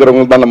வீட்டுல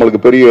இருக்கிறவங்க தான்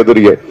நம்மளுக்கு பெரிய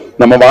எதிரியே.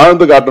 நம்ம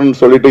வாழ்ந்து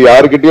காட்டணும்னு சொல்லிட்டு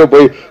யாருக்கிட்டயோ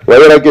போய்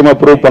வைராக்கியமா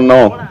ப்ரூவ்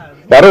பண்ணோம்,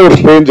 யாரோ ஒரு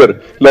ஸ்ட்ரேஞ்சர்,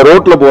 இல்ல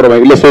ரோட்ல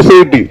போறவன், இல்ல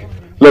சொசைட்டி,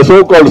 இல்ல சோ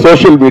கால்ட்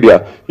சோசியல் மீடியா,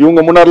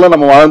 இவங்க முன்னாடிலாம்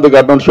நம்ம வாழ்ந்து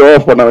காட்டணும் ஷோ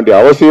ஆஃப் பண்ண வேண்டிய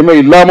அவசியமே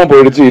இல்லாம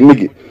போயிடுச்சு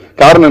இன்னைக்கு.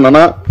 காரணம்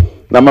என்னன்னா,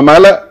 நம்ம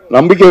மேல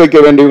நம்பிக்கை வைக்க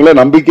வேண்டியவங்கள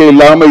நம்பிக்கை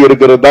இல்லாம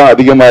இருக்கிறது தான்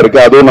அதிகமா இருக்கு,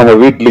 அதுவும் நம்ம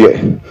வீட்லயே.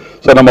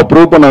 சோ நம்ம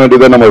ப்ரூவ் பண்ண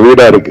வேண்டியது நம்ம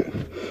வீடா இருக்கு.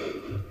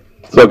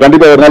 சோ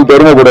கண்டிப்பா ஒரு நாள்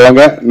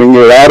பெருமைப்படுவாங்க. நீங்க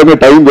யாருமே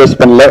டைம் வேஸ்ட்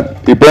பண்ணல.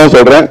 இப்பவும்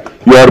சொல்றேன்,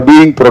 யூ ஆர்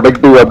பீயிங்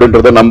ப்ரொடக்டிவ்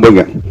அப்படின்றத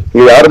நம்புங்க.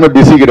 நீங்க யாருமே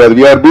பிஸி கிடையாது,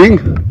 வி ஆர் பீயிங்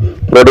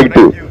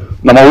ப்ரொடக்டிவ்.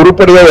 நம்ம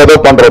உருப்படியா ஏதோ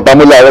பண்றோம்,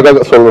 தமிழ்ல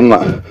அழகாக சொல்லணும்னா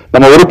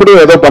நம்ம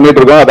உருப்படியா ஏதோ பண்ணிட்டு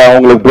இருக்கோம், அதை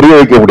அவங்களுக்கு புரிய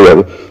வைக்க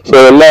முடியாது. சோ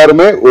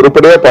எல்லாருமே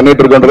உருப்படியா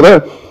பண்ணிட்டு இருக்கோன்றத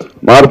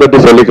மார்த்தட்டி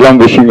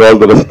சொல்லிக்கலாம். Wishing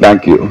all the best.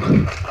 Thank you.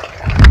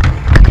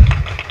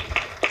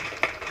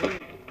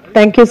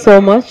 Thank you so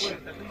much.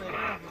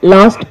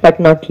 Last but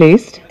not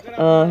least,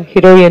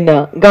 heroine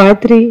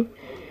Gayatri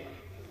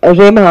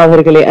Rema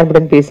அவர்களை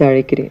அன்புடன் பேச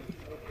அழைக்கிறேன்.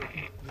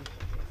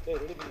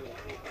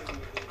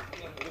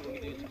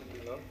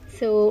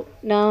 ஸோ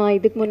நான்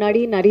இதுக்கு முன்னாடி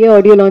நிறைய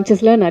ஆடியோ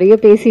லான்ச்சஸில் நிறைய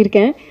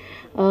பேசியிருக்கேன்.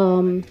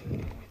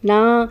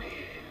 நான்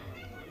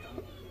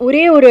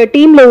ஒரே ஒரு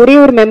டீமில் ஒரே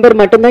ஒரு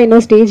மெம்பர் மட்டும்தான்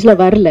இன்னும் ஸ்டேஜில்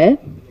வரல.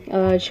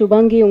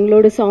 சுபாங்கி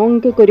உங்களோட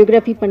சாங்க்கு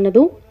கொரியோகிராஃபி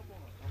பண்ணதும்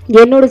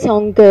என்னோட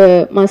சாங்க்கு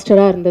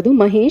மாஸ்டராக இருந்ததும்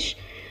மகேஷ்,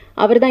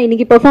 அவர் தான்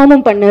இன்றைக்கி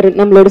பெர்ஃபார்மும் பண்ணார்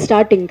நம்மளோட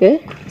ஸ்டார்டிங்க்கு.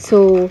 ஸோ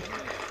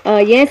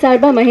ஏன்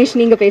சார்பாக மகேஷ்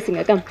நீங்கள்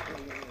பேசுங்க. கம்.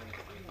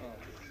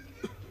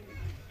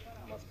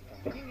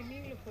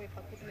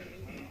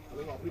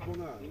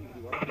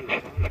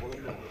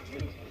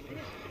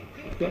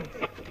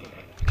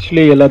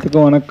 ஆக்சுவலி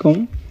எல்லாத்துக்கும் வணக்கம்.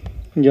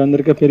 இங்கே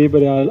வந்திருக்க பெரிய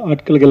பெரிய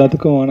ஆட்களுக்கு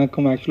எல்லாத்துக்கும்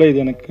வணக்கம். ஆக்சுவலாக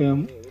இது எனக்கு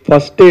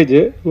ஃபஸ்ட் ஸ்டேஜ்,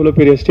 இவ்வளோ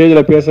பெரிய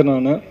ஸ்டேஜில்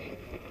பேசுகிறேன் நான்.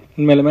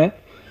 உண்மையிலுமே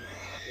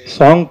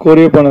சாங்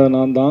கோரியோ பண்ணது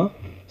நான் தான்.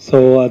 ஸோ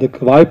அதுக்கு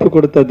வாய்ப்பு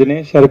கொடுத்த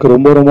தினேஷ் சாருக்கு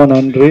ரொம்ப ரொம்ப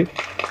நன்றி.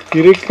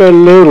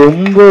 இருக்கல்ல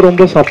ரொம்ப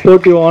ரொம்ப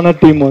சப்போர்ட்டிவான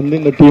டீம் வந்து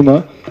இந்த டீமை.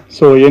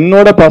 ஸோ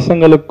என்னோட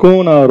பசங்களுக்கும்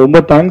நான் ரொம்ப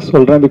தேங்க்ஸ்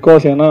சொல்கிறேன்.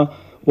 பிகாஸ் ஏன்னா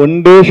ஒன்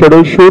டே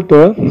ஷெடியூல்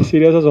ஷூட்டு,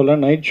 சீரியஸாக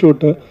சொல்கிறேன், நைட்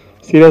ஷூட்டு,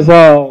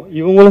 சீரியஸாக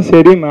இவங்களும்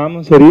சரி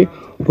மேமும் சரி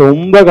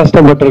ரொம்ப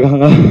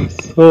கஷ்டப்பட்டுருக்காங்க.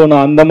 ஸோ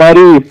நான் அந்த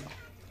மாதிரி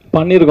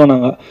பண்ணியிருக்கோம்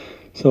நாங்கள்.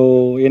 ஸோ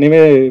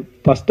எனிவே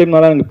ஃபஸ்ட்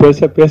டைம்னால எனக்கு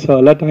பேச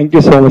வரல.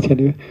 Thank you so much.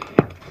 Anyway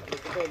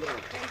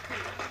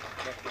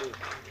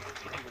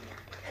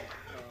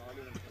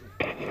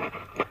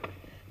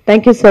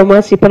thank you so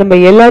much. இப்போ நம்ம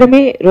எல்லாருமே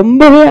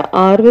ரொம்பவே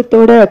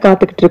ஆர்வத்தோட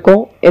காத்துக்கிட்டு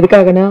இருக்கோம்.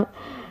 எதுக்காகனா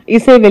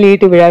இசை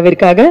வெளியீட்டு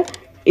விழாவிற்காக.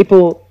 இப்போ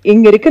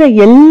இங்க இருக்கிற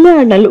எல்லா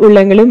நல்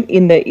உள்ளங்களும்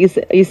இந்த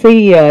இசை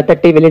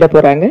தட்டை வெளியிட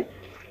போறாங்க.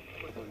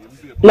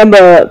 நம்ம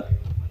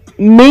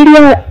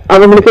மீடியா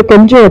அவங்களுக்கு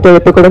கொஞ்சம்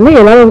ஒத்துழைப்பு கொடுங்க.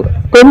 எல்லாரும்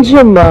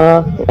கொஞ்சம்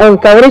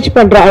கவரேஜ்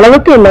பண்ற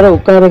அளவுக்கு எல்லாரும்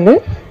உட்காருங்க.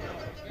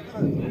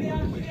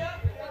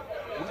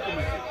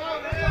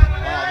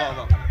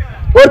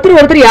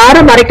 ஒருத்தர்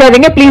யாரும்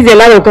மறைக்காதீங்க ப்ளீஸ்.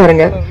 எல்லாரும்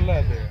உட்காருங்க.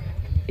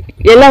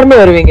 எல்லாருமே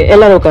வருவீங்க,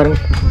 எல்லாரும் உட்காருங்க.